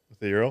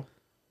 The Euro.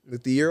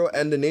 With the Euro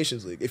and the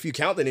Nations League. If you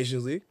count the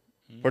Nations League,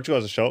 Portugal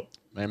has a shout.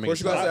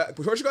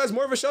 Portugal has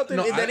more of a shot than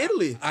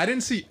Italy. I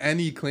didn't see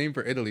any claim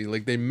for Italy.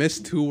 Like they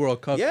missed 2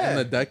 World Cups Yeah. in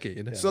a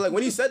decade. So like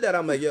when you said that,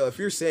 I'm like, yo, if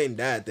you're saying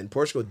that, then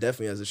Portugal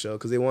definitely has a show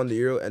because they won the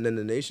Euro and then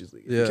the Nations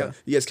League. Yeah.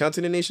 You guys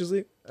counting the Nations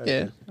League?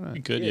 Yeah.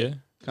 You could, yeah.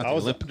 I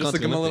was- just to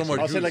give them a little more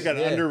I'll say like an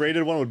Yeah.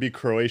 underrated one would be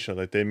Croatia.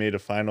 Like they made a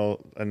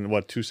final and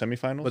 2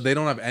 semifinals. But they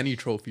don't have any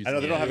trophies. I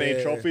know they don't have any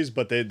Yeah. trophies,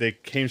 but they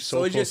came so So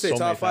close. you just say so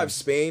top many 5 times.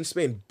 Spain.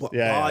 Spain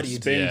Yeah,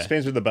 bodied. Spain. Yeah.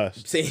 Spain's been the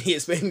best. Spain,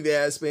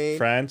 yeah, Spain.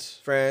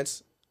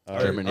 France,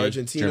 Germany,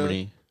 Argentina,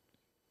 Germany.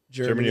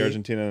 Germany,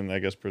 Argentina, and I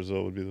guess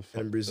Brazil would be the.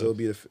 and Brazil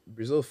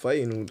Brazil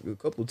fighting with a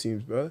couple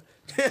teams, bro.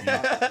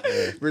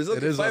 Brazil It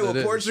can is fight what with it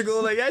is.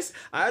 Portugal. Like, yes,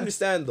 I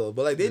understand though,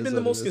 but like they've It been is the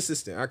what it most is.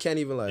 consistent. I can't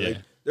even lie. Yeah. Like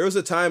there was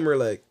a time where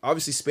like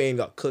obviously Spain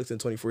got cooked in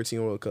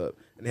 2014 World Cup,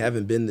 and they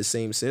haven't been the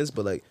same since.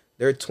 But like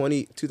they're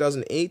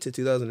 2008 to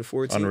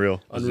 2014, Unreal.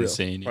 That's unreal.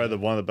 insane. Probably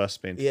one of the best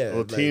Spain. Yeah, well,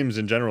 like, teams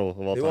in general of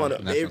all They time. won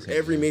National team,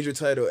 every yeah. major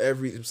title.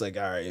 It's like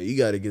all right, you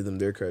got to give them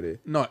their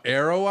credit. No,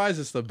 arrow wise,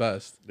 it's the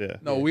best. Yeah.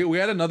 No, we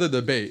had another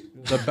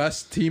debate. The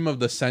best team of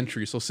the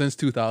century. So since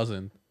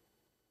 2000,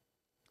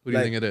 who do you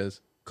Like- think it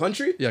is?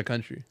 Country? Yeah,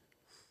 country.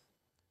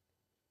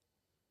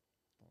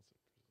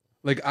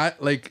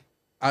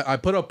 I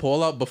put a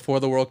poll out before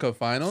the World Cup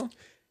final,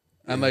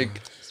 and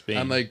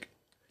Spain.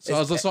 so I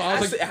was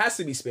like, it has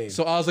to be Spain.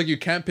 so I was like, you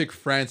can't pick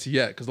France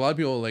yet because a lot of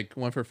people like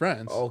went for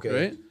France. Okay.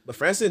 right? But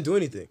France didn't do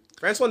anything.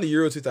 France won the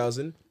Euro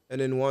 2000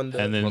 and then won the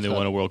and then World they Cup.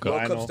 won a World Cup.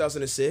 World Cup Final.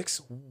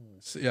 2006.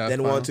 So, yeah, Then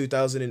final. won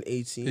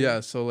 2018. Yeah,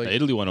 so like,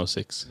 Italy won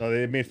 06. No,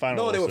 they made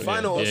final. No, they were also.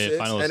 final Yeah, 06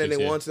 final and then 06,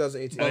 they yeah. won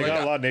 2018. But But they like,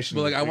 got a lot of nations.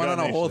 but like League. I They went got on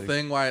a Nations whole League.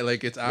 thing why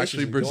like it's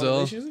actually Nations League. They won Brazil.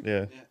 Nations League?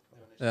 Yeah.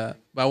 Yeah,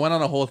 but I went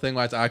on a whole thing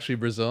why it's actually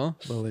Brazil.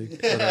 But like,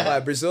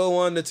 whatever. Brazil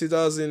won the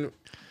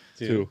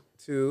 2002.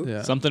 2.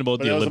 yeah. Something about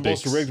But the it was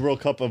Olympics. the most rigged World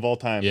Cup of all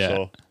time. Yeah.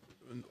 So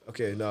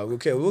Okay,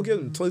 we'll give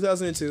them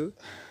 2002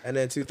 and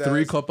then 2000.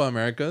 3 Copa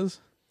Americas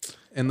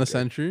in the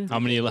century. How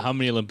many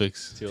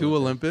Olympics? 2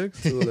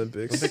 Olympics. 2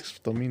 Olympics. Olympics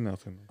don't mean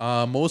nothing.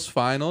 Most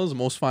finals,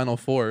 most Final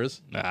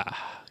Fours, Nah.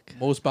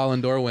 most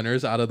Ballon d'Or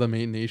winners out of the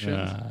main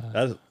nations.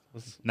 That's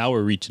Now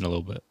we're reaching a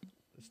little bit.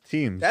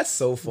 teams. That's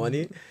so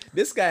funny.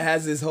 This guy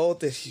has this whole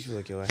thing. He's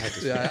like, yo, I had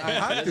to. Yeah,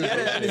 I had to. Get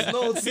it on his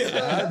notes.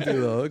 I had to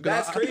though.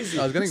 That's crazy.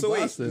 I was getting so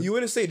blasted. wait, you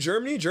wouldn't say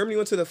Germany? Germany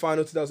went to the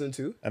final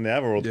 2002. And they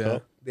have a World Yeah.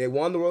 Cup. They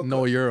won the World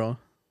No Cup. Euro.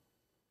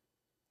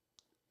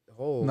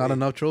 Oh, Not wait.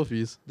 enough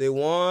trophies. They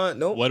won.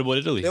 No. What about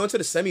Italy? They went to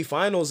the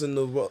semifinals in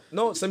the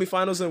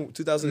semifinals in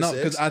 2006. No,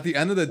 because at the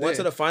end of the went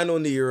to day, the final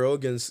in the Euro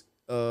against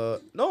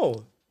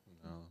no.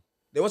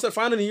 They went to the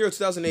final in the Euro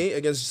 2008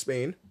 against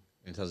Spain.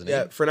 In 2008.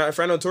 Yeah,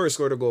 Fernando Torres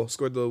scored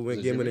the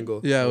game-winning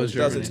goal. Yeah, it was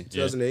 2000 Germany.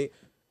 2008,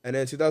 and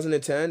then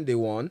 2010 they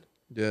won.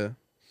 yeah,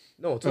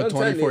 No,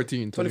 2010,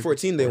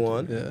 2014. they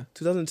won. Yeah.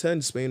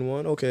 2010 Spain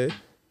won. Okay.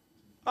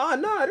 Ah,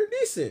 nah, they're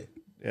decent.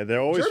 Yeah,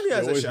 they're always Germany they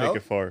has a always shout.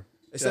 make it far.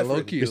 Except low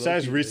for key.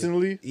 Besides low-key.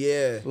 recently,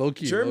 yeah,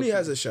 Low-key, Germany low-key.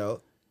 has a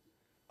shout.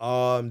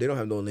 They don't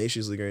have no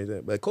Nations League or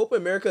anything. But Copa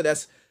America,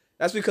 that's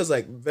because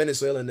like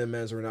Venezuela and them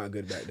mans were not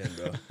good back then,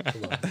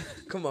 bro.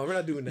 Come on, we're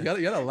not doing that.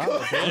 You gotta allow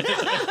it. Bro.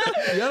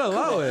 You gotta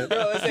allow it. Bro,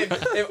 let's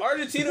say if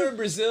Argentina or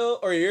Brazil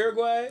or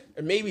Uruguay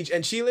or maybe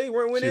and Chile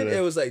weren't winning, Chile.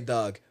 it was like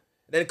dog.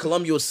 Then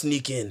Colombia will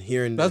sneak in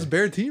here and That's there.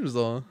 bare teams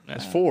though.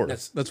 it's 4.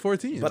 That's 4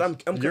 teams. But I'm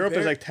Europe is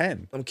comparing- like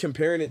 10. I'm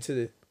comparing it to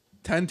the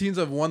 10 teams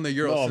have won the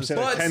Euro No, I'm since.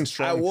 saying like but 10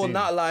 strong I will teams.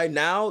 not lie.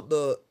 Now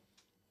the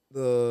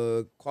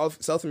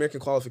South American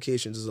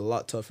qualifications is a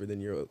lot tougher than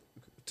Europe.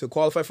 To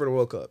qualify for the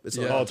World Cup, it's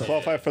a Yeah. lot Oh, to tougher.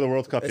 qualify for the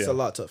World Cup, It's yeah. a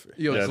lot tougher.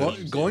 Yo, Yeah,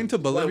 going to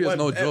Bolivia is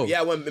no joke.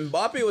 Yeah, when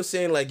Mbappe was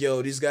saying like,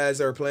 "Yo, these guys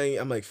are playing,"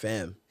 I'm like,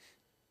 "Fam,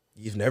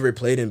 you've never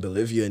played in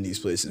Bolivia in these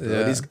places, bro.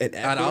 Yeah. These At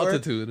Ecuador,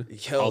 altitude.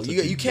 Yo,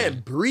 you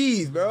can't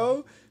breathe,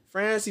 bro.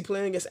 France, he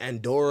playing against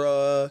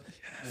Andorra,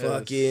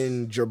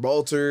 fucking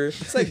Gibraltar.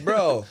 It's like,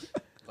 bro."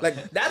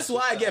 Like, that's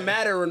why I get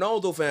mad at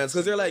Ronaldo fans,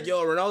 because they're like,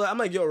 yo, Ronaldo. I'm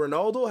like, yo,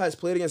 Ronaldo has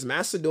played against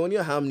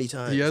Macedonia how many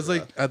times? He has bro?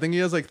 like, I think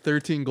he has like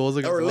 13 goals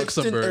against or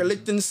Luxembourg.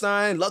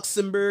 Liechtenstein,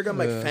 Luxembourg. I'm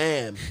Yeah. like,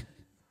 fam,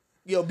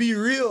 yo, be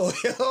real,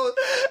 yo.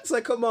 It's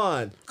like, come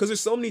on, because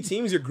there's so many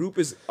teams. Your group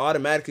is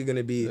automatically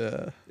gonna be.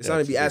 Yeah. It's not gonna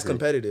it's be a good as group.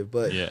 competitive,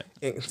 but Yeah.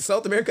 in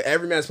South America,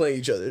 every man's playing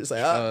each other. It's like,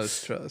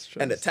 Trust.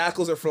 and the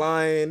tackles are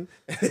flying.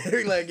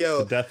 They're like,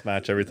 yo, Death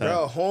match every time.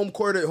 bro,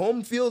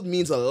 home field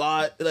means a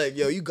lot. Like,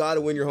 yo, you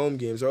gotta win your home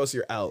games, or else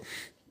you're out.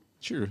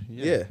 Sure.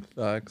 Yeah.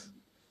 Facts.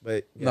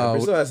 But yeah, No,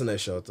 Brazil has a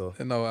nice show though.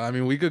 No, I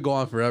mean we could go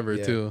on forever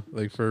Yeah. too,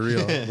 like for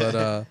real. But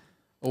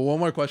well, one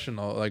more question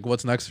though, like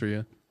what's next for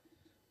you?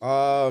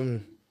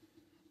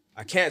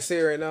 I can't say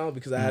right now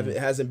because it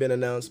hasn't been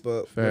announced,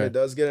 but when Fair. it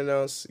does get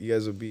announced, you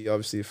guys will be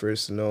obviously the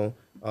first to know.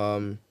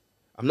 I'm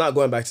not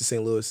going back to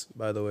St. Louis,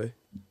 by the way.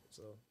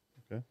 So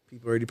Okay.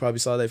 people already probably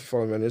saw that if you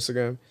follow me on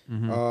Instagram.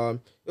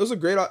 It was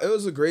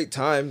a great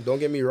time. Don't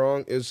get me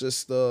wrong. It was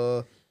just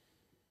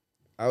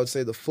I would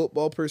say the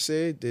football per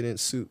se didn't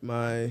suit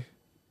my.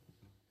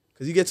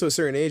 Because you get to a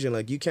certain age and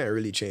like you can't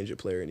really change a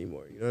player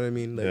anymore. You know what I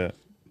mean? Like, Yeah.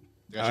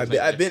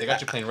 They got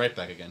you playing right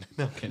back again.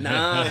 No, I'm kidding.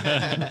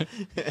 Nah,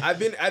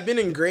 I've been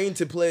ingrained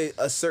to play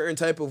a certain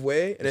type of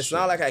way, and it's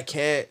not like I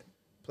can't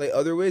play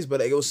other ways, but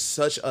it was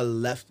such a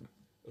left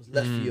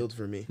field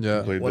for me. Yeah.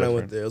 Completely When I went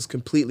different. there, it was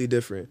completely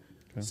different.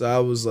 So I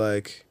was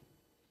like,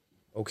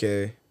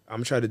 okay,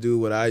 I'm trying to do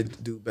what I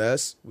do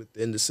best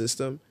within the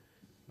system.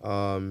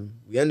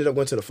 We ended up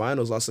going to the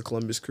finals, lost to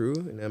Columbus Crew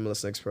in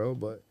MLS Next Pro,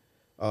 but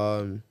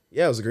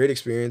yeah, it was a great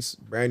experience.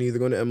 Brand new, they're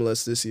going to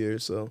MLS this year,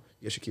 so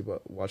you guys should keep a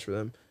watch for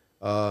them.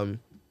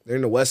 They're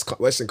in the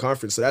Western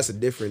Conference, so that's a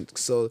different.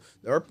 So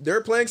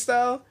their playing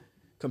style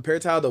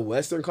compared to how the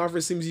Western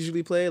Conference teams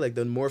usually play, like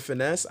the more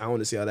finesse. I want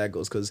to see how that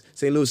goes because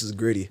St. Louis is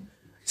gritty.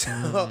 So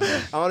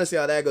I want to see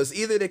how that goes.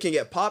 Either they can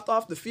get popped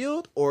off the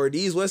field, or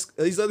these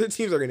other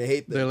teams are gonna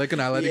hate them. They're like an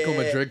Atletico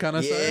Madrid kind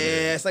of yeah, side.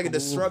 Yeah, it's like a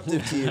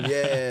disruptive team.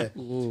 Yeah,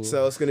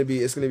 so it's gonna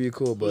be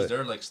cool. Who's But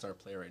their like star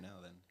player right now?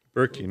 Then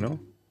Berkey, no?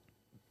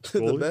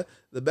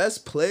 the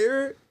best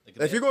player,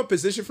 if you're going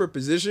position for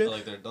position,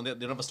 like they don't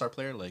have a star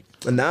player. Like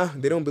nah,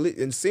 they don't believe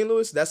in St.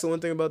 Louis. That's the one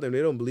thing about them.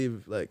 They don't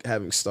believe like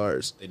having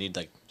stars. they need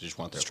like they just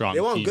want their Strong.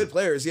 They want team. good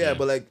players, yeah,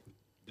 but like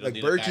They don't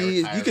need a guy Berkey, you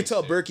retiring could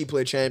tell soon. Berkey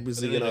played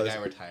Champions They League. need You a know,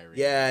 guy retiring.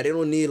 yeah, they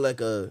don't need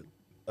like a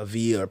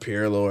V or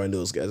Pirlo and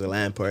those guys, or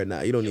Lampard. Nah,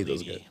 you don't need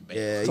those guys. Chiellini,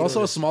 Yeah, It's you also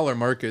don't a smaller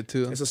market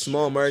too. It's a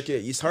small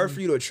market. It's hard for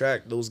you to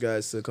attract those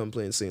guys to come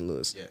play in St.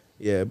 Louis. Yeah.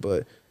 Yeah,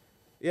 but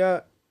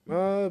yeah,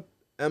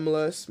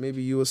 MLS,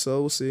 maybe USL.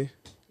 We'll see.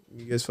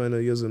 You guys find out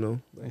yes or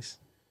no. Nice.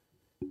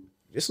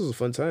 This was a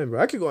fun time, bro.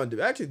 I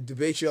could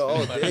debate y'all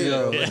all day,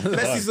 bro. Yeah.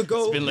 Messi's the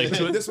GOAT. been like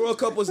This World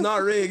Cup was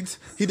not rigged.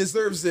 He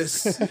deserves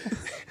this.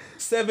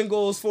 7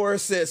 goals, 4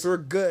 assists. We're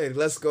good.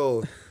 Let's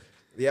go.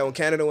 Yeah, when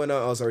Canada went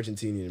out, I was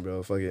Argentinian,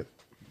 bro. Fuck it.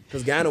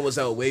 Because Ghana was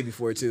out way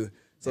before, too.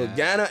 So Yeah.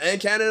 Ghana and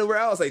Canada were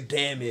out. I was like,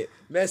 damn it.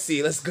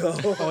 Messi, let's go.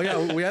 Oh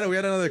yeah, we had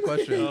another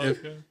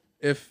question.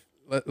 If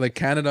like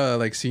Canada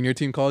like senior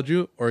team called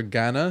you or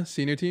Ghana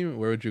senior team,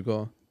 where would you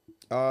go?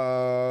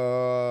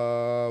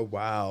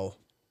 Wow.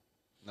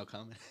 No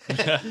comment.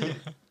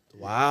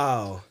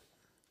 Wow.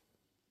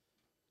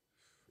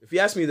 If you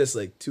asked me this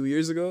like 2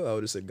 years ago, I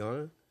would have said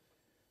Ghana.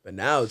 But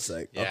now it's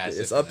like Yeah,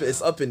 it's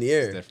different up in the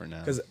air. It's different now.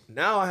 Because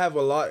now I have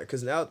a lot.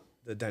 Because now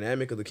the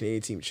dynamic of the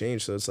Canadian team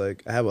changed. So it's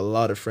like I have a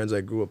lot of friends I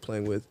grew up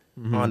playing with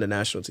on the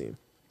national team.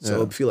 So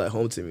Yeah. it feel at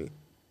home to me.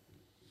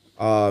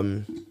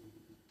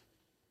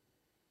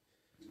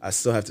 I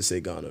still have to say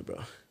Ghana,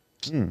 bro.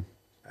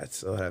 I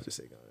still have to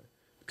say Ghana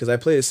because I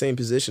play the same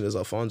position as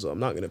Alfonso. I'm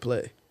not gonna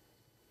play.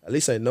 At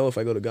least I know if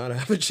I go to Ghana, I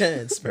have a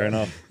chance. Fair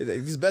enough.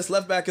 He's best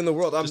left back in the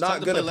world. I'm Just not time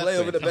to gonna play play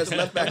left over the wing. best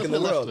left back in the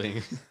Left world.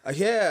 wing.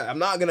 Yeah, I'm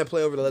not gonna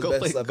play over the Go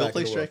best play, left go back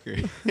play in the world.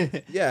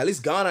 striker. Yeah, at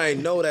least Ghana, I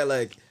know that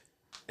like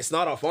it's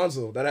not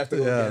Alfonso that I have to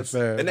go Yeah, against.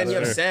 fair. And then you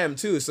have Fair. Sam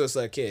too, so it's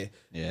like, okay,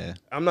 Yeah.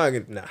 I'm not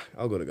gonna. Nah,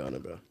 I'll go to Ghana,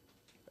 bro.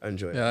 I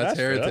enjoy it. Yeah, that's That's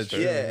fair, that's heritage.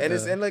 fair. Yeah, and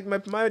it's and like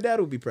my dad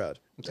would be proud.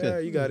 Yeah,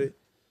 good. you got it.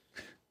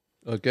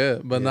 Okay,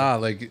 but nah,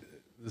 like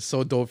it's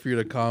so dope for you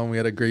to come. We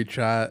had a great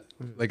chat.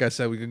 Like I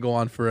said, we could go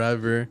on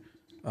forever.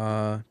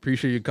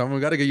 Appreciate you coming. We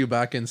got to get you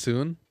back in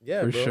soon.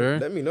 Yeah, for bro. sure.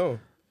 Let me know.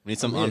 We need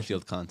some Yeah.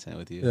 on-field content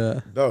with you.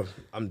 Yeah. Bro,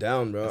 I'm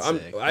down, bro. That's I'm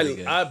sick. Really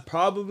good. I'm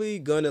probably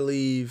gonna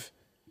leave.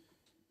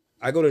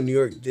 I go to New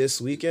York this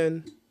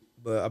weekend,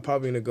 but I'm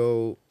probably gonna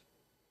go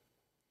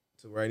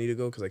to where I need to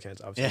go because I can't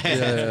obviously.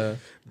 Yeah. Yeah.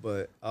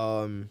 But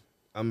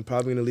I'm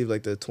probably gonna leave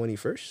like the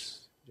 21st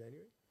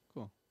January.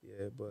 Cool.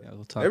 Yeah, but Yeah,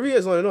 we'll talk. every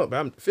year's want to know. But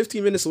I'm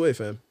 15 minutes away,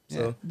 fam.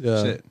 So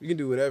Yeah. Shit. you can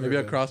do whatever. Maybe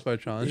a man. crossbar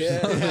challenge.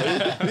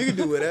 Yeah, you can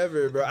do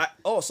whatever, bro.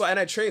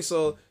 I train.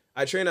 So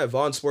I train at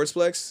Vaughn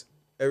Sportsplex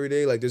every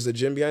day. Like there's a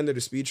gym behind there,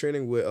 the speed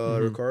training with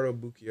Ricardo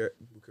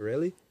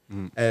Buccarelli,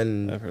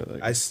 and I've heard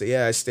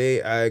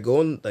that. I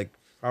go in like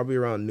probably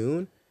around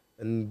noon,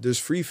 and there's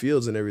free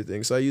fields and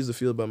everything. So I use the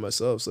field by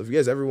myself. So if you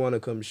guys ever want to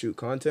come shoot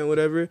content,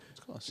 whatever,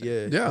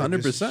 yeah, Yeah, like,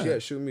 100%. Yeah,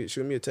 shoot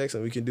me a text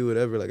and we can do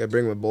whatever. Like I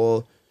bring my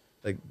ball,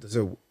 like there's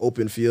an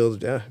open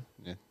field. Yeah,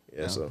 Yeah.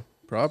 yeah. So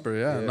Proper.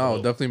 Yeah. Yeah. No,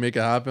 definitely make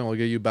it happen. We'll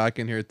get you back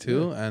in here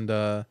too, and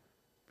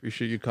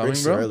appreciate you coming,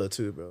 bring bro. Sorella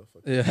too, bro.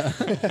 Fuck.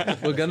 Yeah.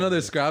 We'll get another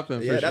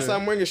scrapping. Yeah, for that's sure.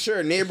 why I'm wearing a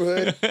shirt.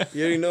 Neighborhood,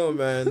 you already know,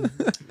 man.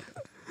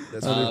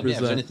 That's what Yeah, is 100%.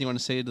 there anything you want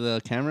to say to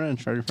the camera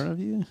and right in front of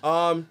you?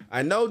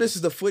 I know this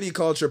is the Footy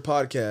Culture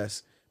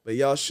podcast, but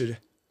y'all should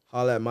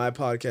holla at my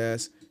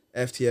podcast,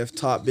 FTF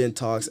Top Bin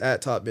Talks,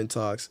 at Top Bin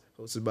Talks,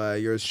 hosted by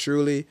yours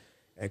truly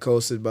and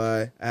hosted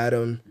by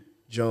Adam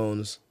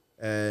Jones.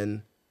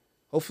 And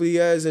hopefully you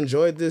guys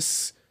enjoyed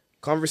this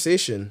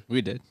conversation.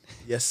 We did.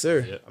 Yes,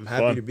 sir. Yeah. I'm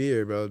happy Fun. to be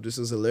here, bro. This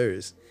was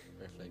hilarious.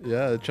 Perfect.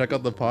 Yeah, check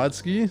out the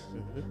Podski.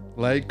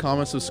 Like,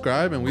 comment,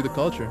 subscribe, and we the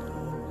culture.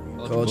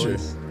 Culture.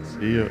 Boys.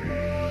 See you.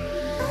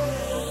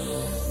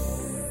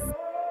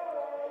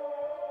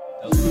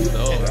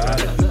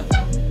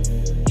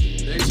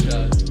 Big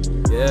shot.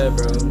 Yeah,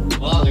 bro.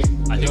 Well,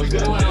 I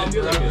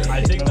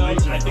think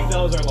that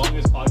was our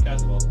longest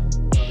podcast of all time.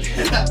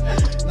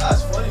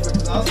 That's funny.